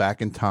 Goes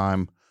back in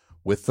time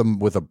with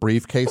a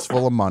briefcase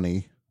full of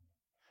money.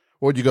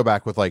 Or would you go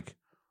back with this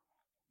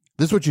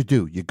is what you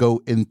do. You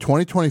go in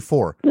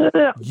 2024.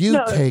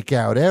 You take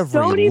out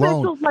every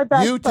loan.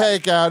 You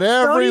take out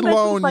every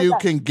loan you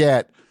can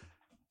get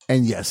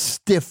and you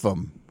stiff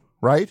them,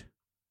 right?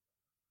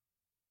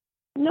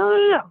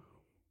 No.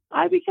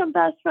 I become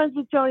best friends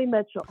with Joni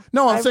Mitchell.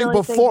 No, I'm saying really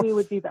before. think we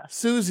would be best.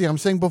 Susie, I'm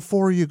saying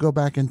before you go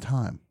back in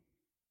time.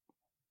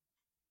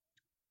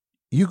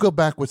 You go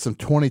back with some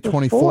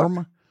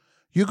 2024.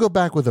 You go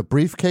back with a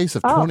briefcase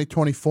of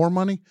 2024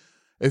 money.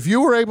 If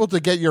you were able to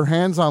get your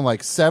hands on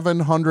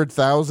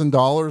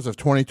 $700,000 of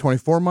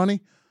 2024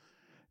 money,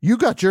 you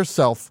got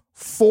yourself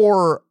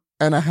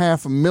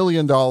 $4.5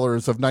 million of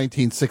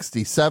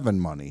 1967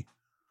 money.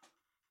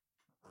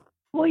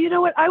 Well, you know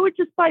what? I would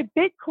just buy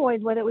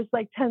Bitcoin when it was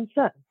 10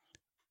 cents.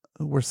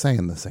 We're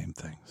saying the same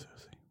thing,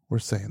 Susie. We're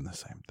saying the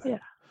same thing. Yeah.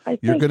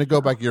 You're going to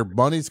go back. Your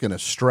money's going to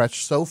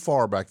stretch so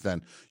far back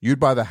then. You'd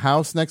buy the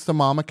house next to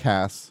Mama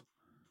Cass.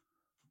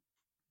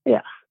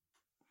 Yeah.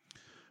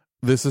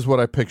 This is what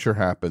I picture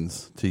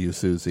happens to you,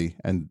 Susie,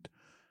 and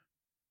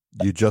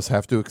you just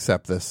have to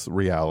accept this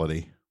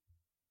reality.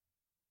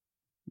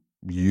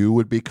 You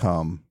would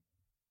become,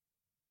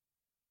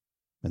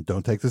 and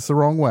don't take this the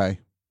wrong way,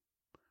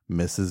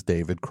 Mrs.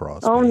 David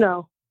Crosby. Oh,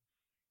 no.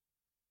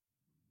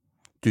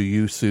 Do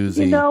you,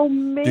 Susie?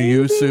 Maybe do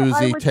you,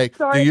 Susie,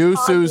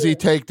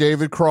 take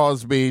David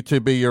Crosby to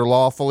be your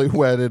lawfully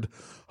wedded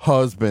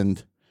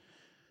husband?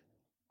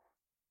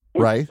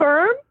 Right?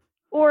 Sperm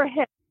or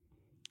him?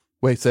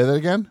 Wait, say that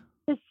again?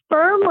 His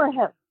sperm or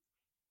him?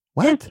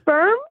 What? His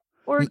sperm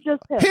or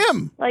just him?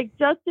 Him.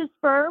 Just his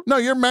sperm? No,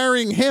 you're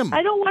marrying him.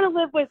 I don't want to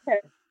live with him.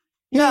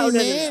 No,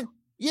 No.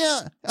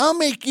 Yeah, I'll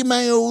make you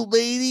my old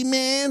lady,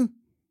 man.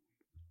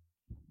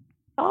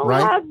 I'll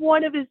have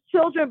one of his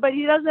children, but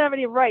he doesn't have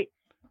any rights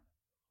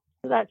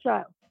to that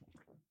child.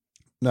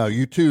 No,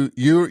 you two,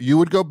 you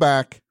would go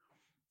back.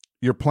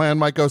 Your plan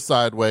might go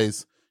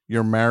sideways.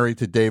 You're married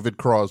to David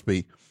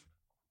Crosby.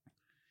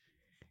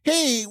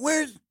 Hey,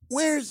 where's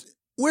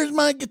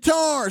my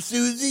guitar,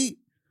 Susie?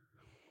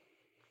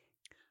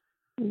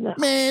 No.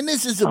 Man,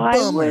 this is a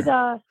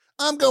bummer.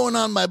 I'm going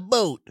on my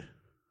boat.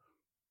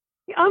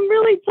 I'm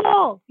really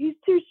tall. He's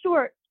too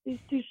short. You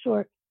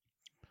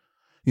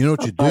know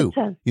what you do?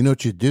 5'10". You know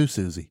what you do,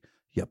 Susie?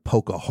 You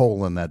poke a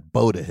hole in that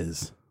boat of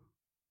his.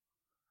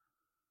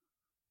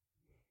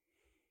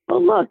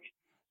 Well, look.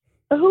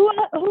 Who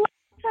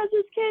has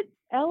his kid?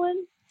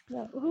 Ellen?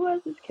 No. Who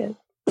has his kid?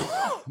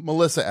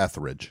 Melissa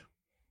Etheridge.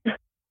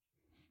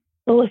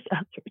 Melissa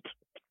Etheridge.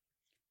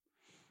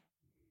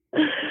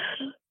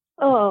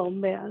 Oh,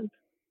 man.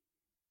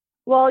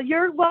 Well,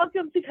 you're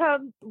welcome to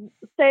come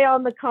stay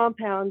on the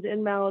compound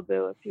in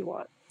Malibu if you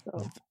want.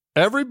 So.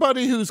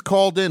 Everybody who's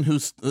called in,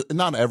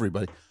 not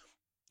everybody,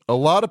 a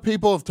lot of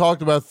people have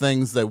talked about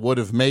things that would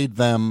have made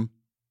them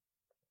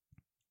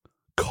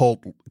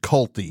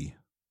culty.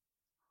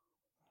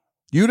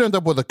 You'd end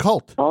up with a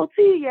cult.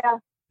 Culty, yeah.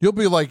 You'll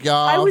be like,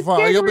 you'll be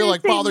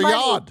like Father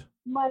Yod.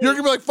 You're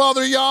gonna be like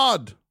Father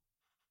Yod.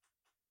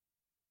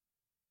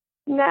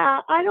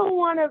 Nah, I don't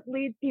want to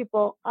lead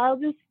people. I'll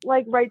just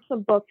write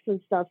some books and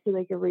stuff so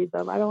they can read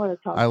them. I don't want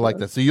to talk. I like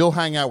that. So you'll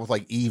hang out with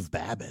Eve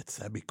Babbitts.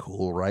 That'd be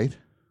cool, right?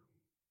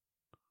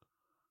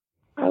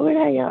 I would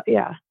hang out.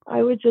 Yeah,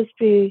 I would just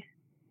be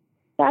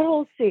that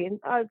whole scene.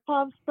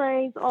 Palm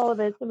Springs, all of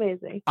it's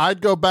amazing.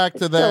 I'd go back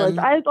to them.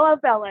 I love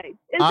LA.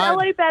 Is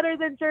LA better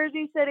than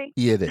Jersey City?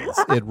 It is.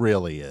 It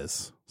really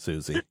is,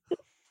 Susie.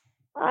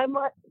 I'm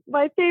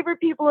my favorite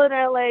people in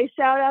LA.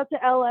 Shout out to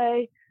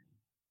LA.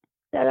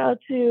 Shout out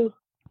to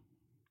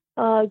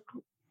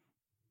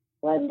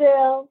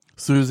Glendale.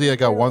 Susie, I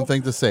got one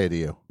thing to say to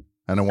you,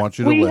 and I want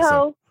you to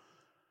listen.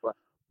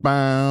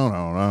 Bow,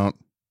 no, no.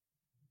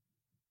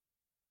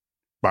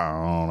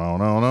 Bow, no,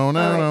 no, no,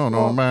 no,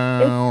 no,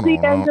 bow, It's the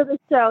no, end no. of the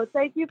show.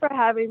 Thank you for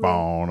having me.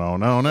 Bow, no,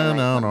 no, no,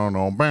 no, no,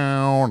 no,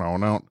 bow, no,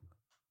 no.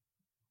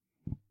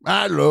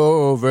 I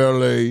love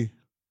LA.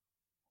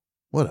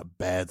 What a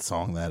bad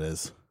song that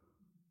is.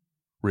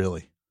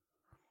 Really.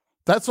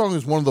 That song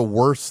is one of the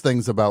worst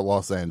things about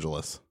Los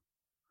Angeles,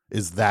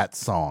 is that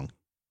song.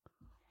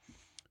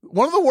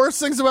 One of the worst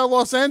things about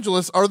Los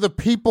Angeles are the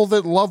people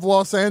that love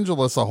Los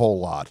Angeles a whole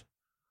lot.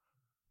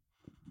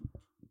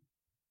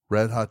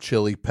 Red Hot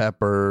Chili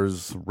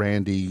Peppers,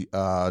 Randy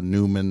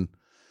Newman.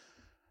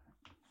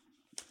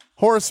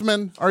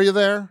 Horseman, are you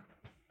there?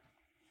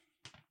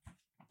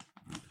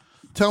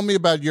 Tell me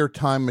about your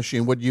time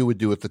machine. What you would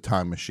do with the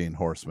time machine,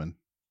 Horseman.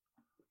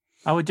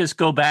 I would just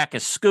go back a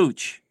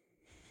scooch.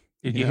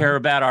 Did you hear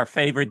about our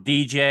favorite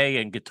DJ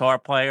and guitar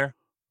player?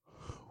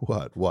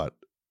 What?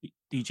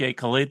 DJ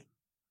Khaled?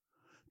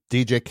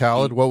 DJ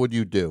Khaled, what would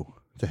you do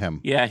to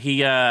him? Yeah,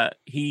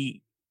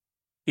 he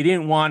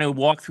didn't want to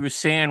walk through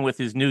sand with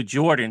his new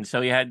Jordan,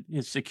 so he had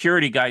his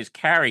security guys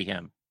carry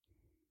him.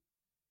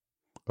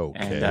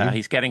 Okay. And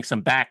he's getting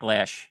some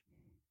backlash.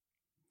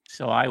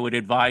 So I would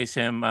advise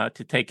him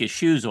to take his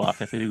shoes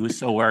off if he was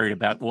so worried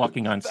about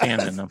walking on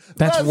sand in them.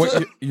 That's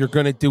what you're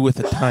going to do with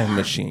a time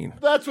machine.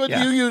 That's what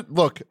you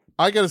look.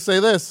 I got to say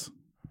this,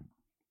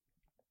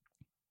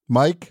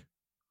 Mike.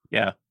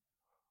 Yeah,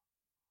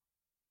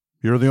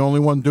 you're the only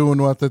one doing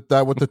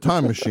that with the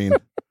time machine.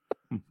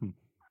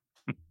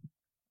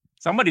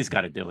 Somebody's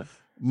got to do it.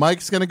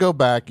 Mike's going to go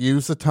back,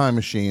 use the time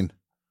machine.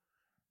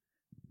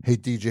 Hey,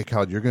 DJ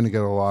Khaled, you're going to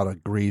get a lot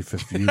of grief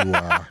if you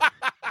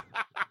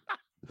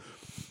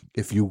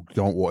if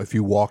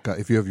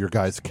you have your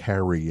guys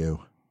carry you.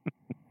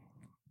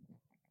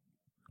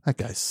 That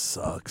guy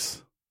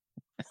sucks.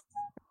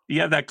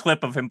 You have that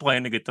clip of him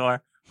playing the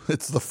guitar?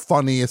 It's the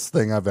funniest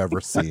thing I've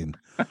ever seen.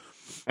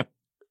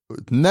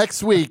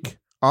 Next week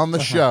on the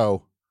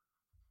show,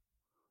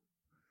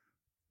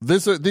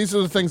 these are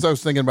the things I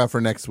was thinking about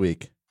for next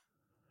week.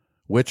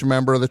 Which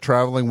member of the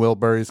Traveling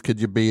Wilburys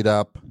could you beat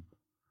up?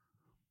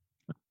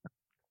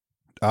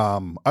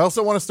 I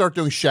also want to start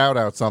doing shout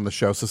outs on the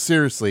show. So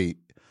seriously,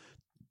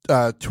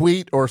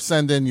 tweet or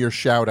send in your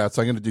shout outs.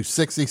 I'm going to do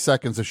 60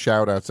 seconds of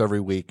shout outs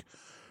every week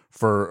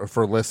for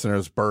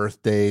listeners,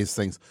 birthdays,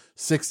 things.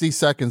 60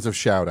 seconds of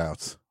shout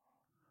outs.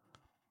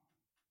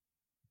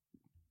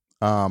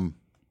 I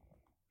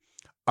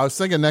was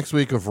thinking next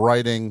week of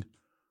writing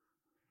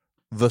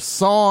the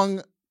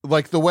song,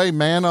 like the way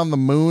Man on the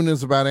Moon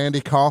is about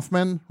Andy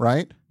Kaufman,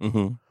 right?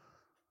 Mm-hmm.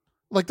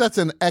 Like that's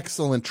an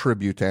excellent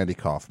tribute to Andy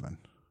Kaufman.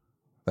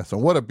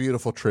 What a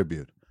beautiful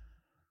tribute.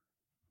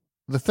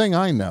 The thing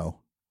I know,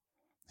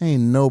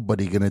 ain't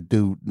nobody going to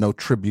do no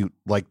tribute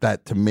like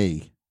that to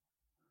me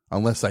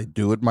unless I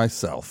do it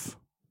myself.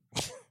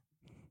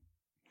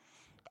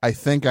 I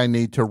think I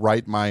need to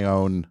write my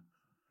own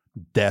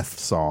death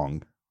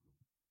song.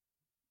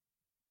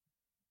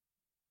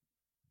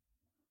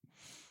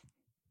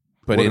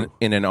 But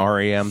in an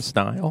REM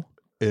style?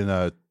 In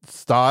a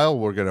style,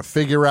 we're going to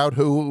figure out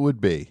who it would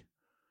be.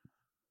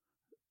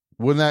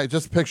 Wouldn't that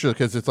just picture,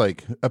 because it's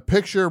like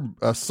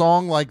a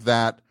song like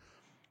that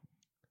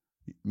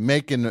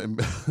making,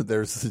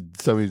 there's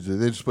somebody,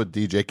 they just put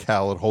DJ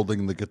Khaled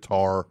holding the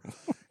guitar.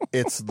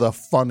 It's the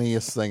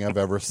funniest thing I've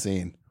ever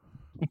seen.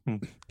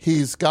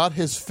 He's got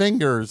his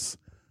fingers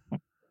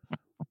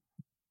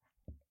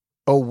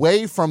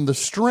away from the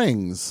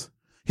strings.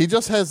 He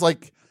just has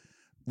like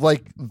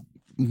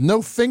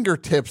no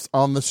fingertips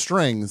on the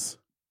strings.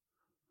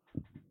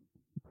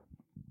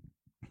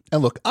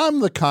 And look, I'm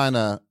the kind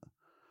of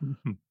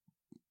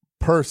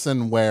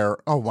person where,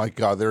 oh my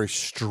God, they're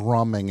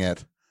strumming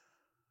it.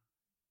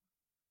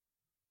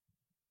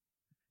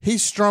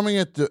 He's strumming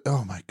it.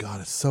 Oh my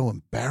God, it's so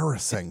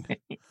embarrassing.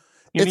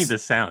 You need the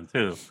sound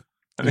too.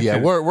 Yeah,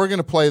 we're going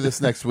to play this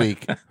next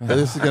week.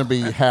 This is going to be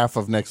half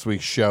of next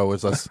week's show,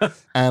 is us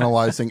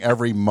analyzing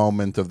every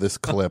moment of this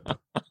clip.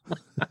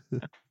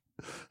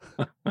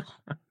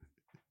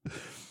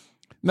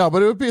 No,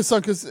 but it would be a song,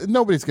 because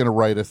nobody's going to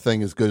write a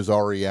thing as good as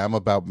REM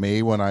about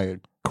me when I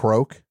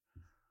croak.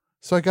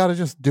 So I got to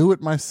just do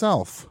it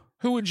myself.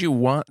 Who would you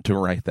want to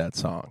write that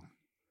song?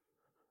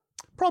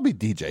 Probably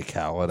DJ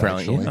Khaled,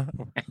 Probably, actually.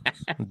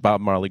 yeah.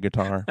 Bob Marley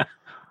guitar.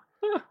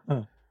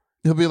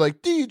 He'll be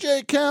like,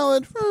 DJ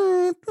Khaled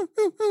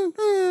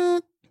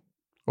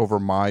over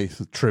my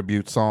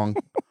tribute song.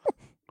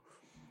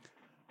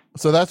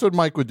 So that's what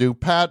Mike would do.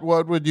 Pat,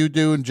 what would you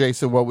do? And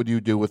Jason, what would you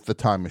do with the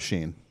time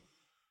machine?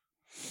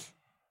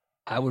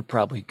 I would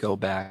probably go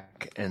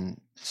back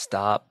and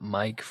stop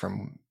Mike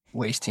from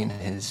wasting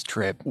his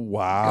trip.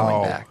 Wow.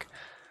 Going back.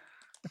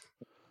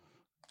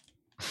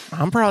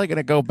 I'm probably going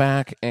to go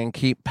back and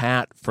keep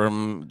Pat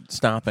from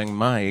stopping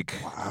Mike.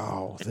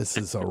 Wow, this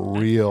is a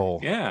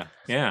real... Yeah.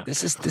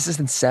 This is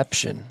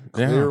Inception.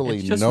 Clearly,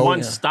 it's just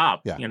one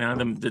stop. Yeah. You know,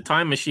 the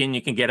time machine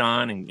you can get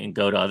on and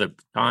go to other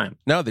time.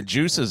 No, the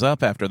juice is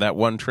up after that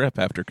one trip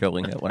after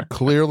killing Hitler.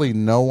 Clearly,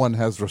 no one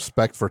has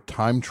respect for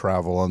time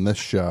travel on this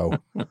show.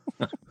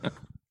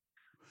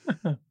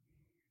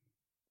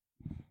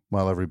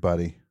 Well,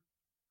 everybody,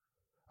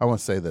 I want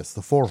to say this.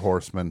 The Four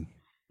Horsemen,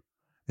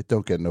 it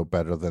don't get no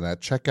better than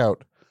that. Check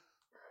out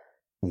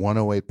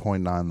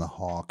 108.9 The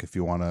Hawk if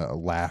you want to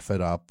laugh it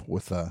up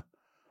with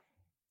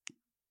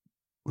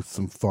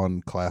some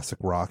fun classic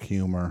rock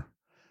humor.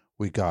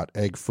 We got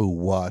Egg Foo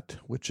What,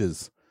 which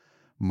is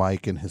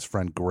Mike and his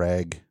friend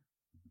Greg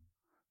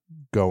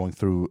going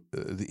through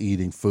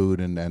eating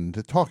food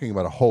and talking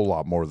about a whole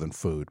lot more than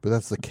food, but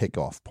that's the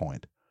kickoff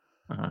point.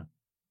 Uh-huh.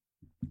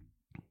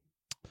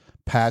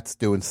 Pat's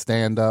doing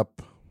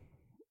stand-up.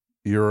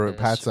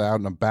 Pat's out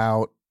and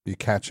about. You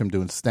catch him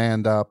doing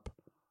stand-up.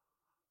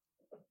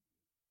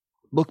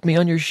 Book me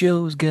on your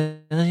shows,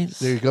 guys.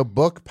 There you go.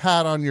 Book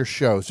Pat on your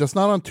shows. Just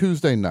not on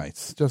Tuesday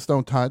nights. Just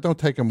don't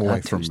take him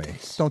away from me.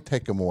 Don't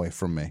take him away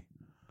from me.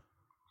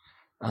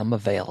 I'm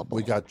available.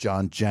 We got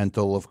John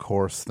Gentle, of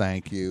course.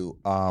 Thank you.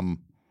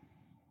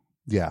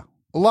 Yeah.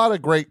 A lot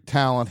of great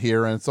talent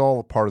here, and it's all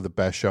a part of the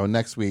best show.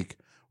 Next week,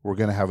 we're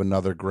going to have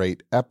another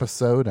great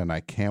episode, and I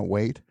can't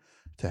wait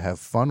to have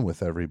fun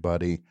with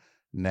everybody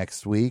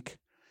next week.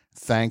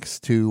 Thanks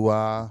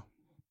to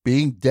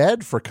Being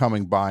Dead for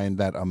coming by in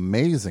that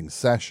amazing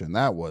session.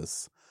 That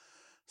was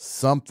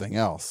something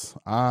else.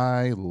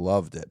 I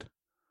loved it.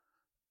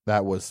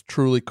 That was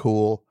truly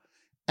cool.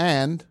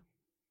 And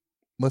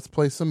let's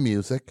play some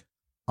music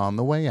on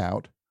the way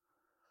out.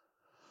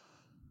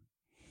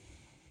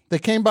 They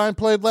came by and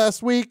played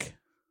last week,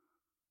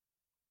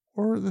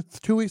 or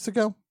 2 weeks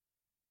ago.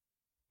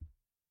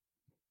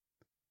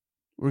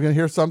 We're going to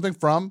hear something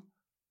from,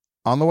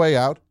 on the way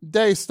out,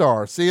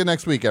 Daystar. See you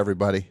next week,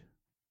 everybody.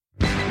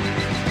 The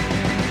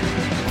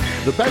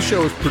Best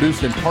Show is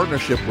produced in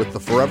partnership with the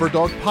Forever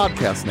Dog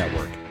Podcast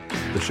Network.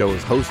 The show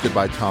is hosted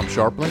by Tom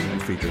Sharpling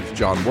and features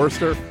John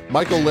Worster,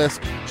 Michael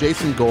Lisk,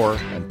 Jason Gore,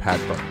 and Pat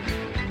Byrne.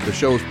 The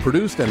show is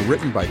produced and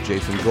written by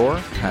Jason Gore,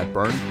 Pat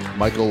Byrne,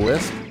 Michael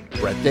Lisk,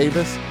 Brett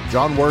Davis,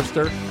 John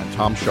Worster, and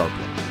Tom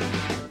Sharpling.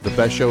 The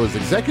Best Show is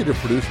executive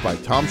produced by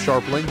Tom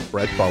Sharpling,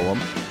 Brett Boehm,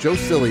 Joe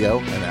Cilio,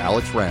 and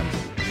Alex Ramsey.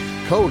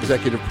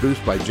 Co-executive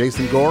produced by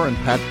Jason Gore and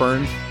Pat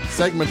Byrne.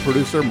 Segment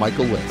producer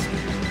Michael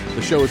Lisk.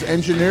 The show is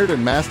engineered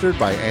and mastered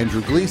by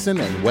Andrew Gleason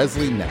and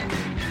Wesley Knapp.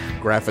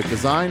 Graphic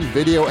design,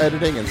 video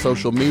editing, and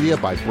social media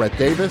by Brett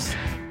Davis.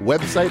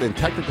 Website and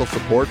technical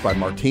support by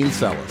Martine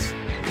Sellis.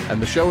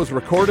 And the show is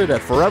recorded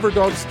at Forever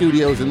Dog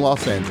Studios in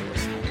Los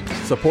Angeles.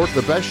 Support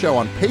The Best Show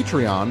on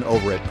Patreon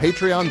over at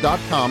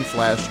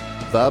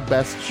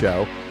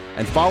patreon.com/thebestshow.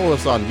 And follow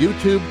us on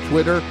YouTube,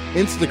 Twitter,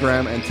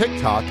 Instagram, and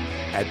TikTok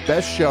at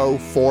Best Show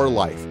 4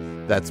 Life.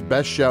 That's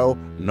Best Show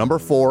number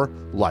 4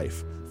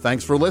 Life.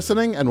 Thanks for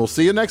listening, and we'll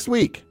see you next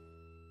week.